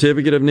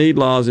certificate of need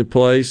laws in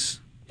place,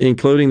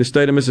 including the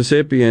state of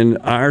Mississippi, and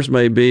ours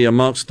may be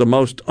amongst the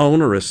most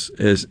onerous,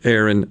 as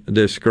Aaron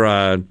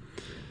described.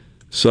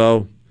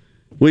 So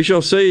we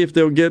shall see if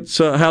they'll get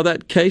how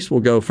that case will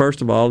go,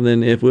 first of all, and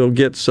then if we'll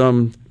get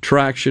some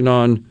traction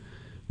on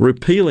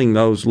repealing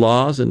those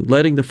laws and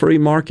letting the free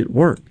market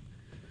work.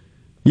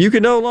 You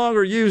can no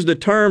longer use the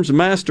terms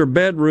master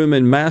bedroom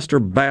and master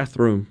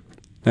bathroom,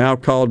 now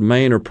called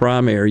main or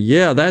primary.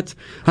 Yeah, that's,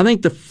 I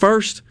think, the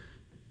first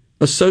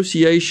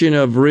association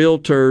of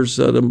realtors,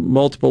 the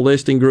multiple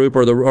listing group,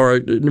 or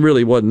it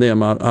really wasn't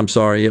them. I'm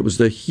sorry. It was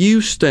the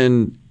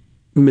Houston,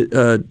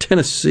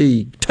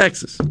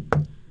 Texas.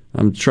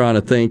 I'm trying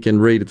to think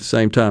and read at the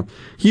same time.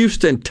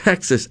 Houston,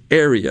 Texas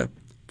area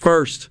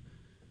first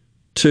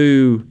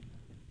to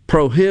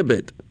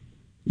prohibit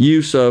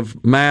use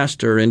of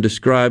master in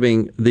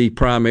describing the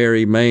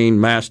primary main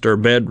master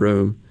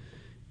bedroom,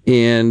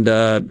 and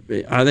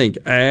I think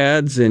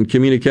ads and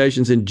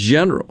communications in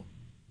general.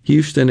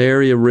 Houston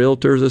Area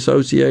Realtors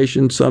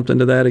Association, something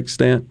to that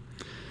extent.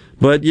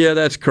 But, yeah,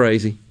 that's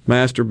crazy.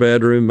 Master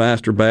bedroom,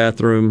 master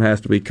bathroom has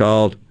to be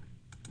called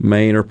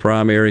main or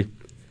primary.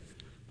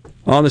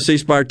 On the C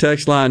Spire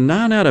text line,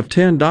 9 out of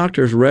 10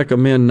 doctors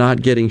recommend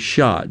not getting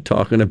shot,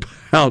 talking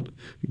about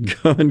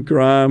gun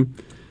crime.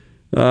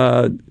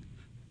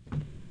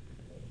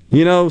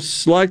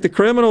 It's like the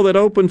criminal that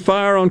opened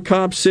fire on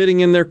cops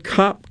sitting in their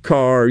cop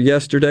car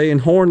yesterday in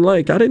Horn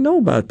Lake. I didn't know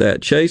about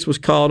that. Chase was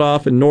called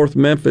off in North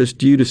Memphis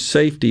due to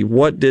safety.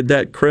 What did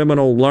that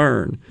criminal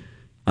learn?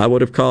 I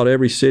would have called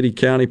every city,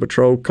 county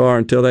patrol car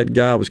until that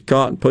guy was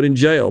caught and put in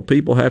jail.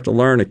 People have to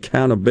learn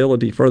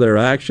accountability for their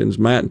actions,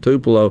 Matt and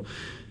Tupelo.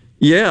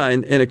 Yeah,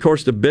 and of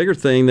course the bigger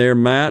thing there,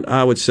 Matt,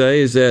 I would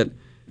say, is that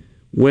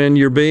when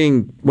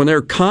there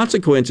are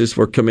consequences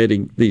for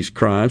committing these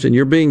crimes and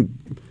you're being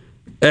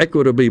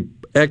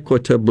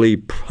equitably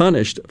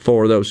punished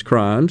for those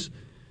crimes,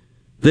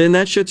 then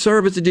that should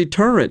serve as a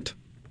deterrent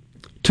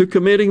to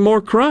committing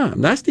more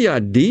crime. That's the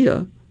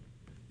idea.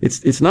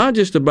 It's not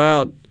just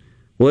about,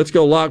 well, let's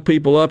go lock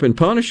people up and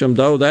punish them,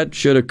 though that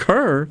should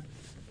occur.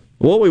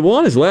 What we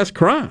want is less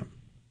crime.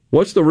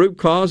 What's the root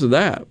cause of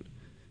that?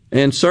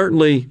 And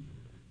certainly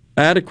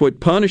adequate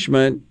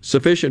punishment,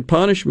 sufficient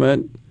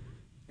punishment,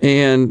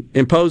 and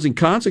imposing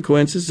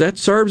consequences, that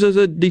serves as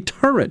a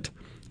deterrent.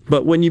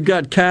 But when you've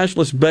got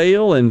cashless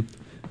bail and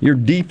you're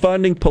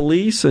defunding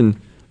police and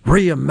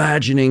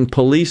reimagining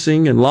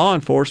policing and law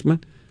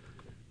enforcement,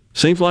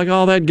 seems like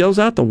all that goes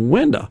out the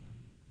window.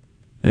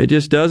 It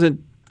just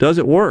doesn't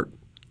work.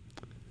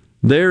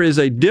 There is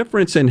a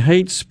difference in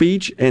hate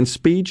speech and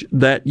speech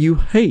that you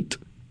hate.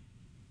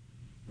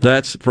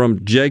 That's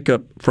from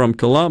Jacob from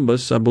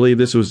Columbus. I believe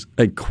this was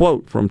a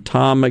quote from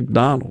Tom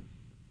McDonald.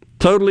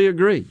 Totally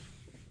agree.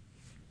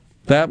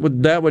 That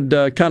would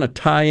kind of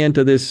tie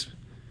into this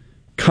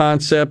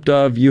concept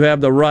of you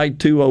have the right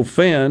to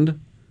offend,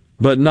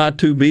 but not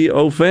to be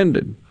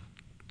offended.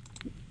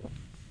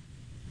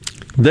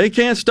 They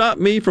can't stop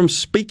me from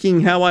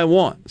speaking how I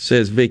want,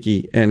 says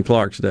Vicky in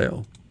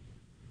Clarksdale.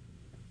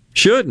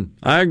 Shouldn't.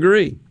 I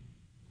agree.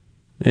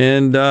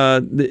 And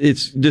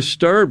it's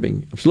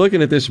disturbing. I was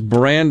looking at this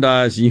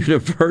Brandeis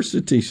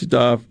University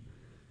stuff.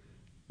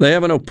 They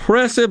have an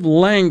oppressive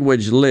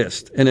language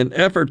list in an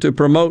effort to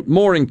promote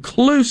more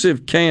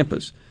inclusive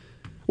campus.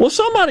 Will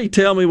somebody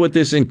tell me what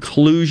this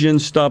inclusion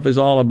stuff is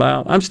all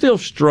about? I'm still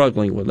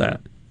struggling with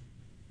that.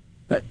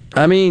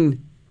 I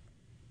mean,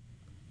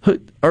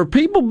 are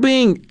people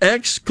being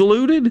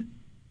excluded?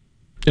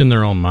 In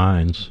their own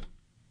minds.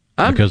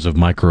 Because of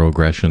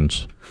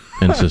microaggressions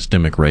and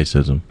systemic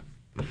racism.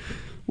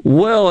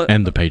 Well,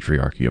 and the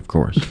patriarchy, of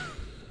course.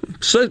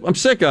 I'm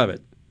sick of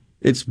it.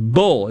 It's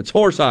bull. It's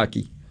horse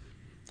hockey.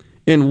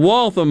 In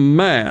Waltham,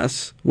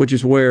 Mass., which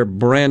is where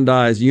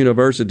Brandeis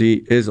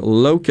University is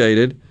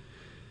located,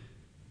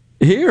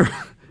 here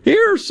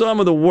are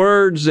some of the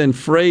words and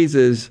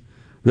phrases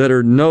that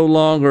are no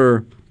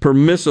longer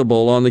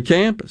permissible on the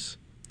campus.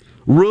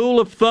 Rule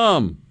of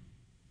thumb,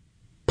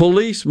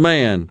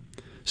 policeman,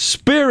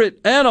 spirit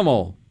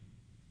animal,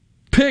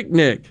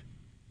 picnic,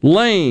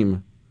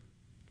 lame,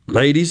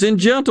 ladies and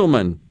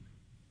gentlemen.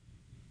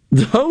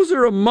 Those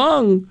are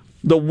among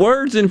the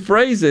words and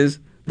phrases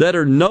that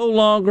are no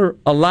longer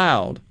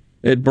allowed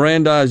at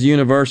Brandeis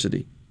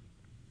University.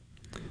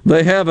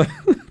 The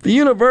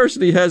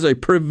university has a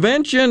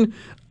prevention,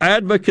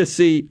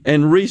 advocacy,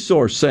 and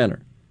resource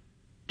center.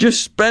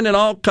 Just spending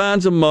all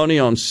kinds of money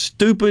on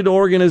stupid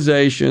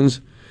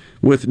organizations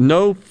with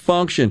no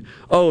function.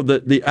 Oh, the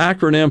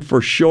acronym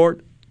for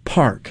short,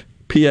 PARC,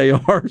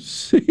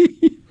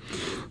 P-A-R-C.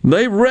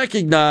 They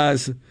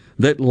recognize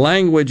that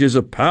language is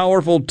a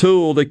powerful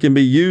tool that can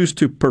be used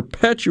to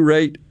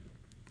perpetrate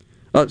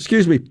and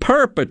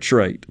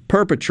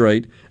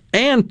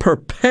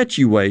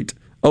perpetuate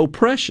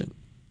oppression.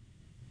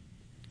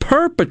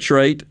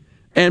 Perpetrate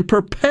and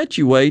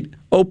perpetuate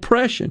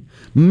oppression.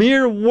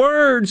 Mere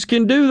words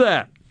can do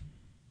that.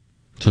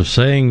 So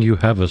saying you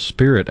have a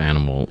spirit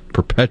animal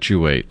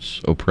perpetuates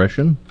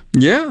oppression?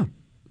 Yeah.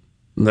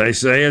 They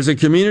say as a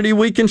community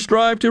we can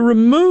strive to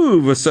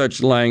remove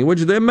such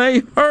language that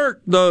may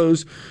hurt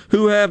those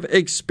who have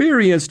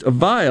experienced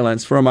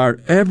violence from our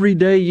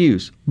everyday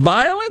use.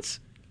 Violence?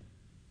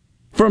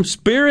 From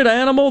spirit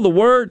animal, the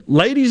word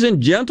ladies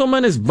and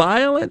gentlemen is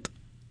violent?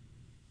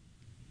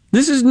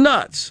 This is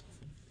nuts.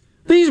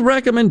 These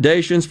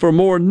recommendations for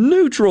more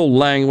neutral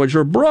language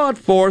are brought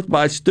forth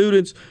by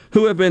students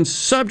who have been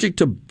subject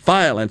to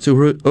violence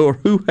or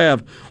who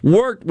have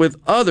worked with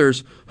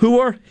others who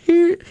are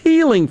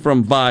healing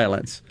from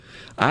violence.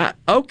 I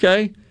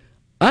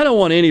don't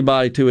want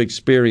anybody to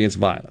experience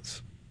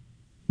violence.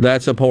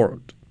 That's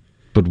abhorrent.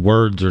 But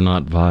words are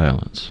not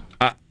violence.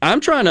 I'm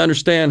trying to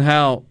understand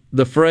how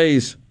the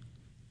phrase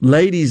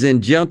ladies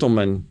and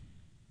gentlemen,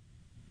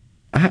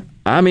 I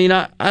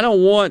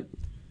don't want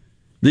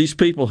these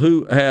people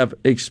who have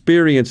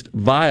experienced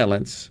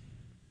violence,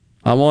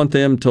 I want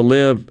them to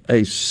live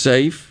a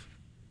safe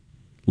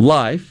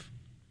life,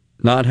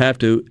 not have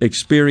to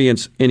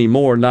experience any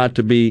more, not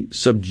to be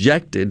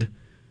subjected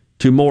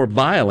to more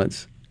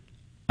violence.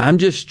 I'm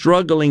just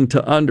struggling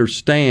to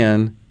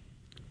understand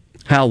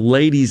how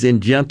ladies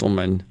and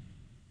gentlemen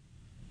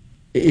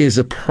is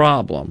a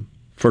problem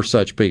for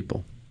such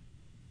people.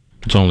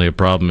 It's only a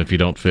problem if you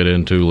don't fit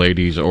into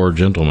ladies or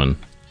gentlemen.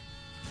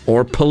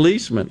 Or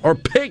policemen. Or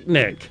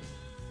picnic.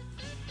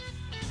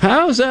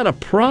 How is that a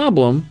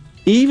problem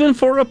even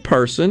for a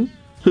person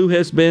who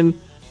has been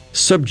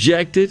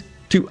subjected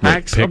to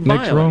acts of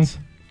violence?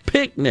 Wrong?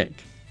 Picnic.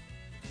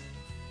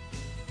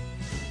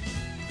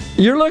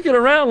 You're looking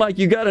around like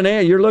you got an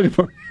answer. You're looking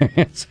for an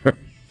answer.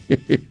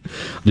 Did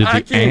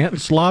the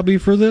ants lobby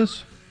for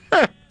this?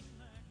 How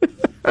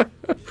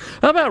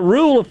about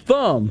rule of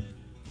thumb?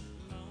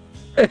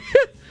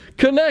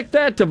 Connect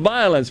that to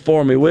violence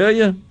for me, will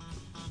you?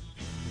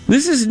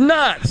 This is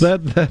nuts.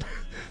 That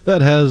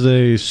has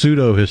a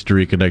pseudo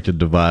history connected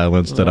to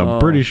violence that I'm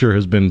pretty sure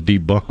has been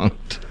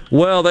debunked.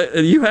 Well,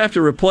 you have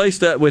to replace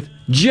that with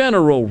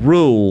general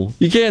rule.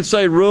 You can't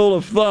say rule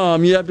of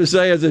thumb. You have to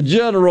say as a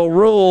general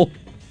rule.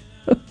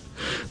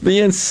 The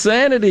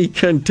insanity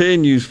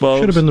continues, folks.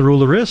 Should have been the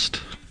rule of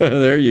wrist.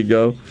 There you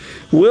go.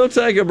 We'll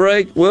take a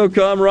break. We'll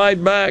come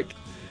right back.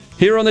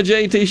 Here on the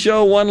JT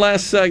Show, one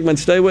last segment.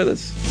 Stay with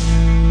us.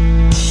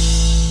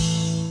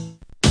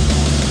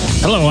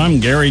 Hello, I'm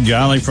Gary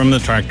Jolly from the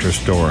Tractor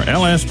Store.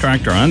 LS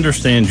Tractor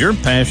understands your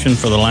passion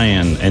for the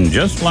land, and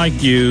just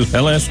like you,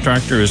 LS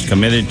Tractor is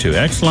committed to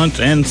excellence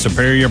and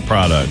superior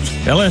products.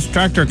 LS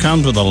Tractor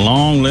comes with a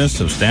long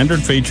list of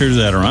standard features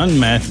that are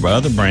unmatched by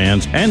other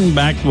brands and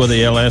backed with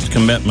the LS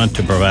commitment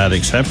to provide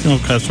exceptional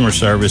customer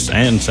service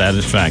and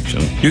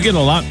satisfaction. You get a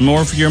lot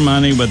more for your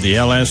money with the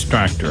LS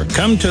Tractor.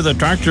 Come to the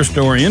Tractor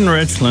Store in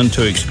Richland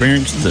to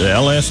experience the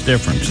LS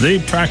difference. The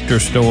Tractor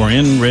Store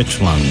in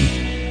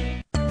Richland.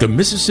 The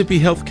Mississippi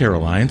Healthcare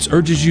Alliance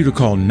urges you to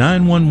call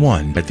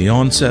 911 at the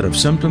onset of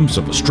symptoms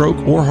of a stroke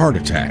or heart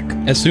attack.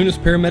 As soon as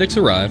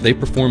paramedics arrive, they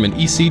perform an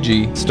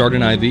ECG, start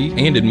an IV,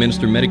 and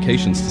administer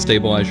medications to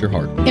stabilize your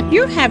heart. If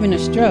you're having a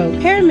stroke,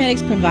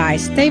 paramedics provide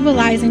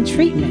stabilizing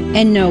treatment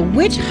and know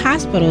which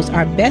hospitals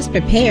are best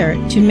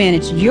prepared to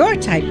manage your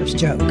type of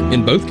stroke.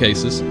 In both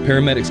cases,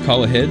 paramedics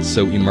call ahead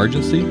so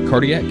emergency,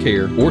 cardiac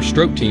care, or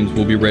stroke teams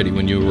will be ready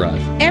when you arrive.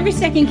 Every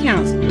second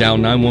counts. Dial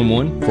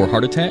 911 for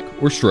heart attack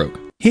or stroke.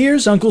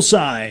 Here's Uncle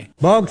Si.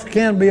 Bugs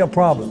can be a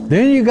problem.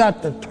 Then you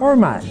got the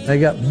termites.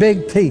 They got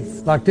big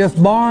teeth. Like this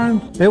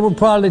barn, it would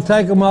probably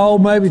take them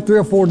maybe 3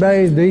 or 4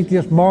 days to eat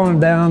this barn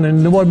down,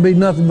 and there wouldn't be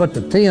nothing but the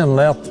tin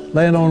left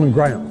laying on the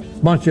ground.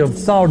 Bunch of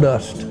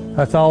sawdust.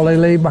 That's all they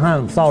leave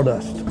behind them,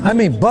 sawdust. How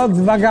many bugs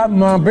have I got in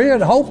my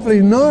beard? Hopefully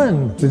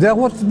none. Is that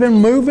what's been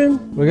moving?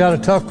 We got a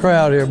tough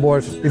crowd here,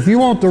 boys. If you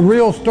want the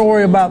real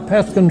story about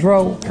pest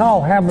control,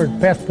 call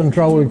Havard Pest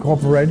Control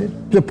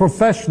Incorporated, the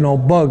professional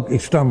bug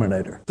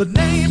exterminator. The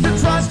name to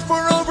trust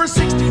for over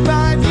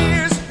 65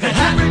 years. At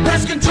Havard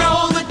Pest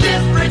Control, the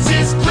difference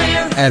is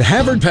clear. At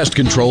Havard Pest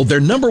Control, their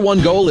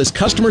 #1 goal is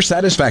customer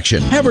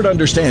satisfaction. Havard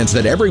understands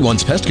that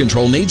everyone's pest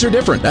control needs are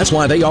different. That's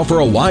why they offer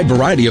a wide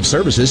variety of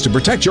services to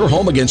protect your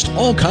home against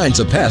all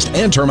kinds of pest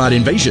and termite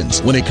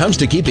invasions. When it comes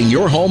to keeping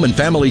your home and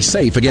family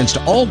safe against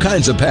all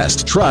kinds of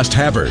pests, trust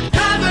Havard.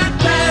 Havard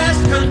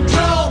Pest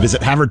Control.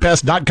 Visit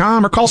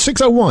HavardPest.com or call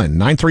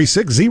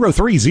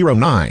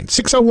 601-936-0309.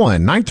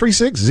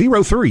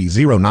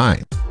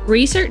 601-936-0309.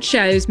 Research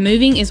shows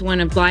moving is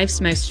one of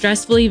life's most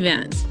stressful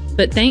events.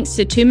 But thanks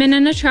to 2 Men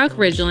in a Truck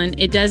Ridgeland,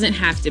 it doesn't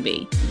have to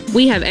be.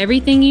 We have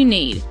everything you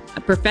need.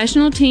 A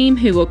professional team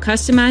who will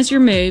customize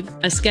your move,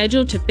 a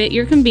schedule to fit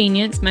your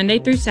convenience Monday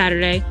through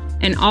Saturday,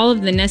 and all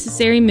of the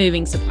necessary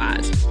moving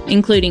supplies,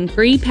 including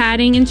free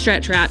padding and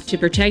stretch wrap to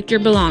protect your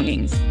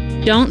belongings.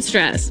 Don't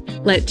stress.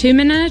 Let 2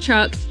 Men in a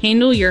Truck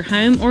handle your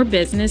home or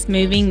business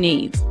moving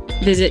needs.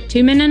 Visit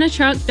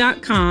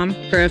 2meninatruck.com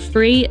for a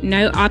free,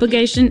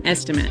 no-obligation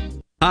estimate.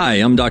 Hi,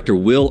 I'm Dr.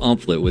 Will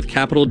Umflett with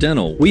Capital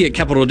Dental. We at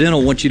Capital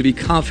Dental want you to be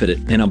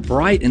confident in a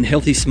bright and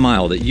healthy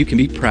smile that you can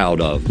be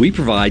proud of. We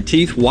provide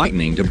teeth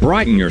whitening to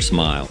brighten your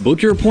smile.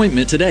 Book your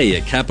appointment today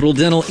at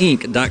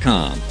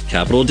CapitalDentalInc.com.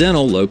 Capital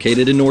Dental,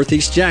 located in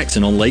Northeast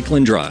Jackson on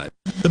Lakeland Drive.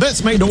 The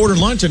best made-to-order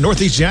lunch in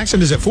Northeast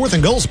Jackson is at 4th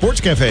and Gold Sports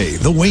Cafe.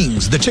 The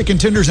wings, the chicken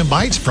tenders and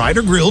bites, fried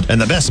or grilled,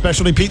 and the best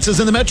specialty pizzas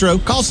in the metro.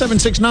 Call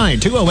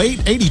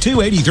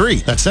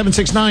 769-208-8283. That's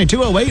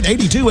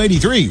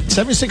 769-208-8283.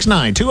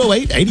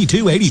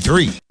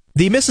 769-208-8283.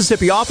 The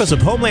Mississippi Office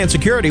of Homeland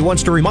Security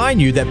wants to remind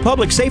you that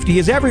public safety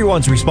is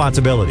everyone's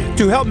responsibility.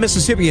 To help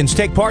Mississippians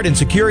take part in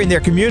securing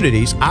their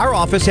communities, our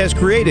office has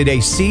created a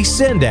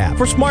CSend app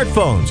for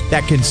smartphones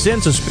that can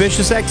send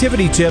suspicious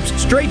activity tips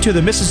straight to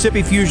the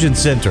Mississippi Fusion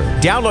Center.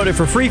 Download it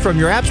for free from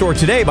your app store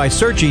today by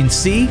searching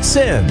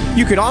CSend.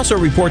 You can also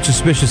report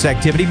suspicious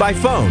activity by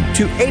phone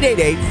to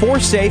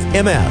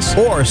 888-4SAFE-MS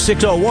or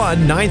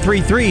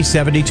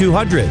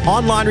 601-933-7200.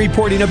 Online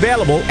reporting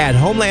available at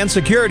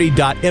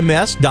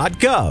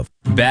homelandsecurity.ms.gov.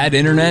 Bad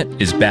internet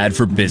is bad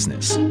for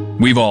business.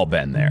 We've all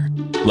been there.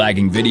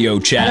 Lagging video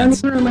chats,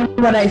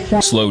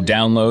 slow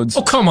downloads.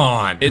 Oh, come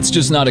on. It's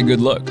just not a good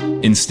look.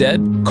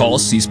 Instead, call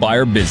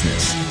C-Spire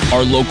Business.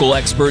 Our local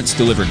experts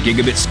deliver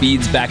gigabit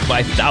speeds backed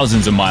by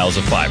thousands of miles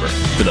of fiber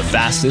for the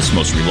fastest,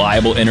 most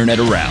reliable internet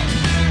around.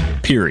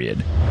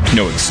 Period.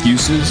 No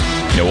excuses,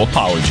 no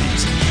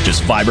apologies.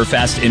 Just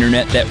fiber-fast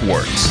internet that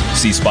works.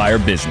 C-Spire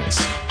Business.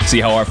 See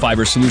how our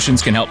fiber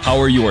solutions can help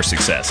power your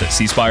success at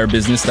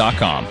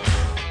cspirebusiness.com.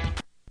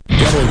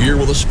 Gallo here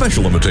with a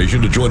special invitation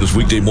to join us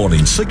weekday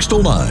morning, 6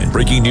 to 9.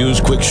 Breaking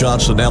news, quick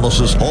shots,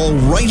 analysis, all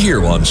right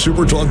here on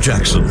SuperTalk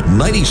Jackson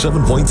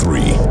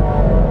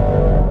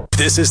 97.3.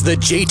 This is the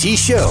JT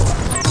Show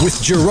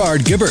with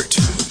Gerard Gibbert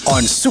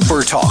on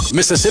SuperTalk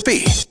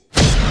Mississippi.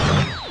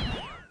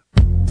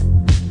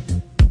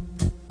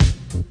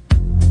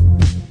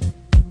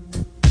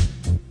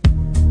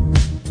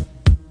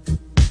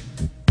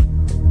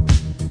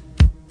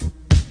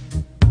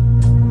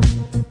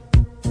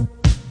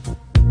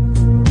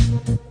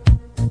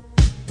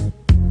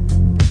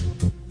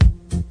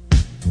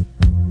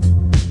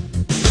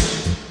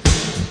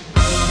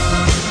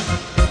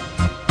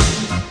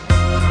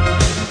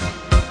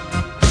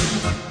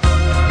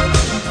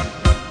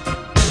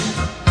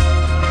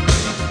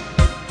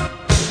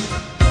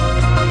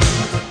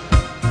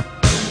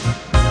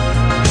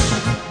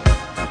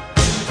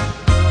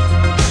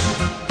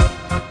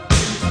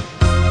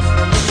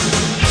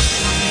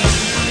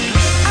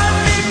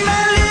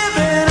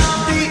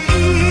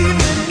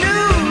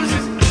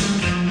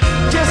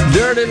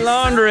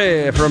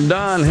 From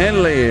Don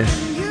Henley,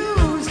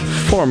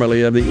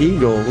 formerly of the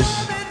Eagles.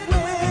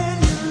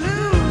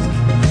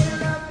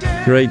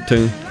 Great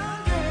tune.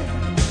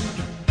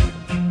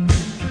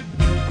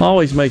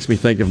 Always makes me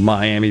think of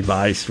Miami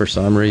Vice for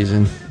some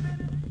reason.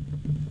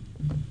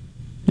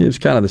 It was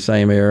kind of the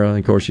same era.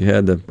 Of course, you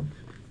had the I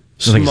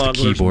think it's the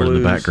keyboard in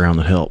the background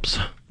that helps.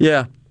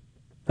 Yeah,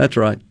 that's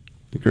right.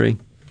 Agree.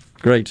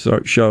 Great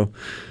show.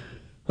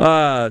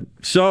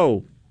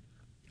 So,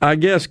 I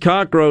guess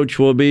Cockroach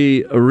will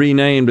be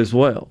renamed as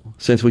well,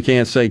 since we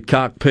can't say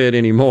cockpit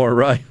anymore,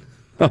 right?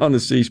 On the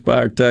C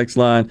Spire text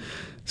line.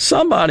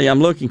 Somebody,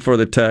 I'm looking for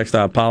the text.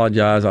 I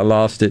apologize. I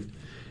lost it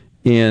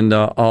in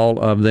all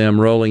of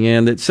them rolling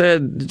in. That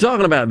said,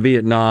 talking about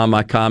Vietnam,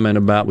 my comment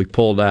about we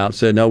pulled out,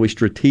 said, no, we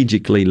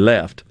strategically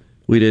left.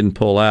 We didn't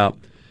pull out.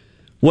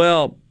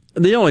 Well,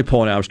 the only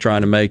point I was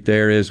trying to make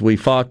there is we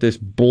fought this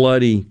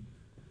bloody,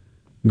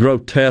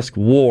 grotesque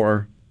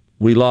war.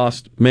 We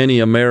lost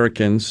many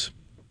Americans.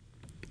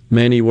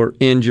 Many were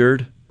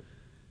injured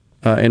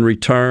and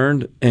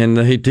returned, and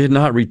they did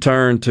not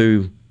return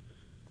to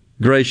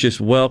gracious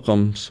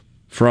welcomes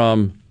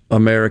from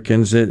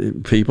Americans.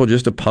 People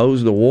just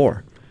opposed the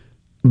war.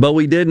 But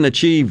we didn't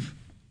achieve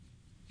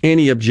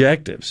any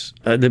objectives.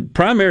 The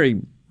primary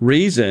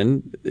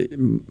reason,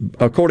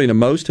 according to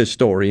most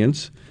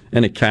historians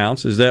and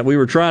accounts, is that we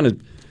were trying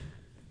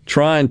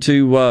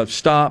to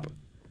stop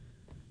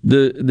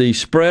the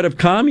spread of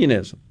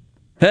communism.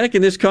 Heck,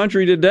 in this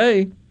country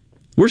today,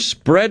 we're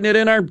spreading it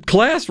in our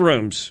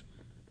classrooms.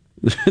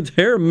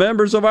 There are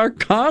members of our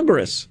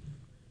Congress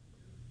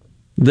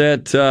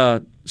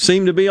that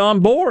seem to be on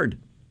board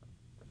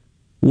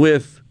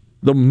with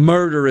the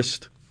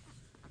murderous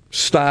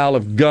style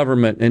of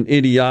government and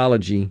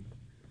ideology.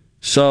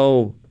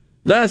 So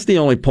that's the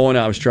only point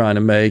I was trying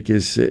to make,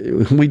 is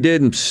we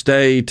didn't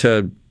stay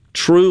to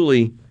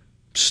truly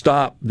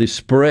stop the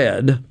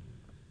spread.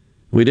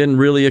 We didn't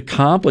really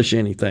accomplish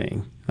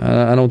anything.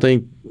 I don't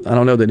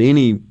know that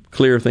any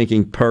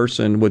clear-thinking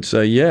person would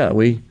say, yeah,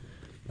 we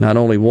not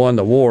only won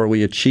the war,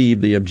 we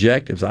achieved the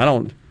objectives.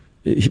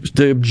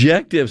 The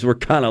objectives were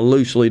kind of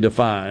loosely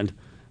defined,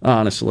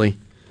 honestly.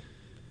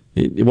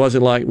 It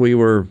wasn't like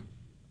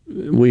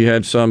we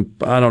had some,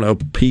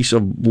 piece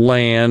of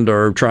land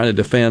or trying to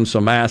defend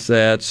some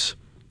assets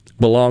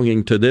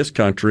belonging to this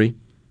country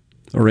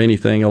or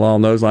anything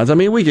along those lines. I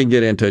mean, we can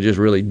get into just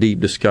really deep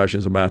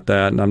discussions about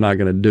that, and I'm not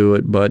going to do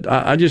it, but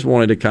I just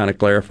wanted to kind of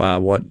clarify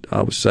what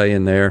I was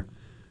saying there.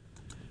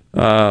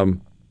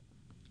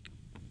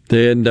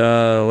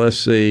 Let's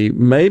see.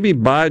 Maybe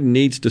Biden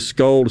needs to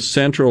scold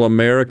Central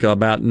America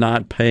about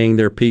not paying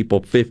their people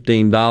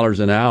 $15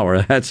 an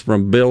hour. That's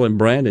from Bill and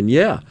Brandon.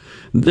 Yeah,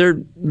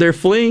 they're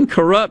fleeing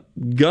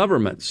corrupt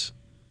governments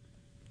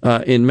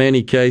in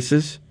many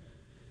cases,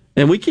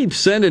 and we keep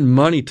sending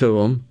money to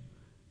them,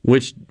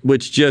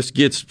 which just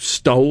gets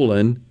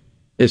stolen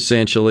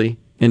essentially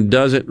and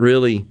doesn't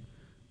really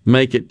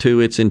make it to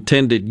its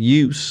intended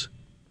use.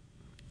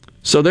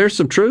 So there's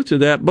some truth to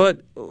that,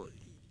 but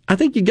I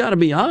think you got to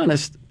be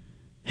honest.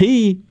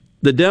 The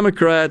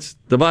Democrats,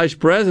 the vice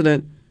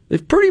president,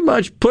 they've pretty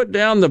much put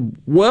down the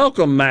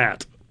welcome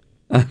mat.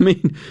 I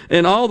mean,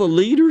 and all the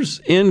leaders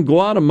in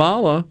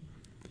Guatemala,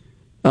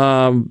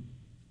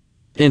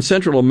 in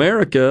Central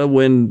America,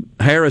 when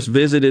Harris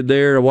visited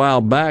there a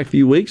while back, a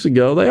few weeks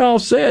ago, they all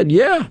said,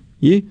 yeah,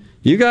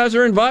 you guys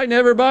are inviting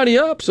everybody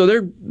up, so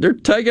they're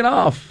taking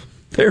off.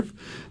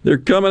 They're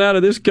coming out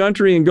of this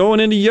country and going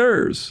into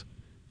yours.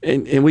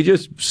 And we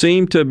just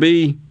seem to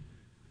be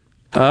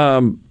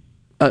a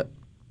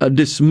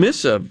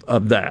dismissive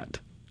of that.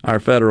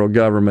 Our federal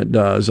government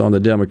does on the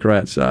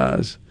Democrat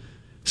side.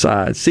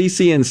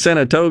 CC in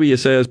Senatobia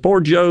says, poor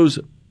Joe's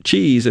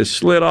cheese has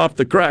slid off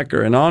the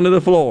cracker and onto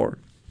the floor,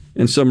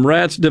 and some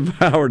rats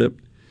devoured it.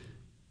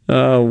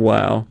 Oh,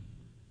 wow.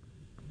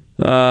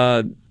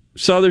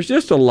 So there's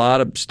just a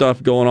lot of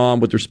stuff going on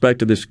with respect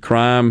to this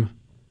crime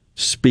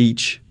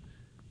speech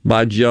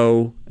by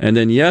Joe. And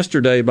then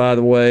yesterday, by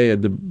the way,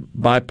 the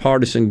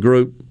bipartisan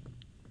group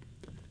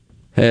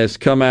has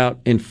come out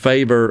in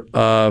favor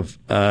of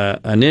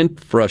an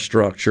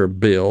infrastructure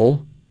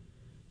bill.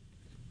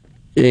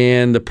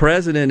 And the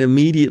president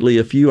immediately,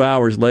 a few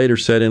hours later,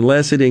 said,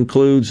 unless it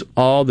includes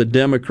all the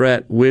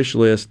Democrat wish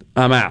list,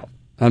 I'm out.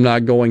 I'm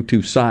not going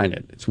to sign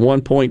it. It's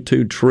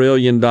 $1.2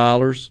 trillion.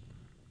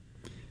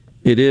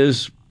 It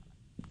is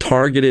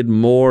targeted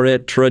more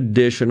at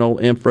traditional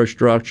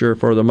infrastructure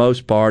for the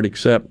most part,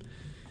 except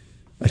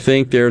I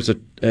think there's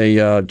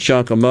a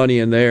chunk of money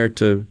in there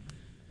to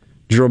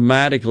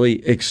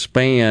dramatically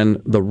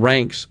expand the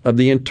ranks of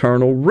the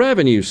Internal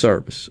Revenue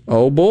Service.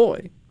 Oh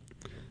boy.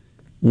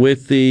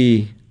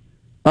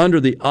 Under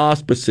the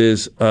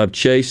auspices of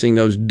chasing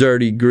those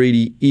dirty,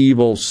 greedy,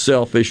 evil,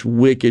 selfish,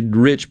 wicked,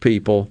 rich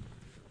people.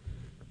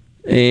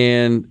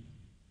 And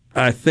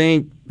I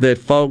think that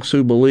folks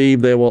who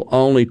believe they will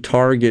only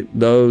target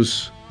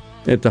those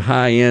at the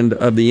high end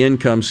of the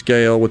income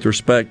scale with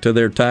respect to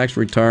their tax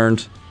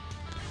returns,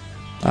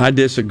 I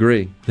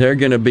disagree. They're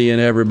going to be in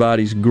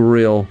everybody's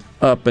grill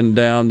up and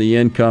down the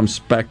income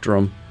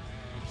spectrum,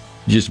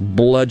 just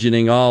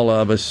bludgeoning all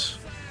of us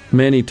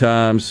many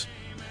times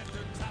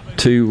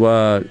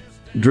to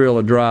drill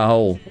a dry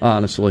hole,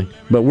 honestly.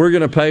 But we're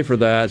going to pay for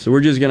that, so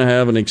we're just going to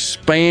have an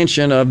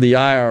expansion of the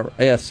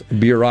IRS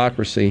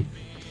bureaucracy.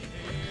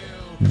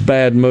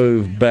 Bad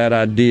move, bad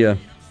idea.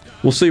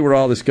 We'll see where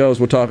all this goes.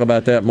 We'll talk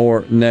about that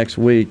more next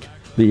week.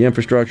 The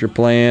infrastructure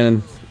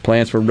plan,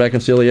 plans for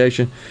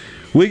reconciliation.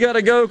 We got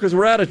to go because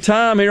we're out of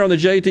time here on the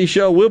JT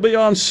Show. We'll be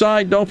on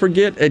site, don't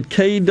forget, at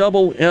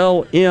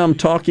KLLM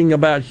talking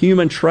about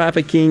human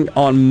trafficking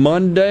on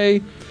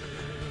Monday.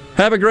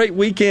 Have a great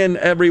weekend,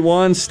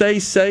 everyone. Stay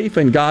safe,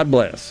 and God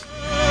bless.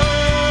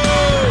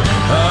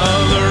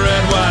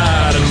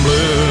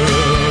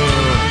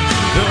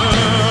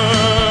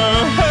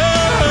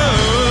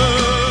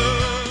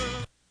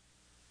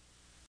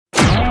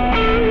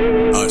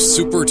 A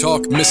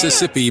SuperTalk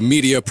Mississippi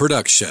media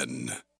production.